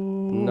 Danno.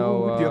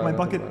 No. Do you have my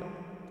bucket?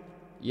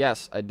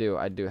 Yes, I do.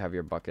 I do have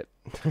your bucket.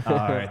 All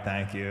right,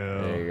 thank you.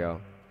 There you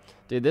go,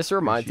 dude. This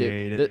reminds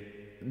Appreciate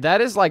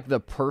that is like the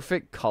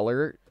perfect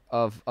color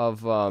of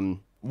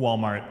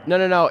Walmart.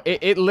 No.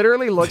 It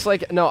literally looks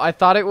like I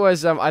thought it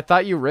was I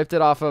thought you ripped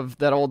it off of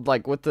that old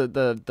like with the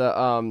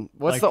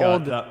what's like, the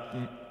old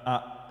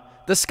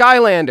the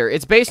Skylander.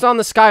 It's based on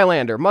the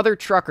Skylander. Mother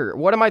trucker.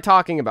 What am I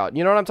talking about?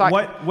 You know what I'm talking?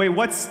 What? Wait,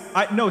 what's?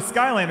 No,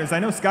 Skylanders. I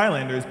know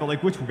Skylanders, but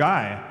like which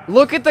guy?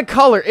 Look at the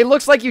color. It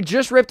looks like you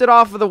just ripped it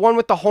off of the one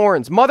with the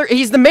horns.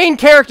 He's the main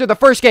character of the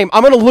first game.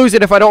 I'm gonna lose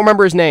it if I don't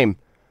remember his name.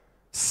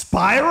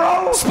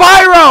 Spyro?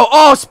 Spyro!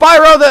 Oh,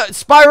 Spyro the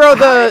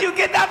How did you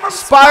get that from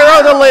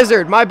Spyro the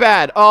lizard. My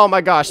bad. Oh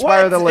my gosh,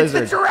 Spyro the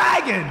lizard. It's the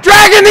dragon.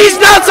 Dragging these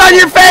nuts on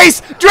your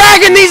face!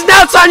 Dragging these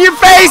nuts on your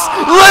face!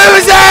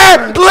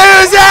 Loser!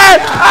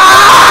 Loser!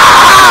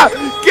 Ah!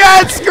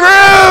 Get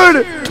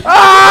screwed!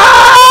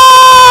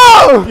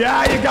 Oh!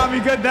 Yeah, you got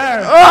me good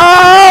there.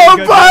 Oh,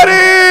 Good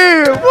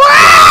buddy!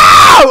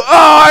 Wow!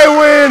 Oh, I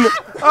win!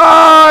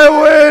 I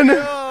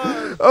win!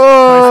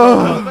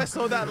 Oh! I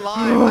saw that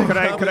live.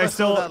 Could I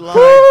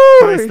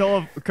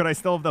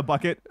still have the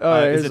bucket?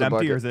 Is it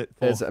empty or is it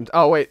full?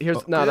 Oh wait, here's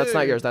that's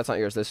not yours. That's not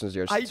yours. This one's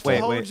yours. I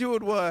told you it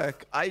would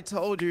work. I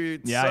told you.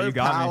 It's Yeah, so you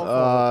got powerful. me.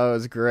 Oh, it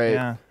was great.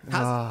 Yeah.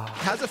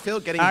 How's it feel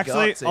getting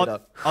Actually, guts,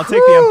 I'll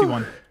take the empty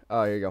one.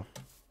 Oh, here you go.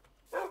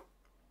 Oh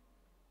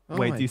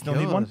Wait, my do you still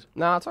need one? God.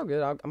 No, it's all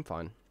good. I'm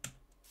fine.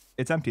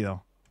 It's empty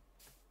though.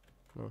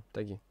 Oh,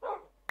 thank you.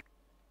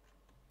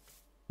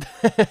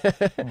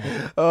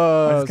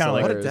 Oh, it's kind of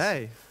like What a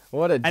day.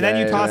 What a day. And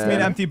then you toss me an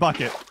man. empty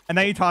bucket. And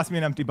then you toss me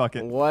an empty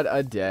bucket. What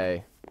a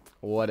day.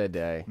 What a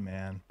day.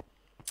 Man.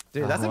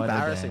 Dude, that's What a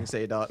embarrassing, day.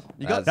 C-Dot.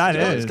 You That's- got That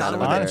is, got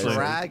honestly. with the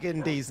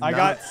dragon these I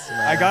nuts,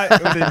 got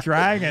the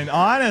dragon,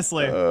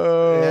 honestly.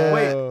 Yeah.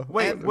 Wait, And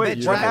wait, they what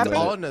dragged happened?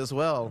 on as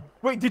well.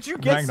 Wait, did you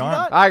Dragged get on.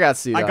 C-Dot? I got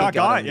C. I got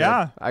got him,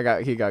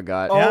 yeah. He got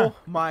got. Oh Yeah.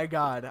 my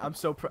god, I'm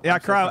so proud. Yeah,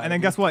 Crow, and then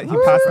guess what? He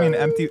passed me an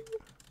empty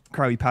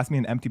he passed me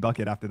an empty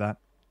bucket after that.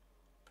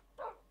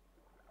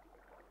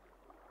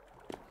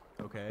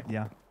 Okay.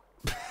 Yeah.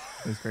 It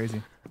was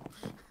crazy.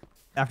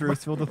 After it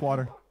was filled with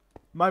water.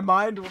 My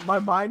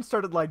mind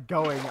started like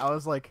going. I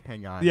was like,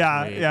 hang on.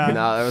 Yeah, wait. yeah.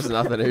 No, that was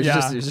nothing. He was Yeah.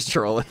 just he was just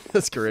trolling.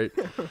 That's great.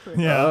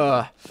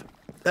 Yeah.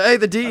 Hey,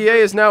 the DEA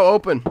is now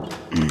open.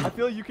 I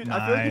feel you could.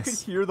 I feel like you could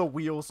Nice. hear the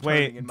wheels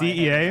Wait, turning in my head as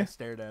DEA? I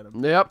stared at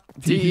him. Yep.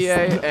 DEA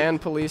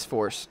and police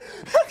force.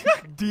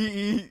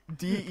 DEA.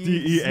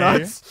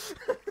 nuts.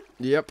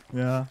 Yep.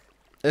 Yeah.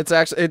 It's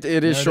actually it is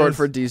There it short is.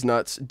 for D's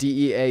nuts.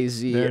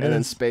 DEAZ There it and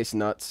then is. space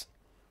nuts.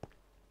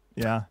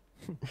 Yeah.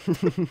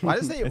 Why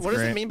does It's what does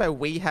great. it mean by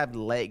we have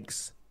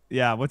legs?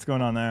 Yeah, what's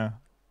going on there?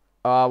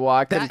 Well,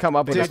 I couldn't That- come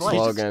up with a dude, like,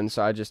 slogan,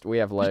 so we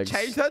have legs.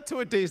 Change that to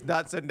a D's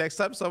nuts, and next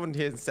time someone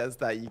here says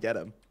that, you get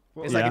them.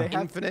 It's Yeah. like an They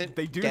have- infinite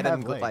they do get have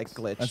 'em legs. like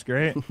glitch. That's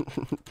great.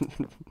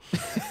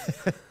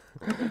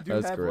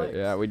 That's have great. legs.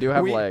 Yeah, we do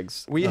have We-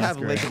 legs. We That's have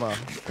great.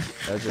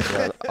 ligma. That's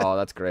just oh,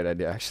 that's a great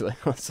idea actually.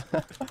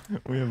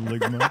 We have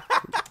ligma.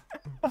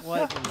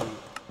 What?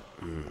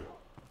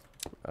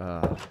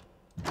 Oh.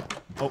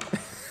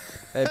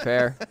 Hey,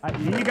 Pear.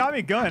 You got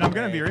me good. I'm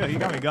gonna be real. You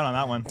got me good on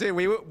that one. Dude,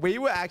 we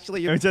were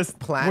actually It was just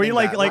planning were you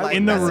like that,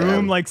 in the that's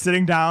room it. like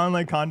sitting down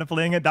like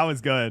contemplating it? That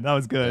was good. That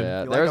was good.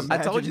 Yeah, You there's.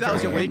 like I told you that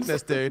was your Imagine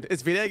weakness, dude.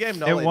 It's video game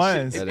knowledge.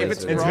 was. If It is.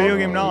 it's It's It's wrong, video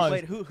game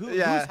knowledge. Wait, whose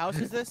Yeah. house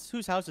is this?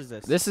 Whose house is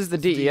this? This is the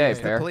DEA, it's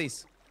the Pear.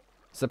 police.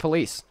 It's the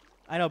police.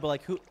 I know, but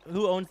like, who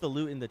owns the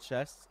loot in the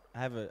chest?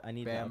 I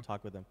need to Bam.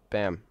 talk with him.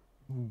 Bam.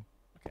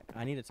 Okay,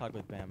 I need to talk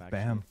with Bam. Actually.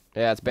 Bam.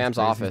 Yeah, it's Bam's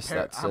crazy. office. Pear,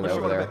 That's how it much you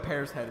over want to there. bet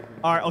Pear's head?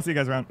 All right, I'll see you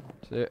guys around.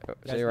 See you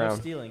Guys, no around.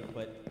 stealing,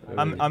 but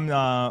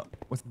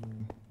What's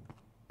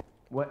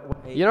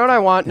You know what I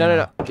want?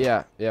 No.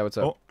 Yeah. What's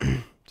up?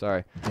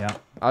 Sorry. yeah.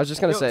 I was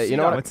just gonna Yo, say. You see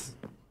know that? what? What's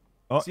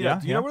Oh, See, yeah.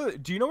 do you know where?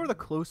 Do you know where the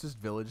closest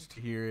village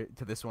to here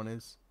to this one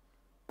is?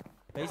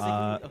 basically,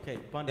 okay,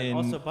 Bundan. In,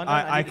 Also, Bundan,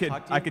 I need to could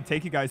talk to I you. could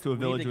take you guys to a We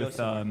need village to go with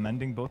somewhere.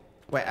 mending book.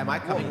 Wait, am I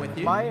coming with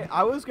you?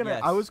 I was gonna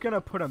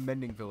Yes. put a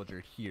mending villager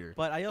here.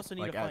 But I also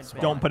need Like, to at find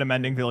spawn. Bam. Don't put a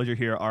mending villager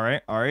here. All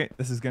right.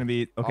 This is gonna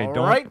be okay. All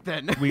don't. right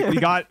then. we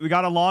got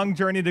a long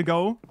journey to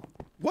go.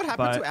 What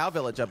happened to But- our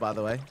villager, by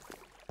the way?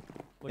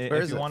 Which- Where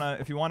If is you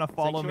it? wanna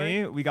follow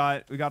me, we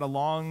got a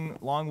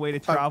long way to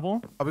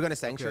travel. Are we going to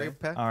sanctuary? Okay.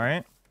 Pear? All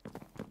right.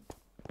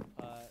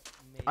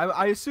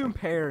 I assume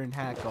Pear and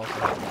Hack also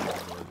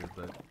have villages,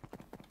 but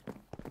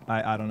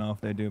I don't know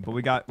if they do, but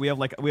we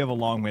have a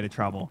long way to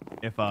travel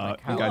if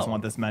you guys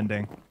want this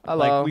mending. Hello.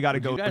 Like we gotta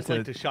Would go you guys to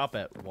like to shop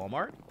at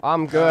Walmart?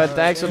 I'm good.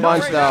 Thanks a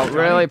bunch, though.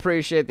 Really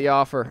appreciate the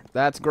offer.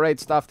 That's great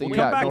stuff that you come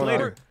got back going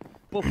later.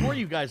 on. Before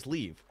you guys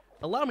leave,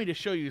 allow me to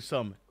show you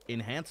some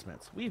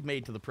enhancements we've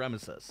made to the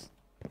premises.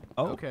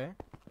 Oh. okay.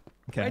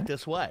 Okay. Right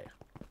this way.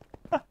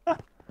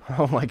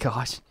 Oh my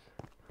gosh.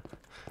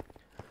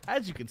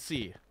 As you can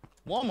see,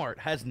 Walmart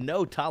has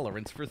no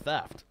tolerance for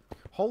theft.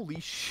 Holy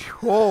sh!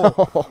 Whoa!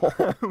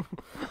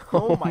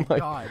 Oh my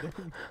god.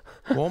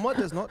 Walmart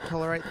does not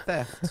tolerate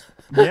theft.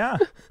 Yeah.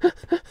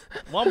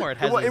 Walmart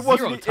has It a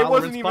wasn't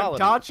zero-tolerance even policy.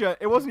 Dacha.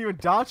 It wasn't even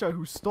Dacha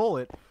who stole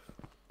it.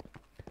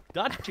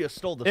 Dacia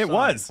stole the It sign.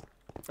 was.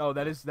 Oh,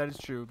 that is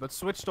true. But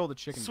Switch stole the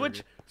chicken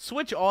burger.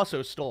 Switch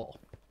also stole.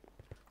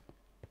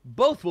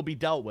 Both will be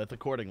dealt with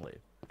accordingly.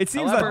 It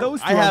seems However, that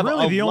those two I are have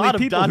really a the only lot of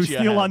people who Dacia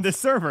steal on heads. this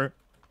server.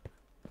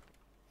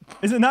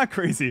 Isn't that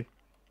crazy?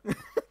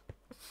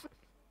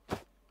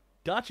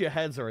 Dacia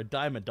heads are a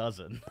dime a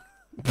dozen.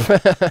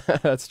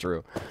 That's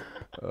true.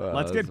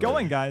 Let's get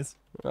going, guys.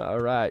 All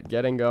right,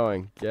 getting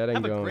going. Getting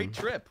Have going. a great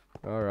trip.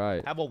 All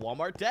right. Have a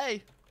Walmart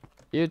day.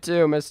 You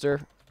too,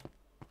 mister.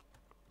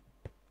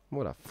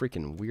 What a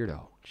freaking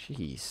weirdo.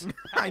 Jeez.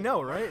 I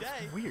know, right?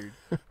 It's weird.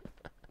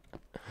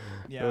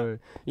 Yeah.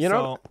 You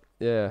know,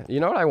 yeah. You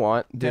know what I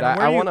want? Dude, Dana,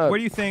 I want to. Where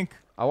do you think?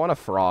 I want a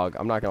frog.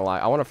 I'm not gonna lie.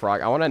 I want a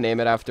frog. I want to name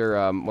it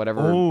after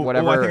whatever. Oh,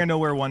 whatever. I think I know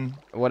where one.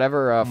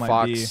 Whatever might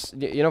Fox.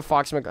 You know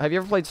Fox. Have you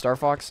ever played Star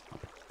Fox?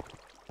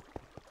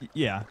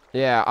 Yeah.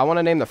 Yeah, I want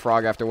to name the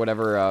frog after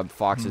whatever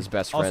Fox's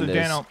best friend Also, is.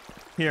 Dano,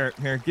 here,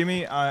 give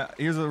me.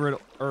 Here's a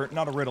riddle, or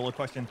not a riddle, a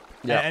question.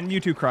 Yeah. And you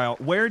too, Cryo.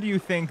 Where do you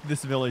think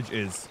this village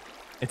is?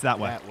 It's that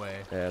way. That way.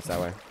 Yeah, it's that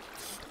way.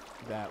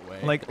 That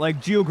way. Like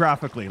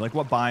geographically, like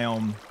what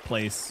biome,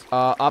 place?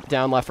 Up,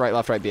 down, left, right,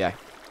 BA.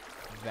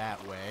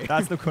 That way.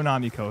 That's the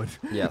Konami code.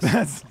 Yes.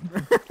 That's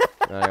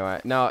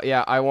Anyway, no,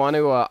 yeah, I want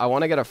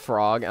to get a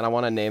frog, and I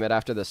want to name it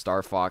after the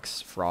Star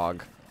Fox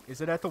frog.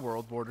 Is it at the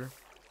world border?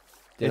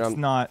 it's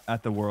not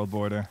at the world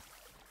border.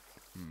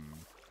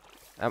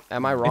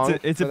 Am I wrong?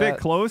 It's a bit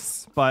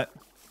close, but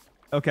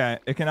okay.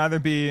 It can either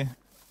be,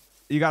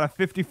 you got a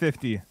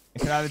 50-50. It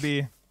can either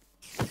be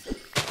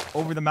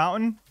over the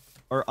mountain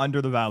or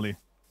under the valley.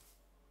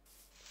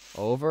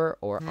 Over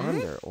or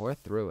under or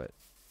through it.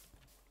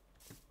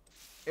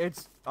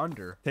 It's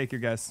under. Take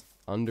your guess.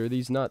 Under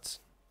these nuts.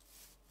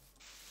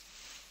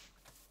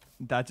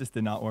 That just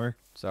did not work.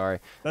 Sorry.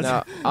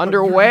 That's- No,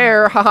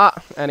 underwear. Haha.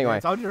 Anyway.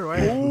 It's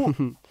underwear.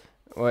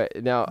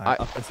 Wait, no.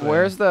 Up this way.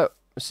 Where's the?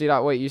 See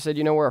that? Wait, you said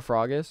you know where a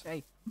frog is?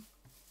 Hey.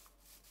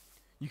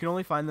 You can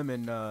only find them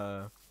in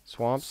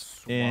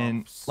Swamps.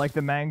 In like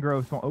the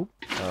mangrove swamp. Oh.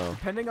 Oh.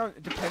 depending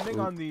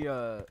on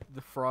the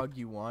frog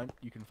you want,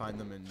 you can find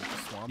them in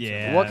swamps.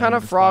 Yeah. What kind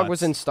of the frog was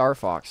spots. in Star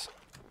Fox?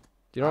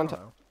 Do you know what I'm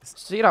talking?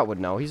 C-Dot would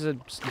know. He's a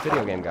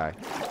video game guy.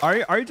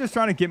 Are you just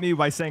trying to get me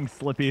by saying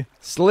Slippy?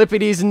 Slippy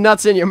these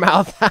nuts in your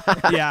mouth.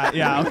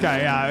 Yeah,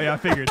 okay, yeah, I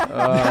figured.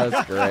 Oh,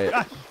 that's great.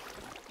 All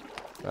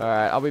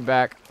right, I'll be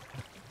back.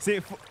 See,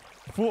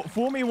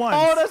 fool me once.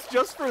 Oh, that's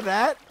just for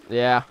that?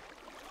 Yeah.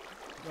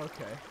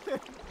 Okay.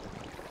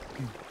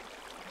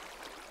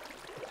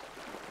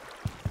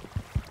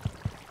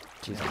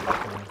 Jesus.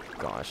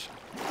 Gosh.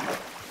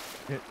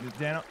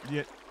 Dano,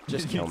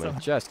 Just kill me.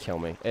 Just kill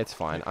me. It's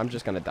fine. I'm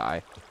just gonna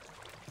die.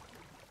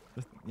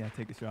 Yeah,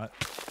 take a shot.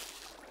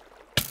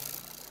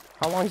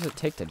 How long does it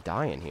take to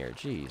die in here?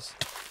 Jeez.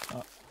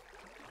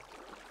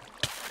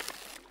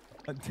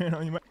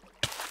 Dano, you might.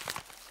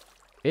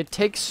 It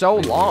takes so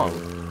long.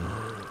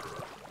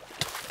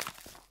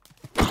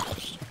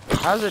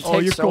 How does it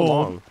take you're so cool.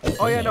 long?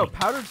 Oh yeah, no,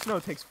 powdered snow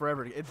takes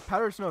forever.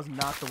 Powdered snow is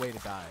not the way to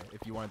die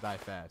if you want to die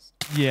fast.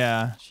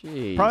 Yeah.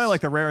 Jeez. Probably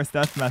like the rarest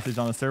death message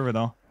on the server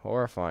though.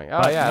 Horrifying.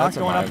 Oh But yeah, not that's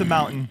going a up the vibe.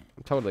 mountain.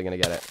 I'm totally gonna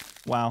get it.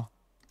 Wow.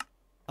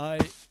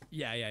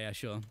 Yeah,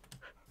 sure.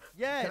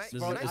 Yes, This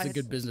bro, is a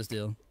good business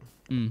deal.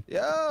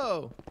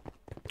 Yo.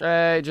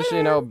 Hey, just so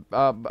you know,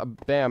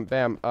 bam,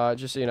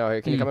 just so you know,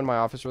 here, can you come in my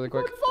office really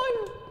quick?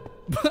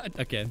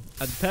 Okay.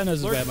 Pen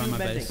is right by my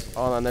base.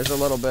 Hold on, there's a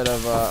little bit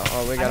of,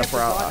 oh, we got a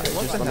problem.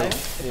 Just let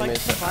me,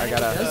 I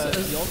gotta,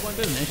 There's a bit of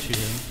an issue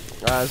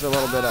here. there's a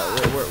little bit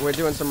of, we're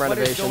doing some What is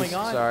renovations. going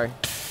on? Sorry.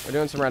 We're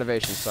doing some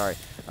renovations, sorry.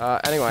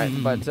 Anyway,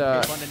 but,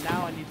 London,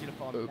 now I need you to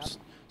follow me. oops.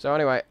 So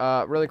anyway,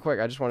 really quick,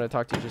 I just wanted to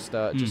talk to you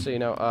just so you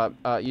know,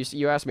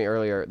 you asked me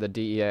earlier the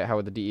DEA, how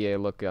would the DEA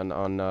look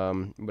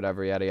on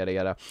whatever, yada yada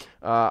yada.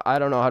 I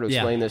don't know how to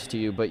explain this to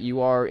you, but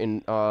you are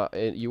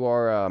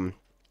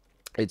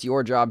it's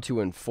your job to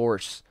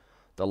enforce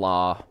the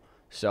law.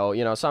 So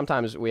you know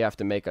sometimes we have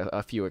to make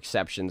a few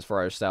exceptions for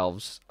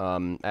ourselves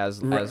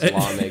as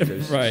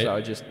lawmakers. Right. So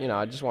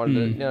I just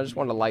wanted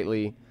to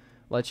lightly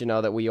let you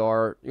know that we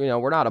are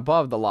we're not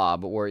above the law,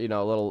 but we're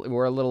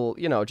a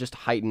little just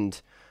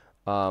heightened.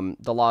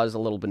 The law is a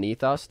little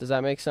beneath us. Does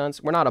that make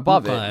sense? We're not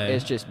above it.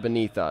 It's just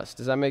beneath us.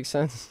 Does that make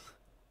sense?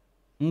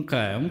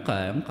 Okay.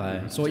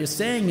 So what you're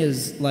saying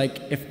is, like,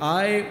 if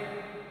I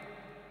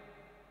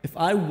if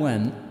I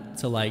went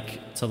to like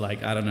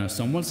I don't know,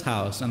 someone's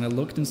house and I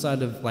looked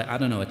inside of like, I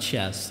don't know, a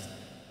chest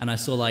and I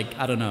saw like,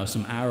 I don't know,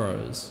 some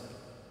arrows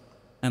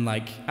and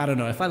like, I don't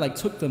know, if I like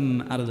took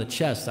them out of the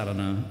chest, I don't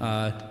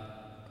know,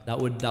 that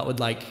would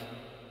like.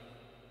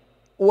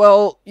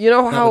 Well, you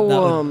know how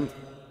that would-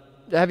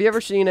 have you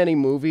ever seen any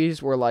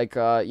movies where like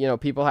you know,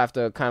 people have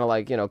to kind of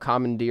like, you know,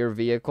 commandeer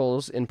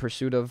vehicles in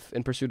pursuit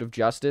of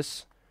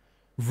justice?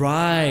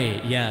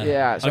 Right. Yeah.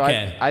 Yeah. So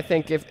okay. I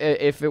think if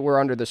it were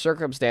under the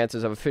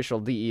circumstances of official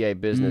DEA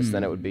business,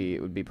 then it would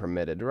be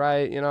permitted,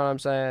 right? You know what I'm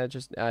saying?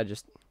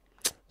 It's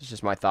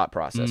just my thought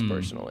process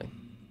personally.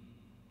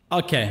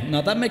 Okay.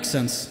 No, that makes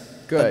sense.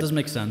 Good. That does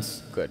make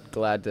sense. Good.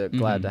 Glad to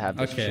have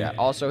this Okay. chat.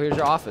 Also, here's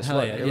your office. Hell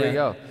Look, yeah, here we yeah.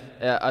 go.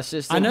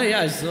 Assistant. I know.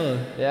 Yeah, I saw.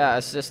 Yeah,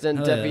 assistant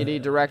Hell yeah. deputy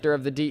director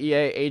of the DEA,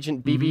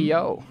 Agent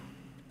BBO.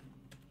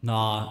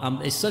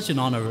 Nah, it's such an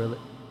honor, really.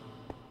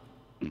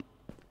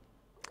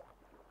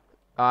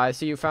 I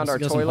see you found our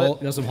Got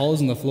toilet. got some holes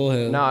in the floor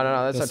here. No,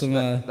 Got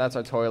that's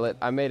our toilet.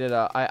 I made it.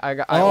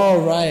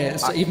 Right,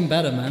 it's even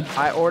better, man.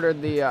 I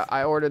ordered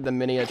the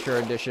miniature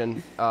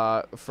edition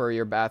for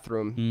your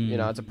bathroom. You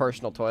know, it's a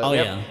personal toilet. Oh, we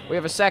yeah. we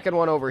have a second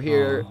one over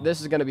here.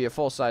 This is gonna be a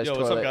full size Yo,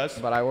 toilet, what's up, guys?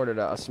 but I ordered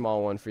a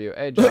small one for you.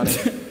 Hey, Johnny,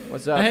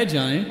 what's up? Hey,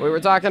 Johnny. We were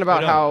talking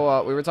about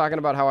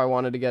What up? how I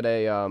wanted to get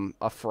a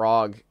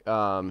frog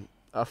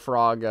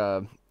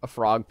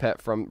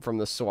pet from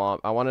the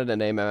swamp. I wanted to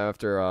name him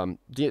after have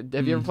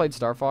you ever played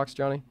Star Fox,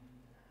 Johnny?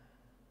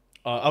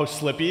 Oh,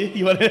 Slippy.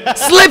 You want to?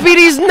 Slippy,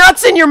 these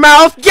nuts in your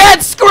mouth!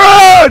 Get screwed!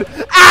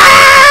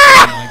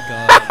 Ah! Oh my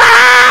god.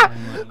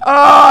 Oh,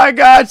 I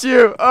got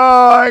you.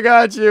 Oh, I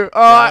got you. Oh,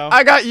 Danno?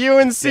 I got you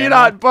and C Danno?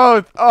 Dot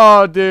both.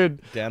 Oh,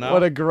 dude. Danno?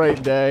 What a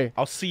great day.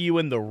 I'll see you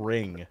in the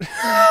ring.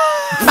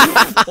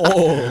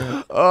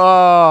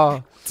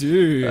 Oh,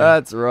 Dude.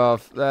 that's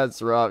rough.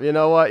 That's rough. You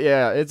know what?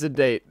 Yeah, it's a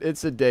date.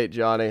 It's a date,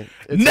 Johnny.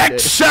 It's a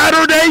Next date.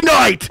 Saturday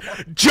night,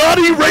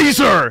 Johnny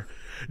Razor,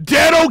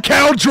 Danno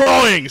Cow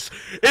Drawings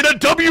in a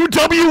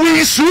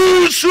WWE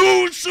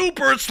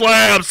Super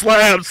Slam.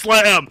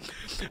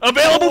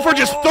 Available for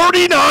just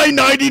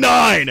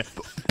 $39.99.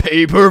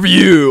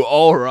 Pay-per-view.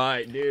 All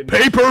right, dude.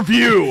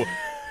 Pay-per-view.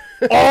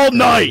 All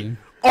night.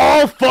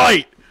 All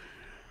fight.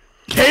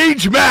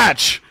 Cage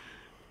match.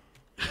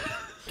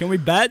 Can we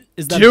bet?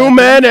 Is that Two bet-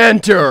 men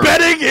enter.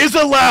 Betting is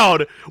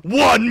allowed.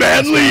 One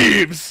man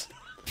leaves.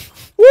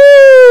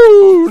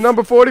 Woo!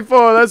 Number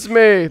 44. That's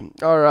me.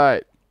 All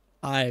right.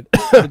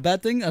 The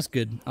bet thing? That's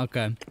good.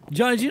 Okay.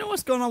 Johnny, do you know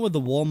what's going on with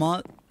the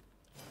Walmart?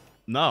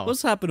 No.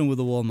 What's happening with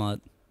the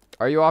Walmart?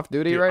 Are you off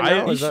duty right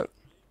now? Is that...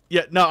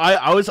 Yeah, no,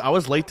 I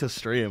was late to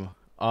stream.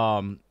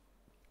 Huh.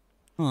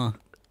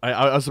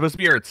 I was supposed to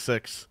be here at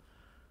 6,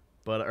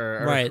 but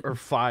Right. or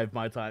 5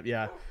 my time.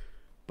 Yeah,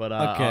 but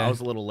Okay. I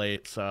was a little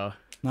late, so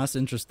That's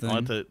interesting. I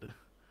wanted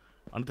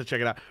to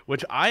check it out.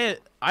 Which I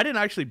didn't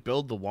actually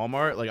build the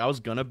Walmart. Like I was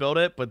gonna build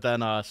it, but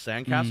then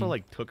Sandcastle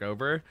like took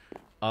over.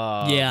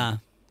 Yeah.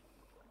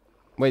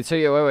 Wait,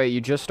 so wait, you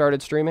just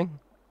started streaming?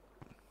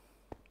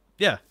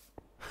 Yeah.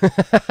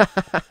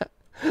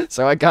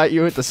 So I got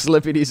you with the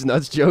Slippy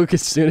Nuts joke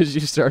as soon as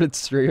you started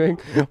streaming.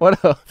 What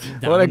a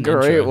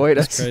great intro. way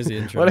to That's crazy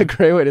intro. what a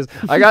great way to.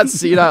 I got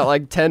C-Dot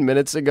like 10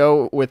 minutes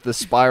ago with the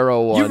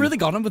Spyro one. You really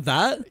got him with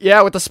that?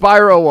 Yeah, with the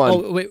Spyro one.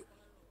 Oh wait.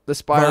 The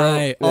Spyro.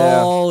 Right.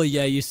 Yeah. Oh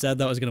yeah, you said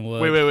that was gonna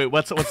work. Wait.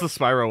 What's the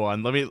Spyro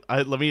one? Let me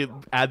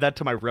add that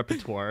to my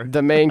repertoire.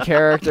 The main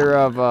character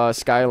of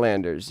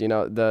Skylanders. You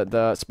know, the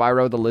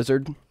Spyro the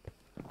Lizard.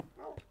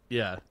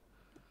 Yeah.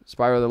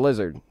 Spyro the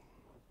Lizard.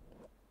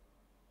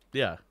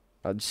 Yeah.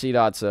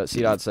 C-Dot's a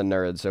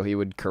nerd, so he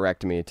would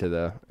correct me to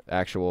the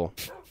actual.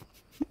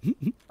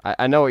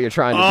 I know what you're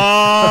trying to do.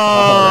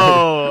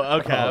 Oh,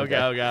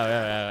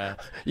 okay.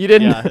 You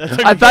didn't. Yeah, that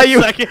took I me thought a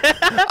you. second.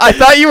 I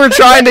thought you were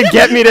trying to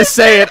get me to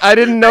say it. I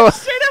didn't know.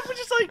 Straight up,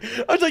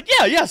 I was like,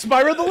 yeah,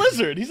 Spyro the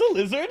Lizard. He's a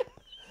lizard.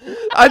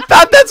 I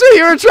thought that's what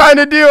you were trying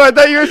to do. I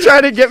thought you were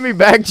trying to get me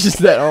back just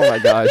that. Oh my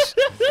gosh.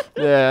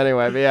 Yeah.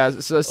 Anyway, but yeah.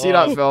 So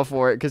C-Dot fell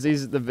for it because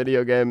he's the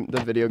video game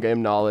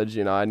knowledge.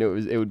 You know, I knew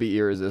it would be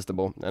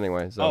irresistible.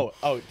 Anyway. So.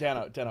 Oh,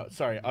 Danno.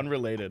 Sorry,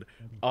 unrelated.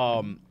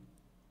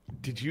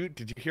 Did you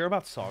hear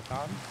about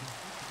SawCon?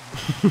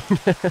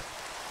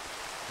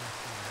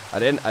 I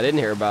didn't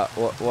hear about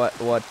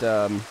what.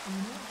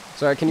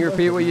 Sorry, can you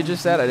repeat what you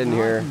just said? I didn't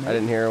hear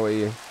what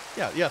you.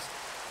 Yeah,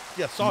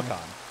 SawCon.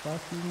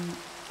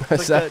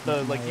 It's like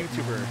the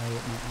YouTuber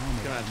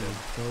convention.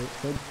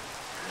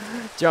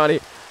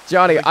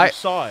 Johnny, Like, I you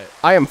saw it.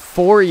 I am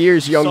 4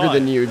 years younger saw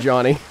than it. you,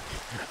 Johnny.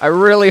 I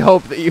really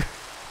hope that you.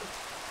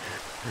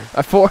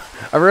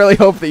 I really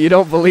hope that you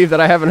don't believe that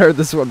I haven't heard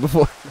this one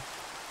before.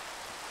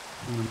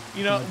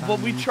 You know, but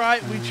we try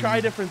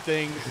different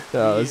things.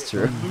 No, We that's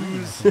true.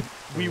 Lose,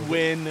 we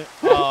win.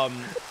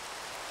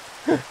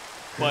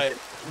 But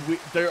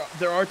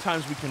there are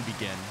times we can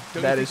begin.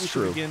 Don't That you is think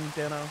we true. should begin,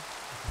 Danno?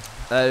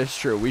 That is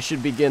true. We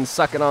should begin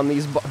sucking on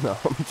these. No,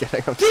 I'm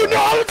kidding. I'm Dude, sorry. no,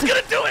 I was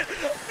gonna do it.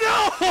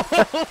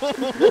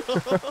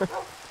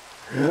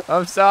 No.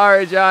 I'm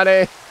sorry,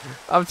 Johnny.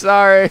 I'm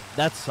sorry.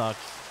 That sucks.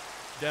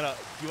 Danno,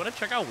 do you want to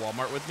check out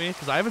Walmart with me?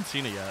 Because I haven't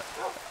seen it yet.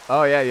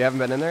 Oh yeah, you haven't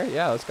been in there?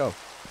 Yeah, let's go.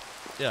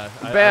 Yeah.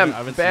 Bam, I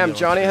haven't bam. seen it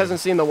Johnny on hasn't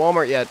seen the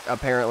Walmart yet,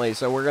 apparently.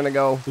 So we're gonna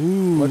go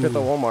look at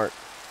the Walmart.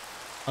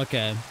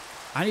 Okay.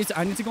 I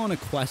need to go on a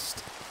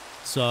quest.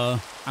 So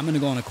I'm gonna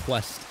go on a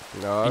quest.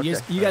 No, And okay.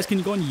 you guys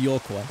can go on your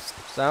quest.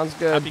 Sounds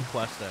good. Happy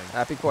questing.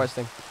 Happy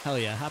questing. Hell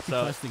yeah, happy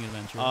questing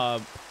adventure.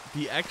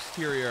 The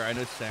exterior, I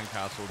know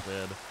Sandcastle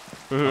did.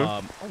 Mhm.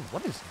 Oh,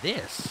 what is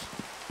this?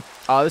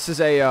 Oh, this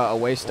is a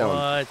waystone.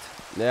 What?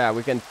 Yeah,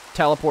 we can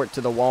teleport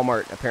to the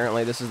Walmart.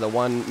 Apparently, this is the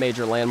one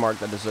major landmark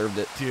that deserved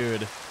it.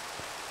 Dude.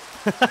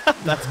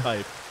 That's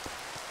hype.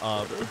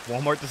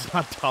 Walmart does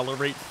not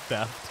tolerate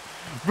theft.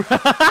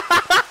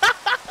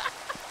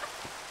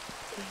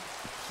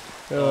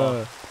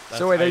 So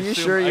wait, are you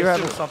sure you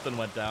haven't? Something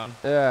went down.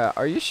 Yeah,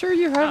 are you sure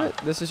you haven't?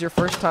 This is your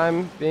first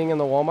time being in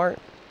the Walmart?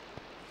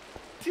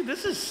 Dude,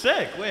 this is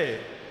sick. Wait.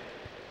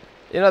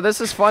 You know,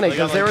 this is funny They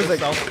got, because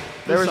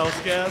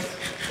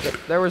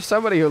there was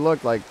somebody who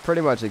looked like pretty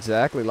much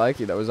exactly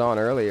like you that was on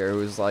earlier, who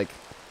was like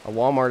a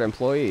Walmart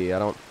employee. I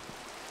don't.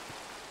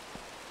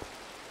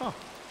 Huh.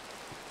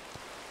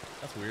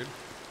 That's weird.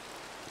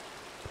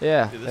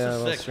 Yeah. Dude, this yeah,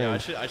 is that's sick. Yeah,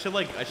 strange.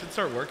 I should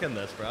start working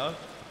this, bro.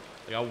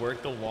 Like, I'll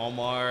work the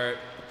Walmart.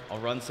 I'll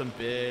run some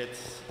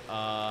bits. We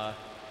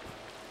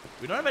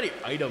don't have any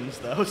items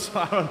though, so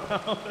I don't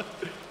know.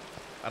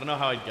 I don't know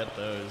how I'd get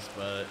those,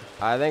 but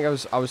I think I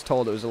was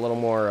told it was a little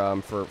more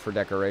for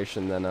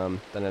decoration than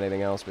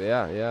anything else. But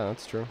yeah,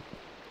 that's true.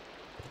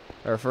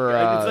 Or for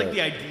it's like the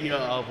idea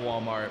of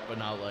Walmart, but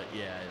not like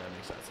that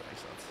makes sense. That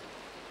makes sense.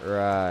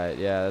 Right.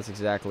 Yeah, that's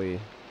exactly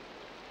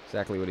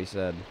what he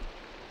said.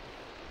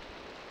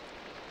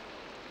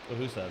 Well,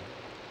 who said?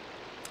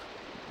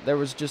 There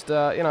was just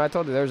I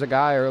told you there was a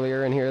guy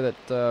earlier in here that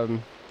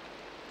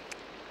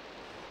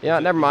yeah,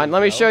 never mind.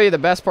 Let me show you the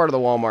best part of the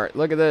Walmart.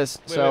 Look at this.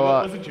 Wait, so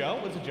was it Joe?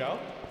 Was it Joe?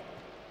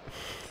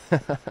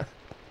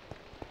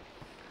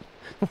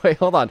 Wait,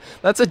 hold on.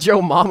 That's a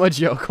Joe Mama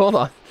joke. Hold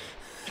on.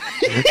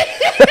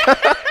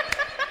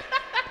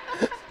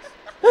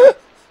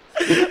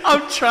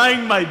 I'm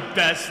trying my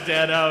best,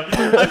 Danno.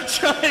 I'm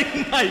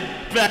trying my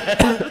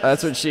best.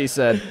 That's what she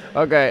said.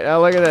 Okay, now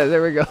look at this.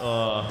 There we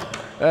go.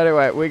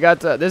 Anyway, we got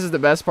this is the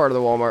best part of the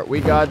Walmart.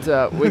 We got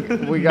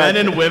we got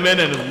men and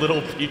women and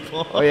little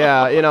people. Oh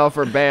yeah,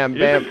 for Bam.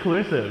 It's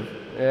exclusive.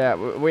 Yeah,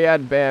 we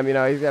had Bam.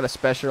 He's got a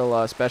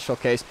special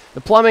case. The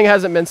plumbing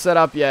hasn't been set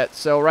up yet,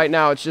 so right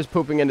now it's just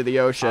pooping into the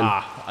ocean.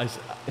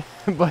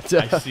 But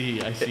I see.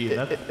 That's,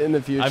 in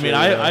the future. I mean,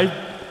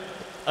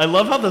 I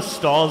love how the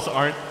stalls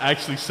aren't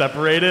actually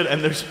separated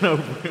and there's no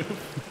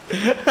roof.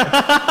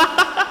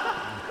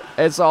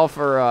 It's all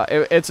for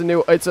it's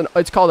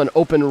called an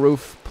open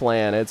roof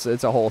plan. It's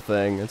a whole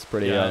thing. It's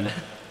pretty yeah.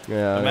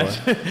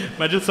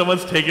 Imagine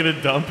someone's taking a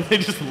dump and they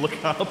just look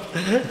up.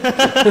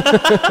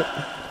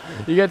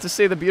 You get to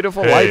see the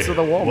beautiful lights of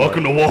the Walmart.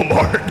 Welcome to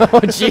Walmart.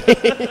 Oh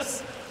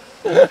jeez.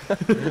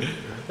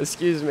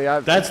 Excuse me.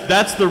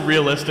 That's the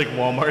realistic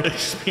Walmart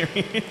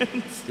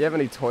experience. Do you have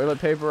any toilet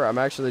paper? I'm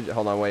actually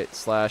hold on, wait.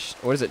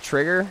 What is it?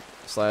 Trigger?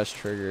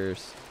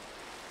 /triggers.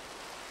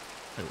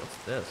 Hey, what's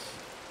this?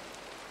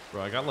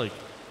 Bro, I got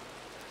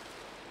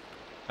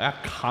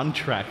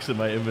contracts in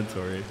my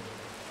inventory.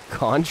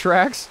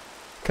 Contracts?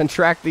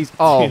 Contract these.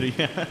 Oh,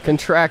 yeah.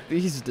 Contract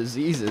these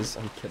diseases.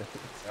 I'm kidding.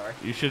 Sorry.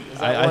 You should.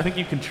 I think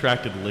you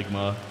contracted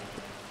ligma.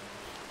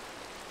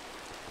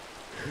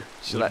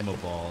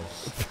 Ligma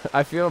balls.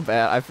 I feel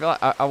bad. I feel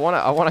I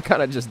wanna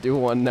kind of just do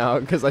one now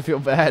because I feel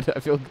bad.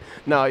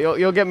 No.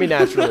 You'll get me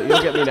naturally.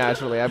 You'll get me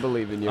naturally. I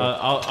believe in you.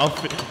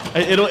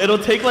 It'll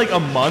take like a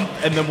month,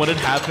 and then when it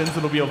happens,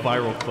 it'll be a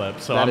viral clip.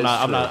 So I'm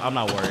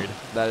not worried.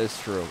 That is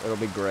true. It'll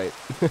be great.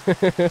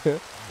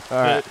 All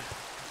right.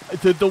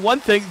 The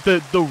one thing,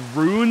 the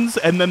runes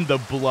and then the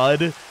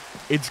blood,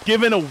 it's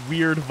given a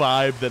weird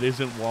vibe that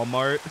isn't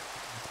Walmart.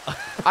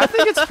 I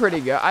think it's pretty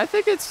good. I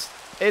think it's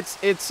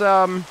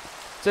a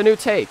new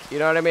take. You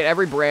know what I mean?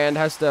 Every brand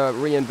has to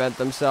reinvent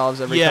themselves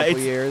every couple of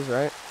years,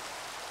 right?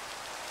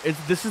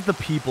 This is the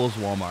people's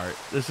Walmart.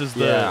 This is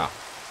the. Yeah.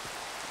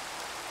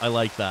 I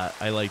like that.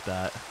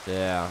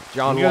 Yeah.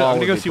 John Wall. I'm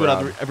gonna go see what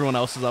everyone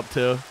else is up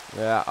to.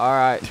 Yeah. All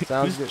right.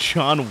 Sounds good.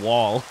 John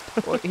Wall.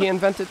 Well, he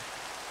invented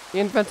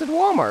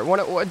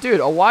Walmart.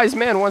 Dude, a wise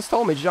man once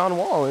told me John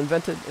Wall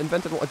invented.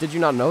 Did you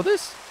not know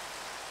this?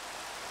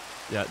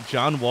 Yeah,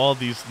 John Wall,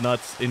 these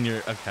nuts in your.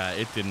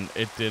 Okay, it didn't.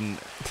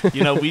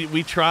 You know,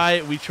 we try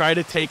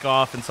to take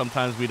off and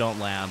sometimes we don't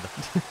land.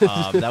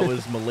 That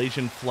was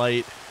Malaysian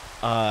flight.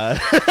 Oh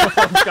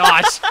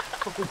gosh.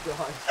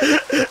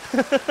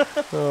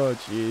 Oh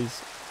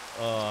jeez.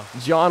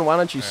 John, why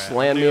don't you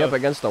slam me up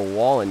against a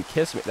wall and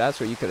kiss me? That's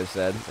what you could have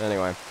said.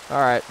 Anyway, all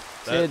right.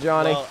 See you,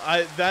 Johnny. Well,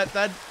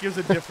 that gives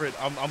a different.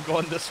 I'm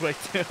going this way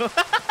too.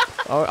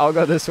 I'll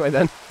go this way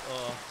then.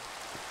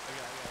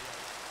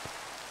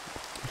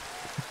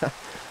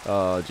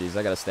 Oh, jeez,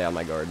 I gotta stay on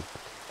my guard.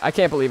 I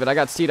can't believe it. I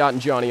got C-Dot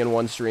and Johnny in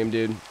one stream,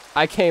 dude.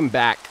 I came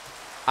back.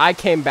 I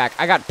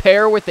got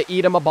Pear with the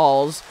eat 'em-a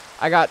balls.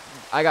 I got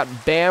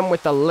Bam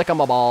with the lick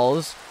 'em-a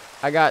balls.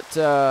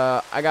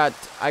 Dacia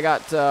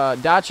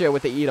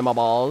with the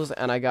eatables,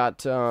 and I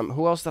got,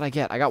 who else did I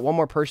get? I got one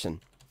more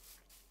person.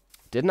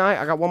 Didn't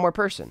I? I got one more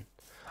person.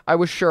 I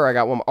was sure I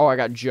got one. Oh, I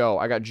got Joe.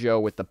 I got Joe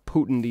with the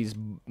putting these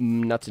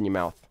nuts in your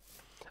mouth.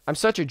 I'm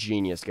such a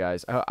genius,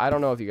 guys. I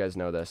don't know if you guys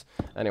know this.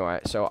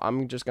 Anyway, so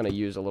I'm just going to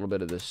use a little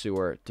bit of the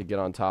sewer to get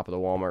on top of the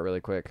Walmart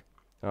really quick.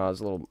 It's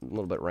a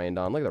little bit rained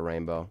on. Look at the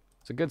rainbow.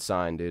 It's a good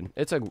sign, dude.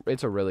 It's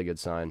a really good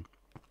sign.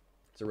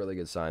 It's a really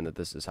good sign that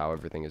this is how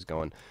everything is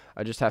going.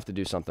 I just have to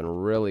do something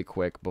really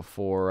quick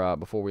before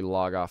we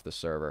log off the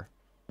server.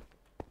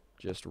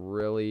 Just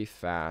really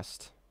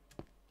fast.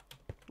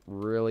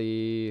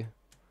 Really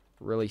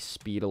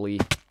speedily.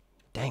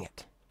 Dang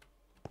it.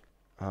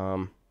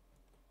 Dang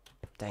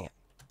it.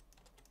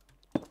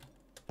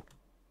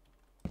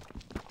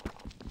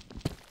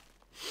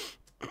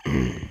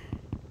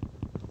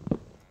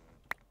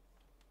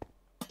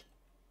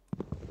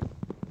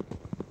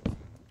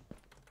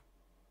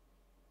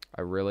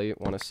 I really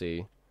want to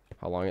see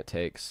how long it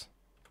takes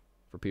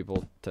for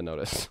people to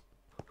notice.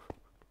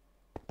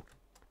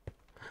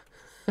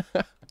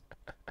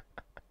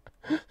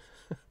 This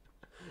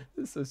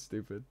is so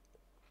stupid.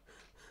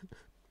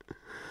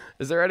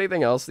 Is there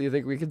anything else that you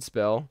think we could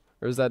spell?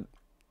 Or is that...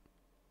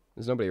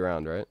 There's nobody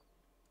around, right?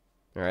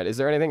 Alright, is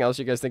there anything else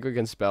you guys think we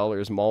can spell? Or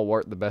is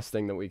Malwart the best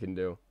thing that we can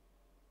do?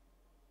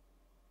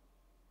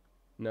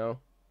 No?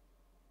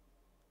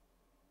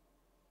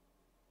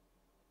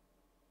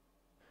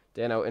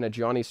 Danno, in a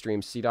Johnny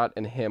stream, C-Dot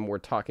and him were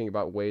talking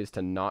about ways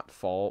to not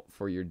fall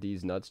for your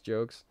D's nuts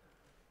jokes.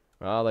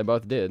 Well, they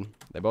both did.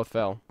 They both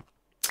fell.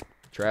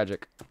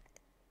 Tragic.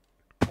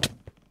 Do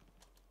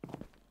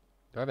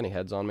I have any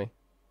heads on me?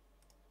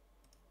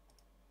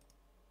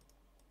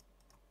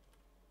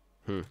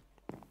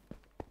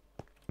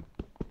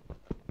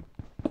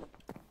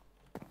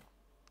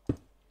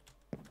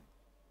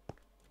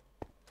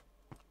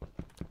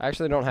 I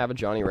actually don't have a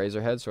Johnny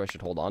Razorhead, so I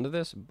should hold on to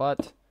this,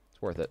 but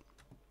it's worth it.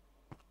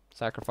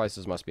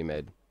 Sacrifices must be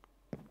made.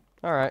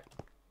 Alright.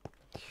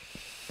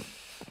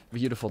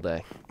 Beautiful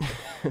day.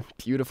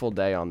 Beautiful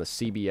day on the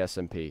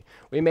CBSMP.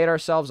 We made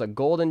ourselves a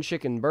golden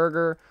chicken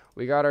burger.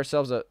 We got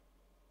ourselves a...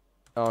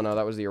 Oh no,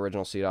 that was the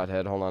original C-Dot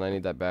head. Hold on, I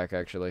need that back,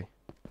 actually.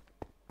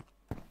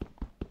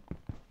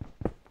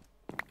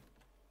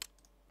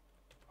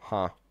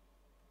 Huh.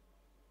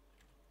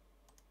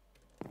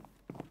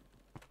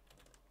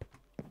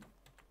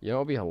 You know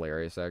what would be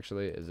hilarious,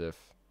 actually, is if...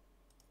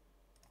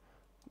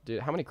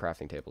 Dude, how many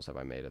crafting tables have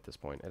I made at this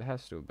point? It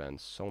has to have been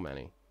so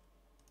many.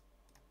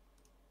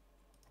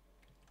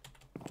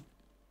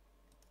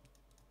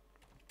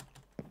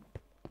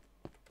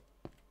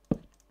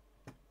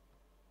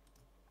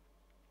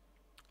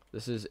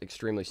 This is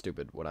extremely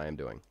stupid, what I am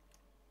doing.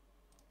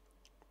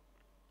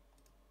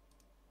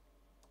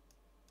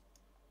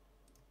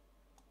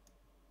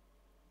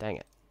 Dang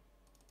it.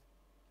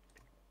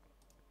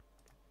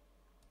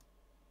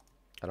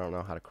 I don't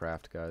know how to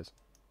craft, guys.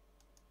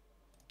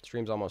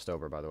 Stream's almost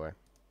over, by the way.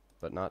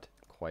 But not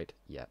quite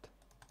yet.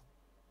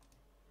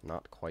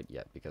 Not quite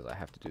yet, because I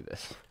have to do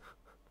this.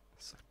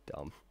 So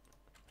dumb.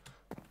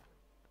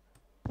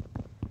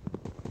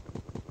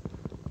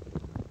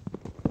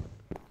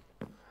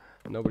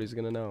 Nobody's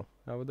gonna know.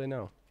 How would they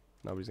know?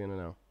 Nobody's gonna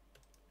know.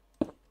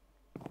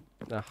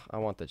 Ugh, I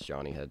want this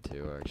Johnny head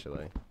too,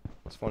 actually.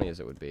 As funny as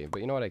it would be.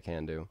 But you know what I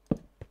can do?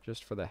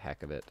 Just for the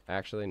heck of it.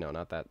 Actually, no,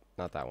 not that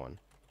one.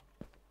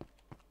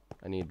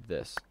 I need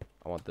this.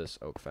 I want this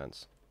oak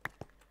fence.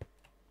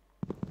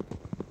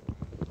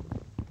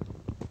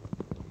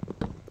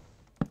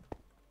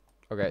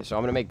 Okay, so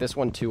I'm gonna make this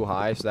one too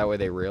high, so that way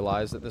they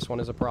realize that this one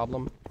is a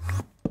problem.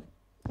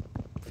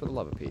 For the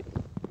love of Pete.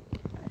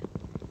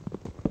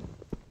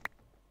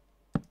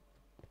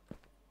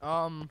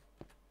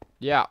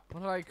 Yeah. What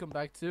did I come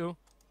back to?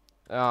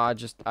 I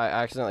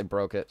accidentally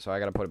broke it, so I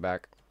gotta put it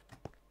back.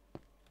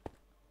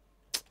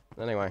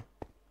 Anyway.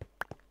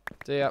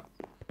 See ya.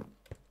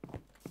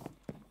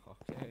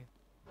 Okay.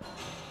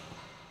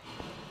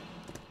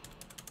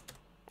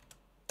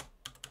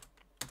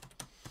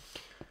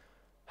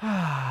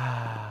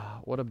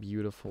 What a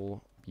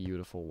beautiful,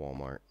 beautiful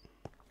Walmart.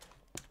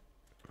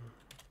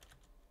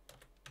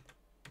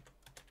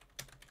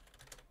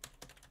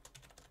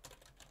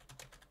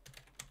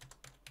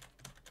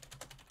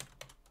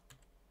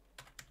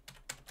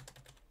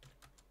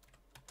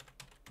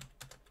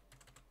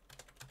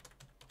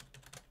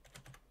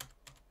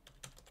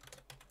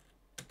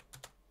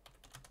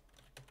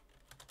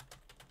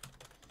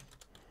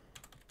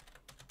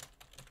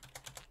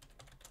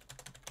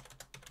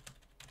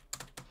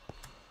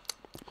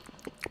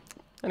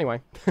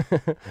 Anyway,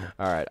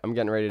 alright, I'm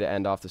getting ready to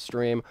end off the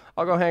stream.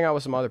 I'll go hang out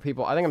with some other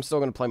people. I think I'm still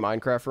going to play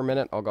Minecraft for a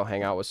minute. I'll go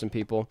hang out with some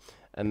people.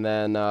 And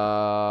then,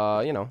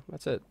 you know,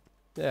 that's it.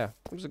 Yeah,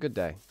 it was a good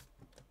day.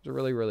 It was a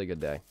really, really good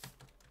day.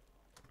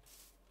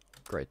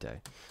 Great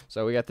day.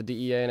 So we got the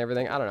DEA and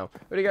everything. I don't know.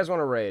 Who do you guys want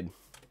to raid?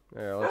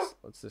 Here,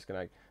 let's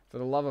disconnect. For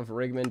the love of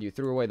Rigmond, you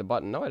threw away the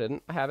button. No, I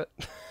didn't. I have it.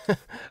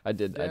 I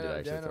did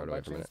actually throw it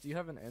away for a minute. Do you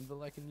have an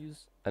anvil I can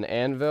use? An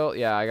anvil?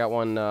 Yeah, I got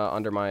one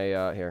under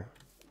my, here.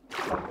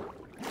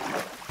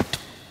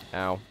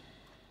 Ow.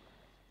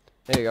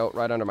 There you go,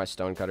 right under my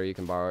stone cutter. You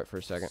can borrow it for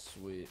a second.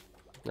 Sweet.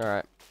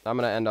 Alright, I'm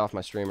gonna end off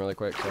my stream really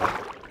quick, so.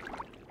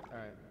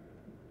 Alright.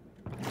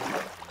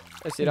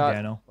 Hey, C-Dot.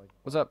 Danno.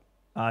 What's up?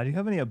 Do you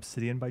have any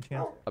obsidian by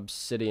chance?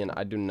 Obsidian,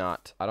 I do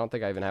not. I don't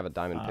think I even have a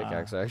diamond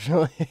pickaxe,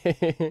 actually.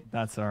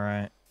 That's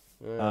alright.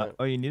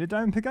 Oh, you need a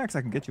diamond pickaxe?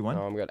 I can get you one.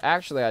 No, I'm good.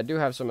 Actually, I do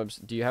have some.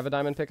 Do you have a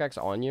diamond pickaxe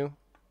on you?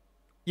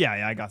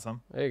 Yeah, I got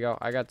some. There you go.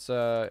 I got that's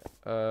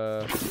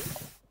oh,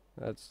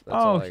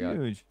 all I got.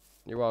 huge.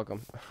 You're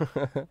welcome.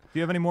 Do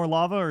you have any more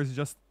lava, or is it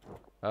just?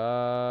 Let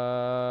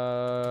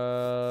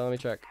me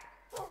check.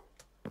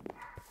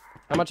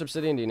 How much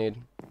obsidian do you need?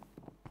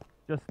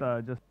 Just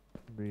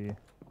 3.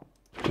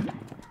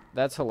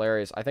 That's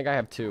hilarious. I think I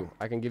have 2.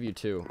 I can give you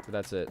 2. But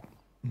that's it.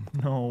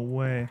 No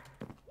way.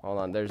 Hold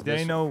on. There's Do this.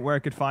 you know where I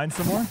could find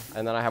some more?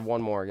 And then I have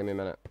one more. Give me a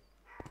minute.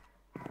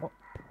 Oh.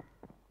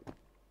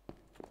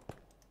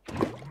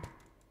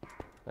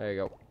 There you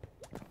go.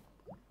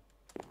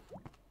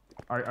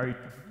 Are you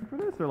for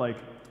this or like?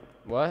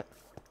 What?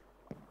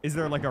 Is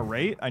there like a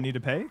rate I need to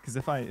pay? Because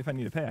if I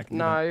need to pay, I can.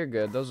 Nah, you're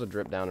good. Those will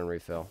drip down and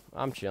refill.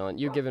 I'm chilling.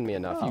 You've given me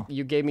enough. Oh.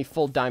 You gave me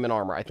full diamond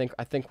armor. I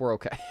think we're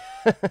okay.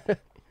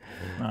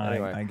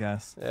 Anyway. I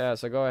guess. Yeah.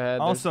 So go ahead.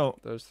 Also,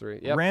 those 3.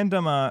 Yep.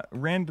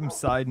 Random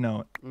side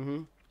note.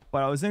 Mm-hmm.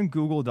 But I was in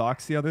Google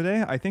Docs the other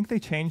day. I think they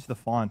changed the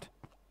font.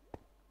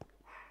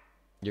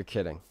 You're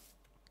kidding.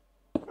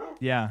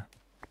 Yeah.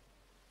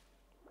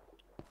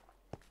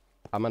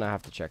 I'm gonna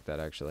have to check that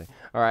actually.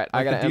 All right,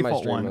 I gotta end my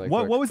stream really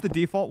quick. What was the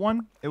default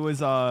one? It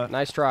was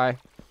Nice try.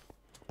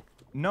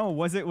 No,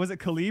 was it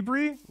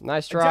Calibri?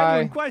 Nice try.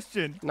 Genuine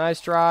question.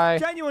 Nice try.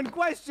 Genuine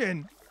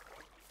question.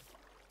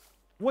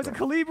 Was it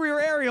Calibri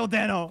or Ariel,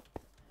 Danno?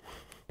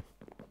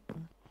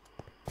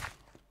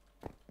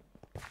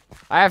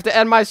 I have to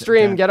end my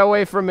stream. Get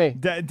away from me.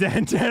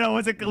 Danno,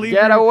 was it Calibri?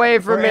 Get away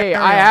from me.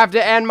 Ariel? I have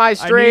to end my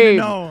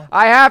stream.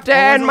 I have to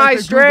end my like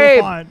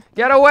stream.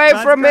 Get away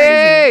from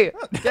me.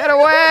 Get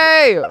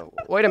away.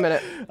 Wait a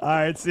minute. All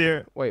right, see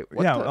you. Wait,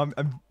 what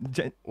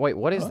Yeah, wait,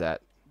 what is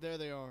that? There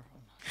they are.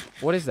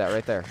 What is that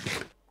right there?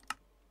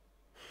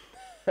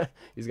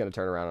 He's gonna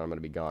turn around and I'm gonna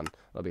be gone.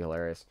 That'll be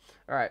hilarious.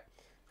 All right.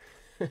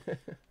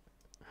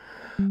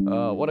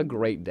 What a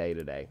great day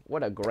today.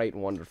 What a great,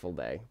 wonderful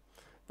day.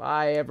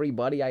 Bye,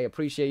 everybody. I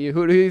appreciate you.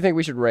 Who do you think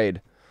we should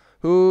raid?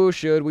 Who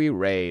should we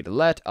raid?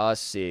 Let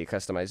us see.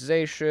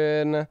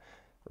 Customization.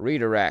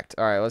 Redirect.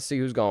 All right, let's see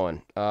who's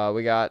going.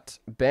 We got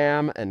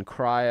Bam and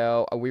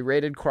Cryo. We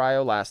raided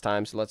Cryo last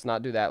time, so let's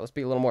not do that. Let's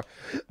be a little more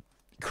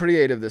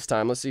creative this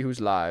time. Let's see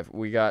who's live.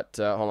 We got,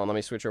 hold on, let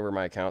me switch over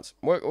my accounts.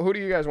 Who do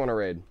you guys want to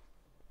raid?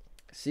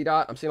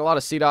 C-Dot. I'm seeing a lot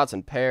of C-Dots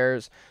and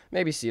pairs.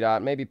 Maybe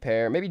C-Dot, maybe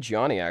pair. Maybe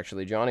Johnny,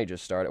 actually. Johnny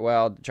just started.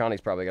 Well,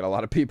 Johnny's probably got a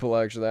lot of people,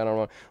 actually. I don't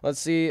know.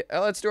 Let's see.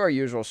 Let's do our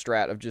usual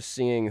strat of just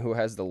seeing who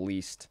has the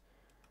least.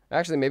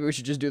 Actually, maybe we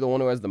should just do the one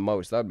who has the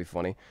most. That would be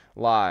funny.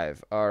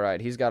 Live. All right.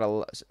 He's got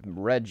a...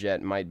 Red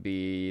Jet might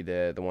be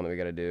the one that we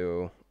got to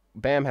do.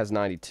 Bam has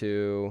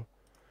 92.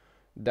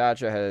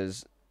 Dacha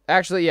has...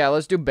 Actually, yeah,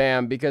 let's do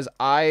Bam because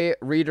I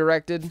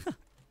redirected...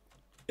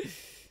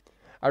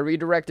 I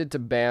redirected to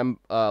Bam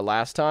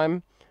last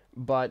time,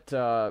 but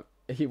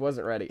he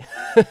wasn't ready.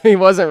 He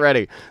wasn't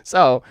ready.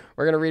 So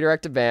we're going to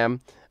redirect to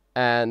Bam,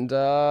 and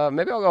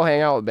maybe I'll go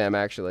hang out with Bam,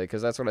 actually,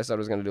 because that's what I said I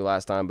was going to do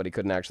last time, but he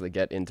couldn't actually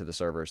get into the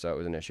server, so it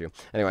was an issue.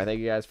 Anyway, thank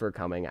you guys for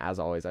coming. As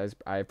always,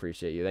 I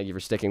appreciate you. Thank you for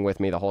sticking with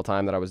me the whole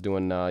time that I was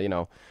doing, you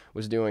know,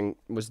 was doing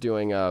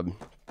the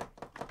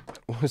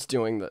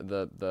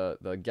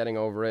getting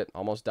over it.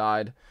 Almost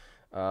died.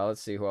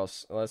 Let's see who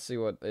else. Let's see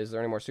what. Is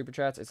there any more super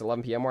chats? It's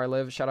 11 p.m. where I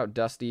live. Shout out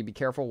Dusty. Be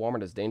careful.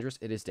 Walmart is dangerous.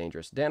 It is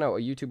dangerous. Danno,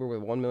 a YouTuber with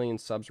 1 million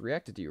subs,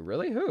 reacted to you.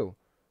 Really? Who?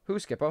 Who,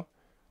 Skippo?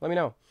 Let me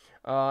know.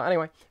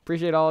 Anyway,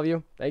 appreciate all of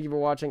you. Thank you for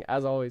watching,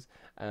 as always.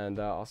 And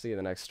I'll see you in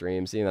the next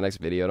stream. See you in the next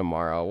video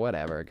tomorrow.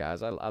 Whatever,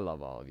 guys. I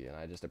love all of you, and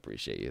I just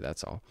appreciate you.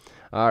 That's all.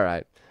 All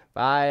right.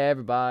 Bye,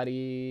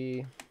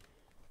 everybody.